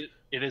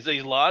 It is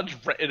a large.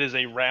 It is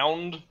a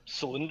round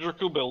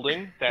cylindrical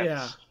building.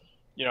 That's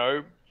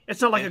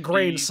It's not like a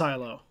grain 50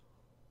 silo.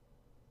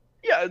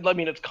 Yeah, I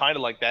mean, it's kind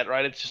of like that,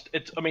 right?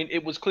 I mean,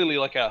 it was clearly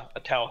like a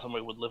tower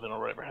somebody would live in or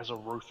whatever. It has a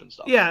roof and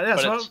stuff. Yeah,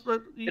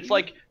 But it's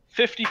like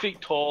 50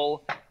 feet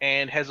tall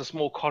and has a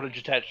small cottage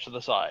attached to the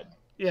side.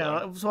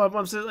 Yeah, so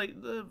I'm saying,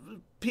 like, the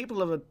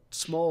people of a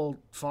small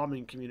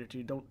farming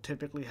community don't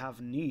typically have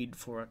need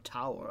for a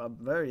tower. I'm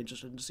very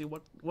interested to see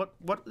what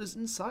is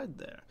inside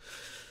there.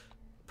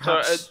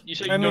 Perhaps, So, you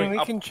say I mean, we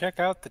up, can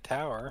check out the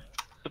tower.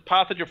 the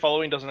path that you're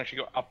following doesn't actually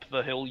go up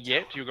the hill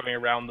yet. You're going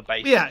around the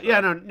base.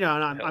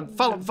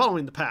 I'm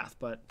following the path,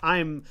 but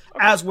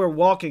as we're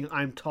walking,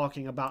 I'm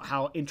talking about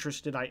how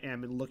interested I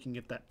am in looking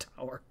at that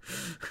tower.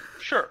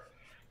 Sure.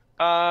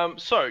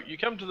 So you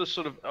come to this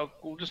sort of.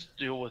 We'll just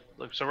deal with.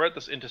 So we're at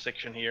this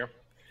intersection here.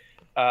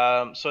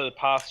 So the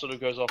path sort of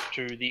goes off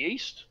to the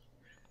east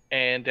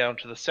and down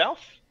to the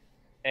south,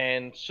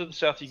 and to the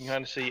south you can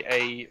kind of see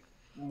a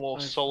more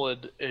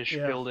solid-ish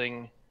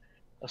building.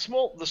 The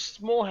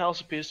small house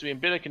appears to be in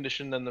better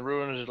condition than the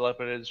ruined and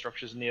dilapidated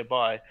structures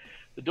nearby.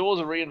 The doors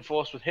are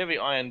reinforced with heavy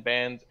iron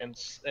bands, and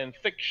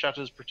thick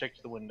shutters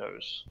protect the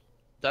windows.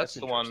 That's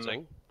the one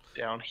interesting.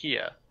 down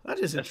here. That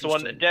is That's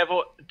interesting. the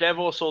one.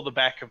 Davor saw the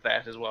back of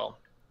that as well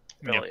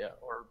earlier,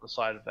 or the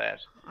side of that.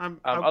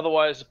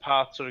 Otherwise, the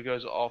path sort of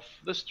goes off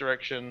this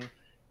direction.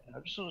 I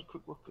just want a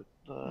quick look at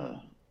the.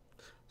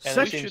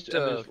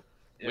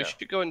 We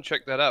should go and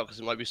check that out because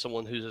it might be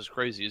someone who's as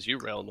crazy as you,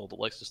 Raelnor, that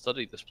likes to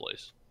study this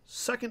place.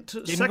 Second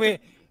to.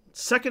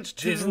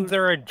 Isn't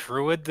there a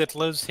druid that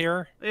lives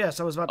here? Yes,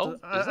 I was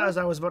about to. As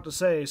I was about to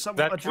say,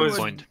 That a druid.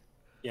 Point.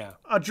 Yeah.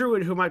 A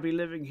druid who might be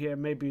living here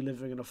may be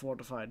living in a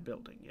fortified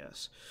building.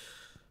 Yes.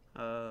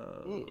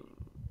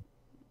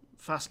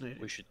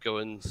 Fascinating. We should go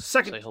and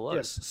say hello.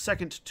 Yes,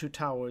 second to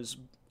towers,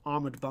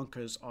 armored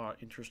bunkers are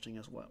interesting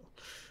as well.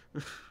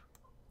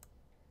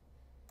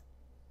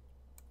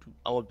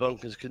 Armored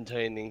bunkers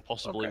containing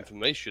possible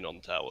information on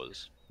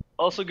towers.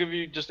 Also, give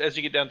you just as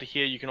you get down to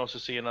here, you can also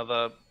see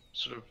another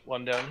sort of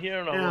one down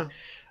here.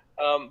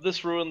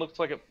 This ruin looks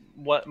like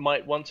what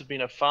might once have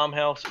been a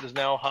farmhouse. It is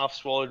now half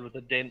swallowed with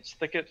a dense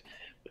thicket,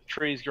 with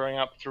trees growing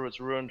up through its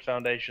ruined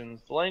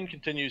foundations. The lane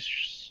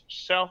continues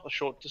south a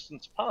short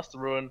distance past the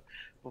ruin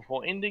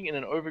before ending in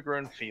an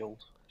overgrown field,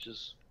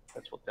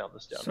 that's what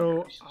this down.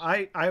 So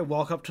I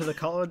walk up to the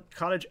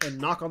cottage and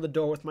knock on the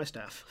door with my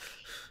staff.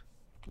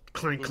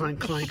 Clank, clank,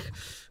 clank.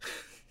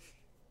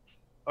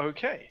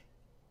 Okay.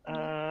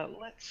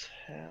 Let's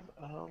have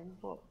a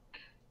look.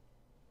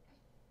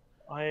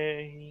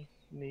 I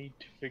need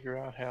to figure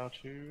out how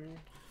to.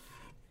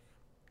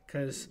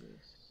 Because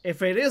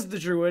if it is the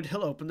druid,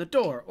 he'll open the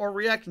door or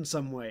react in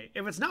some way.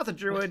 If it's not the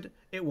druid,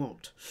 it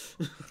won't.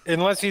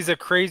 Unless he's a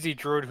crazy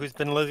druid who's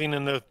been living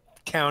in the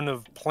town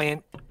of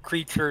plant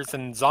creatures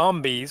and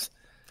zombies,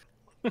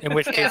 in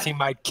which case he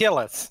might kill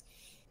us.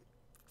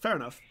 Fair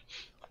enough.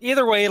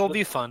 Either way, it'll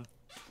be fun.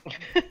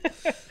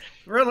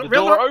 The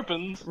door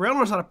opens.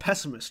 Raelnor's not a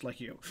pessimist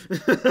like you.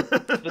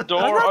 The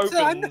door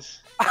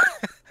opens.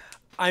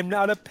 I'm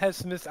not a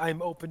pessimist.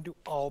 I'm open to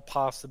all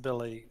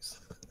possibilities.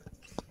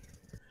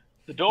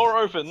 The door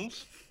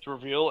opens to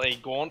reveal a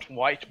gaunt,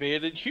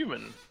 white-bearded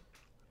human.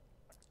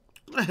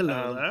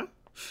 Hello there.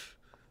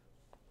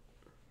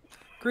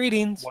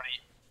 Greetings.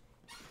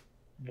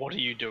 What are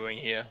you doing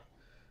here?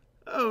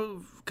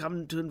 Oh,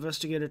 come to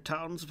investigate a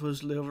town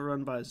supposedly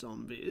overrun by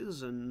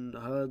zombies, and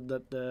heard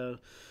that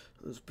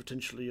there's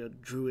potentially a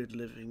druid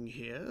living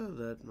here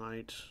that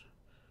might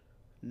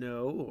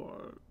know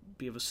or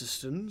be of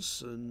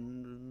assistance,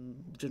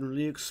 and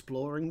generally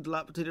exploring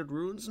dilapidated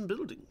ruins and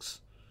buildings.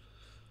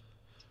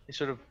 He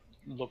sort of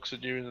looks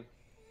at you.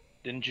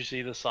 Didn't you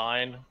see the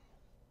sign?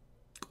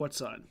 What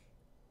sign?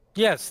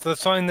 Yes, the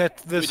sign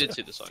that We did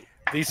see the sign.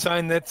 The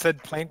sign that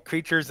said plant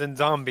creatures and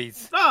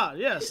zombies. Ah,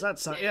 yes, that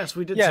sign. Yes,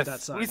 we did see that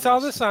sign. We saw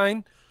the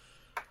sign.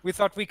 We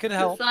thought we could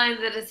help. The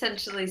sign that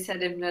essentially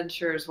said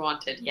adventurers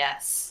wanted,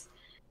 yes.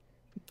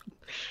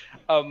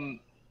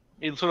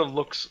 He sort of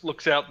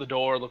looks out the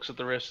door, looks at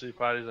the rest of the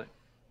party. He's like,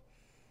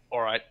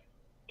 "All right,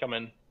 come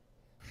in."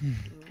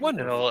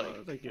 Wonderful.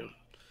 Thank you.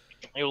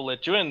 He'll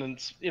let you in, and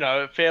it's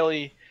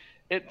fairly.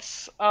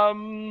 It's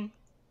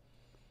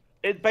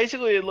It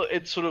basically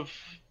it's sort of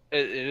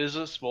it is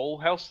a small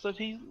house that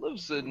he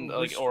lives in,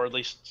 or at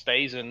least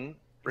stays in.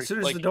 As soon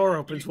as the door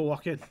opens, we'll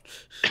walk in.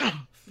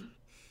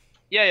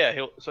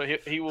 Yeah.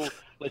 He will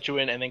let you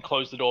in and then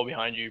close the door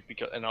behind you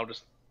and I'll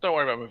just don't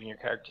worry about moving your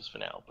characters for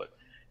now, but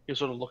he'll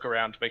sort of look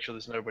around to make sure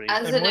there's nobody.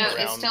 As a note,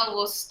 Estelle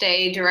will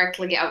stay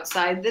directly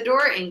outside the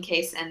door in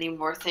case any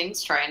more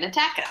things try and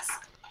attack us.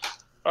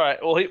 All right.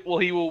 Well,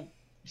 he will,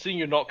 seeing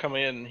you're not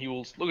coming in, he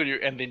will look at you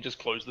and then just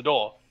close the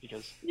door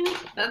because. Yeah,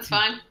 that's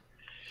fine.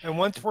 And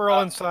once we're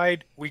all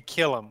inside, we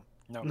kill him.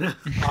 No.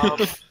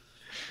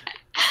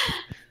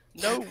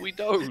 No, we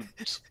don't.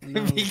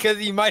 Because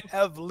he might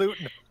have loot.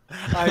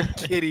 I'm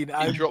kidding.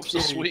 He drops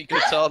a sweet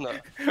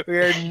katana. We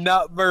are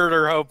not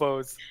murder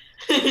hobos.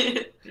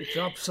 Your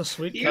job's so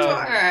sweet. You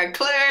are a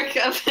cleric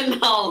of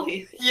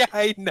Finale. Yeah,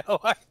 I know. All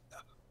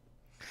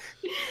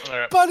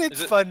right. But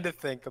it's fun to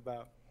think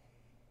about.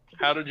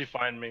 How did you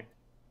find me?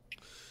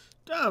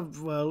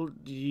 Well,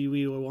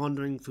 we were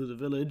wandering through the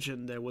village,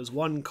 and there was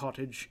one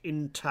cottage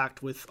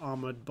intact with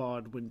armored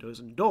barred windows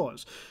and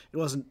doors. It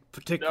wasn't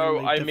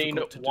particularly No, I mean,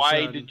 difficult to why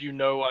discern. did you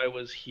know I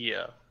was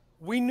here?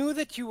 We knew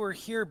that you were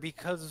here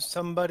because of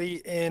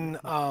somebody in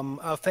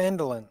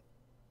Phandelver,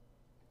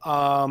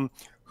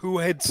 who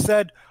had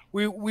said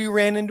we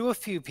ran into a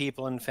few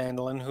people in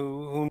Phandelver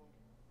who knew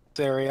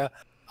this area.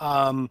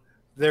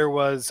 There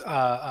was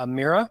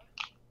Mira,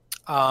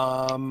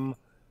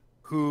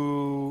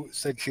 who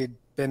said she'd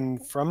been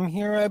from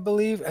here, I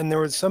believe, and there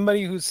was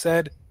somebody who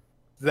said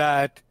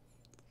that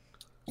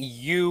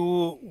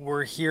you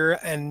were here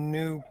and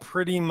knew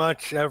pretty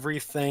much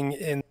everything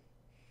in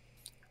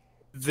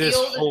this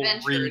whole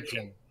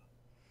region.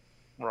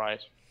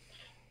 Right.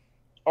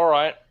 All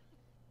right.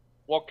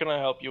 What can I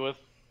help you with?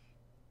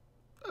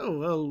 Oh,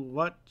 well,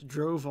 what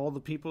drove all the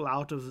people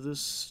out of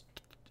this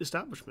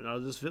establishment, out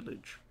of this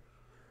village?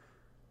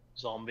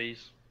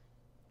 Zombies.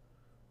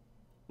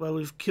 Well,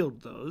 we've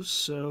killed those,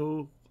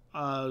 so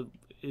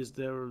is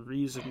there a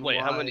reason Wait,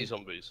 why... how many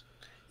zombies?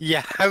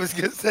 Yeah, I was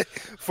gonna say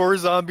 4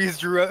 zombies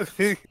drew out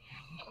the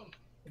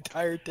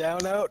entire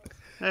town out.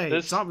 Hey,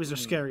 zombies are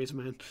scary,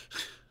 man.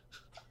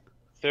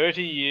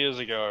 30 years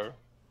ago,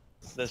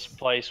 this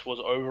place was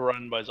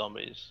overrun by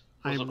zombies.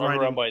 It was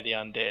overrun by the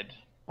undead.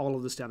 All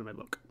of this down in my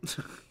book.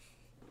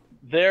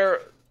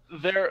 There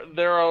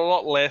are a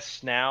lot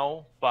less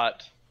now,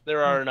 but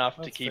there are enough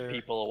to That's keep fair.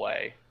 people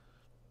away.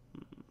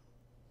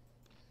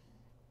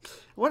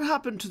 What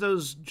happened to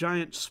those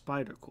giant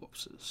spider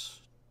corpses?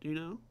 Do you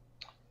know?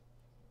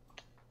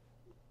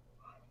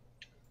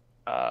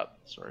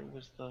 Sorry,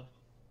 what's the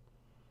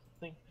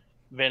thing?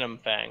 Venom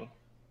Fang.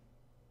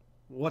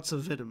 What's a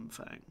venom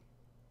fang?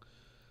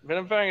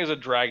 Venom Fang is a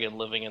dragon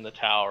living in the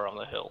tower on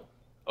the hill.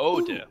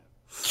 Oh dear.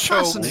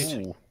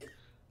 Fascinating.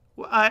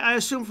 Well, I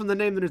assume from the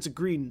name that it's a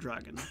green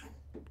dragon.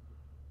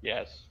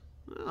 Yes.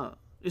 Oh.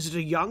 Is it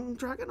a young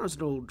dragon or is it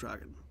an old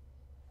dragon?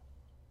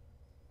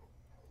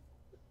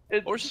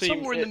 Or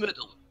somewhere in the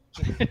middle.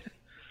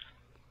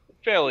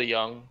 Fairly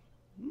young.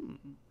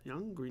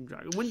 Young green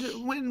dragon.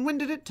 When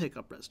did it take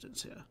up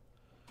residence here?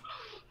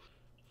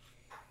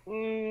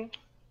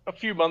 A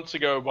few months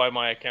ago, by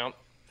my account.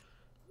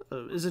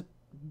 Is it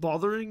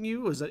bothering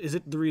you? Is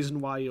it the reason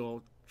why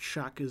your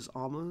shack is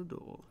armored,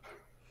 or?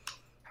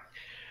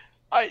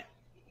 I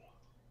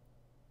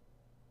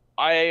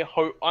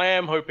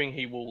am hoping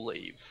he will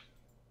leave.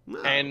 No,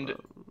 And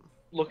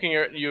looking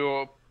at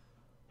your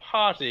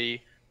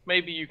party,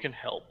 maybe you can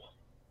help.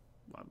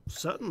 I'm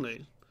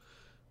certainly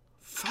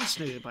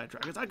fascinated by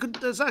dragons.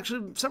 There's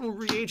actually several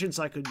reagents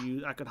I could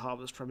use. I could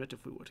harvest from it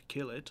if we were to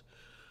kill it.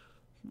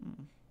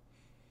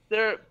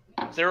 There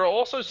are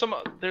also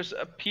there's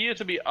appear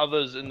to be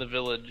others in the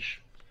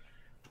village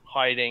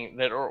hiding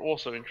that are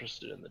also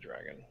interested in the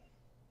dragon.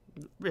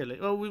 Really?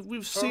 Well,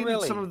 we've seen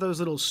really? some of those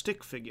little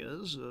stick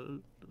figures.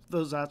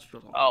 Those that's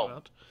what I'm talking Oh.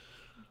 about.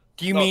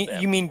 Do you Not mean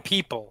them. you mean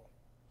people?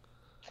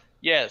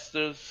 Yes,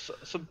 there's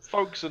some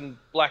folks in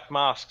black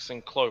masks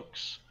and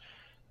cloaks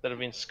that have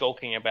been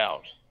skulking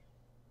about.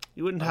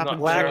 You wouldn't I'm happen not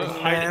black sure.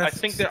 to. I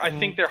think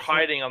masks they're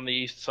hiding on the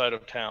east side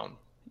of town.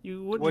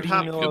 You wouldn't What do you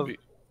happen. know of?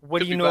 What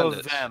do could you be know of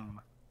bandits.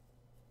 them?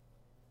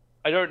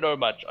 I don't know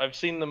much. I've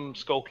seen them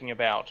skulking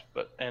about,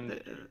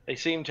 and they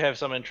seem to have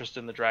some interest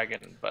in the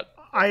dragon, but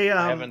I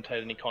haven't had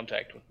any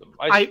contact with them.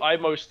 I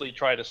mostly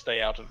try to stay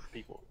out of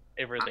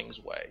everything's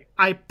way.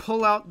 I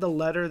pull out the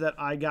letter that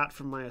I got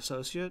from my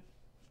associate,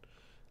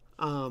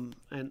 and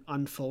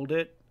unfold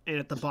it. And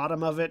at the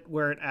bottom of it,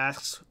 where it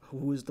asks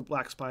who is the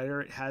black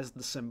spider, it has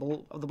the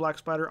symbol of the black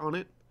spider on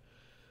it.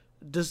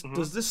 Does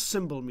this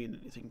symbol mean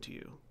anything to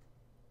you?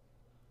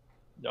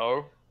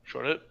 No,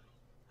 should it?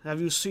 Have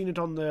you seen it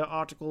on their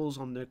articles,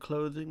 on their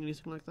clothing,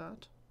 anything like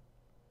that?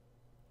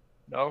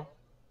 No.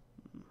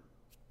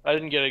 I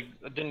didn't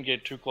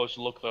get too close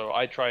a look though.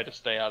 I try to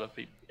stay out of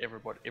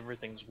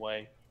everything's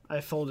way. I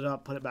fold it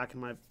up, put it back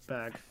in my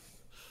bag.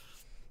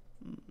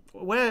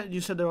 Where you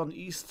said they're on the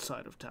east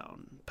side of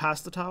town,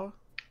 past the tower?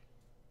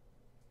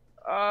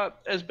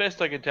 As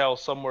best I can tell,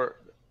 somewhere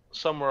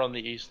on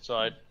the east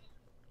side.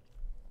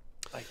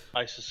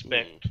 I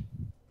suspect.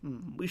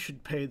 We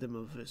should pay them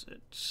a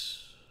visit.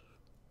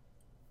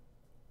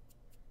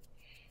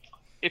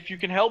 If you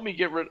can help me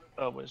get rid.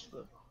 Oh, where's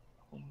the?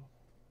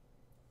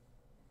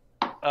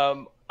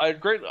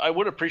 I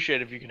would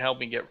appreciate if you can help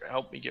me get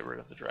rid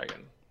of the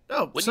dragon.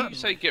 Oh, When certainly. you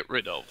say get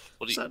rid of,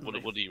 what do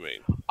Certainly. you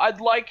mean? I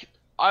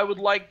would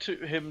like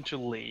him to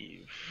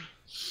leave.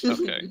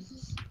 Okay.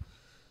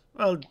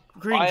 Well,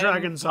 green I am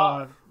dragons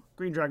not-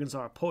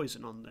 are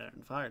poison on their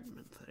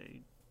environment.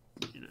 They,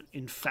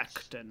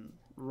 infect and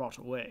rot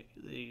away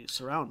the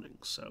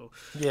surroundings. So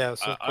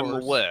Yes, of I'm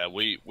course. aware.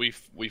 We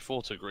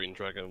fought a green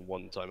dragon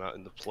one time out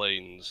in the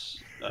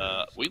plains.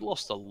 We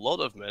lost a lot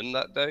of men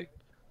that day.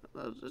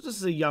 this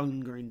is a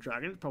young green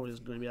dragon. It probably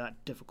isn't going to be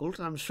that difficult.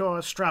 I'm sure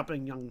a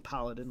strapping young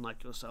paladin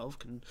like yourself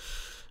can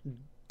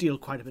deal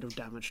quite a bit of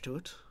damage to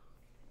it.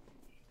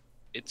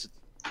 It's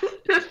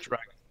a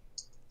dragon.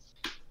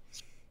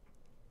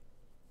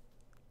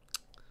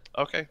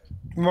 Okay.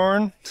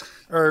 Morn?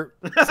 Or,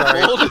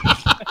 sorry.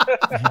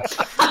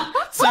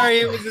 Sorry,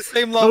 it was the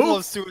same level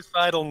of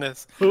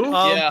suicidalness. Who?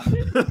 Yeah.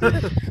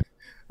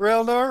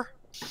 Raelnor,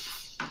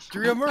 do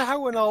you remember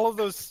how in all of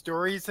those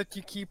stories that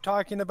you keep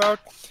talking about,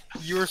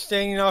 you were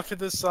standing off to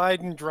the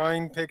side and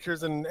drawing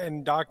pictures and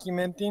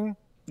documenting?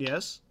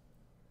 Yes.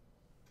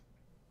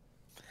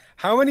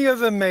 How many of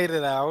them made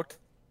it out?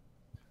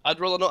 I'd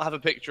rather not have a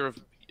picture of.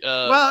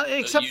 Well,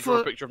 except you draw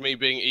for a picture of me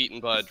being eaten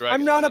by a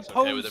dragon. I'm not that's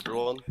okay with opposed.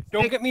 everyone.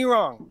 Don't get me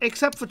wrong.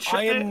 except for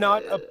I am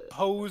not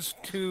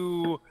opposed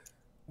to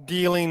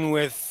dealing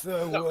with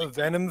a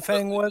venom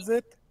thing, was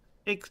it?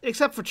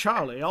 except for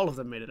Charlie, all of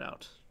them made it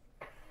out.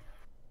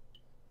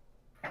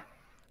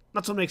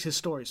 That's what makes his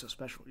story so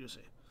special, you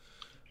see.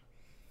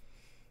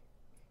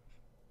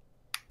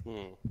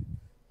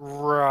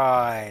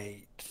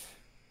 Right.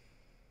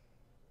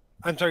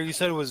 I'm sorry, you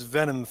said it was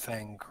Venom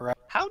Fang, correct?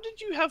 How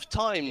did you have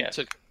time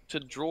to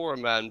draw a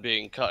man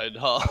being cut in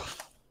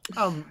half?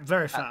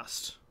 Very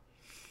fast.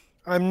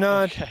 I'm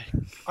not Okay.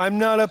 I'm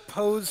not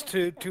opposed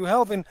to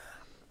helping.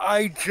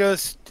 I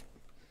just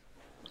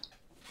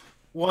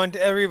want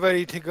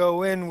everybody to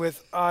go in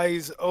with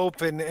eyes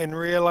open and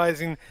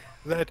realizing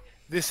that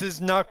this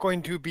is not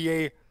going to be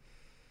a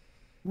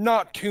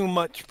not too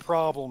much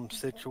problem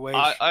situation.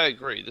 I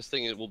agree. This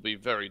thing will be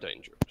very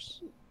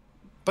dangerous.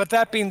 But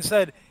that being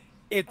said,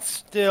 it's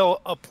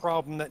still a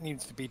problem that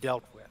needs to be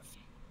dealt with.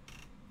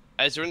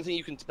 Is there anything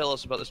you can tell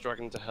us about this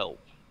dragon to help?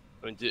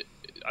 I mean,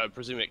 I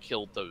presume it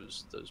killed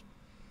those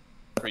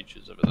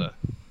creatures over there.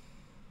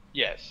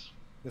 Yes.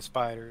 The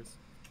spiders.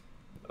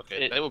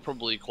 Okay, they were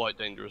probably quite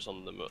dangerous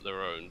on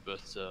their own,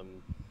 but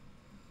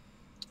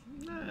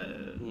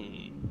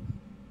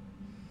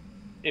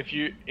If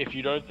you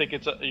don't think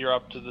you're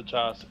up to the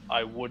task,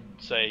 I would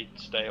say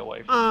stay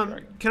away from the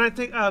dragon. Can I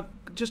think?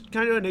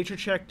 Can I do a nature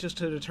check just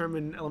to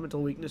determine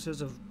elemental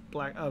weaknesses of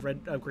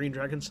green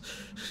dragons?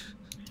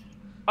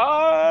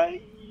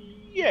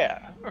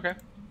 Yeah. Okay.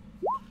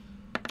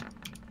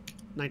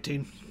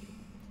 19.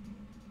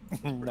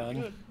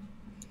 None.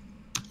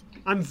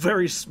 I'm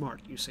very smart,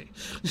 you see.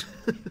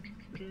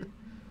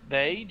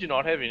 They do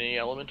not have any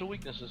elemental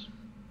weaknesses.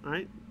 All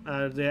right.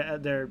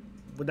 They're.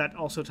 Would that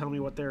also tell me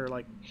what they're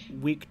like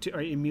weak to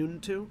or immune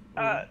to?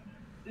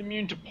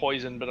 Immune to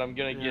poison, but I'm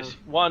gonna guess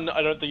one.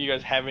 I don't think you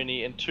guys have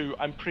any, and two,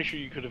 I'm pretty sure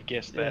you could have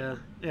guessed that.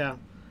 Yeah.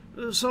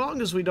 So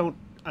long as we don't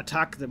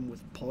attack them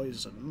with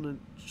poison,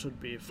 it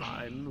should be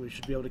fine. We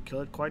should be able to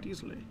kill it quite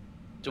easily.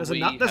 There's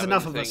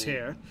enough of us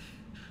here.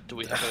 Do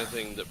we have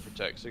anything that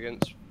protects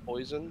against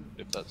poison,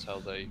 if that's how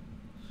they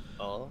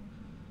are?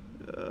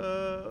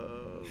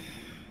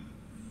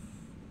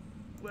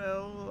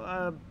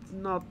 Well,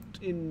 not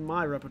in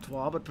my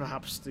repertoire, but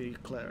perhaps the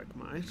cleric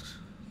might.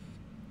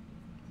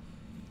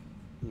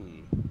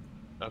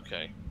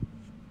 Okay.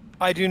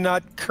 I do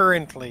not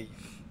currently.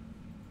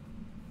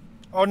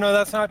 Oh no,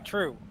 that's not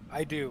true.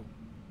 I do.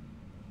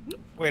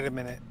 Wait a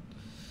minute.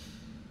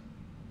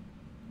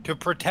 To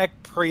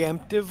protect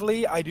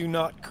preemptively, I do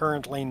not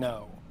currently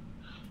know.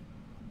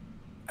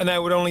 And I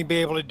would only be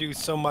able to do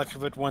so much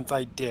of it once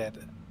I did.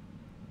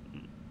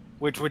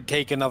 Which would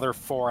take another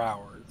 4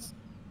 hours.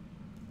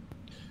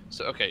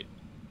 So, okay.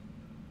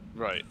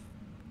 Right.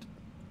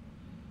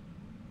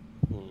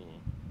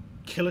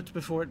 Kill it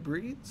before it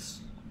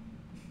breathes?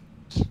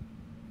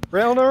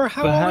 Raelnor,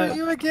 how old are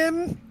you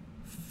again?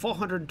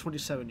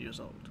 427 years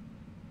old.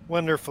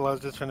 Wonderful. I was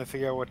just trying to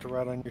figure out what to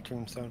write on your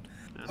tombstone.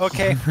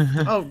 Okay.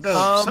 Oh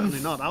no,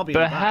 certainly not. I'll be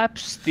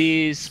perhaps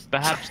these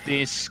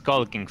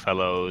skulking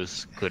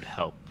fellows could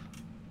help.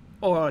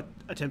 Or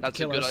attempt to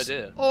kill us. That's a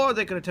good idea. Or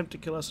they could attempt to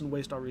kill us and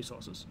waste our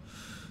resources.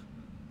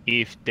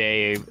 If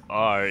they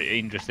are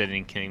interested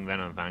in killing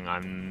Venomfang,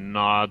 I'm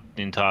not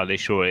entirely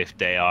sure if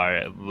they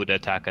would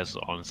attack us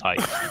on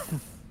sight.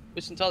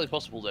 It's entirely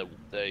possible that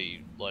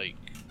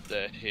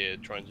they're here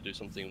trying to do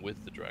something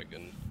with the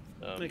dragon.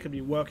 They could be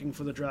working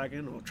for the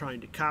dragon, or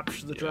trying to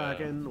capture the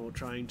dragon, or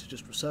trying to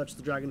just research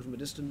the dragon from a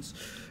distance.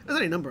 There's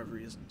any number of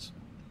reasons.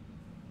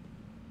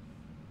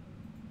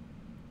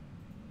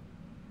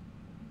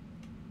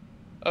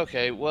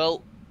 Okay,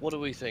 well, what do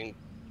we think?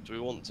 Do we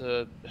want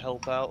to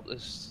help out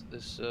this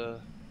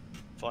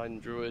fine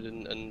druid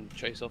and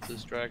chase off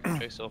this dragon?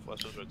 Chase off my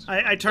swords.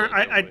 I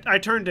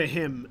turn to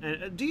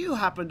him. Do you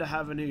happen to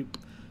have any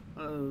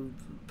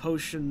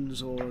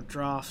potions or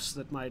drafts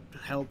that might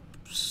help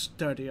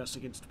sturdy us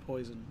against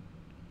poison?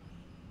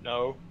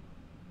 No.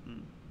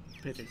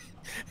 Pity.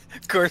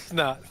 Of course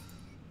not.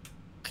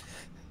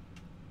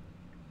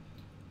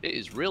 It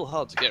is real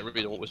hard to get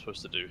rid of what we're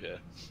supposed to do here.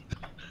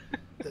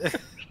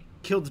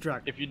 Kill the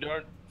dragon. If you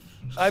don't...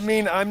 I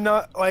mean, I'm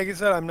not, like I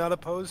said, I'm not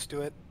opposed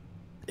to it.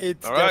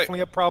 It's definitely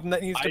a problem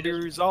that needs to be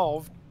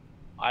resolved.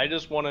 I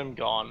just want him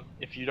gone.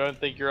 If you don't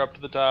think you're up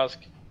to the task,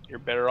 you're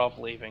better off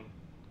leaving.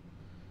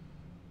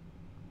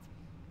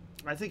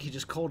 I think he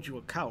just called you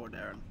a coward,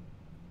 Aaron.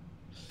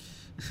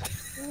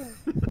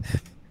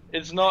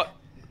 It's not.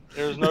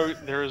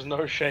 There is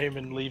no shame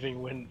in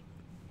leaving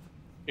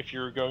if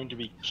you're going to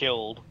be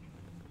killed.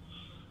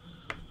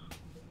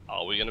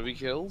 Are we going to be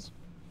killed?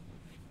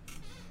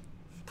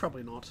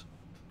 Probably not.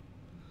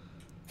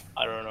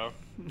 I don't know.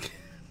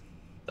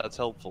 That's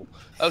helpful.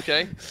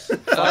 Okay.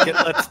 Fuck it,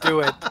 let's do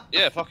it.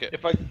 Yeah, fuck it.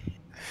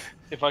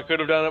 If I could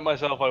have done it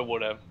myself, I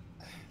would have.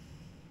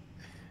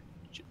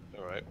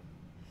 All right.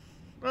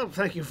 Well,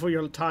 thank you for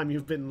your time.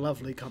 You've been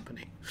lovely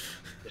company.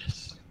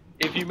 Yes.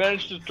 If you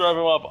manage to drive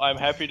him up, I'm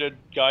happy to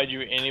guide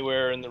you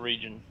anywhere in the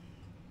region.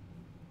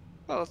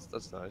 Oh,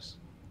 that's nice.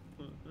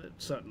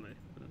 Certainly.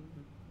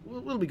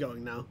 We'll be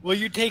going now. Will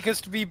you take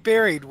us to be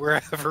buried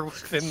wherever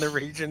within the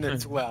region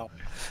as well?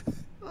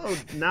 Oh,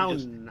 now,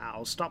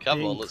 stop Come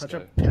being on, let's such go.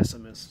 a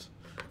pessimist.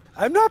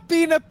 I'm not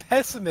being a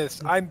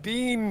pessimist. I'm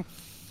being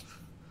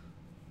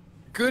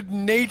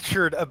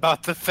good-natured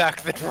about the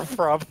fact that we're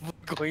probably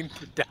going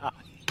to die.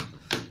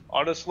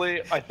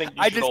 Honestly, I think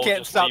you I should just all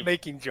can't stop leave.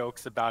 making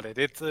jokes about it.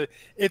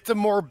 It's a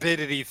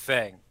morbidity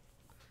thing.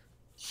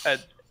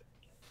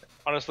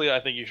 Honestly, I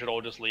think you should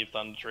all just leave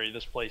Thunder Tree.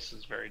 This place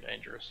is very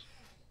dangerous.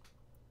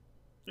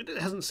 It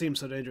hasn't seemed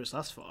so dangerous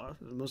thus far.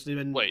 There's mostly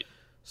been Wait.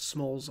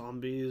 small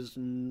zombies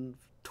and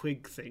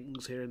twig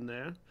things here and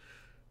there.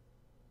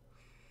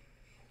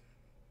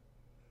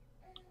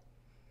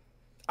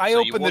 I So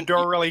you open the want-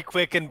 door really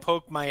quick and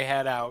poke my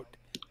head out.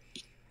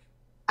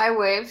 I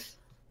wave.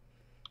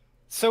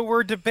 So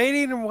we're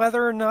debating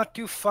whether or not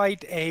to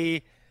fight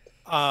a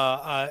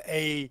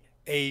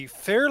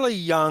fairly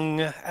young,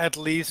 at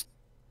least,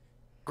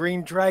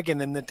 green dragon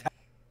in the town.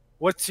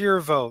 What's your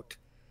vote?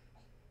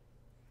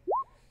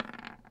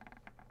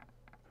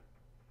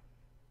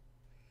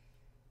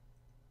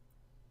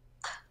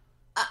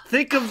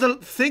 Think of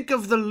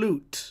the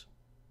loot.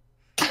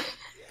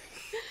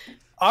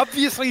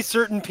 Obviously,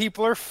 certain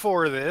people are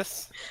for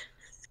this.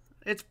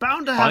 It's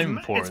bound to have. I'm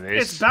for it's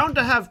this. bound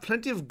to have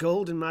plenty of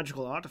gold and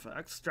magical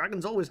artifacts.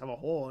 Dragons always have a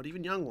horde,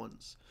 even young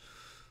ones.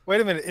 Wait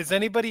a minute. Is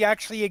anybody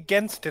actually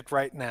against it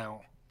right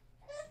now?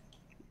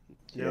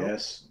 No.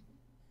 Yes.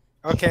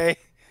 Okay.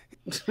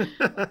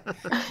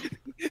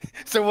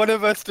 So one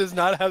of us does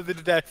not have the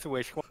death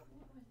wish.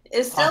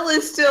 Estelle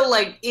is still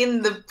like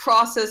in the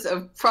process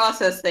of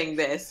processing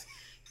this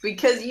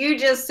because you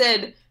just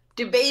said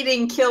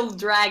debating kill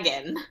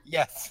dragon.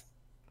 Yes.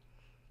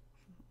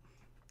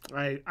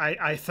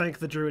 I thank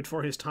the druid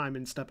for his time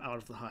and step out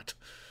of the hut.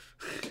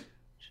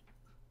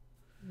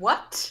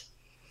 What?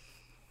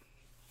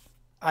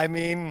 I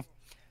mean,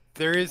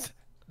 there is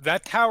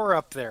that tower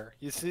up there.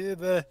 You see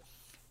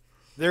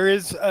there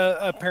is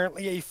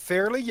apparently a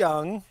fairly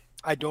young,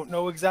 I don't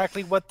know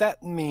exactly what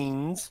that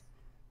means,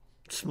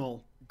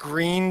 Small.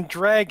 green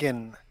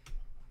dragon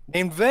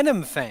named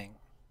Venom Fang.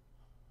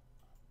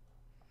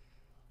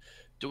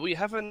 Do we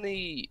have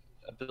any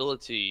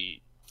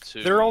ability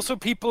to... There are also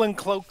people in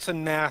cloaks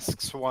and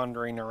masks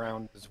wandering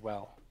around as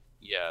well.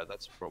 Yeah,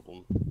 that's a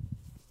problem.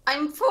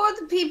 I'm for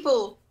the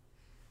people.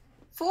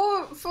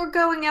 For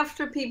going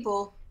after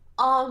people.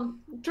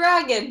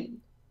 Dragon.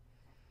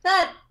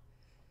 That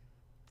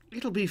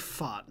It'll be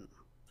fun.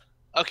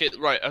 Okay,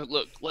 right,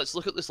 look, let's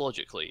look at this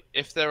logically.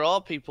 If there are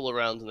people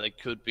around and they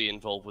could be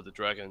involved with the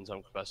dragon in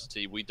some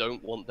capacity, we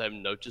don't want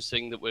them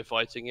noticing that we're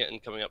fighting it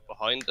and coming up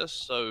behind us,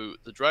 so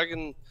the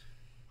dragon...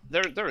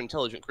 They're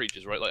intelligent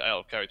creatures, right? Like, out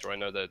of character, I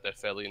know they're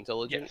fairly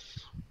intelligent. Yes.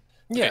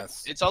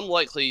 Yes. It's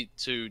unlikely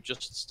to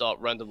just start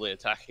randomly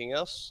attacking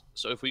us,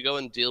 so if we go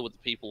and deal with the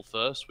people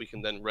first, we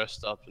can then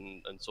rest up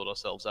and sort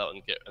ourselves out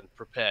and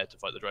prepare to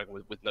fight the dragon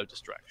with no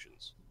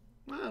distractions.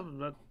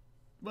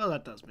 Well,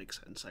 that does make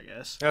sense, I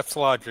guess. That's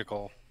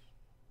logical.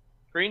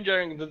 Green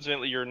dragons,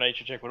 incidentally, your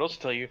nature check would also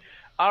tell you,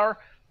 are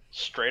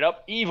straight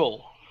up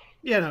evil.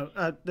 Yeah,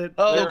 no.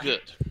 Oh,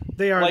 good.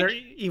 They are. Like- They're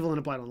evil and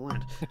a blight on the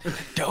land.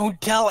 Don't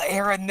tell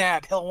Aaron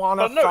that. He'll want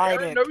to But no, fight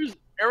Erin it.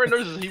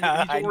 knows he's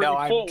I already know,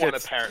 I'm fought one,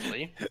 just-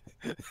 apparently.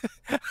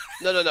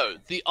 No.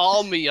 The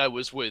army I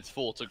was with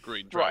fought a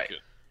green Right. dragon.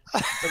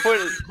 The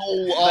point is,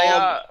 Whole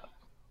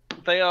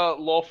they are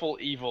lawful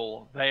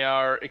evil. They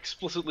are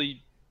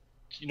explicitly,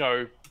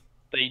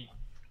 they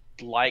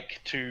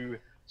like to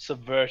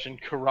subvert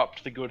and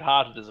corrupt the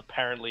good-hearted is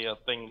apparently a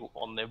thing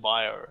on their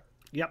bio.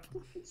 Yep.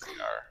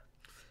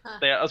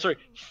 They are, sorry,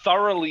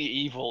 thoroughly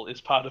evil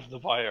is part of the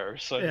bio,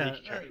 so Yeah.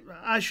 there you go.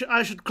 I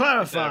should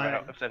clarify.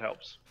 If that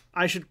helps.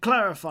 I should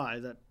clarify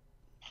that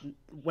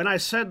when I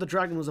said the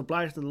dragon was a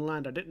blight on the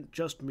land, I didn't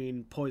just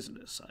mean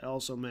poisonous. I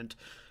also meant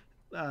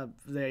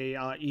they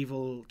are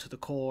evil to the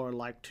core,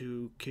 like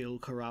to kill,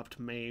 corrupt,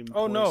 maim,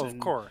 Oh poison, no, of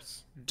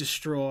course.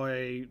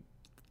 destroy,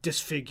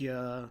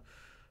 disfigure,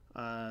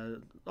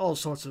 all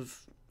sorts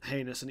of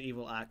heinous and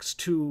evil acts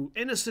to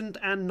innocent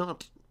and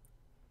not.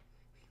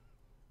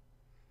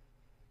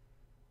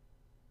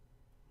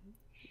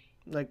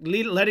 Like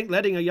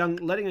letting a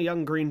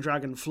young green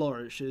dragon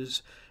flourish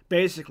is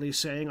basically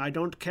saying, I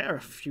don't care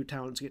if a few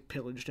towns get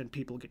pillaged and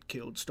people get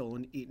killed,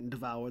 stolen, eaten,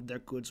 devoured, their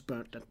goods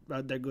burnt,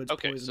 their goods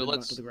poisoned and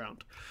burnt to the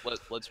ground.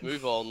 Let's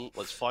move on.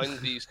 Let's find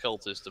these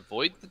cultists.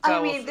 Avoid the tower.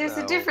 I mean, there's for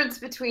a now. difference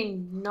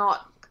between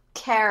not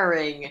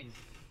caring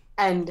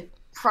and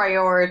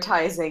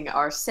prioritizing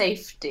our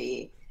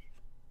safety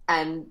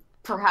and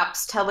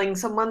perhaps telling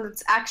someone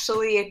that's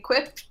actually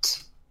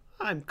equipped.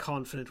 I'm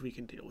confident we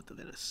can deal with the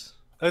Venice.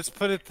 Let's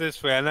put it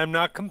this way, and I'm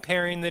not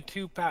comparing the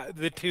two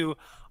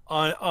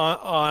on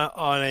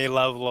a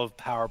level of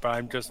power, but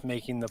I'm just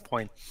making the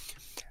point.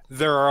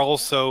 There are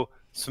also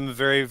some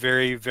very,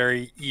 very,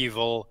 very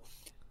evil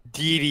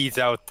deities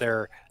out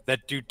there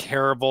that do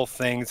terrible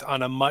things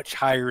on a much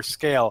higher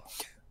scale,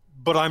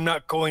 but I'm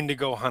not going to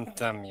go hunt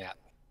them yet.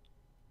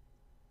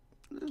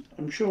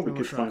 I'm sure we No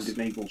could shrubs. find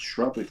an evil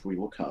shrub if we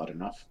look hard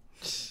enough.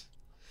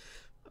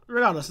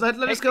 Regardless, let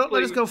us go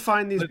Technically-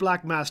 find these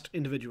black masked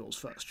individuals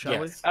first, shall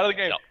Yes. Out of the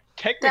game. No.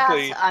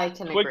 Technically, That I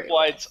can twig agree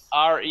blights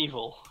are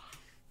evil.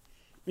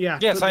 we? Yeah.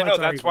 Yes, good I know. lights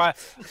are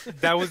That's evil. why.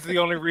 That was the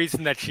only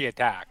reason that she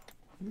attacked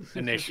Evil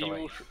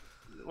initially.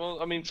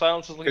 well, I mean,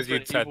 Silence is looking 'Cause for an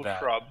you'd said evil that.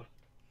 shrub.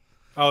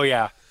 Oh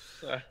yeah.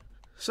 So,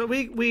 So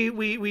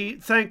we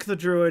thank the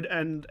druid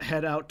and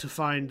head out to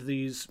find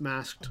these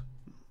masked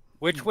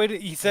Which way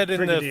did he said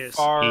in the Brigadiers.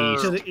 far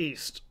East. to the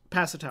east,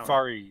 past the tower.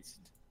 far east?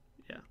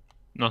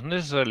 Not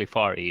necessarily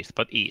far east,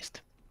 but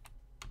east.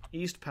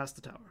 East past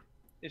the tower.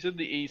 it's in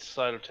the east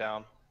side of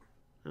town.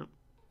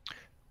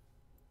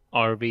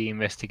 Are we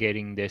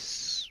investigating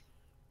this?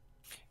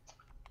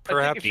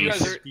 Perhaps if you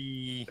guys are-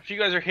 the If you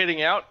guys are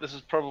heading out, this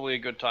is probably a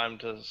good time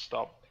to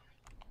stop.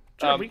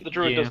 Sure, The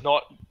druid Yeah.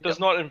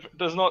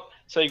 does not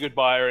say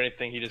goodbye or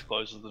anything. He just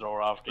closes the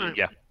door after you. Alright.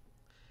 Yeah.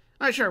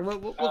 All right, sure.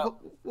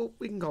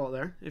 We can call it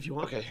there if you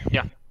want. Okay.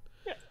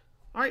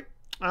 All right.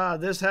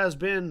 This has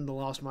been The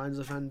Lost Minds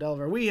of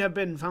Phandelver. We have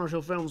been Final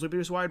Show Films. We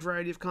produce a wide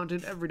variety of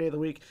content every day of the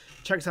week.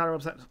 Check us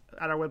out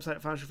at our website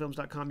at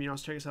finalshowfilms.com. You can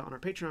also check us out on our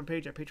Patreon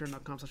page at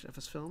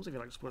patreon.com/fsfilms if you'd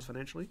like to support us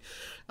financially.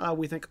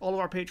 We thank all of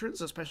our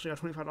patrons, especially our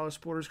 $25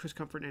 supporters, Chris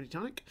Comfort and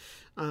Antitonic.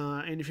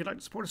 And if you'd like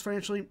to support us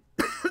financially,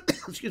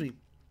 excuse me,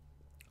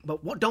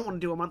 but don't want to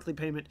do a monthly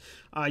payment,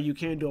 you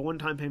can do a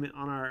one-time payment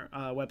on our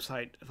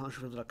website,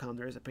 finalshowfilms.com.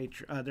 There's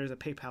a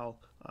PayPal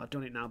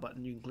donate now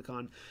button you can click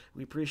on.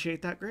 We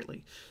appreciate that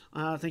greatly.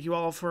 Thank you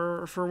all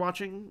for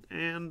watching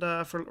and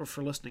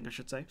for listening, I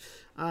should say.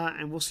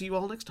 And we'll see you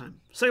all next time.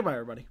 Say goodbye,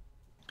 everybody.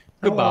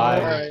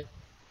 Goodbye.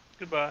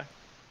 Goodbye.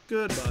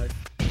 Goodbye.